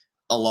cost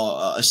a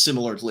lot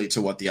similarly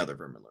to what the other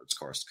Verminlords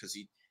cost, because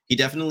he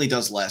definitely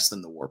does less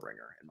than the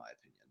Warbringer in my opinion.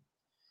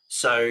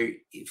 So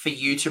for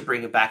you to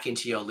bring it back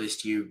into your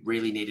list, you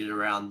really need it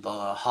around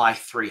the high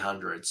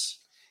 300s.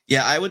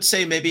 Yeah, I would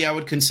say maybe I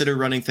would consider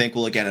running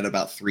Thankful again at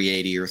about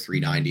 380 or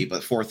 390,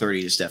 but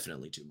 430 is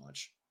definitely too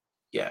much.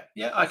 Yeah,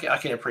 I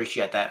can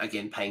appreciate that.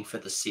 Again, paying for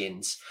the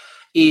sins.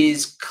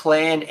 Is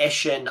Clan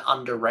Eshin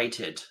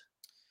underrated?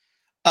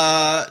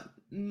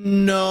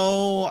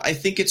 No, I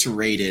think it's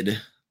rated.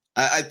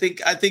 I think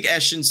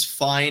Eshin's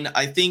fine.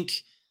 I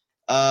think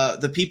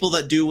the people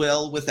that do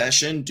well with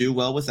Eshin do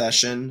well with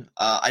Eshin.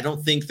 I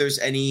don't think there's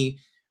any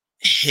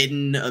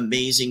hidden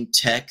amazing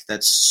tech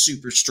that's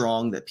super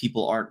strong that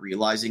people aren't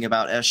realizing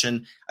about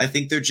Eshin. I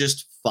think they're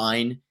just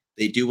fine.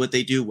 They do what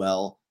they do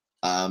well,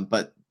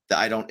 but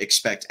I don't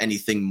expect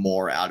anything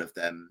more out of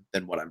them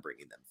than what I'm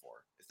bringing them for,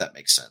 if that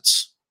makes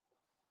sense.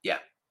 Yeah,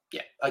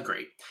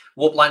 agreed.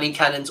 Warp Lightning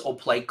Cannons or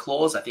Plague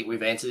Claws? I think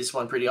we've answered this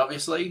one pretty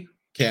obviously.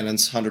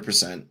 Cannons,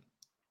 100%.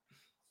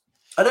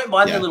 I don't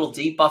mind the little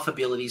debuff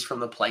abilities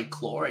from the Plague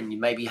Claw, and you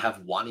maybe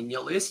have one in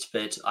your list,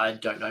 but I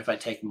don't know if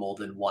I'd take more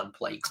than one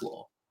Plague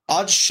Claw.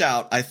 odd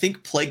shout. I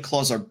think Plague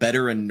Claws are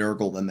better in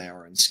Nurgle than they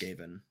are in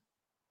Skaven.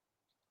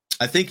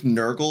 I think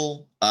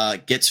Nurgle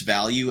gets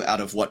value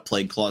out of what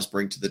Plague Claws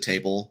bring to the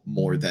table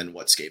more than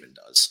what Skaven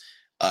does.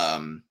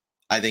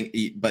 I think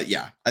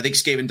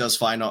Skaven does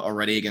fine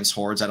already against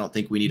hordes. I don't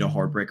think we need a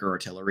Hordebreaker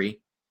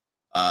artillery,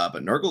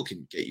 but Nurgle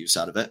can get use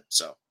out of it.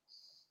 So,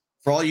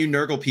 for all you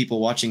Nurgle people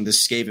watching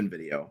this Skaven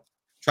video,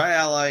 try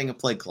allying a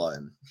Plague Claw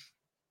in,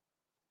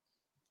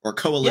 or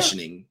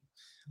coalitioning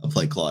a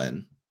Plague Claw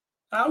in.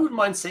 I wouldn't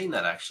mind seeing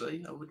that,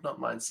 actually. I would not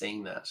mind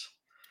seeing that.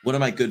 One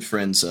of my good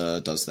friends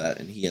does that,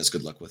 and he has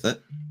good luck with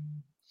it.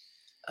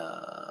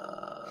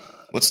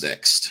 What's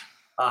next?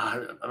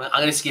 I'm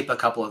going to skip a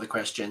couple of the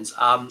questions.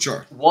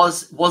 Sure.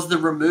 Was the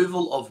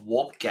removal of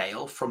Warp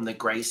Gale from the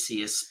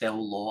Greyseer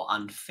spell lore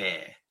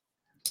unfair?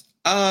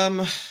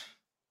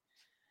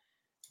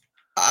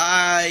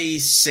 I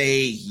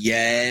say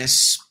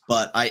yes,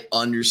 but I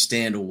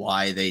understand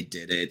why they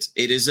did it.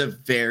 It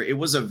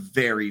was a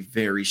very,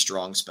 very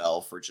strong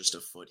spell for just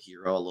a foot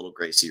hero, a little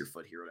Greyseer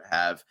foot hero to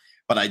have.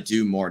 But I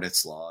do mourn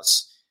its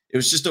loss. It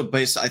was just a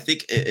base. I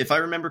think, if I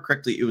remember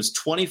correctly, it was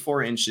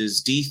 24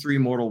 inches, D3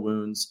 mortal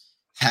wounds,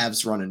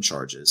 halves run and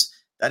charges.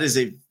 That is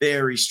a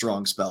very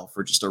strong spell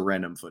for just a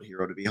random foot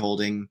hero to be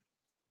holding.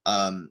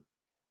 I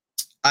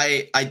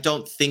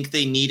don't think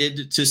they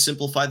needed to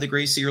simplify the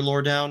Greyseer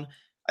lore down.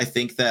 I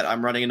think that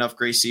I'm running enough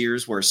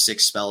Greyseers where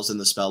 6 spells in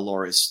the spell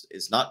lore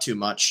is not too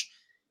much.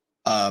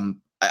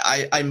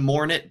 I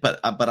mourn it, but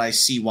I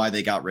see why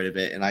they got rid of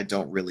it, and I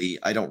don't really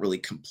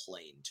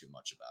complain too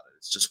much about it.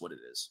 It's just what it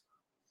is.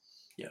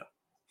 Yeah.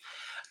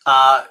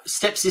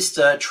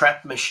 Stepsister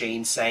Trap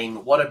Machine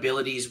saying, what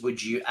abilities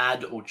would you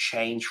add or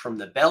change from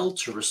the bell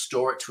to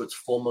restore it to its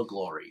former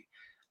glory?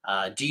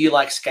 Do you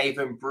like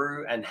Skaven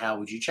Brew, and how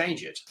would you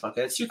change it?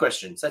 Okay, that's 2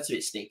 questions. That's a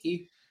bit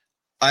sneaky.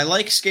 I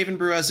like Skaven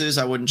Brew as is.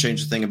 I wouldn't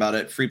change a thing about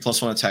it. Free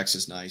 +1 attacks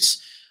is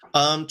nice.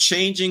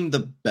 Changing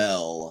the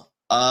bell.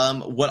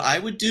 What I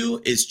would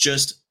do is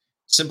just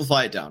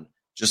simplify it down.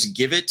 Just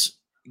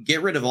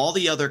get rid of all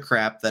the other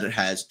crap that it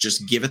has.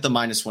 Just give it the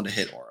 -1 to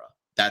hit aura.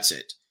 That's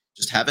it.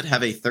 Just have it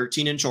have a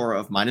 13-inch aura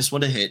of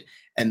 -1 to hit,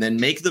 and then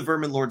make the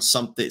Vermin Lord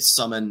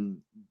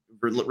summon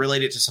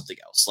relate it to something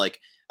else. Like,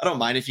 I don't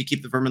mind if you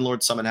keep the Vermin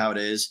Lord summon how it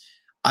is.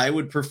 I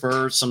would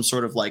prefer some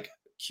sort of like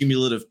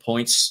cumulative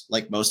points,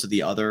 like most of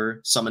the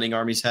other summoning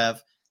armies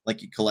have.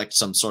 Like, you collect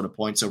some sort of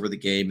points over the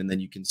game, and then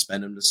you can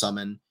spend them to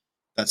summon.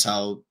 That's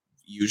how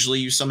usually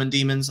you summon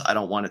demons. I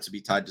don't want it to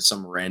be tied to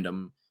some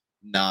random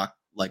knock,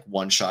 like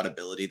one-shot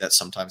ability that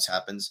sometimes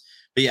happens.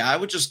 But yeah, I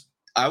would just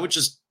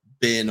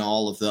bin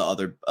all of the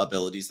other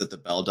abilities that the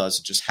bell does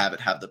and just have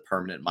it have the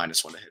permanent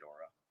 -1 to hit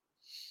aura.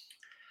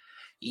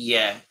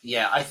 Yeah.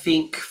 I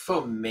think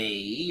for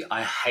me,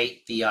 I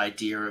hate the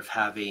idea of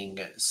having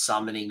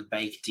summoning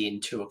baked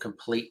into a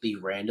completely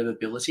random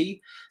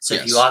ability. So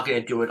If you are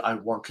going to do it, I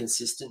want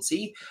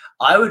consistency.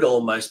 I would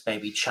almost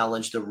maybe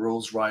challenge the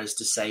rules writers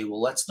to say,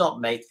 well, let's not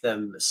make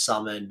them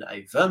summon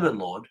a Vermin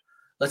Lord.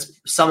 Let's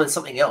summon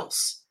something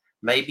else.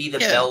 Maybe the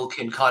bell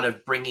can kind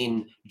of bring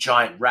in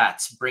giant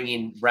rats, bring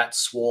in rat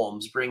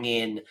swarms, bring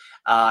in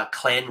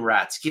clan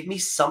rats. Give me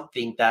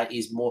something that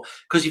is more...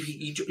 Because if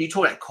you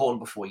talked about Khorne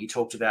before, you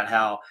talked about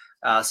how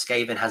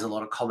Skaven has a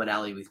lot of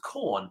commonality with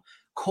Khorne.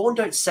 Khorne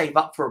don't save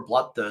up for a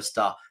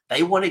bloodthirster.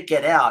 They want to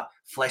get out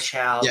flesh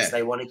hounds.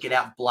 They want to get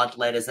out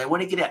bloodletters. They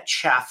want to get out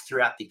chaff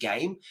throughout the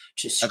game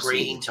to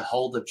screen, to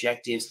hold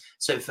objectives.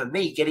 So for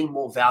me, getting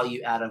more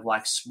value out of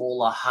like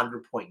smaller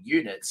 100-point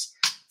units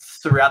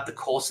throughout the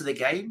course of the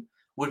game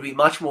would be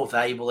much more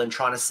valuable than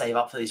trying to save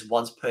up for this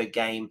once per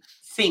game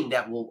thing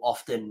that will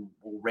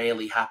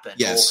rarely happen.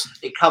 Yes. Or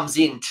it comes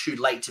in too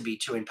late to be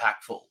too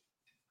impactful.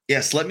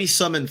 Yes, let me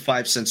summon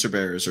 5 Censor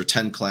Bearers or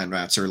 10 Clan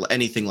Rats or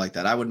anything like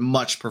that. I would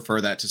much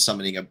prefer that to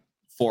summoning a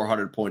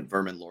 400-point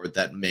Vermin Lord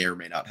that may or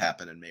may not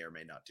happen and may or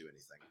may not do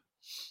anything.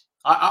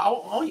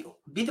 I'll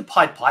be the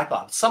Pied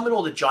Piper. Summon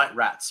all the giant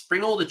rats.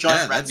 Bring all the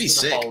giant rats to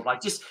the fold.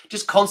 Like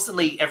just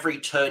constantly every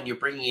turn you're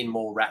bringing in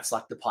more rats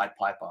like the Pied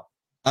Piper.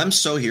 I'm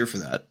so here for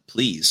that.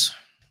 Please.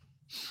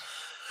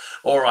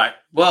 All right.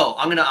 Well,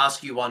 I'm going to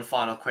ask you one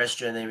final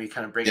question, and then we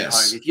kind of bring it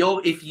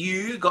home. If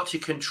you got to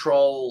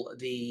control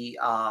the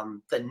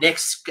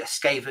next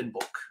Skaven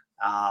book,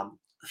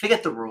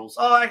 forget the rules.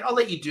 I'll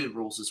let you do the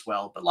rules as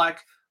well. But like,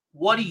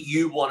 what do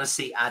you want to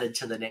see added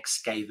to the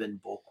next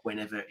Skaven book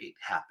whenever it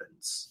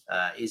happens?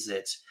 Is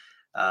it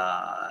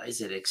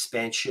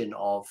expansion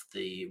of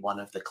one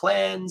of the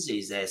clans?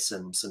 Is there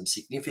some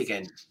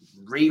significant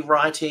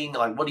rewriting?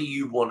 Like, what do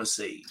you want to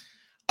see?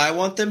 I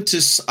want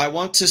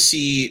to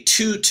see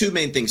two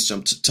main things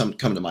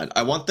come to mind.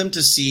 I want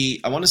to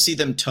see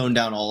them tone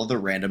down all of the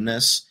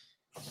randomness.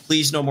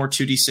 Please, no more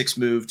 2d6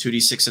 move,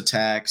 2d6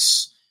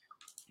 attacks.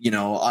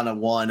 On a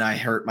 1, I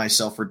hurt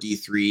myself for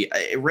D3.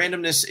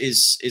 Randomness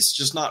is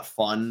just not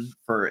fun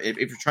for if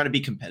you're trying to be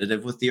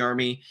competitive with the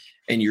army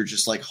and you're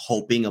just like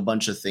hoping a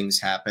bunch of things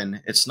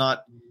happen. It's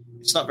not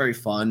very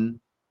fun,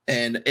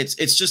 and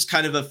it's just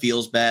kind of a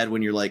feels bad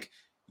when you're like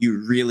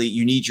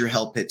you need your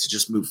hell pit to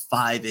just move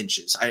 5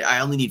 inches. I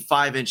only need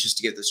 5 inches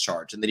to get this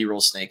charge. And then he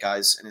rolls snake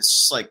eyes. And it's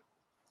just like,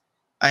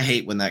 I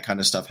hate when that kind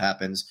of stuff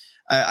happens.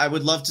 I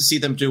would love to see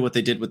them do what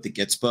they did with the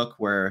Gits book,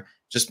 where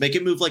just make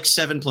it move like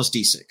 7 plus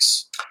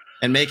D6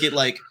 and make it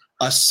like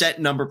a set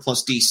number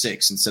plus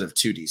D6 instead of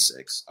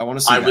 2D6. I want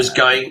to see I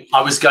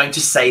was going to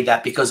say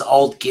that because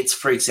old Gits,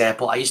 for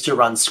example, I used to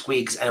run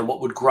squigs, and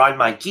what would grind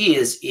my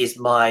gears is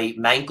my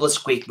Mangler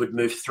squig would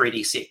move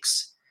 3D6.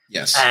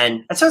 Yes.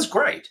 And that sounds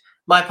great.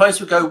 My opponents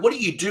would go, what do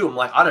you do? I'm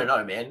like, I don't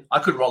know, man. I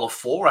could roll a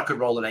 4. I could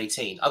roll an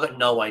 18. I've got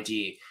no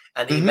idea.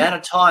 And the amount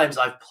of times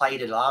I've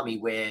played an army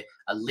where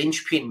a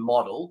linchpin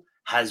model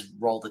has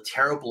rolled a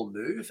terrible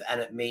move,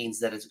 and it means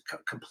that it's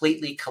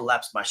completely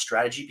collapsed my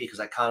strategy because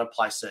I can't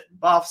apply certain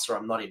buffs or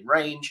I'm not in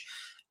range.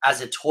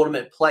 As a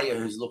tournament player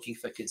who's looking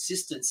for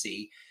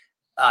consistency,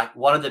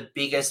 one of the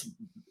biggest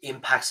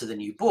impacts of the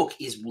new book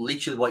is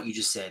literally what you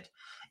just said,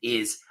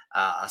 is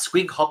a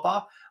squig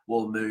hopper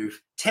will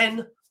move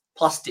 10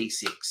 plus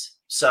D6.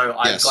 So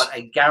I've got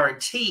a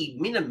guaranteed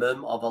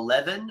minimum of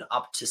 11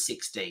 up to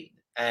 16.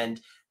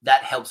 And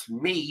that helps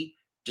me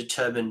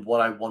determine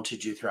what I want to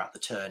do throughout the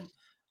turn.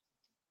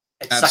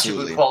 It's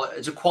Absolutely. such a good quality.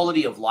 It's a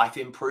quality of life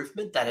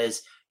improvement that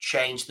has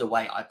changed the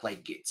way I play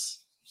Gits.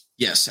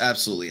 Yes,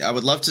 absolutely. I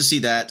would love to see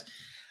that.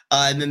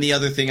 And then the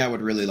other thing I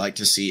would really like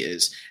to see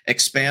is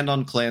expand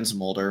on Clans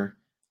Mulder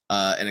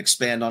and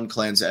expand on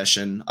Clans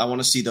Eshin. I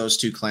want to see those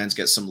 2 clans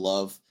get some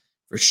love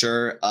for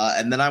sure.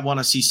 And then I want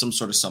to see some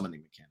sort of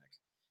summoning mechanic.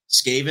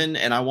 Skaven,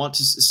 and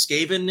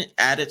Skaven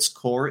at its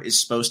core is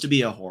supposed to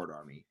be a horde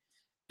army.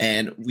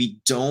 And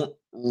we don't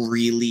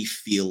really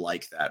feel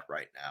like that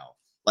right now.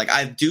 Like,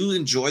 I do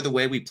enjoy the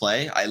way we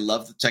play. I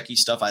love the techie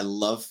stuff. I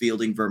love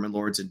fielding vermin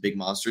lords and big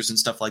monsters and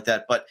stuff like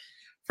that. But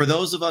for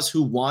those of us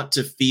who want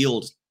to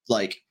field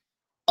like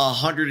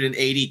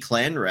 180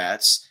 clan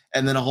rats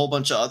and then a whole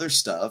bunch of other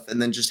stuff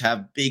and then just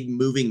have big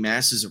moving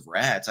masses of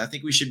rats, I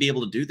think we should be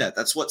able to do that.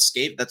 That's what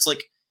that's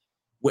like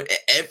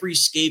every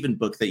Skaven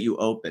book that you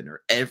open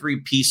or every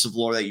piece of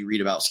lore that you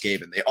read about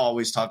Skaven, they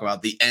always talk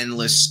about the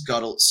endless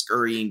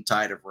scurrying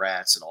tide of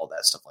rats and all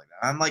that stuff like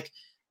that. I'm like,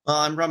 well,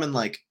 I'm running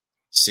like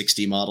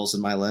 60 models in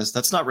my list.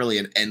 That's not really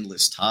an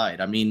endless tide.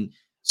 I mean,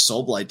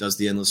 Soulblight does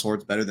the endless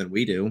hordes better than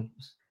we do.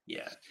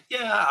 Yeah,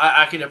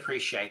 I can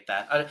appreciate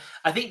that.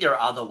 I think there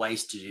are other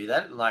ways to do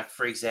that. Like,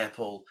 for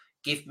example,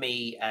 give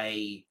me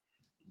a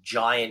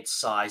giant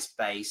size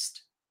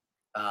based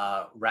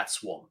rat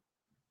swarm.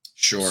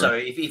 Sure. So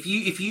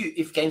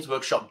if Games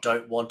Workshop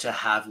don't want to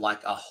have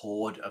like a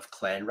horde of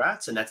clan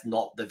rats, and that's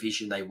not the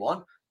vision they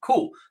want,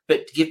 cool.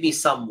 But give me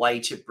some way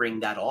to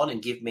bring that on,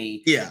 and give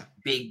me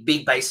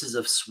big bases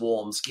of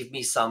swarms. Give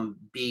me some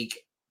big,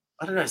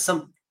 I don't know,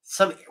 some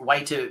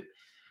way to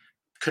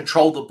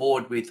control the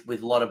board with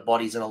a lot of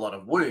bodies and a lot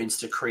of wounds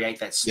to create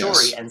that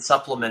story and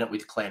supplement it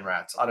with clan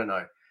rats. I don't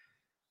know.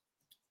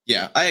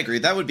 Yeah, I agree.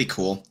 That would be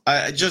cool.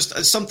 I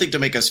just something to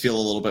make us feel a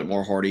little bit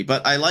more hordy.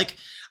 But I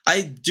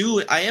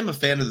am a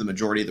fan of the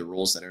majority of the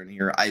rules that are in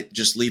here. I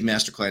just leave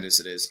Master Clan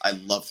as it is. I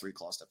love 3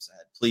 claw steps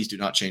ahead. Please do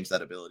not change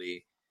that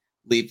ability.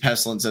 Leave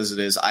Pestilence as it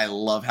is. I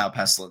love how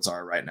Pestilence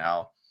are right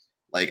now.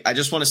 Like, I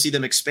just want to see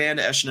them expand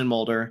Eshin and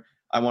Mulder.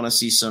 I want to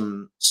see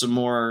some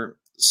more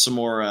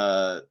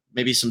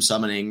maybe some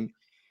summoning.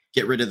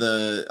 Get rid of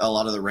a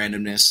lot of the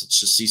randomness. Let's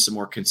just see some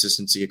more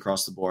consistency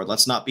across the board.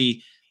 Let's not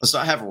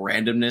have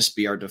randomness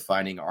be our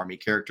defining army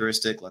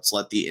characteristic. Let's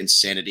let the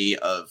insanity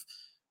of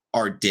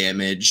our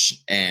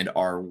damage and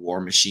our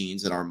war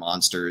machines and our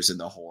monsters and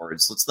the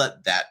hordes, let's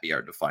let that be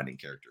our defining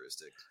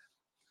characteristic.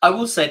 I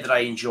will say that I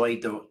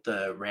enjoyed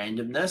the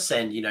randomness,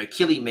 and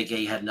Killy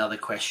McGee had another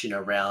question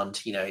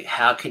around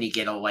how can he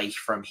get away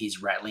from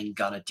his rattling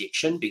gun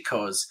addiction,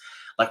 because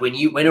like when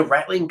a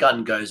rattling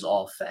gun goes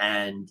off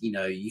and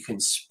you can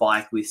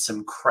spike with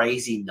some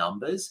crazy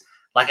numbers,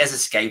 like as a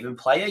Skaven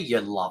player you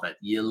love it.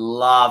 You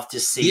love to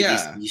see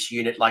this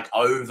unit like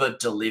over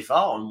deliver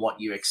on what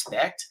you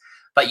expect.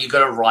 But you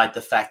got to ride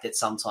the fact that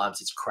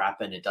sometimes it's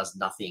crap and it does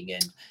nothing,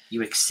 and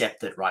you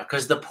accept it, right?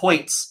 Because the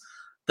points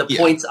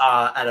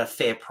are at a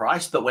fair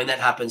price. But when that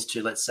happens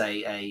to, let's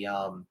say,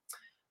 a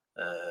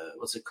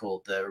what's it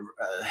called, the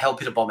Hell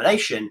Pit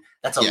Abomination,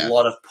 that's a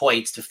lot of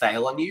points to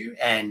fail on you,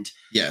 and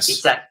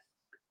it's that.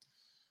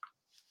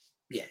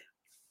 Yeah.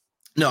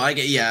 No, I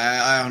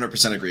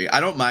 100% agree.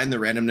 I don't mind the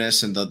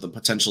randomness and the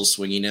potential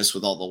swinginess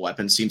with all the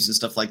weapon teams and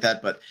stuff like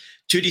that, but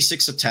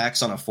 2d6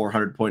 attacks on a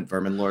 400-point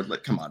Vermin Lord,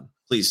 like, come on.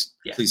 Please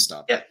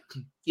stop.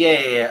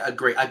 Yeah.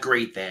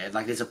 Agreed there.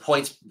 Like there's a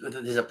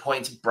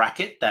points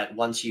bracket that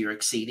once you're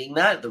exceeding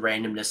that, the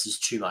randomness is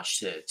too much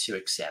to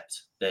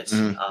accept. But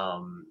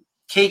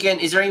Keegan,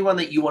 is there anyone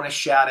that you want to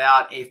shout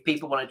out? If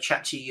people want to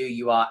chat to you,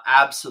 you are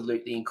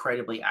absolutely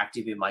incredibly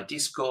active in my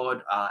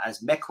Discord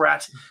as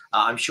Mechrat.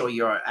 I'm sure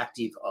you're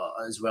active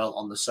as well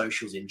on the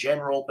socials in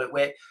general. But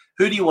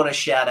who do you want to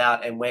shout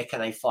out, and where can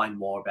they find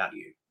more about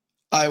you?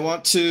 I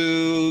want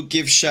to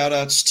give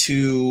shout-outs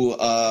to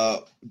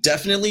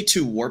definitely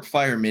to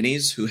Warpfire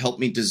Minis, who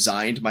helped me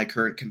design my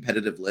current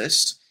competitive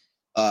list.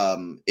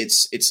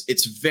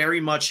 It's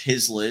very much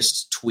his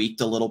list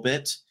tweaked a little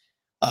bit.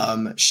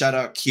 Shout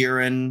out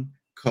Kieran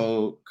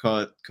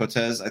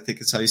Cotes, I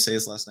think is how you say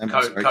his last name.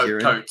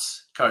 Kieran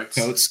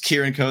Coates.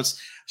 Kieran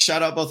Coates.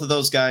 Shout out both of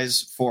those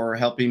guys for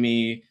helping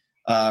me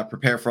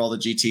prepare for all the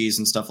GTs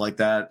and stuff like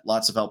that.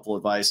 Lots of helpful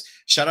advice.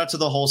 Shout out to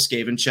the whole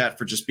Skaven chat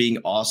for just being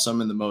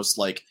awesome and the most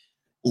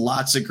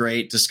lots of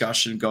great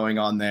discussion going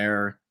on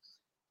there.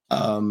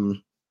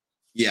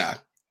 Yeah.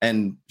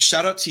 And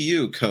shout out to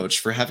you, Coach,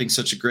 for having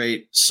such a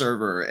great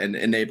server and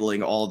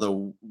enabling all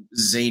the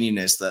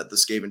zaniness that the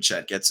Skaven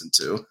chat gets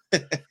into.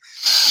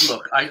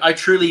 Look, I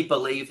truly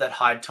believe that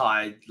high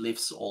tide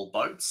lifts all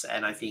boats.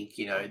 And I think,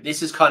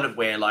 this is kind of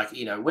where,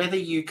 whether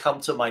you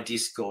come to my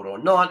Discord or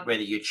not,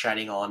 whether you're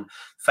chatting on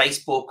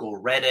Facebook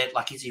or Reddit,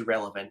 it's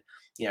irrelevant.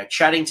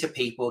 Chatting to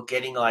people,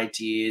 getting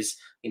ideas,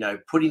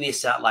 putting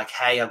this out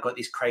hey, I've got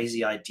this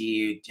crazy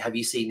idea. Have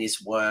you seen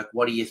this work?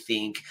 What do you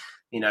think?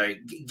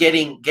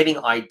 Getting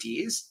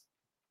ideas.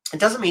 It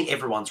doesn't mean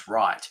everyone's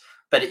right,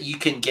 but you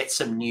can get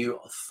some new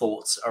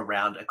thoughts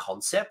around a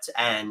concept.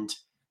 And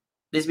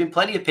there's been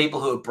plenty of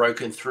people who have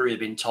broken through, have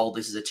been told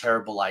this is a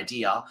terrible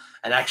idea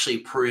and actually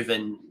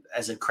proven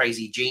as a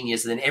crazy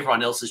genius. And then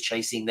everyone else is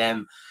chasing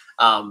them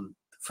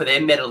for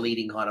their meta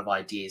leading kind of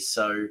ideas.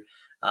 So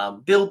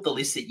build the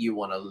list that you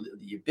want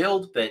to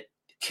build, but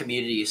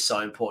community is so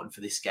important for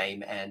this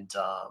game. And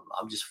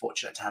I'm just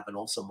fortunate to have an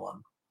awesome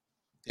one.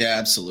 Yeah,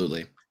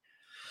 absolutely.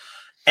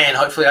 And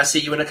hopefully I see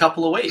you in a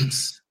couple of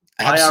weeks.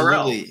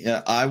 Absolutely. IRL.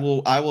 Yeah,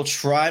 I will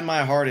try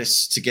my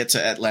hardest to get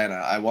to Atlanta.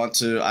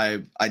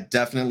 I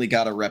definitely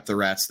got to rep the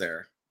Rats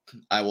there.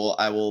 I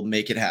will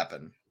make it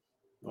happen.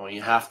 Well,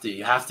 you have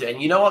to.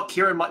 And you know what?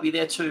 Kieran might be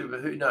there too,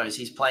 but who knows?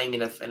 He's playing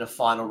in a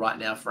final right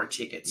now for a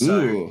ticket. So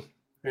Ooh.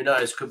 Who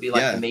knows? Could be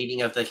the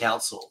meeting of the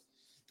council.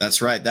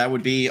 That's right. That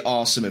would be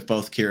awesome if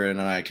both Kieran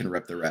and I can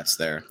rep the Rats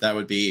there. That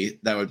would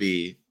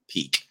be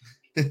peak.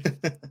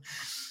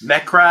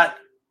 Mechrat,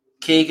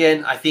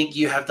 Keegan, I think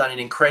you have done an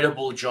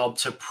incredible job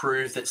to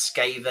prove that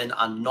Skaven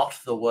are not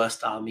the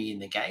worst army in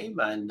the game,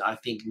 and I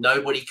think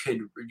nobody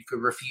could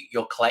refute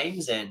your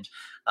claims. And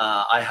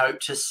I hope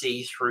to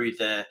see through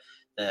the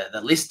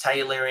list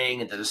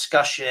tailoring and the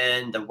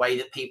discussion, the way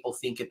that people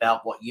think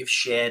about what you've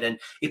shared. And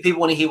if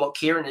people want to hear what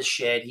Kieran has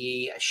shared,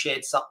 he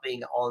shared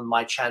something on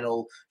my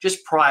channel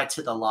just prior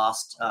to the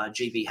last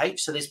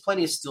GBH. So there's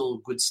plenty of still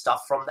good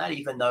stuff from that,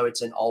 even though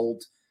it's an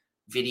old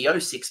video,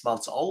 6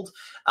 months old.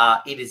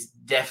 It is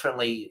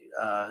definitely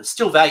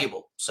still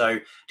valuable. So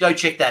go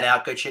check that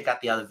out. Go check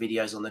out the other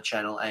videos on the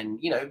channel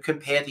and,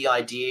 compare the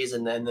ideas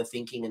and then the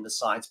thinking and the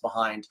science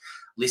behind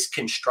list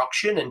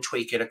construction and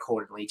tweak it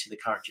accordingly to the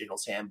current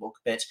General's Handbook.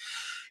 But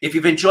if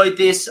you've enjoyed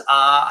this,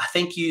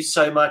 thank you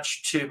so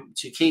much to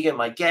Keegan,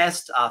 my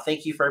guest.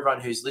 Thank you for everyone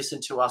who's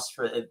listened to us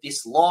for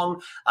this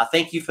long.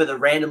 Thank you for the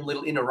random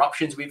little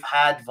interruptions we've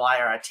had via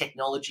our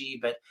technology,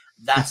 but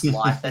that's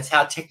life. That's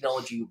how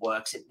technology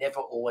works. It never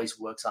always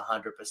works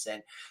 100%.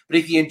 But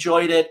if you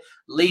enjoyed it,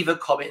 leave a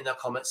comment in the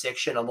comment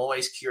section. I'm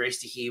always curious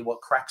to hear what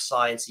crack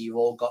science you've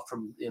all got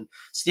from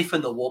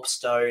sniffing the warp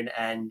stone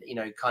and,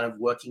 kind of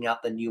working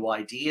out the new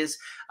ideas.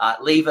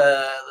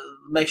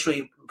 Make sure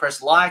you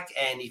press like,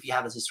 and if you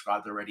haven't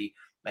subscribed already,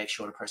 make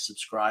sure to press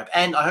subscribe.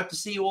 And I hope to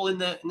see you all in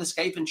the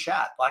Skaven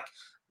chat.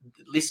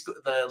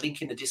 The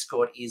link in the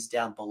Discord is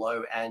down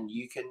below, and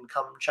you can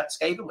come chat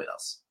Skaven with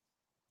us.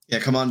 Yeah,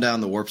 come on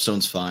down. The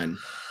Warpstone's fine.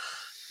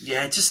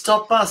 Yeah, just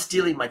stop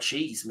stealing my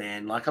cheese,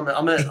 man.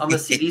 I'm a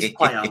cities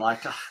player.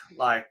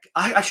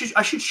 I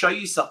should show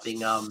you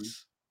something.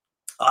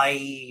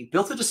 I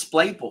built a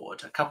display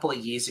board a couple of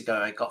years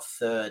ago. I got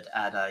third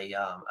at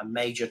a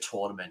major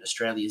tournament,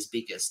 Australia's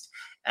biggest,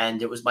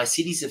 and it was my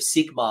Cities of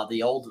Sigmar,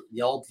 the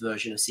old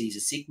version of Cities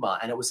of Sigmar,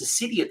 and it was a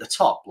city at the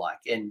top,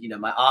 and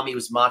my army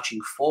was marching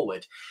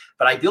forward.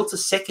 But I built a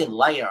second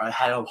layer. I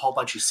had a whole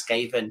bunch of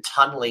Skaven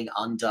tunneling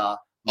under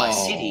my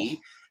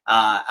city,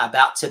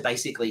 about to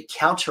basically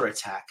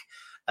counterattack,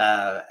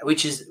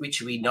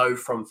 which we know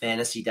from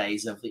fantasy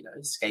days of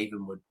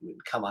Skaven would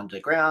come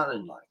underground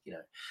and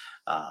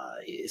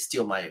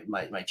steal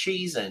my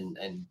cheese and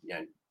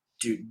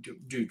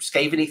do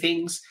Skaven-y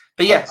things.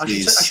 But yeah,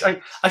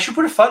 I should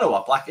put a photo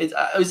up. It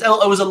was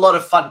a lot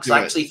of fun because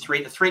I actually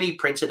 3D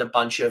printed a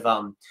bunch of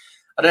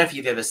I don't know if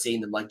you've ever seen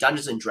them, like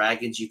Dungeons and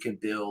Dragons. You can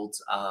build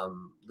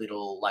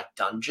little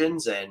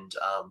dungeons and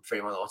for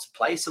anyone that wants to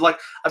play. So I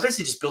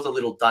basically just built a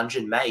little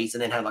dungeon maze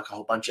and then had a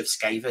whole bunch of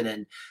Skaven,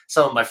 and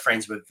some of my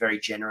friends were very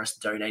generous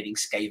donating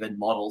Skaven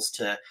models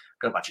to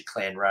got a bunch of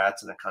clan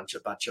rats and a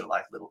bunch of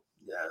little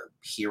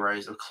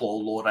heroes, a Claw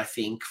Lord, I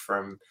think,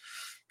 from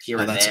here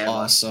and that's there. That's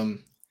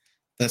awesome.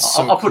 That's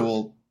so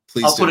cool.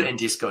 Please I'll put it in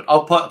Discord.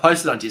 I'll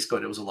post it on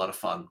Discord. It was a lot of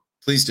fun.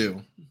 Please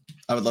do.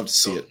 I would love to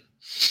see it.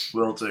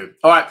 Will do.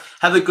 All right.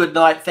 Have a good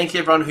night. Thank you,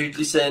 everyone who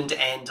listened,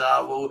 and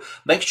we'll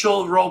make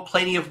sure to roll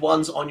plenty of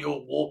ones on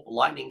your warp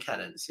lightning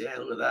cannons. Yeah,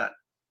 look at that.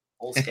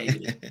 All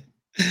skating.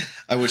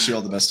 I wish you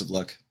all the best of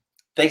luck.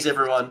 Thanks,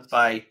 everyone.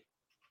 Bye.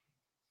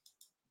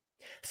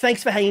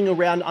 Thanks for hanging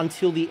around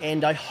until the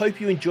end. I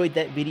hope you enjoyed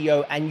that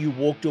video and you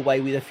walked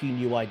away with a few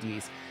new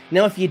ideas.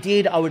 Now, if you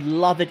did, I would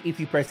love it if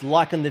you pressed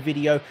like on the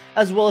video,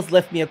 as well as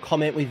left me a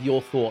comment with your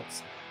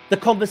thoughts. The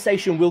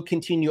conversation will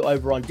continue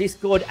over on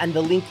Discord, and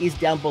the link is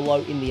down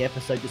below in the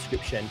episode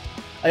description.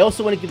 I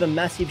also want to give a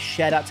massive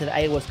shout out to the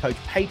AOS Coach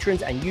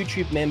patrons and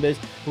YouTube members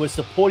who are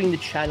supporting the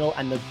channel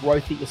and the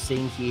growth that you're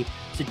seeing here.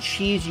 So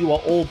cheers, you are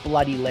all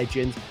bloody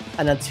legends.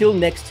 And until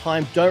next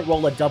time, don't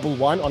roll a double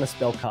one on a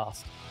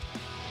spellcast.